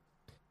Texas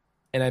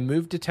and I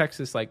moved to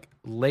Texas like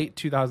late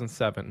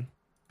 2007.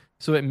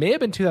 So it may have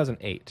been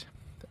 2008.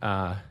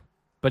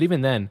 But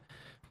even then,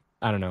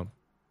 I don't know.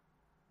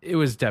 It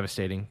was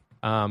devastating.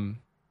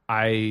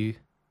 I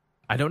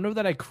don't know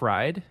that I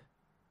cried,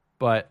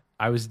 but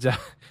I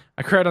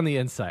cried on the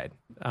inside.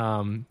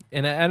 And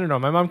I don't know.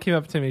 My mom came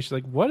up to me. She's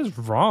like, "What is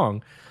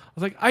wrong?" I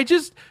was like, "I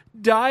just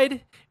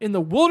died in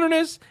the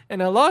wilderness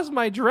and I lost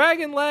my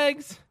dragon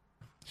legs."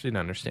 She didn't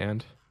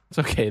understand. It's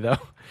okay though.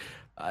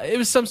 It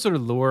was some sort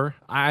of lure.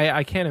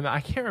 I can't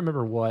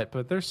remember what,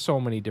 but there's so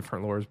many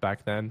different lures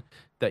back then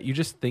that you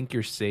just think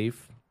you're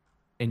safe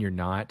and you're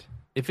not.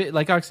 If it,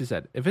 like Oxy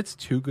said, if it's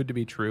too good to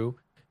be true,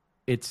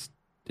 it's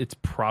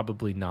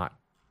probably not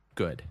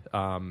good.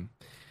 Now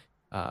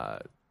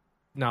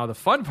the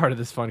fun part of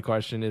this fun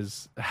question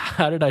is,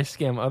 how did I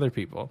scam other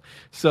people?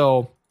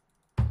 So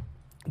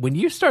when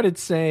you started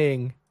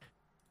saying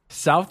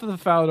south of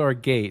the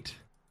Falador Gate,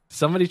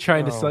 somebody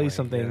trying to sell you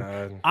something,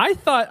 God. I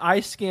thought I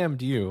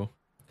scammed you,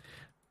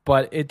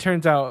 but it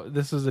turns out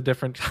this was a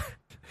different.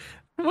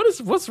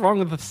 What's wrong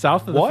with the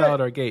south of the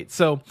Falador Gate?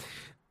 So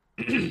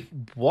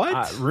What?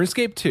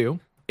 RuneScape 2,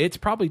 it's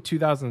probably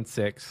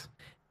 2006,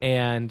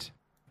 and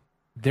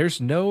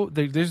there's no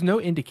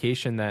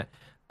indication that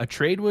a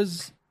trade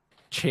was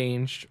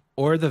changed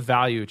or the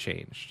value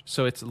changed.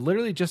 So it's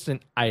literally just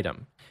an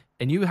item,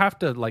 and you have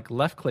to like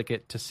left click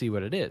it to see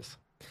what it is.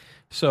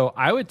 So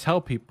I would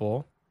tell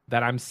people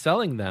that I'm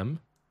selling them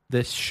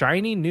this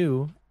shiny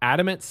new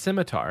adamant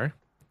scimitar,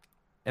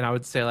 and I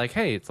would say like,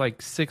 "Hey, it's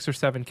like 6 or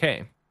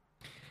 7K."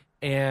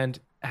 And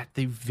at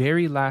the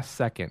very last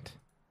second,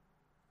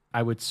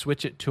 I would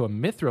switch it to a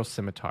mithril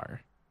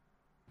scimitar,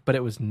 but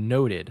it was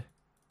noted.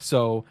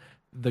 So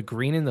the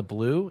green and the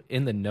blue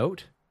in the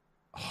note,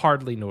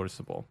 hardly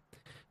noticeable.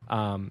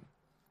 I'm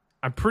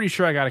pretty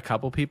sure I got a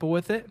couple people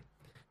with it,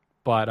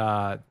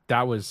 but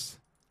that was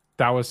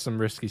some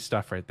risky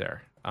stuff right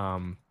there.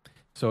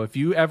 So if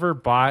you ever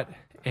bought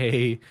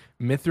a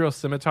mithril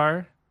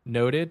scimitar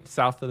noted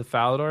south of the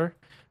Falador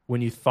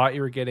when you thought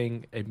you were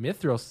getting a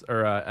mithril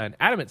or an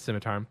adamant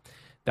scimitar,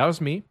 that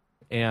was me.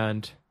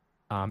 And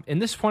in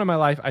this point of my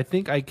life, I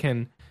think I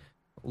can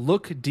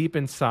look deep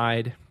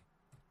inside,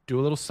 do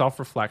a little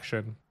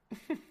self-reflection.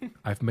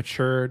 I've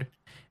matured,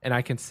 and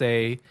I can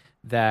say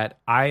that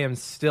I am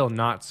still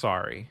not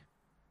sorry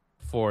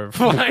for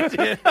what I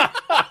did.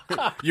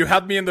 You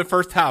had me in the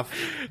first half.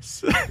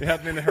 You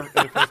had me in the first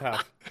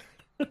half.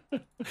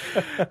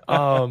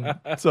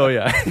 So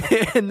yeah,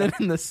 and then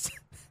in the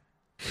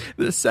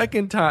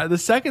second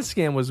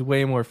scam was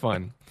way more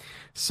fun.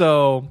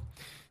 So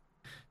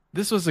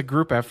this was a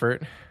group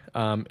effort.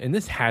 And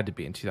this had to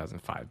be in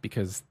 2005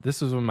 because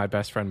this was when my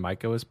best friend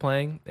Micah was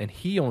playing, and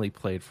he only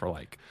played for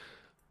like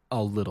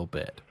a little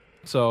bit.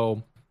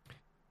 So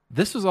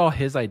this was all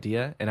his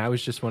idea, and I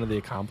was just one of the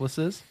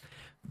accomplices.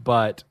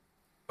 But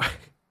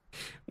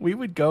we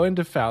would go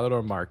into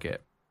Falador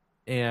Market,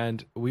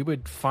 and we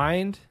would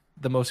find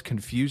the most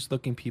confused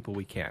looking people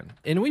we can.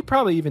 And we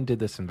probably even did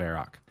this in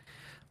Varrock.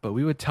 But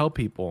we would tell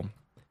people,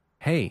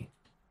 "Hey,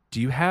 do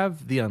you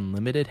have the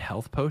unlimited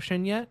health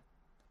potion yet?"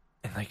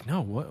 And like,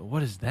 "No,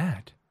 what is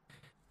that?"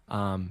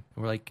 We're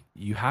like,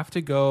 "You have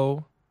to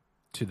go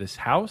to this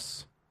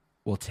house.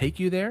 We'll take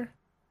you there,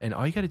 and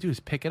all you got to do is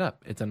pick it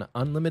up. It's an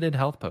unlimited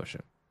health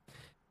potion."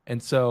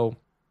 And so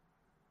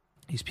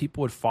these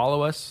people would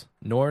follow us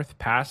north,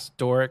 past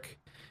Doric,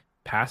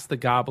 past the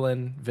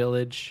Goblin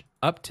Village,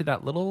 up to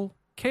that little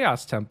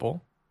Chaos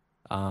Temple,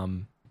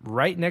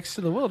 right next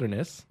to the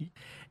wilderness,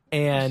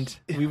 and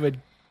we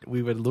would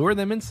lure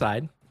them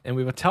inside, and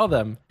we would tell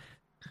them,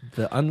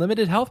 "The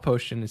unlimited health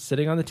potion is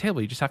sitting on the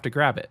table. You just have to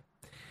grab it."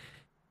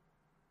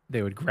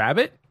 They would grab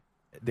it.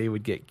 They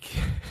would get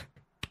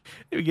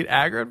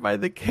aggroed by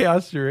the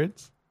Chaos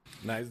Druids.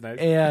 Nice.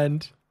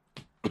 And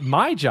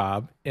my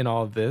job in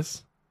all of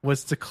this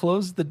was to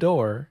close the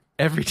door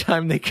every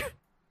time they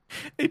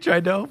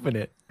tried to open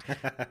it.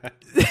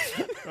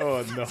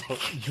 Oh no!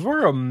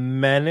 You're a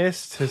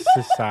menace to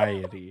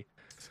society.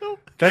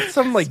 That's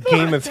some like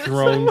Game of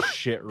Thrones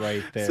shit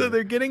right there. So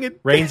they're getting it.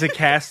 Reigns of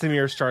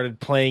Castamere started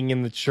playing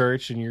in the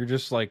church, and you're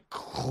just like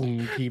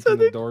keeping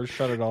the door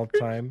shut at all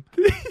time.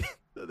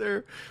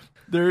 They're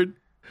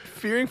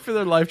fearing for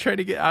their life, trying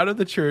to get out of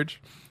the church,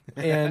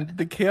 and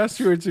the Chaos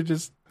Druids are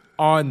just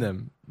on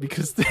them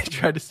because they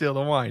tried to steal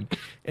the wine.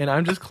 And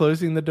I'm just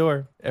closing the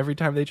door every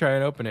time they try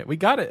and open it. We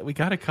got it. We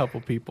got a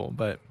couple people,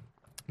 but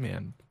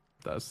man,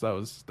 that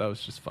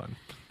was just fun.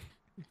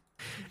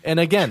 And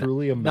again,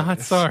 Truly a not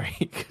menace. sorry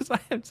because I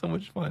had so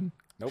much fun.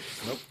 Nope.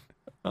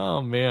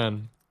 Oh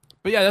man,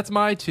 but yeah, that's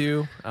my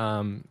two.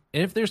 And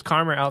if there's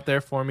karma out there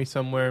for me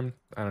somewhere,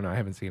 I don't know. I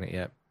haven't seen it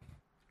yet.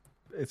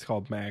 It's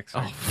called Max.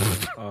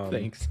 Oh,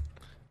 thanks.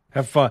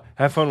 Have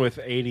fun with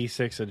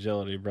 86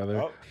 agility,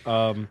 brother.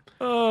 I'm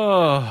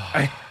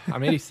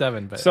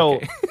 87, but So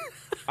okay.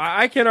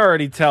 I can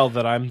already tell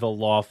that I'm the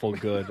lawful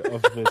good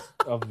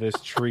of this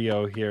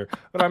trio here,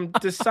 but I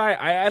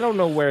don't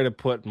know where to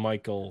put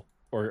Michael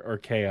or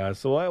Chaos.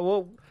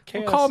 So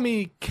Chaos, Call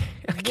me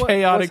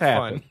chaotic what's fun.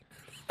 happened?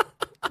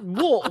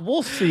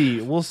 we'll see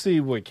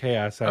what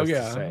Chaos has Oh, to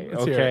yeah. say.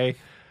 Let's hear Okay,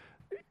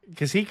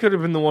 because he could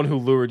have been the one who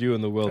lured you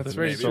in the wilderness.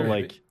 very So true.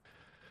 like,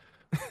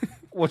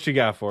 what you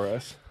got for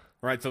us?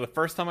 Right, so the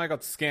first time I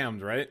got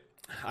scammed, right?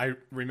 I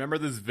remember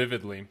this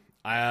vividly.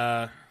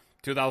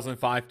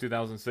 2005,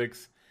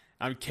 2006.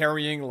 I'm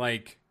carrying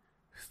like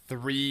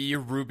three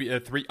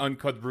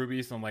uncut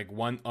rubies and like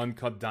one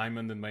uncut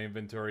diamond in my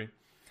inventory.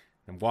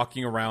 I'm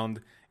walking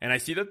around and I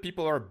see that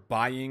people are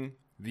buying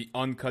the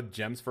uncut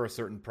gems for a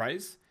certain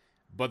price,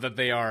 but that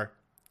they are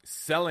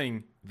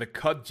selling the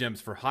cut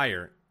gems for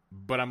higher.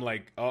 But I'm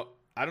like, oh,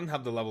 I don't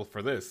have the level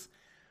for this.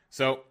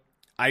 So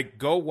I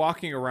go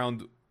walking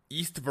around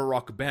East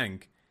Varrock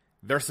Bank.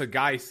 There's a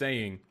guy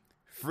saying,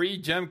 free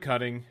gem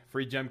cutting.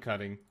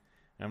 And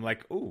I'm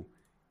like, ooh,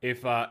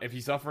 if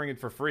he's offering it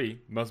for free,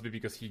 must be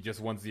because he just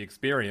wants the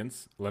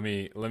experience. Let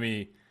me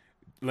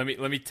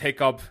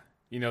take up,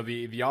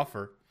 the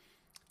offer.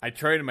 I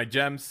traded my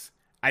gems.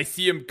 I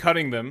see him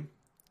cutting them.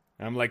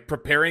 I'm like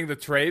preparing the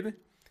trade.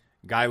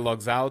 Guy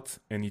logs out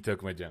and he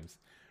took my gems.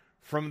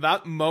 From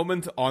that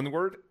moment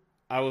onward,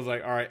 I was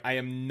like, all right, I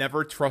am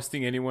never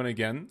trusting anyone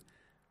again.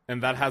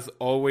 And that has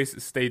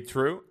always stayed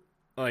true.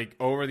 Like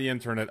over the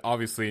internet,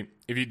 obviously,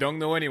 if you don't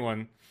know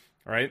anyone,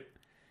 right?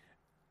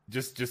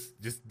 Just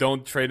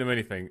don't trade them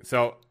anything.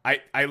 So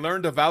I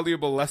learned a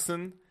valuable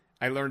lesson.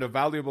 I learned a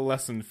valuable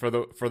lesson for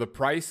the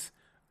price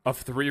of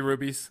 3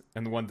 rubies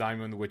and 1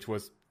 diamond, which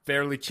was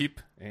fairly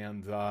cheap,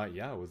 and it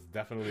was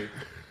definitely.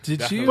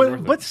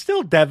 But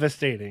still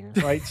devastating,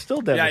 right?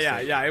 Still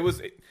devastating. Yeah. It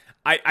was.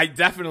 I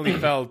definitely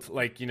felt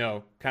like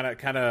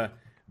kind of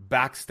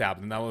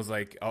backstabbed, and I was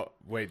like, oh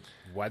wait,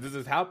 why does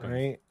this happen?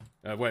 Right.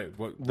 Wait,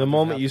 what? The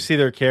moment you see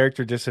their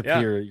character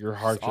disappear, Yeah, your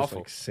heart it's just awful.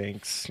 like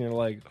sinks. You're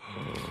like,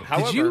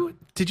 However,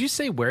 Did you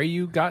say where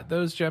you got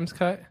those gems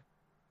cut?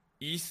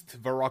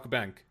 East Varrock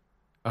Bank.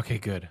 Okay,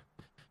 good.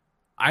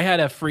 I had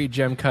a free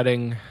gem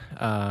cutting.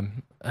 I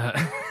had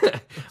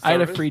a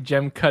Service? free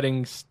gem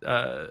cutting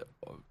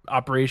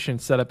operation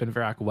set up in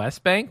Varrock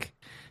West Bank,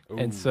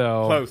 and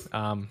so close.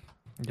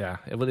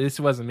 this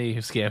wasn't me who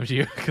scammed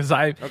you because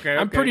I'm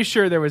Okay. pretty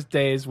sure there was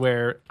days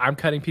where I'm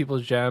cutting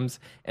people's gems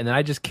and then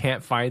I just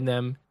can't find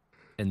them,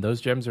 and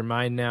those gems are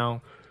mine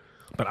now.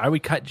 But I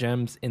would cut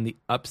gems in the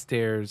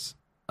upstairs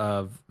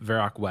of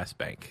Varrock West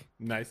Bank.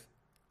 Nice.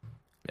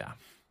 Yeah.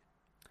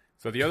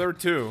 So the other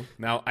two,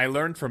 now I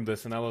learned from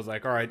this, and I was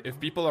like, all right, if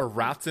people are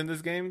rats in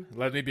this game,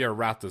 let me be a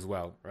rat as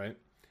well, right?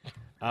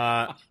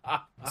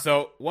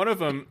 So one of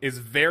them is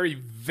very,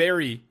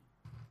 very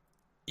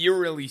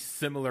eerily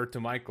similar to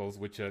Michael's,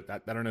 which I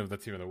don't know if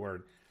that's even a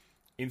word.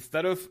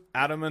 Instead of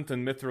adamant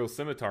and mithril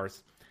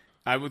scimitars,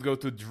 I would go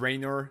to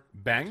Draenor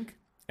Bank,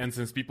 and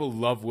since people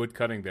love wood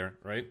cutting there,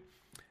 right?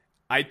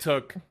 I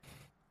took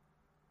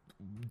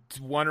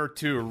 1 or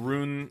 2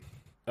 rune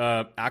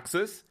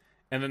axes,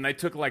 and then I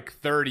took like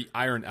 30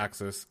 iron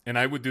axes, and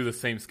I would do the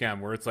same scam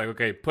where it's like,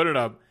 okay, put it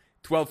up,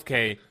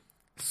 12k,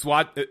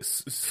 swap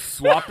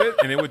it,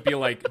 and it would be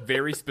like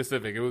very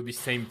specific. It would be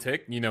same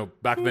tick.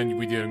 Back then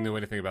we didn't know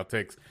anything about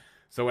ticks.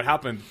 So what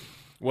happened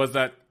was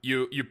that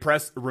you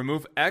press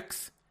remove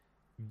X,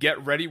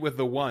 get ready with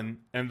the 1,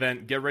 and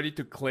then get ready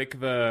to click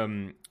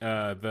the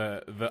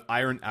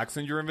iron axe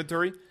in your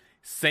inventory.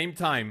 Same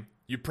time,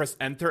 you press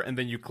enter and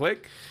then you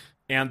click,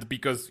 and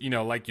because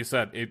like you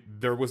said,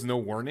 there was no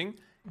warning.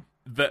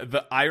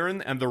 The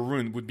iron and the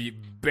rune would be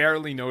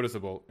barely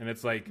noticeable, and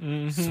it's like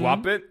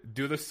swap it,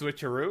 do the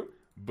switcheroo,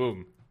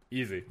 boom,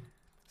 easy.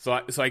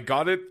 So I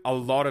got it a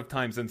lot of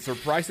times, and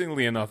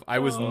surprisingly enough, I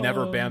was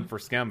never banned for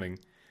scamming,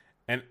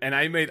 and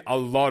I made a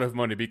lot of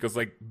money because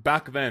like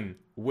back then,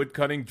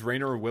 woodcutting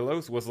Draenor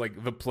Willows was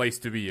like the place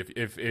to be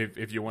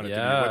if you wanted to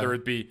be, whether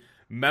it be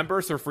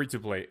members or free to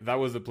play. That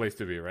was the place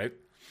to be, right?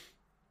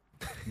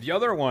 The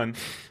other one,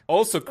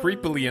 also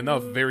creepily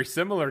enough, very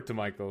similar to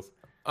Michael's.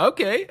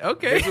 Okay.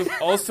 This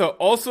was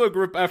also a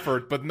group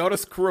effort, but not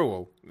as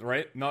cruel,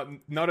 right? Not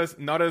as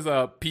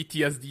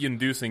PTSD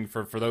inducing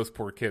for those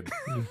poor kids.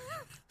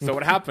 So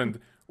what happened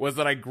was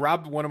that I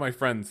grabbed one of my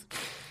friends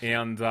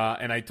and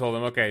I told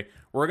him, okay,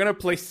 we're gonna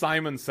play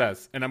Simon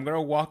Says, and I'm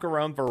gonna walk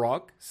around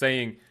Varrock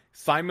saying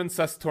Simon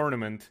Says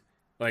tournament,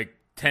 like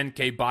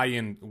 10k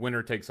buy-in,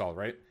 winner takes all,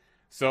 right?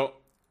 So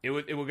it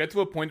would get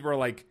to a point where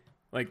like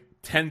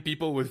 10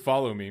 people would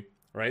follow me,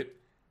 right?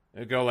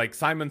 It'd go like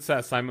Simon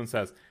Says.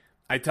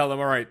 I tell them,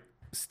 all right,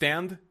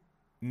 stand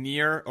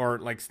near or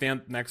like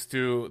stand next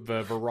to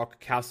the Varrock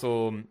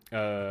Castle.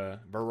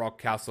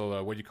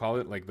 What do you call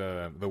it? Like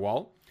the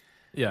wall.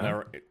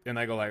 Yeah. And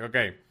I go like,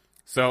 okay,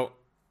 so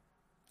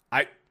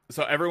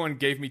everyone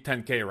gave me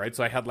 10k, right?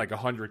 So I had like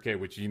 100k,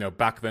 which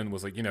back then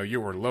was like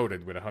you were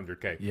loaded with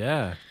 100k.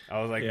 Yeah.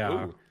 I was like,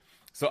 Yeah. ooh.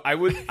 So I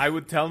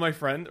would tell my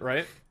friend,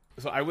 right?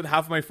 So I would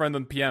have my friend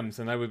on PMs,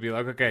 and I would be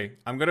like, okay,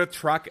 I'm gonna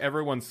track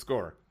everyone's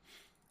score.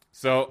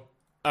 So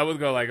I would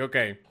go like,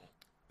 okay,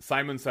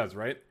 Simon Says,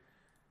 right?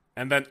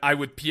 And then I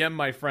would PM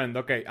my friend,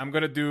 okay, I'm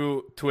gonna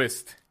do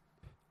twist.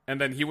 And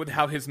then he would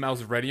have his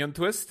mouse ready on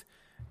twist.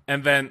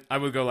 And then I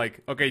would go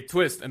like, okay,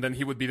 twist. And then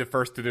he would be the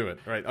first to do it,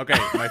 right? Okay,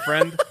 my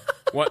friend,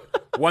 what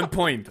 1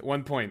 point,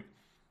 1 point.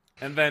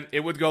 And then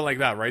it would go like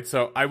that, right?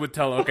 So I would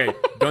tell, okay,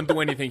 don't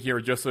do anything here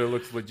just so it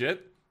looks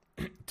legit,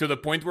 to the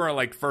point where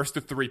like first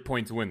to 3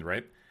 points win,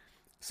 right?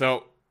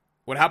 So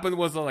what happened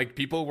was like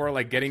people were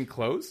like getting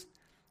close,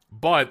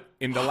 but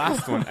in the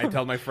last one, I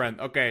tell my friend,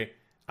 okay,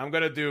 I'm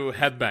gonna do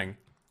headbang,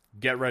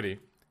 get ready.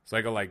 So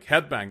I go like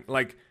headbang,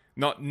 like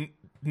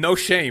no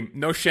shame,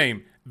 no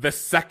shame. The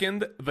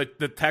second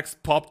the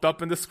text popped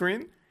up in the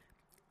screen,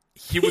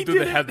 he would do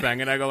the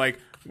headbang, and I go like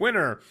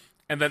winner.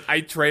 And then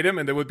I trade him,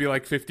 and it would be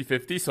like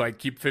 50-50, so I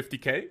keep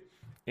 50K,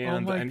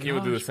 and he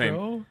would do the same.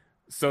 Bro.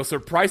 So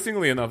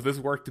surprisingly enough, this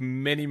worked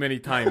many, many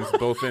times,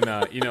 both in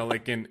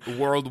like in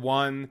World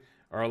 1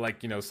 or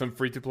like, some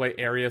free-to-play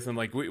areas, and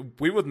like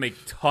we would make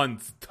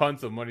tons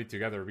of money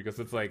together because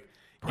it's like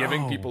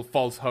giving people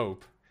false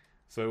hope.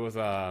 So it was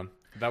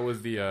that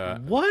was the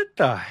What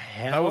the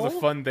hell? that was a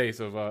fun day.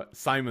 So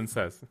Simon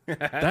says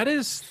That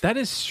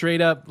is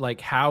straight up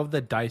like how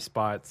the dice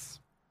bots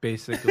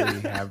basically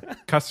have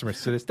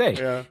customers to this day.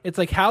 Yeah. It's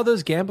like how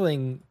those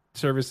gambling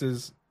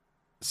services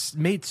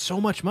made so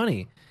much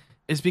money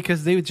is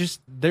because they would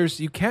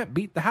you can't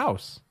beat the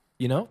house.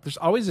 There's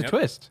always a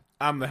twist.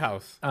 I'm the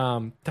house.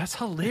 That's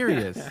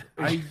hilarious.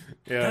 Yeah.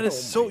 That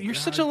is so. You're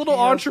such a little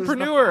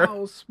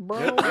entrepreneur.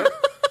 bro.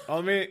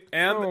 On me,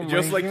 and Oh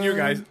just my like you God.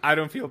 guys, I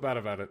don't feel bad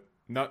about it.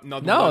 Not No,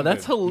 one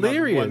that's bit. Not one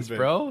hilarious, bit.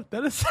 bro.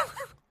 That is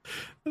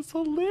that's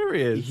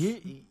hilarious.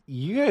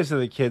 You guys are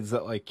the kids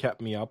that like kept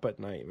me up at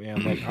night,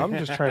 man. Like I'm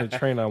just trying to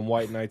train on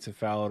White Knights of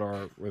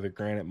Falador or the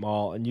Granite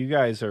Mall, and you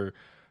guys are,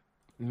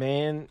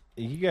 man.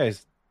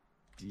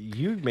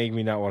 You make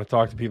me not want to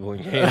talk to people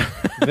in game.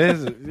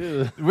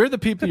 We're the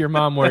people your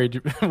mom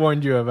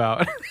warned you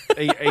about.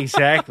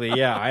 Exactly.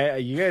 Yeah.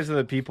 You guys are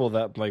the people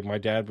that like my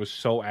dad was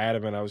so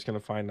adamant I was going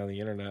to find on the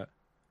internet.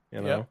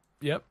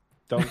 Yep.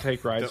 Don't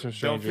take rides from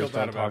Don't feel strangers.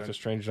 bad Don't about talk it. to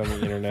strangers on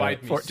the internet.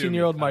 Fight me, sue me.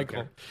 14-year-old I don't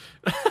Michael.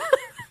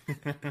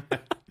 care.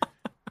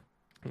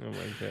 Oh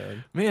my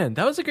god. Man,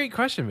 that was a great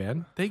question,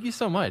 man. Thank you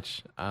so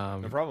much.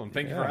 No problem.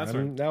 Thank you for Yeah,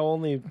 answering. I'm now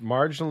only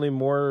marginally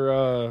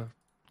more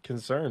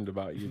concerned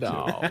about you.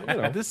 No,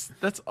 Two.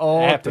 that's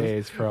all Happens.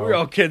 days, bro. We're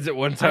all kids at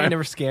one I time.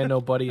 never scanned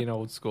nobody in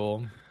old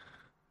school.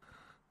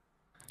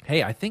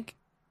 Hey, I think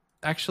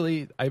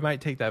actually I might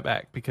take that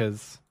back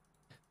because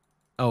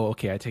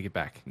I take it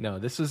back. No,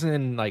 this was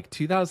in like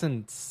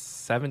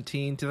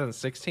 2017,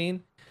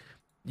 2016.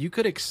 You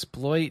could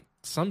exploit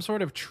some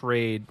sort of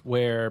trade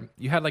where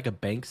you had like a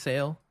bank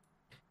sale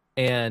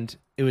and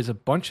it was a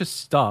bunch of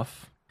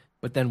stuff,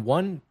 but then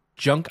one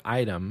junk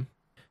item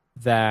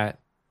that,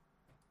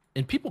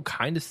 and people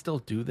kind of still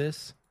do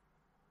this,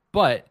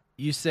 but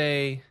you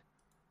say,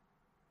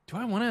 do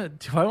I want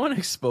to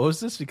expose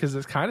this because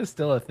it's kind of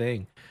still a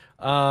thing?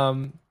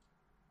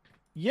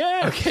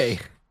 Yes. Okay.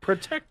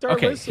 Protect our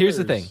Okay, listeners. here's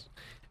the thing.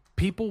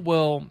 People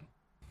will,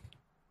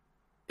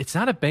 it's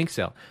not a bank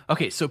sale.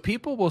 Okay, so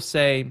people will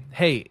say,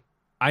 hey,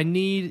 I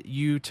need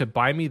you to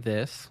buy me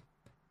this.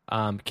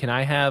 Can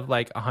I have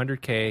like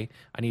 100K?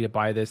 I need to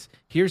buy this.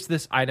 Here's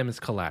this item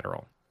as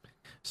collateral.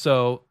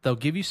 So they'll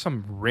give you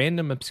some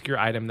random obscure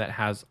item that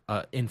has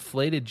an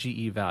inflated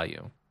GE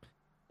value.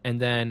 And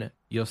then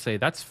you'll say,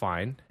 that's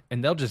fine.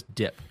 And they'll just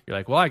dip. You're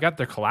like, well, I got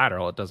their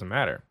collateral. It doesn't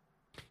matter.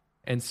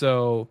 And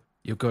so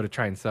you'll go to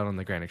try and sell on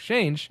the Grand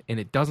Exchange, and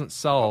it doesn't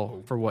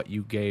sell for what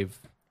you gave,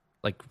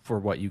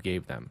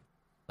 them.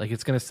 Like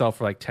it's going to sell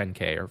for like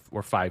 10K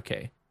or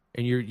 5K,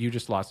 and you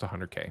just lost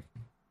 100K.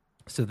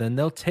 So then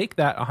they'll take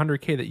that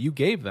 100K that you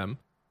gave them,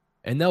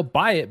 and they'll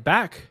buy it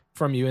back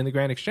from you in the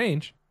Grand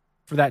Exchange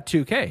for that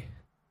 2K.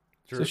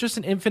 So it's just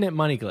an infinite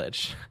money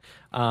glitch.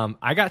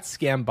 I got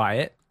scammed by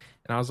it,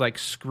 and I was like,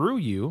 screw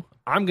you.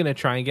 I'm going to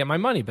try and get my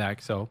money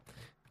back. So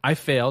I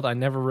failed. I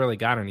never really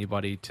got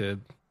anybody to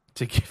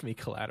give me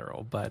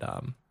collateral, but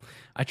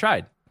I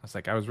tried.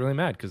 I was really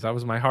mad because that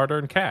was my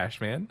hard-earned cash,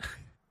 man.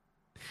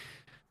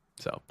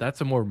 So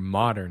that's a more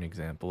modern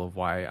example of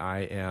why I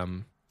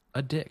am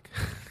a dick.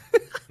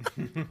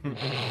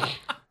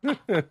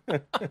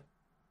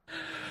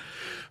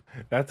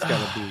 That's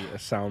got to be a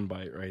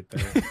soundbite right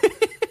there.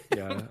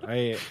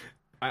 Yeah,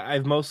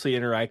 I've mostly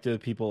interacted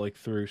with people like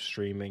through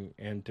streaming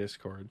and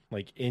Discord,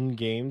 like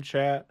in-game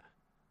chat.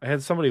 I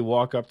had somebody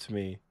walk up to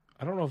me.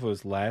 I don't know if it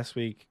was last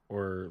week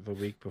or the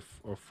week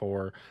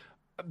before.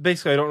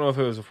 Basically, I don't know if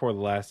it was before the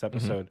last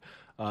episode.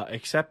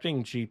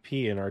 Accepting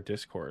GP in our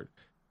Discord.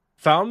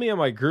 Found me on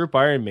my group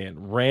Iron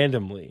Man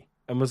randomly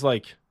and was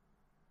like,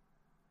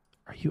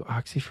 "Are you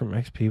Oxy from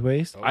XP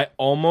Waste?" I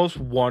almost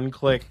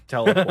one-click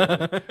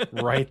teleported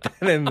right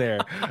then and there.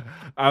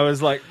 I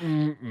was like,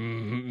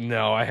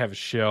 "No, I have a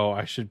show.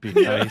 I should be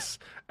nice."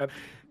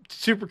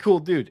 Super cool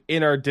dude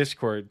in our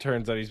Discord.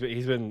 Turns out he's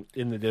been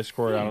in the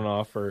Discord on and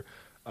off for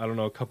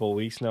a couple of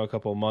weeks now, a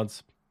couple of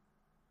months.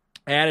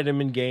 Added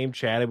him in game,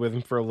 chatted with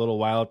him for a little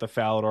while at the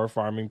Falador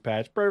farming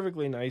patch.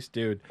 Perfectly nice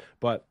dude,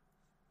 but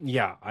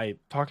yeah, I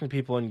talking to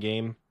people in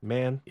game,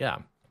 man. Yeah.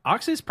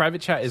 Oxy's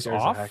private chat is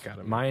Scares the off. heck out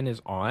of me. Mine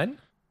is on.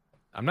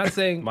 I'm not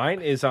saying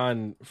Mine is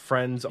on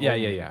friends. Yeah,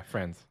 only.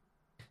 friends.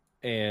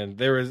 And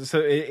there was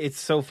it's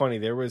so funny.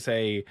 There was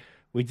a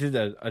we did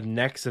a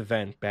next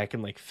event back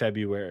in like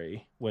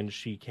February when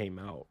she came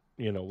out.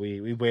 You know,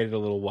 we waited a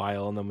little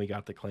while and then we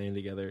got the clan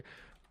together.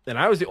 And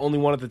I was the only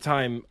one at the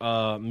time.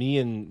 Me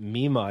and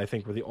Mima, I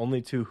think, were the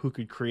only two who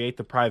could create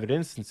the private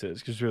instances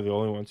because we were the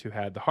only ones who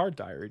had the hard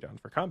diary done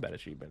for combat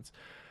achievements.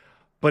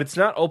 But it's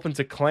not open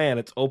to clan;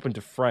 it's open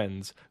to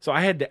friends. So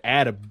I had to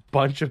add a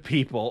bunch of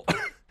people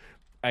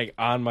like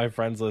on my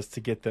friends list to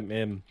get them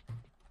in.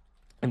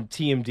 And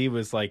TMD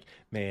was like,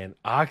 man,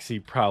 Oxy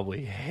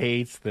probably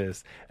hates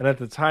this. And at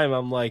the time,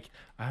 I'm like,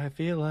 I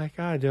feel like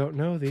I don't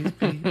know these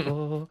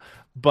people.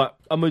 But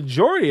a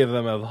majority of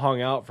them have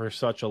hung out for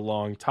such a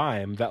long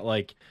time that,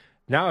 like,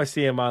 now I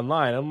see them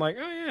online. I'm like,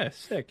 oh, yeah,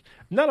 sick.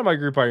 Not on my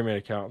Group Iron Man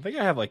account. I think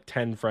I have, like,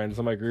 10 friends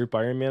on my Group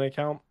Iron Man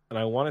account. And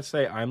I want to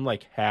say I'm,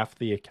 like, half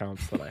the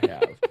accounts that I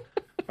have.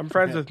 I'm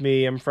friends with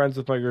me. I'm friends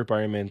with my Group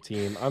Iron Man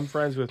team. I'm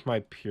friends with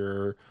my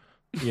pure,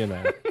 you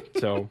know,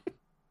 so...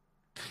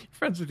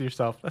 Friends with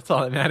yourself. That's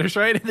all that matters,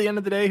 right? At the end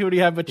of the day, who do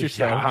you have but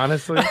yourself? Yeah,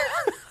 honestly.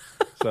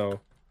 So,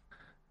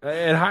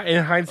 in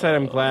hindsight,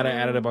 I'm glad I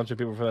added a bunch of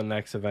people for the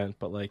next event,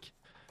 but like,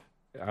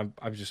 I'm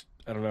just,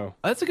 I don't know,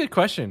 That's a good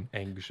question.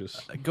 anxious.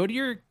 Go to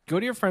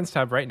your friends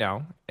tab right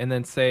now, and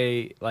then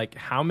say like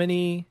how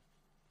many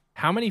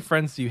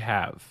friends do you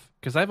have?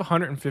 Because I have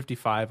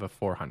 155 of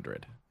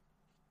 400.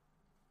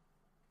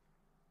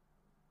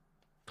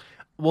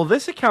 Well,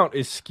 this account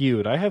is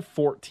skewed. I have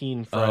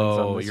 14 friends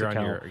on this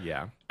account.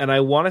 Yeah. And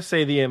I want to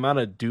say the amount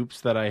of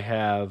dupes that I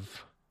have,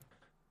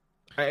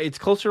 it's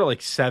closer to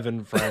like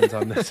 7 friends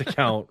on this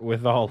account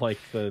with all like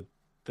the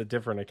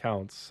different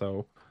accounts.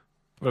 So,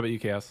 What about you,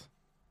 Chaos?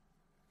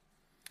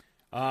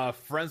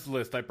 Friends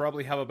list. I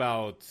probably have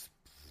about,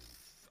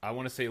 I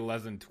want to say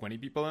less than 20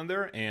 people in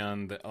there,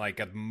 and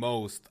like at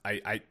most,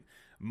 I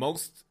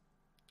most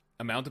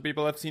amount of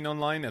people I've seen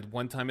online at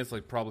one time is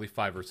like probably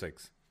 5 or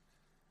 6.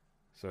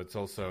 So it's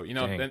also, you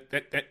know, and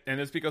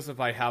it's because if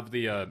I have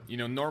the, you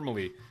know,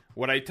 normally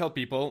what I tell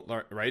people,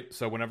 right?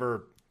 So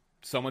whenever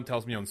someone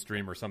tells me on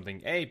stream or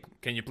something, hey,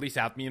 can you please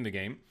add me in the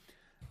game?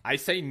 I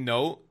say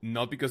no,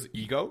 not because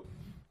ego,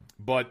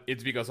 but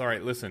it's because, all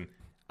right, listen,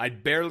 I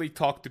barely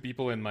talk to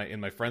people in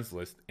my friends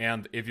list.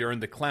 And if you're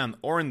in the clan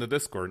or in the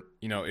Discord,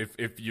 you know,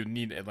 if you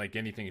need like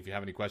anything, if you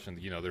have any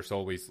questions, you know, there's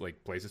always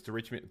like places to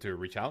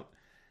reach out.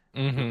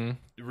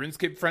 Mm-hmm.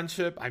 RuneScape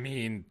friendship, I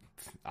mean,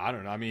 I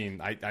don't know. I mean,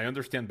 I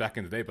understand back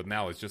in the day, but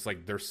now it's just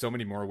like there's so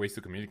many more ways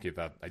to communicate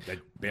that I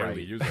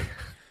barely use it.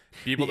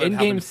 People The that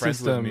have in-game been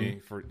friends with system me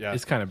for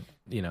It's kind of,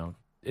 you know,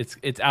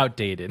 it's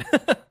outdated.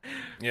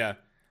 yeah.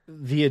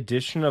 the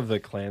addition of the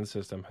clan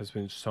system has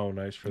been so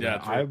nice for Yeah,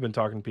 that. true. I've been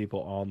talking to people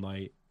all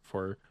night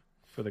for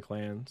the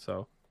clan.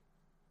 So,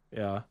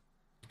 yeah.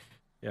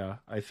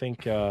 I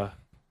think, yeah.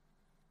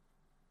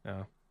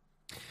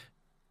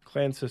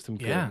 Clan system,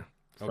 good. Yeah.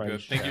 Oh, good.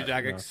 Friends Thank you,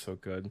 chat, Jagex. not so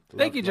good.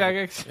 Thank you, Love-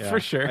 Jagex, Yeah. for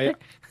sure.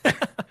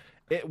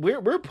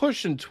 We're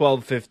pushing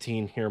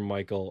 12:15 here,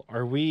 Michael.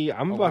 Are we?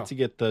 I'm about wow. to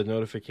get the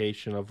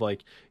notification of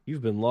like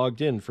you've been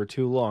logged in for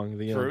too long.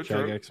 The True.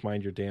 Jagex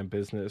mind your damn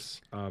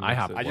business. I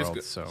have message.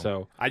 just world,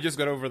 So I just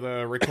got over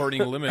the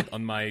recording limit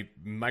on my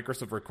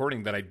Microsoft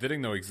recording that I didn't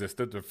know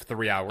existed of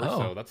 3 hours,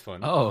 so that's fun.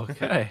 Oh,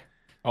 okay.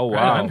 oh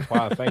wow,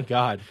 wow, thank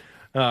God.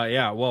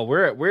 Yeah, well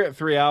we're at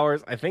 3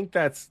 hours. I think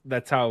that's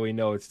how we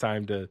know it's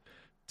time to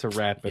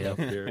wrap it up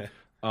here.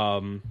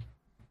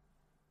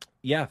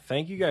 Yeah,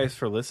 thank you guys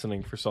for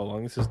listening for so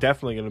long. This is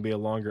definitely going to be a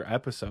longer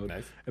episode.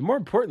 Nice. And more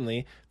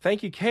importantly,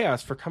 thank you,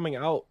 Chaos, for coming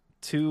out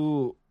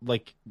to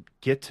like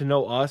get to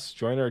know us,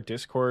 join our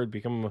Discord,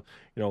 become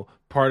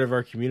part of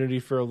our community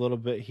for a little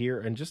bit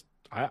here, and just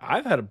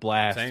I've had a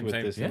blast with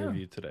this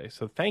interview today.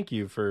 So thank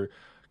you for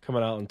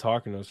coming out and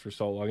talking to us for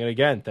so long. And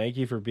again, thank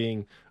you for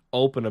being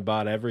open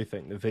about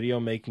everything, the video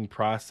making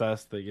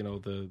process,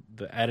 the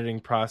editing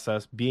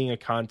process, being a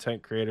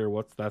content creator,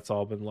 that's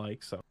all been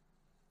like. So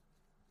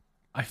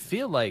I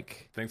feel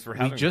like Thanks for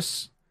having me.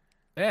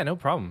 Yeah, no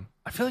problem.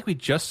 I feel like we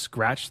just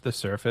scratched the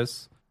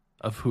surface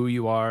of who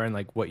you are and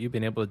like what you've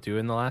been able to do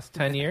in the last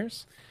 10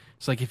 years.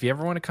 It's like if you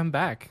ever want to come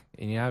back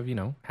and you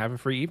have a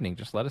free evening,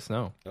 just let us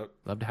know. Oh,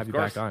 Love to have you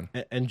course. back on.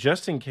 and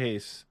just in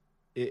case,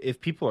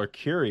 if people are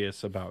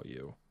curious about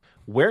you,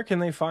 where can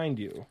they find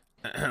you?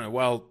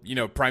 Well,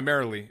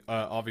 primarily,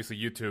 obviously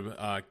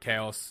YouTube,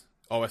 Chaos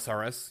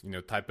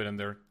OSRS. Type it in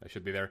there. I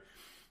should be there.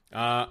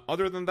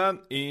 Other than that,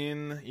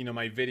 in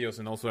my videos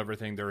and also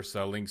everything, there's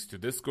links to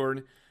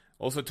Discord,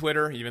 also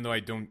Twitter. Even though I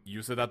don't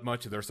use it that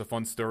much, there's a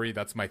fun story.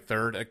 That's my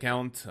third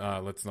account.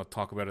 Let's not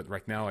talk about it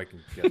right now. I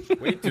can get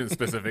way too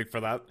specific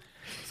for that.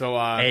 So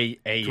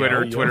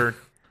Twitter.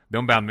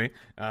 Don't ban me.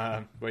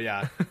 But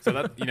yeah, so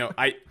that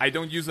I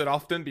don't use it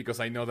often because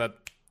I know that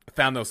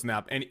Thanos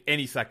snap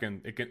any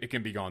second it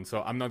can be gone.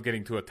 So I'm not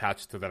getting too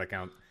attached to that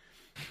account.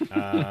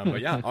 But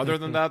yeah, other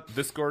than that,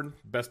 Discord,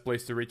 best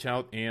place to reach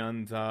out,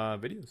 and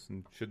videos,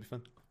 and should be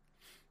fun.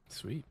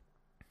 Sweet.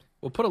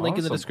 We'll put a link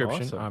in the Awesome,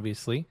 description, awesome.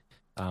 obviously.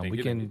 Thank We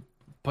you, can thank you.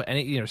 put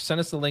any, send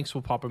us the links.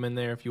 We'll pop them in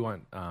there if you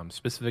want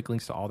specific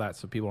links to all that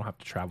so people don't have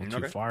to travel too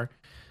Okay. far.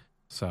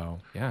 So,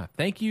 yeah.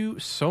 Thank you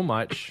so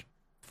much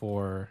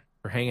for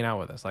for hanging out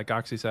with us. Like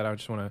Oxy said, I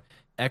just want to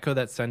echo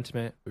that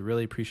sentiment. We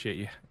really appreciate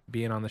you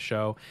being on the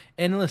show.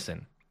 And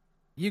listen,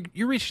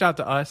 you reached out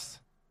to us.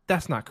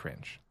 That's not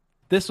cringe.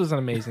 This was an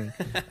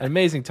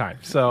amazing time.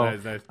 So,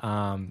 Nice.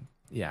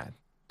 yeah,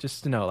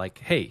 just to know, like,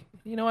 hey,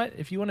 you know what?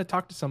 If you want to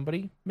talk to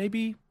somebody,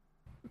 maybe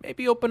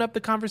open up the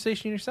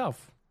conversation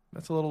yourself.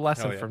 That's a little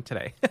lesson from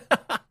today.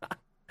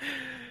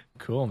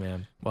 Cool,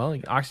 man. Well,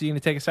 Oxy, you gonna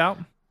take us out?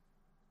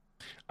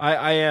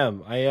 I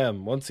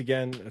am. Once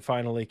again,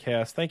 finally,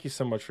 Chaos, thank you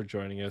so much for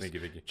joining us. Thank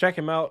you. Check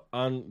him out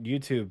on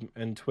YouTube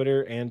and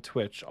Twitter and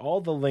Twitch.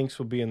 All the links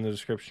will be in the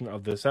description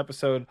of this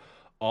episode.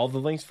 All the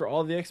links for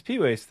all the XP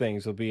Waste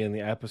things will be in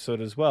the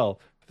episode as well.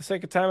 For the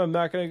sake of time, I'm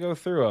not going to go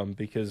through them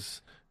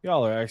because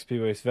y'all are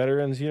XP Waste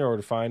veterans. You know where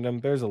to find them.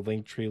 There's a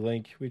Linktree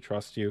link. We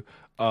trust you.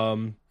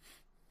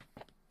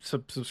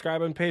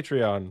 Subscribe on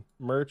Patreon.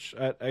 Merch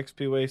at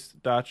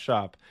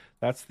xpwaste.shop.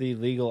 That's the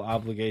legal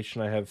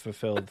obligation I have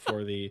fulfilled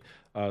for the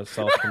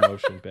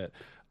self-promotion bit.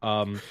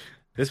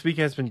 This week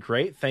has been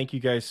great. Thank you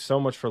guys so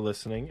much for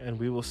listening, and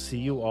we will see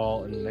you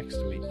all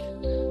next week.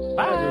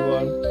 Bye,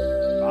 everyone.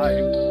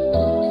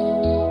 Bye.